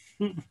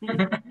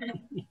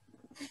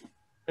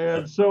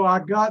 And so I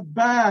got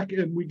back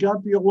and we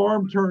got the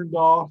alarm turned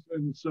off.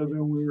 And so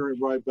then we were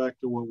right back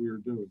to what we were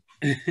doing.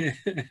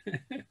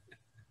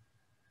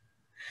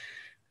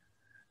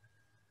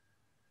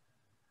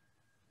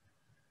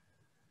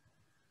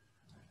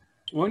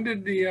 When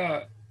did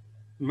the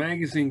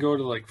magazine go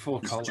to like full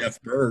color?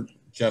 Jeff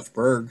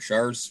Berg,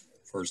 Char's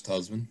first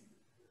husband.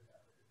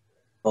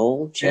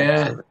 Oh,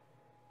 Chapter.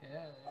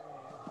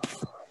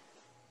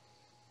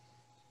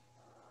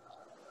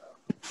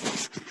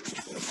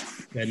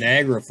 The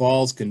Niagara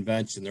Falls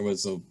convention, there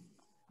was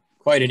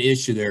quite an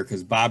issue there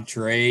because Bob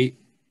Trey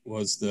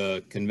was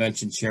the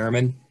convention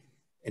chairman,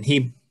 and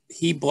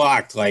he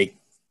blocked like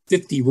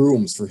 50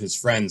 rooms for his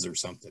friends or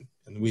something.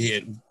 And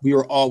we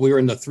were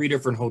in the 3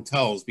 different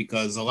hotels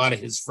because a lot of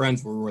his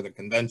friends were where the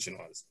convention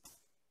was.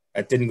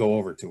 That didn't go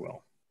over too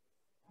well.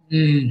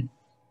 Mm.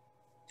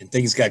 And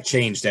things got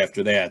changed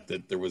after that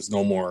there was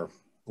no more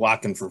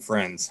blocking for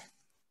friends.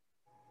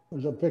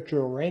 There's a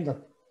picture of Rainer.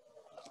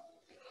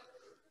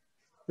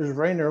 There's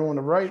Rainer on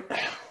the right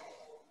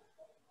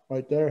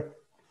there,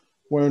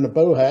 wearing a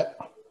bow hat.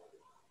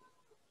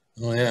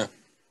 Oh, yeah.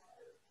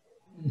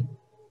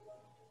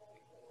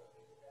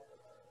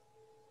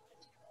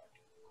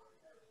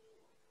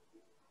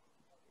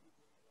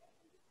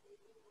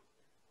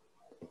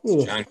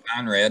 John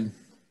Conrad.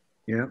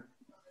 Yeah.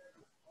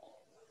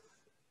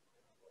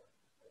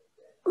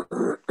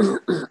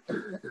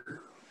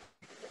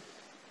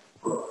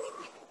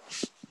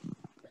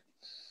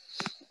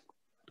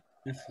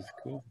 This is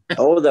cool.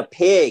 Oh, the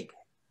pig.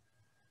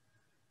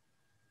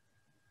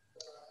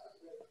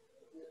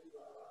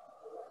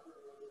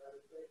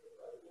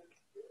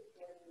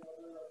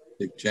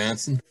 Dick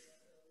Johnson.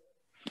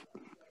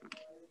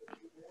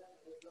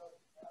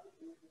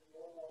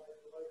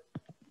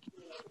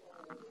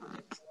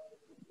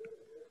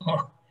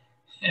 Oh,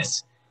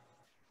 yes.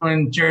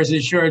 When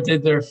Jersey Shore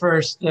did their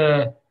first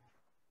was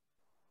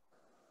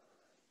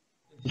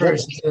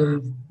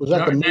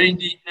that the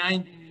 90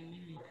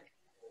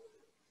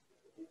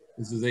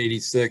 This is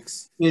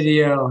 86.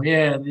 video.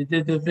 Yeah, they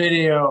did the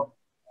video.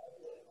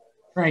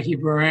 Frankie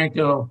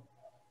Barranco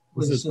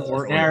was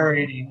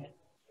narrating.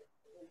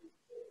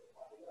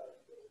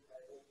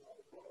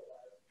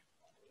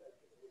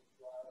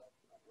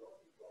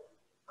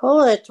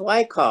 Oh, that's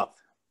Wyckoff.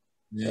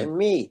 Yeah. And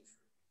me.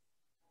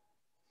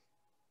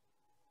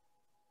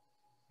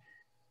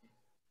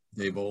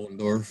 Dave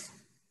Ollendorf.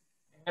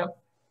 Yep.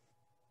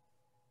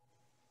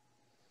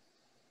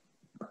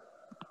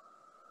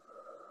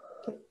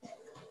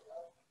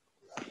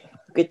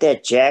 Look at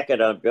that jacket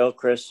on Bill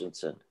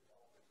Christensen.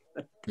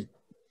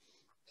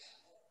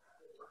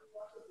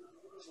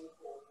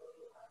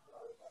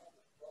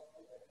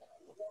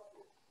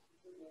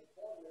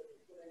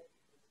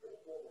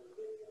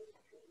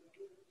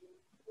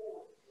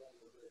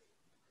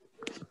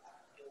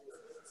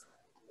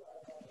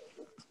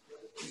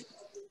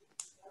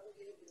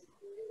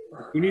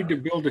 We need to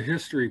build a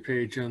history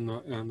page on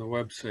the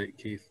website,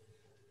 Keith.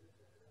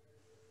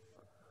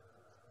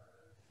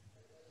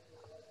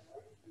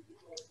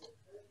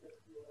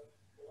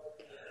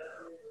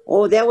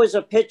 Oh, that was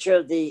a picture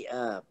of the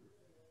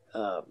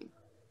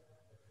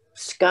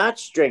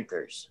Scotch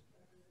drinkers.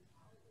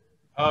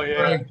 Oh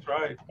yeah, that's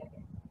right.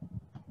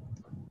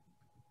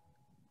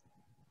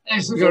 I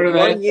used to go to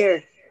that. 1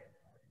 year.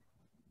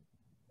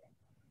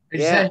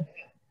 Yeah.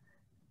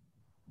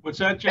 What's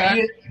that, Jack?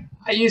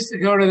 I used to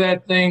go to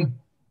that thing,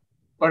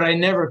 but I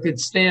never could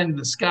stand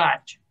the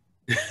Scotch.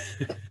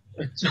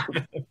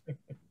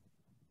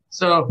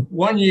 So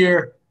 1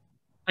 year,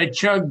 I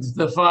chugged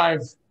the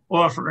 5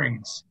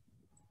 offerings.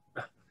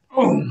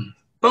 Boom,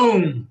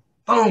 boom,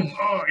 boom.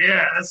 Oh,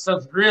 yeah, that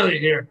stuff's really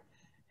here.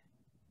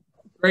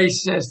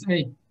 Grace says to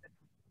me,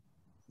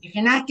 if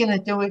you're not going to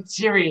do it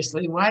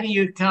seriously, why do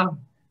you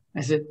come?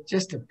 I said,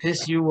 just to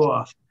piss you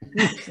off.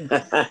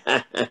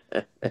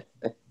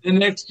 The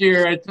next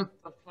year, I took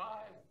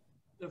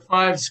the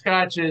 5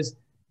 scotches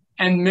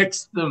and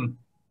mixed them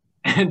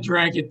and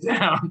drank it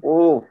down.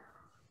 Oh.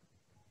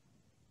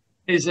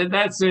 He said,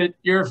 that's it.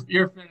 You're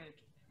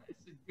finished. I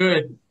said,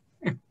 good.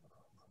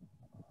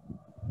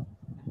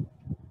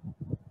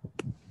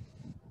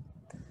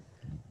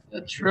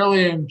 The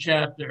Trillium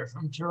Chapter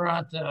from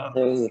Toronto.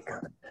 There you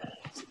go.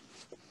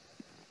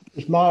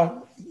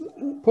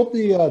 Put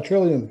the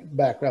Trillium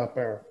back up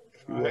there.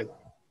 Right.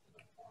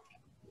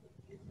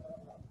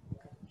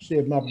 See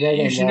if my brother.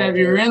 You should have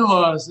your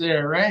in-laws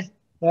there, right?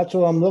 That's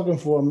what I'm looking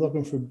for. I'm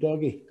looking for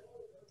Dougie.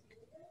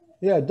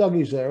 Yeah,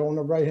 Dougie's there on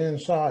the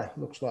right-hand side,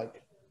 looks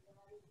like.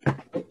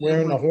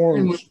 Wearing the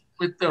horns.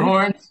 With the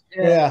horns?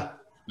 Yeah.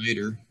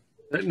 Later.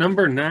 That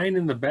number 9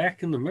 in the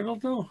back in the middle,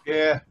 though?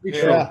 Yeah.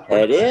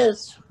 It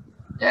is.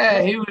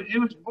 Yeah, he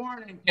was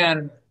born in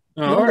Canada.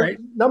 Oh, all right.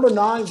 Number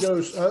 9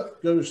 goes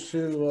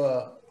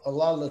to a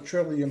lot of the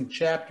Trillium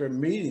Chapter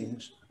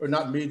meetings, or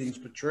not meetings,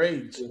 but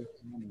trades.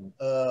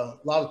 A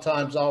lot of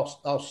times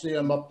I'll see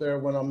them up there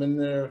when I'm in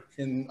there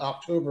in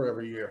October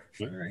every year.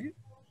 All right.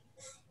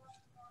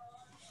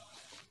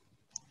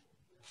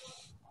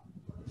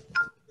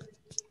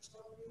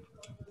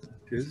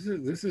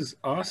 This is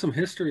awesome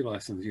history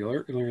lessons.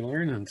 You're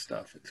learning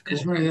stuff. It's cool.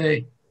 It's where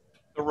they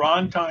The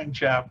Tontine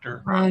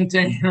Chapter.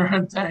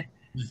 Tontine.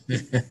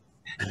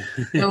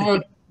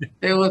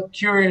 They look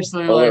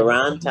curiously Oh, like the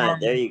Tontine.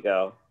 There you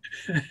go.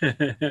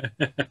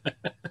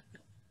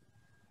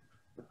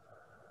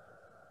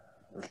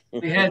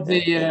 We had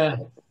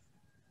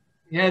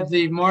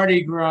the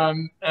Mardi Gras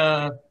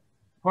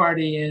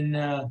party in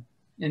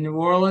New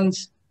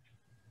Orleans.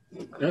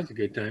 That was a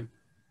good time.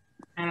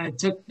 And I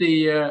took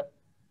the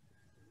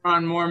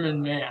Ron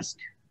Mormon mask,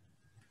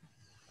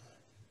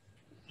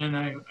 and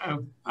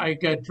I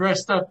got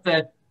dressed up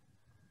that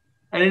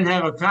I didn't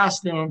have a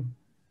costume,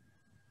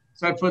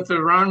 so I put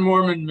the Ron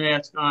Mormon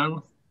mask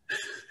on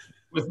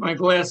with my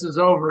glasses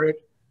over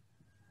it,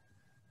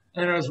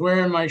 and I was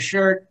wearing my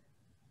shirt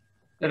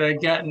that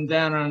I'd gotten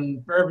down on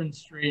Bourbon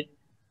Street.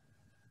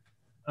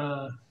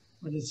 What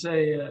did it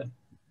say? Of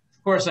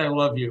course I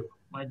love you,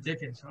 my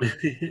Dickens.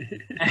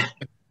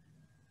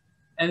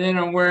 And then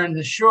I'm wearing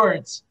the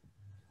shorts,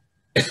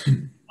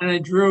 and I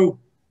drew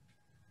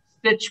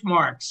stitch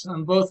marks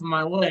on both of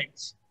my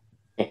legs.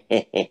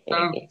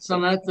 So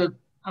I'm at the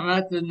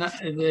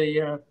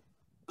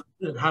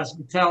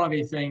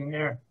hospitality thing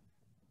there.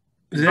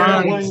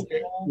 Ron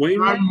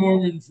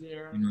Mormon's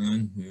there.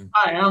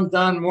 Hi, I'm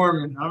Don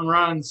Mormon. I'm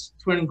Ron's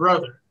twin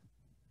brother.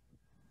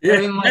 I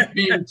didn't like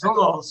being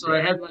tall, so I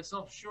had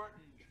myself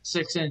shortened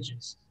 6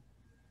 inches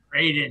or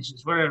 8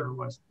 inches, whatever it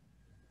was.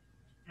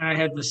 And I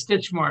had the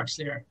stitch marks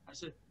there. I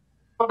said,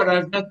 but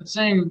I've got the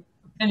same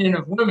opinion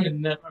of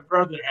women that my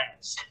brother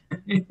has.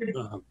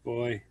 Oh,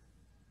 boy.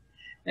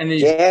 And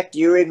Jack, do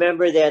you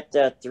remember that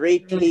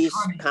 3-piece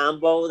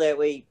combo that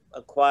we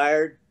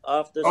acquired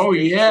off the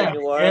streets in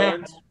New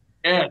Orleans?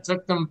 Yeah,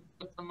 took them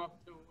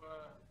up to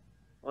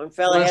one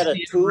fella had a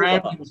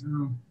tuba.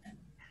 Room.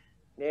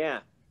 Yeah,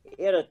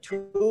 he had a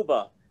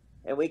tuba,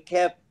 and we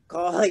kept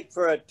calling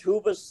for a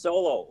tuba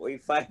solo. We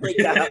finally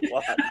got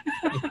one.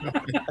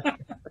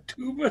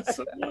 Tuba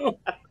solo.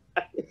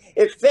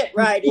 It fit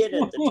right in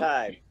at the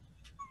time.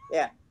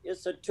 Yeah,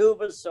 it's a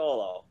tuba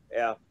solo.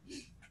 Yeah,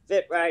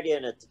 fit right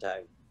in at the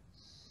time.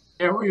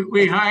 Yeah,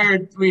 we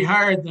hired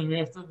them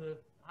after the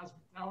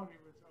hospitality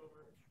was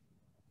over,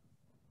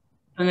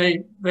 and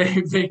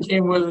they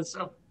came with us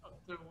up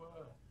to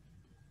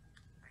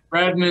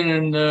Radman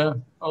and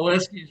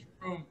Oleski's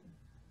room.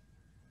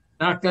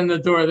 Knocked on the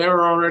door. They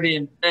were already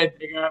in bed.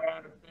 They got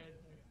out of bed.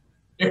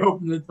 They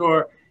opened the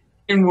door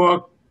and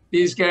walked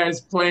these guys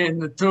playing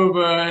the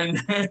tuba and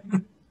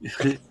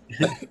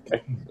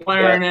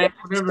clarinet,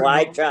 whatever.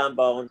 Slide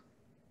trombone.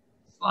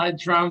 Slide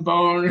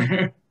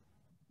trombone.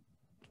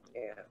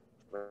 Yeah,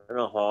 and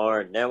a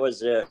horn. That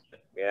was it.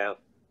 Yeah.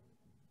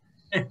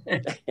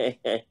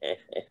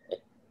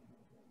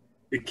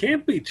 It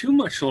can't be too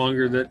much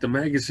longer that the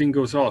magazine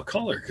goes all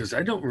color, because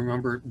I don't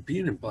remember it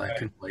being in black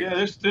and white.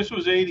 Yeah, this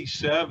was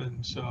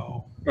 87,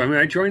 so. I mean,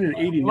 I joined in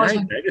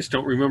 89. I just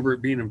don't remember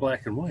it being in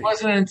black and white. It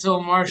wasn't until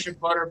Marcia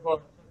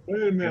Butterbook.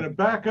 Wait a minute.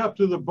 Back up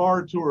to the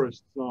bar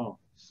tourist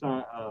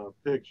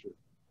picture.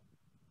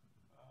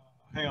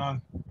 Hang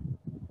on.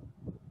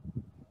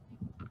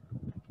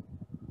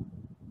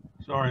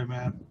 Sorry,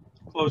 man.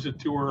 Close it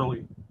too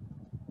early.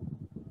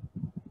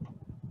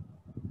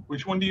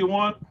 Which one do you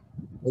want?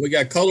 Well, we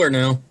got color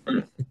now.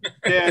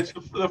 Yeah, it's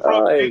the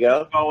front there you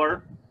go.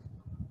 color.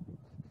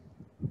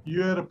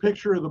 You had a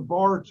picture of the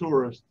bar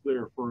tourist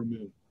there for a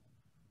minute.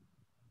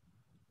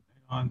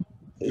 Hang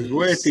on.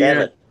 Way at the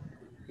end.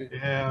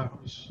 Yeah. It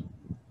was...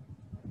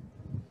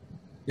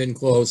 Getting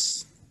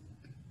close.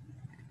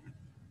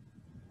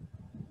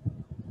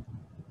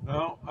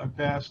 No, I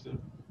passed it.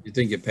 You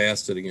think you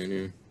passed it again,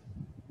 yeah.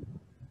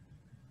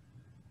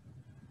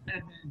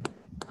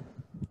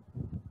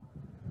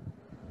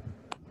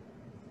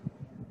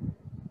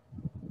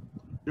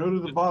 Go to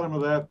the bottom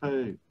of that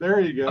page. There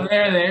you go. Oh,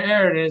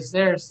 there it is.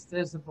 There's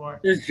the bar.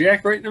 There's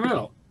Jack right in the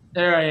middle.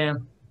 There I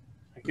am.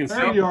 I can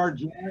there see you are,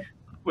 Jack.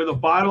 With a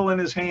bottle in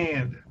his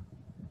hand.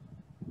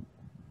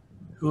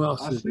 Who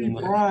else I is see in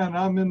there? Brian.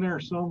 I'm in there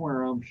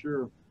somewhere, I'm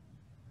sure.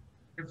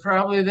 You're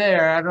probably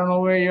there. I don't know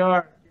where you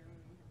are.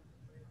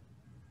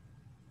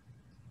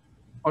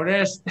 Oh,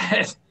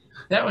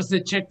 that was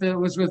the chick that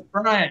was with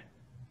Brian.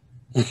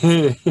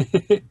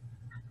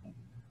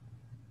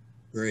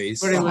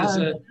 Grace.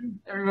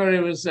 Everybody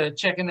was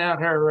checking out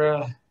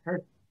her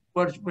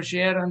what she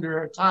had under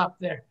her top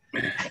there.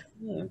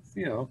 Yeah,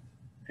 you know,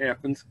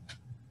 happens.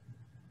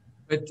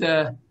 But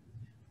the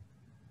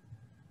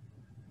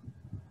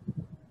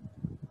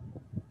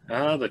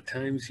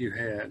times you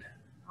had.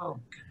 Oh,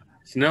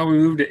 so now we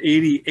move to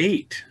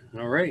 88.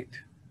 All right.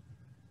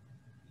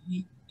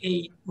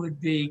 88 would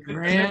be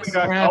Grand We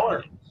got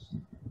color.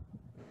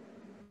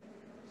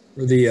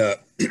 For the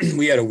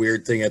we had a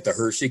weird thing at the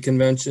Hershey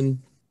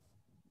convention.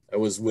 I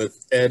was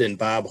with Ed and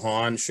Bob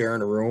Hahn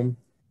sharing a room,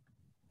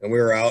 and we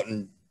were out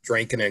and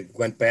drinking and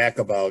went back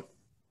about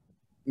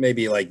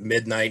maybe like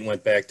midnight and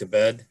went back to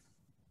bed,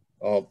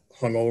 all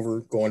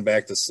hungover, going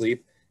back to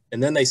sleep.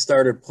 And then they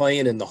started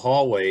playing in the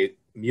hallway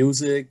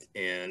music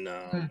and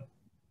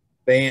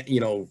band,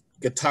 you know,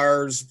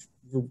 guitars,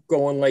 were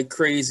going like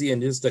crazy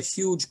and just a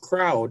huge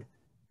crowd.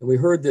 And we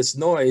heard this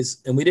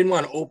noise and we didn't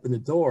want to open the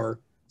door.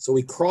 So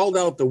we crawled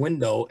out the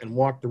window and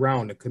walked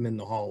around to come in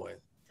the hallway.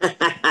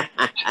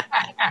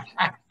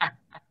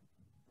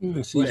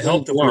 It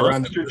helped that we were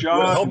on Mr.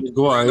 John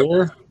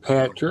McGuire,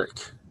 Patrick.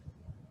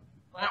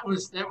 That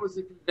was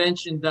a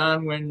convention,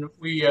 Don, when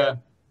we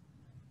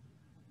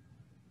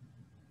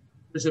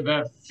was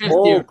about 50.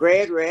 Oh,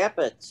 Grand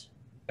Rapids.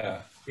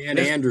 Dan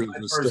This Andrews is my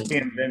was first still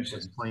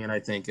CANvention. playing, I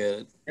think.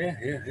 At Yeah.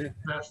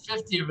 About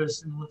 50 of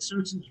us in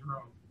Susan's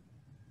room.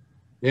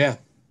 Yeah.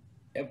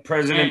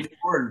 President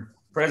Ford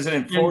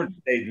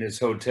stayed in his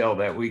hotel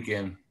that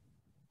weekend.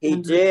 He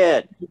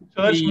did.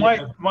 So that's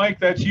Mike,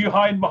 that's you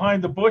hiding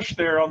behind the bush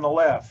there on the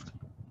left.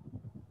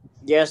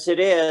 Yes, it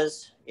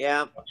is.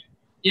 Yeah.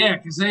 Yeah,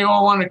 because they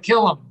all want to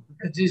kill him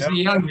because he's the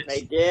youngest.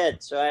 They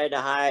did, so I had to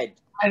hide.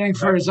 Hiding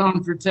for his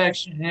own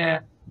protection,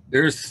 yeah.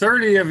 There's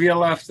 30 of you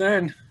left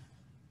then.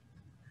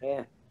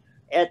 Yeah.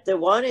 At the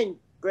one in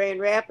Grand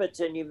Rapids,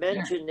 and you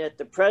mentioned that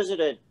the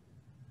president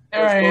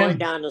There was I going am.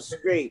 down the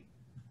street.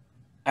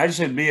 I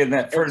should be in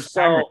that first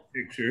so- timer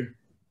picture.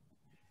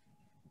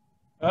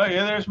 Oh,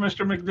 yeah, there's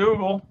Mr.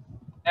 McDougal.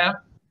 Yeah.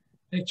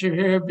 Picture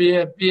here,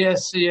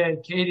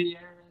 BSCA, Katie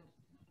Aaron,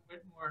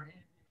 Whitmore,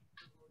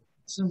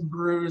 some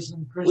brews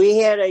and Chris. We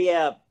had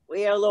a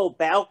little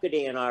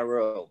balcony in our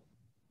room,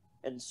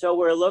 and so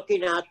we're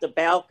looking out the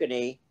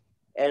balcony,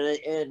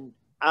 and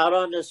out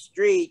on the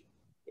street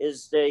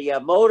is the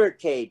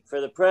motorcade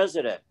for the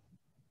president,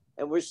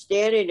 and we're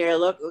standing there.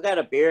 Look, we got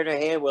a beer in our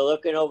hand. We're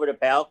looking over the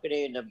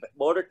balcony, and the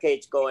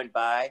motorcade's going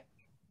by,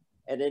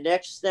 and the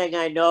next thing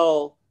I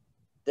know,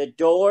 the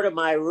door to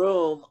my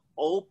room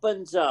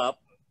opens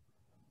up,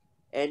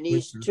 and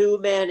these two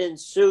men in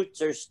suits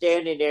are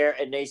standing there,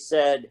 and they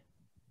said,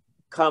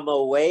 "Come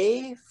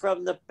away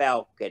from the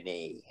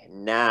balcony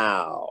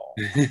now."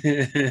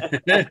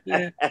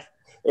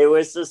 It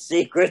was the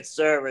Secret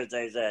Service.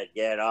 They said,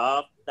 "Get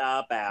off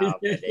the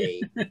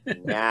balcony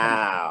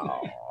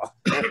now."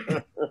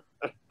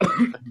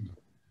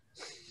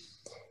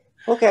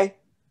 Okay.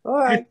 All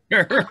right.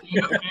 You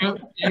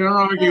don't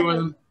argue with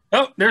him.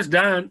 Oh, there's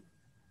Don.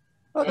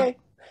 Okay.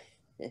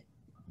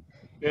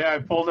 Yeah, I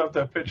pulled up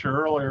that picture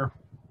earlier.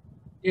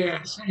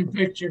 Yeah, same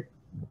picture.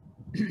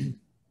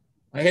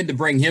 I had to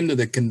bring him to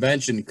the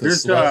convention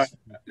because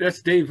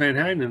that's Dave Van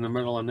Hine in the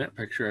middle on that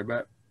picture, I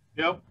bet.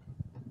 Yep.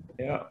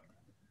 Yeah.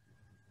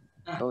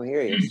 Oh,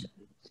 here he is.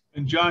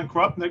 And John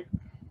Krupnick.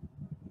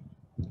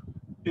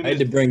 I had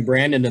to bring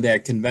Brandon to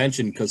that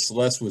convention because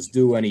Celeste was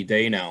due any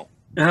day now.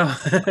 Oh.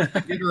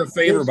 Did her a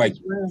favor by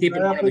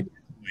keeping one of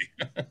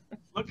the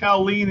Look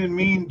how lean and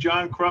mean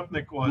John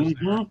Krupnick was.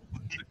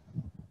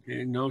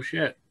 Yeah, no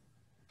shit.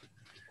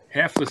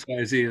 Half the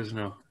size he is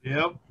now.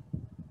 Yep.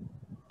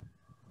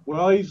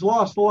 Well, he's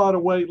lost a lot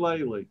of weight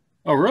lately.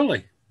 Oh,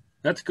 really?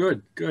 That's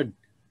good. Good.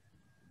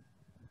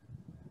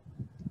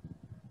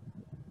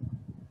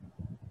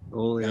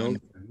 John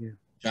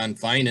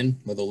Finan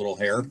with a little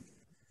hair.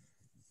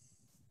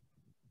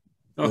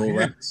 Oh, Little yeah.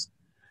 Rex.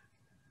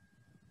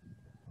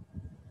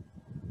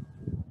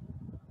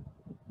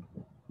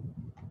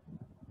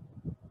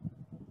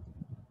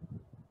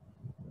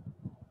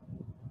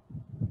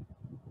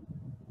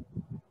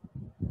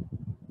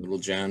 Little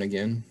John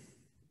again.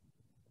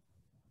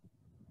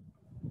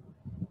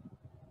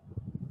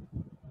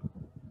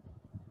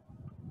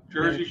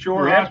 Jersey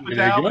Shore Radman,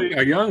 Hospitality.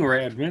 a young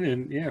Radman,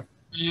 and yeah.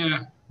 Yeah,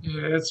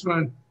 that's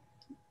when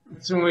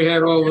we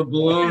had all the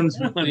balloons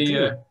with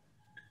the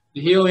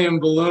helium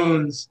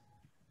balloons.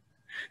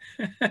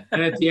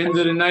 And at the end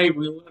of the night,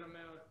 we let them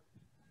out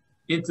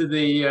into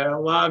the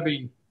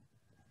lobby,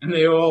 and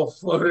they all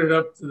floated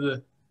up to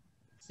the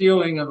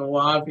ceiling of the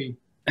lobby.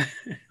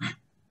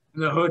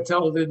 And the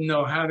hotel didn't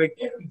know how to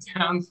get them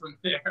down from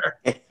there.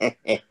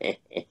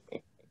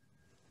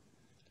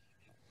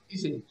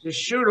 Easy, just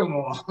shoot them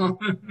all.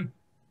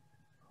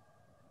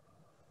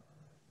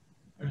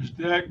 There's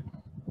Dick.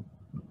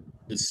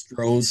 His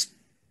Stroh's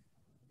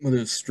with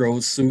his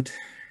Stroh's suit.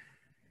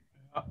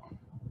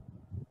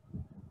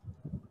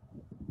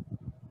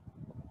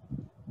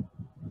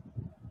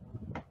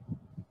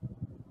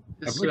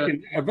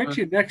 I bet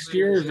you next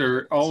year's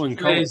are all in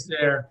color. Plays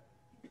there.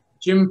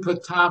 Jim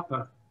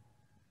Patapa. I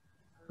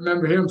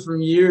remember him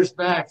from years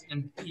back,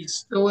 and he's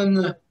still in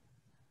the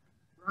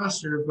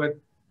roster, but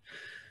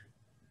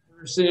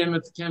never see him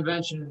at the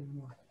convention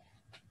anymore.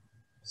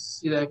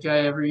 See that guy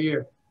every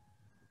year.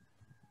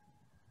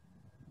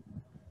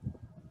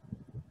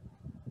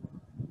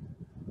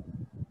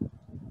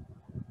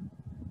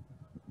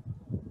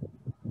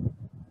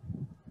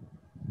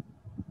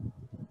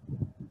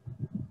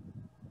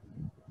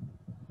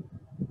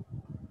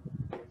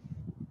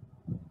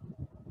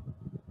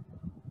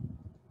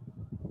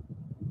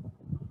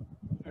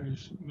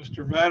 There's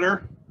Mr.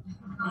 Vetter.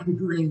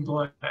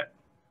 Greenblatt.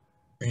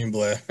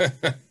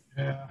 Greenblatt.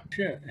 Yeah.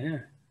 Shit, yeah.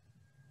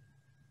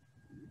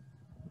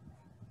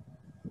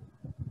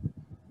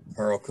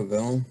 Carl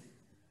Cavell.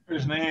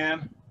 There's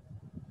Nan.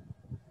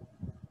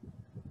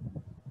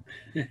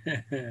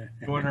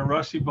 Doing a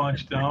Rusty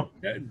Bunch dump.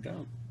 Good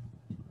dump.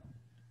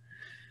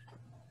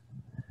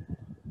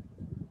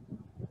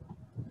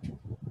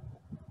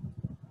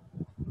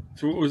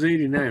 So what was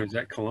 89? Was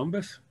that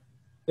Columbus?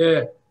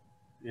 Yeah.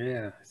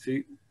 Yeah.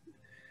 See,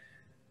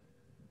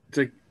 it's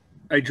like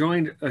I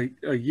joined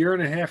a year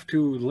and a half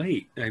too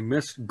late. I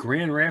missed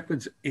Grand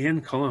Rapids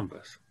and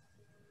Columbus.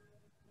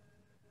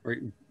 Right,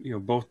 you know,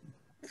 both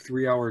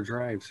 3-hour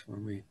drives for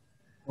me.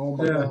 Oh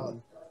my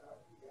God.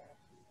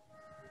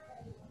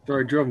 So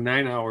I drove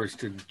 9 hours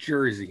to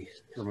Jersey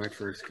for my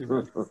first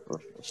convention.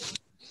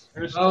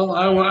 Well,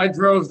 I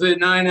drove the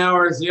 9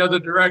 hours the other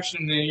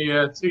direction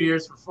the 2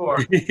 years before.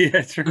 Yeah,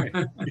 that's right.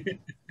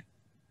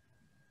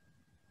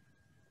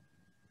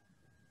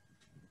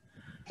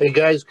 Hey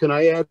guys, can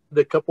I add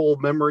a couple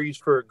memories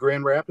for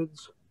Grand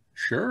Rapids?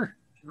 Sure.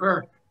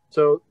 Sure.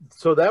 So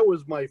that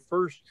was my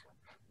first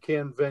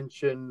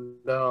CANvention.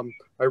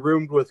 I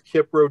roomed with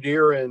Kip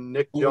Rodeer and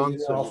Nick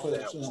Johnson.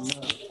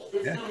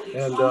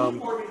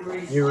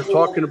 And you were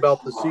talking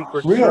about the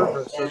Secret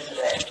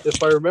Service.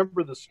 If I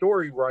remember the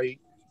story right,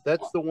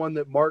 that's the one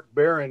that Mark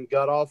Barron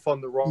got off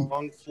on the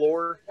wrong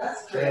floor,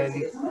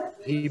 and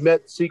he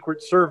met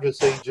Secret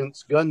Service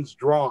agents, guns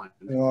drawn.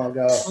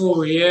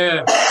 Oh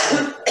yeah.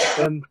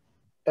 And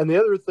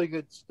the other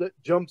thing that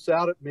jumps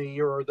out at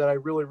me, or that I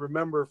really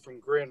remember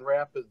from Grand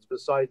Rapids,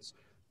 besides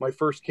my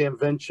first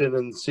CANvention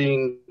and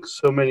seeing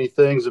so many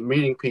things and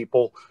meeting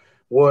people,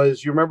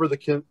 was, you remember the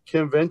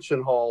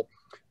CANvention hall?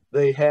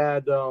 They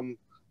had on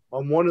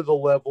one of the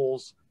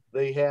levels,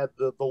 they had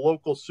the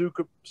local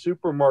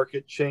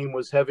supermarket chain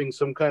was having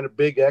some kind of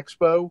big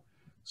expo.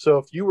 So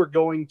if you were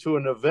going to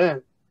an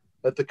event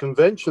at the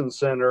convention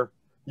center,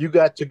 you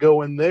got to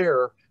go in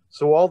there.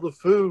 So all the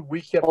food, we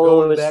kept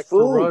going back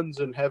for runs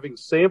and having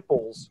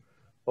samples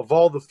of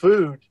all the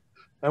food.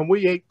 And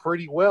we ate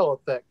pretty well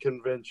at that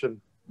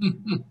convention.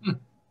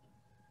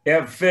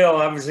 Yeah, Phil,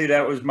 obviously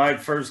that was my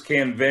first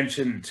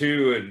CANvention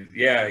too. And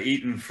yeah,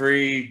 eating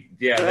free.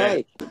 Yeah,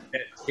 Right.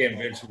 that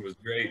CANvention was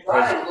great.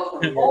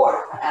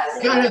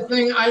 Kind of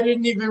thing I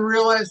didn't even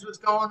realize was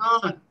going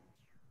on.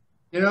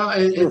 You know,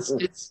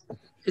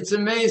 it's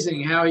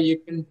amazing how you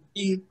can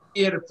be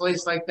at a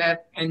place like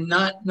that and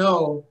not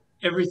know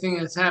everything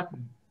that's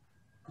happening.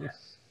 Yeah.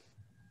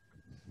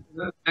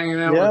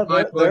 Hanging out Yeah, with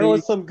my there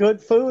was some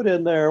good food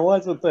in there,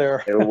 wasn't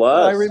there? There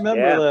was. I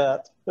remember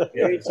that.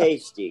 Very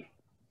tasty.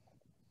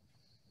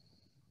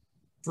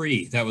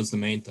 Free. That was the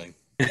main thing.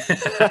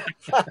 That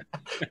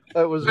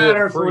was no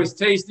matter if it was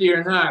tasty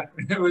or not.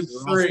 It was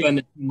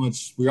free. We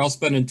were all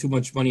spending too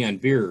much money on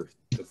beer.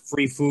 The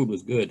free food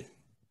was good.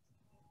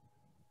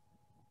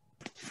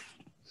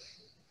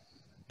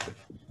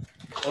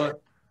 Well,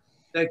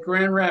 that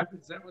Grand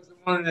Rapids, that was the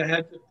one that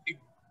had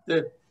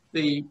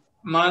the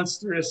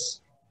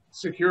monstrous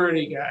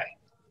security guy.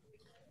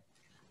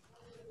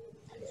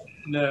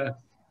 And,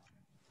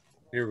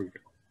 here we go.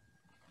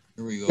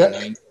 Here we go.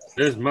 Yeah.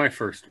 This is my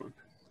first one.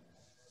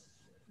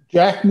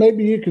 Jack,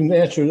 maybe you can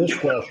answer this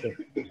question.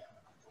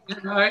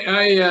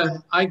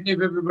 I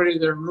gave everybody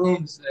their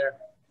rooms there.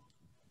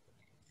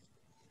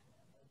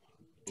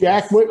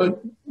 Jack,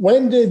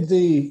 when did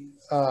the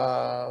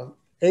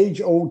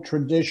age-old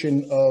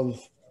tradition of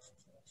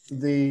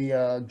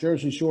the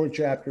Jersey Shore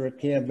chapter at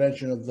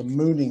CANvention of the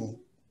mooning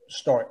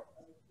start?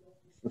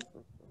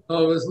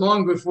 Well, it was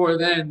long before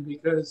then,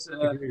 because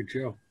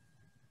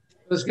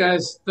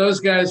those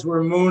guys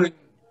were mooning.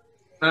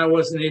 I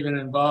wasn't even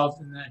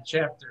involved in that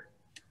chapter.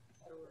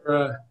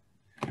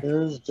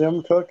 There's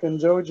Jim Cook and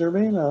Joe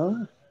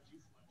Germino.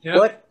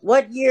 Yep.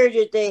 What year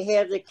did they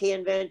have the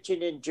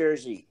CANvention in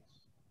Jersey?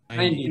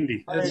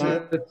 90.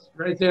 That's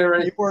right there.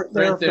 You weren't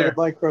there for the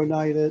micro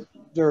night at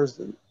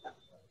Jersey.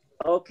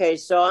 Okay,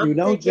 so I'm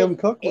thinking Jim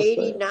Cook was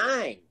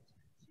 89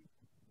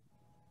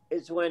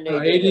 is when they.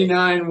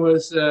 89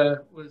 was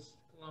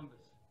Columbus.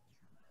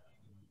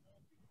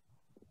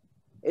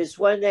 It's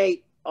when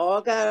they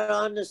all got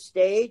on the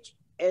stage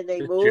and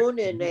they mooned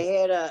and they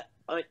had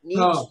on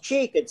each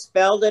cheek it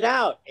spelled it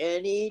out,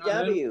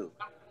 NEW.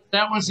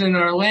 That was in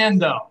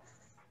Orlando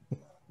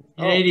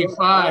in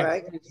 85.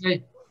 Right.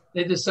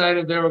 They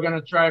decided they were going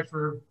to try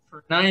for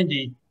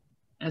 90.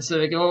 And so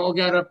they all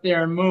got up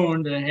there and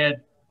mooned and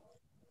had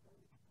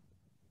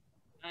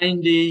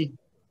 90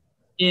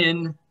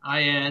 in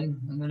IN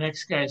and the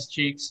next guy's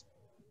cheeks.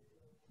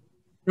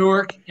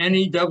 Newark,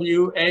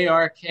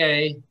 NEWARK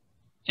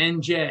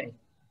NJ. And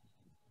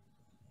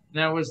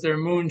that was their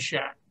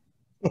moonshot.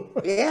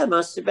 Yeah,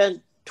 must have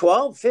been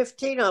 12,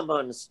 15 of them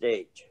on the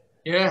stage.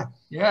 Yeah,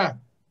 yeah.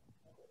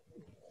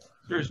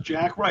 There's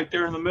Jack right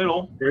there in the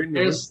middle.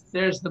 There's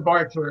the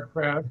bar tour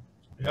crowd.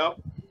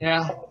 Yep.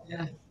 Yeah,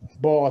 yeah.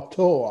 Bar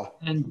tour.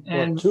 And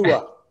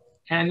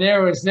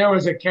there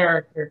was a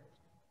character.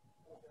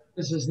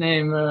 This is his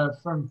name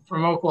from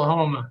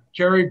Oklahoma,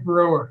 Jerry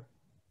Brewer.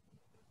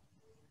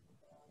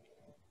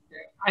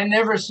 I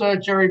never saw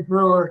Jerry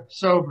Brewer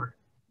sober.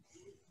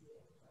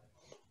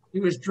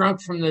 He was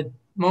drunk from the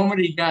moment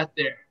he got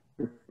there.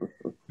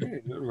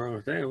 Hey, nothing wrong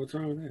with that. What's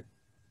wrong with that?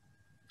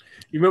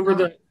 You remember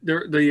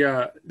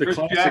the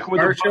classic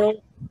car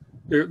show?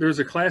 There's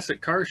a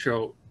classic car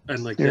show,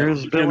 and like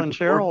here's Bill and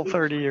Cheryl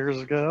 30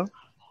 years ago.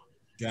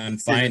 John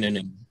Finan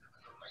and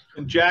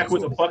And Jack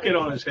with a bucket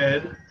on his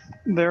head.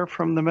 They're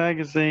from the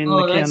magazine.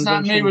 Oh, the that's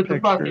not me with pictures.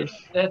 the bucket.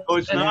 That's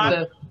it's not?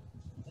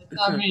 That's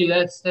not me.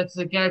 That's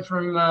the guy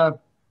from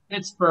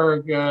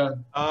Pittsburgh. Oh.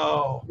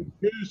 Al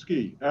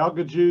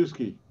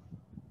Gajewski.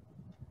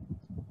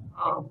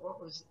 Oh,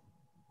 what was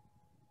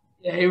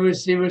it? Yeah,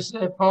 he was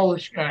a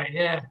Polish guy.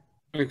 Yeah.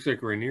 Looks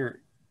like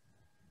Rainier.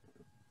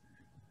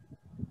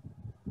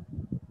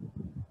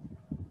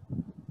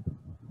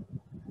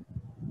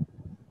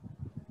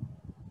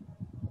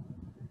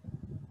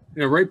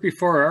 Yeah, right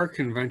before our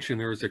convention,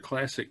 there was a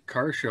classic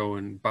car show,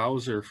 and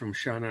Bowser from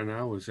Sha Na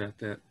Na was at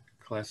that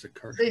classic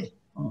car show.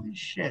 Holy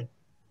shit.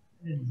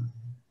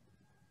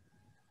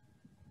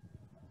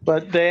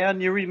 But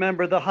Dan, you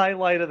remember the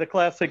highlight of the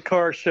classic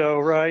car show,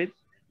 right?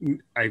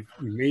 I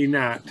may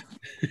not.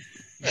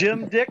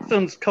 Jim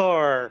Dixon's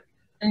car.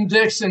 Jim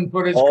Dixon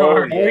put his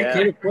car. Yeah. He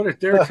could have put it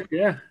there too.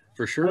 Yeah,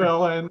 for sure.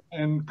 Well,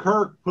 and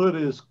Kirk put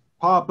his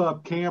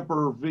pop-up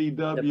camper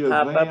VW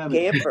Pop-up van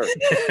camper.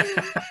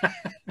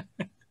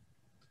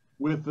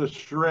 with the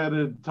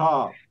shredded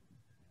top.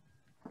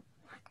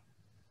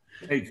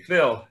 Hey,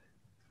 Phil.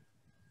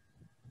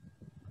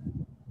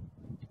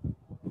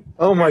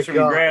 Oh my From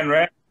God. Grand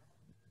Rapids.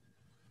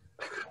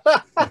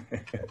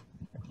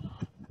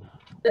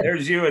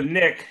 There's you and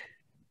Nick.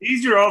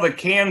 These are all the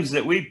cans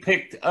that we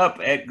picked up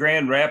at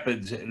Grand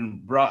Rapids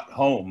and brought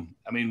home.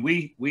 I mean,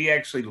 we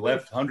actually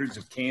left hundreds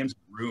of cans in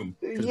the room.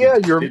 Yeah,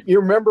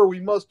 you remember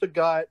there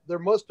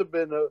must have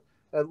been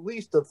at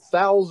least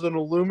 1,000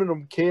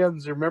 aluminum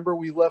cans. Remember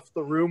we left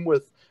the room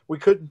we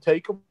couldn't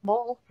take them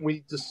all.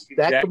 We just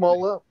stacked them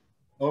all up.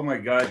 Oh my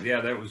God. Yeah,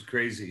 that was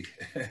crazy.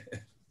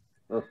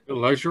 The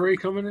luxury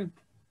coming in?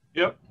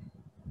 Yep.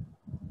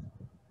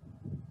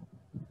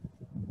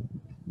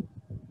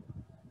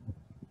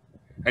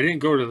 I didn't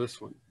go to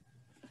this one.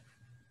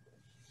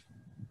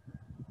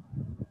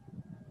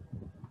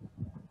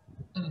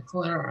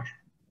 Clara.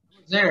 I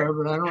was there,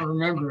 but I don't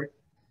remember it.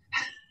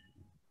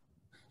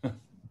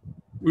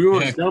 We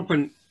were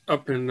dumping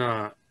up in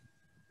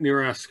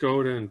near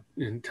Ascota and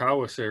in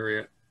Tawas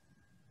area.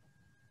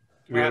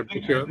 We had a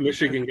bunch of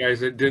Michigan guys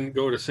that didn't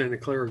go to Santa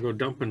Clara go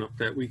dumping up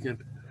that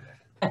weekend.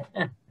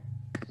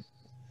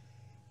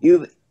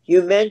 You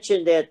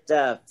mentioned that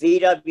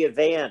VW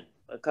van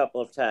a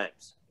couple of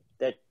times.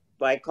 That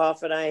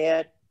Wyckoff and I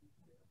had.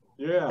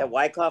 Yeah. That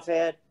Wyckoff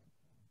had.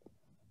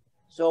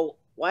 So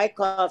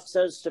Wyckoff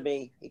says to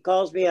me, he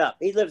calls me up.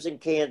 He lives in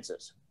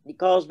Kansas. He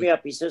calls me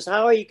up. He says,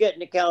 "How are you getting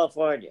to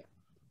California?"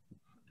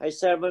 I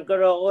said, "I'm going to go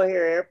to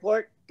O'Hare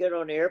Airport, get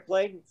on an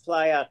airplane,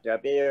 fly out there.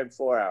 I'll be there in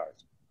 4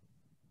 hours."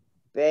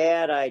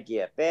 Bad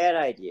idea. Bad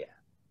idea.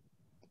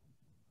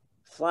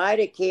 Fly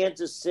to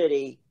Kansas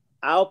City.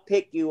 I'll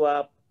pick you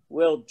up.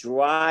 We'll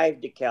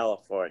drive to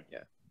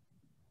California.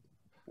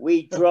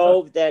 We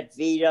drove that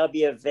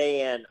VW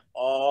van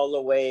all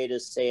the way to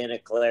Santa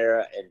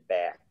Clara and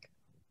back.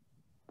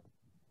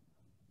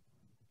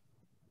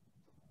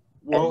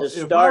 Well, and the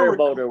starter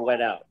motor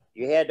went out.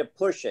 You had to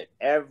push it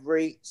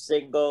every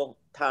single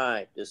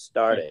time to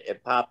start it.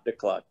 It popped the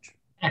clutch.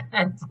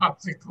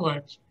 Popped the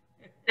clutch.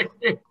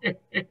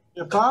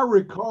 If I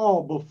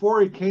recall,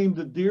 before he came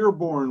to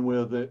Dearborn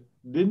with it,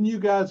 didn't you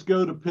guys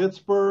go to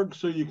Pittsburgh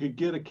so you could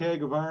get a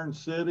keg of Iron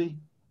City?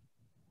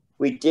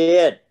 We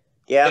did.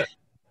 Yeah.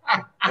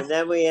 And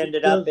then we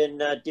ended up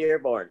in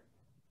Dearborn.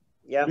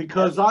 Yeah.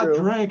 Because I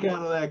drank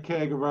out of that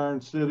keg of Iron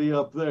City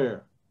up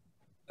there.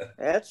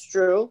 That's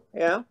true.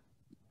 Yeah.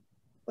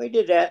 We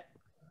did that.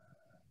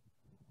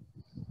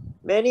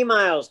 Many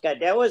miles. God,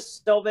 that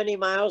was so many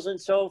miles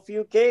and so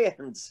few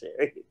cans.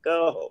 There you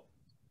go.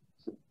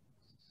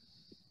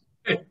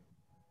 You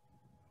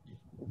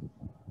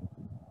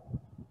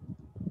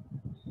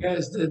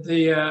guys did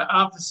the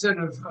opposite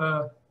of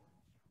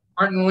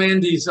Martin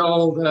Landy's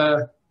old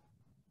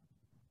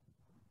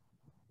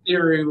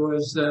theory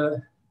was,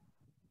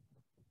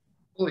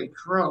 holy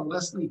crow,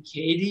 Leslie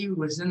Cady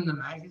was in the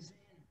magazine.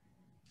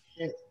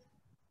 Shit.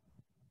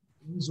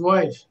 His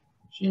wife,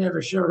 she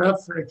never showed up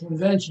for the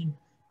convention.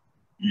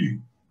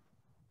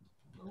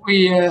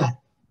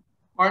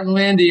 Martin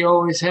Landy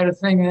always had a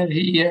thing that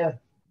he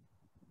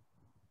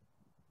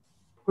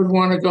would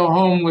want to go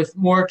home with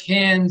more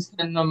cans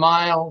than the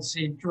miles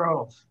he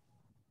drove.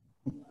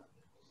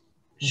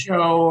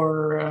 Show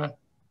or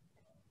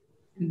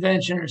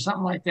convention or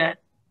something like that.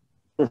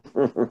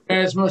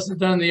 Guys must have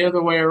done the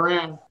other way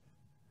around.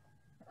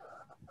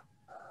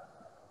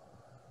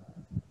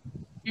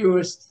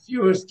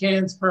 Fewest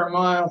cans per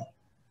mile.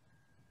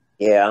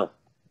 Yeah.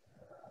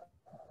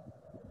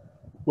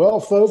 Well,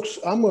 folks,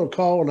 I'm going to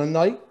call it a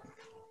night.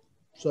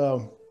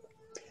 So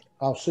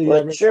I'll see you.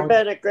 Well, it's sure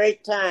been a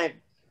great time.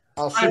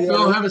 I'll see you.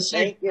 Bill, have a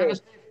safe.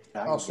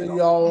 I'll see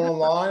y'all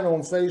online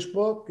on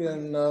Facebook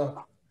and.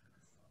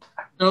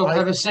 Bill,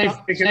 have a safe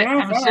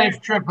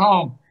trip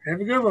home. Have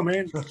a good one,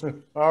 man.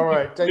 All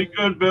right. Be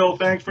good, Bill.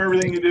 Thanks for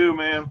everything you do,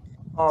 man.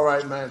 All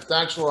right, man.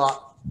 Thanks a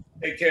lot.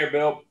 Take care,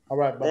 Bill. All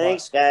right. Bye-bye.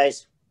 Thanks,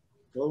 guys.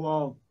 So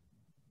long.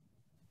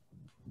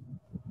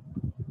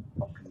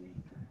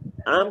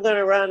 I'm going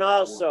to run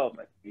also,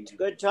 but It's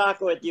good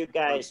talking with you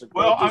guys.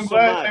 Well, I'm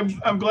glad.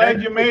 I'm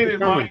glad you made it,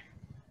 Mike.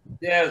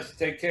 Yes,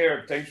 take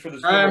care. Thanks for the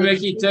story. All right,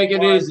 Mickey, take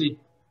it easy.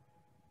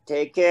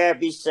 Take care.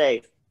 Be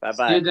safe.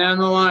 Bye-bye. See you down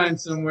the line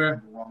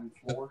somewhere. Wrong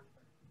floor.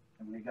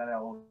 And when they got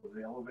out of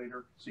the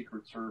elevator,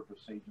 Secret Service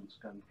agents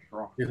come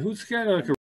strong. Yeah, who's got like a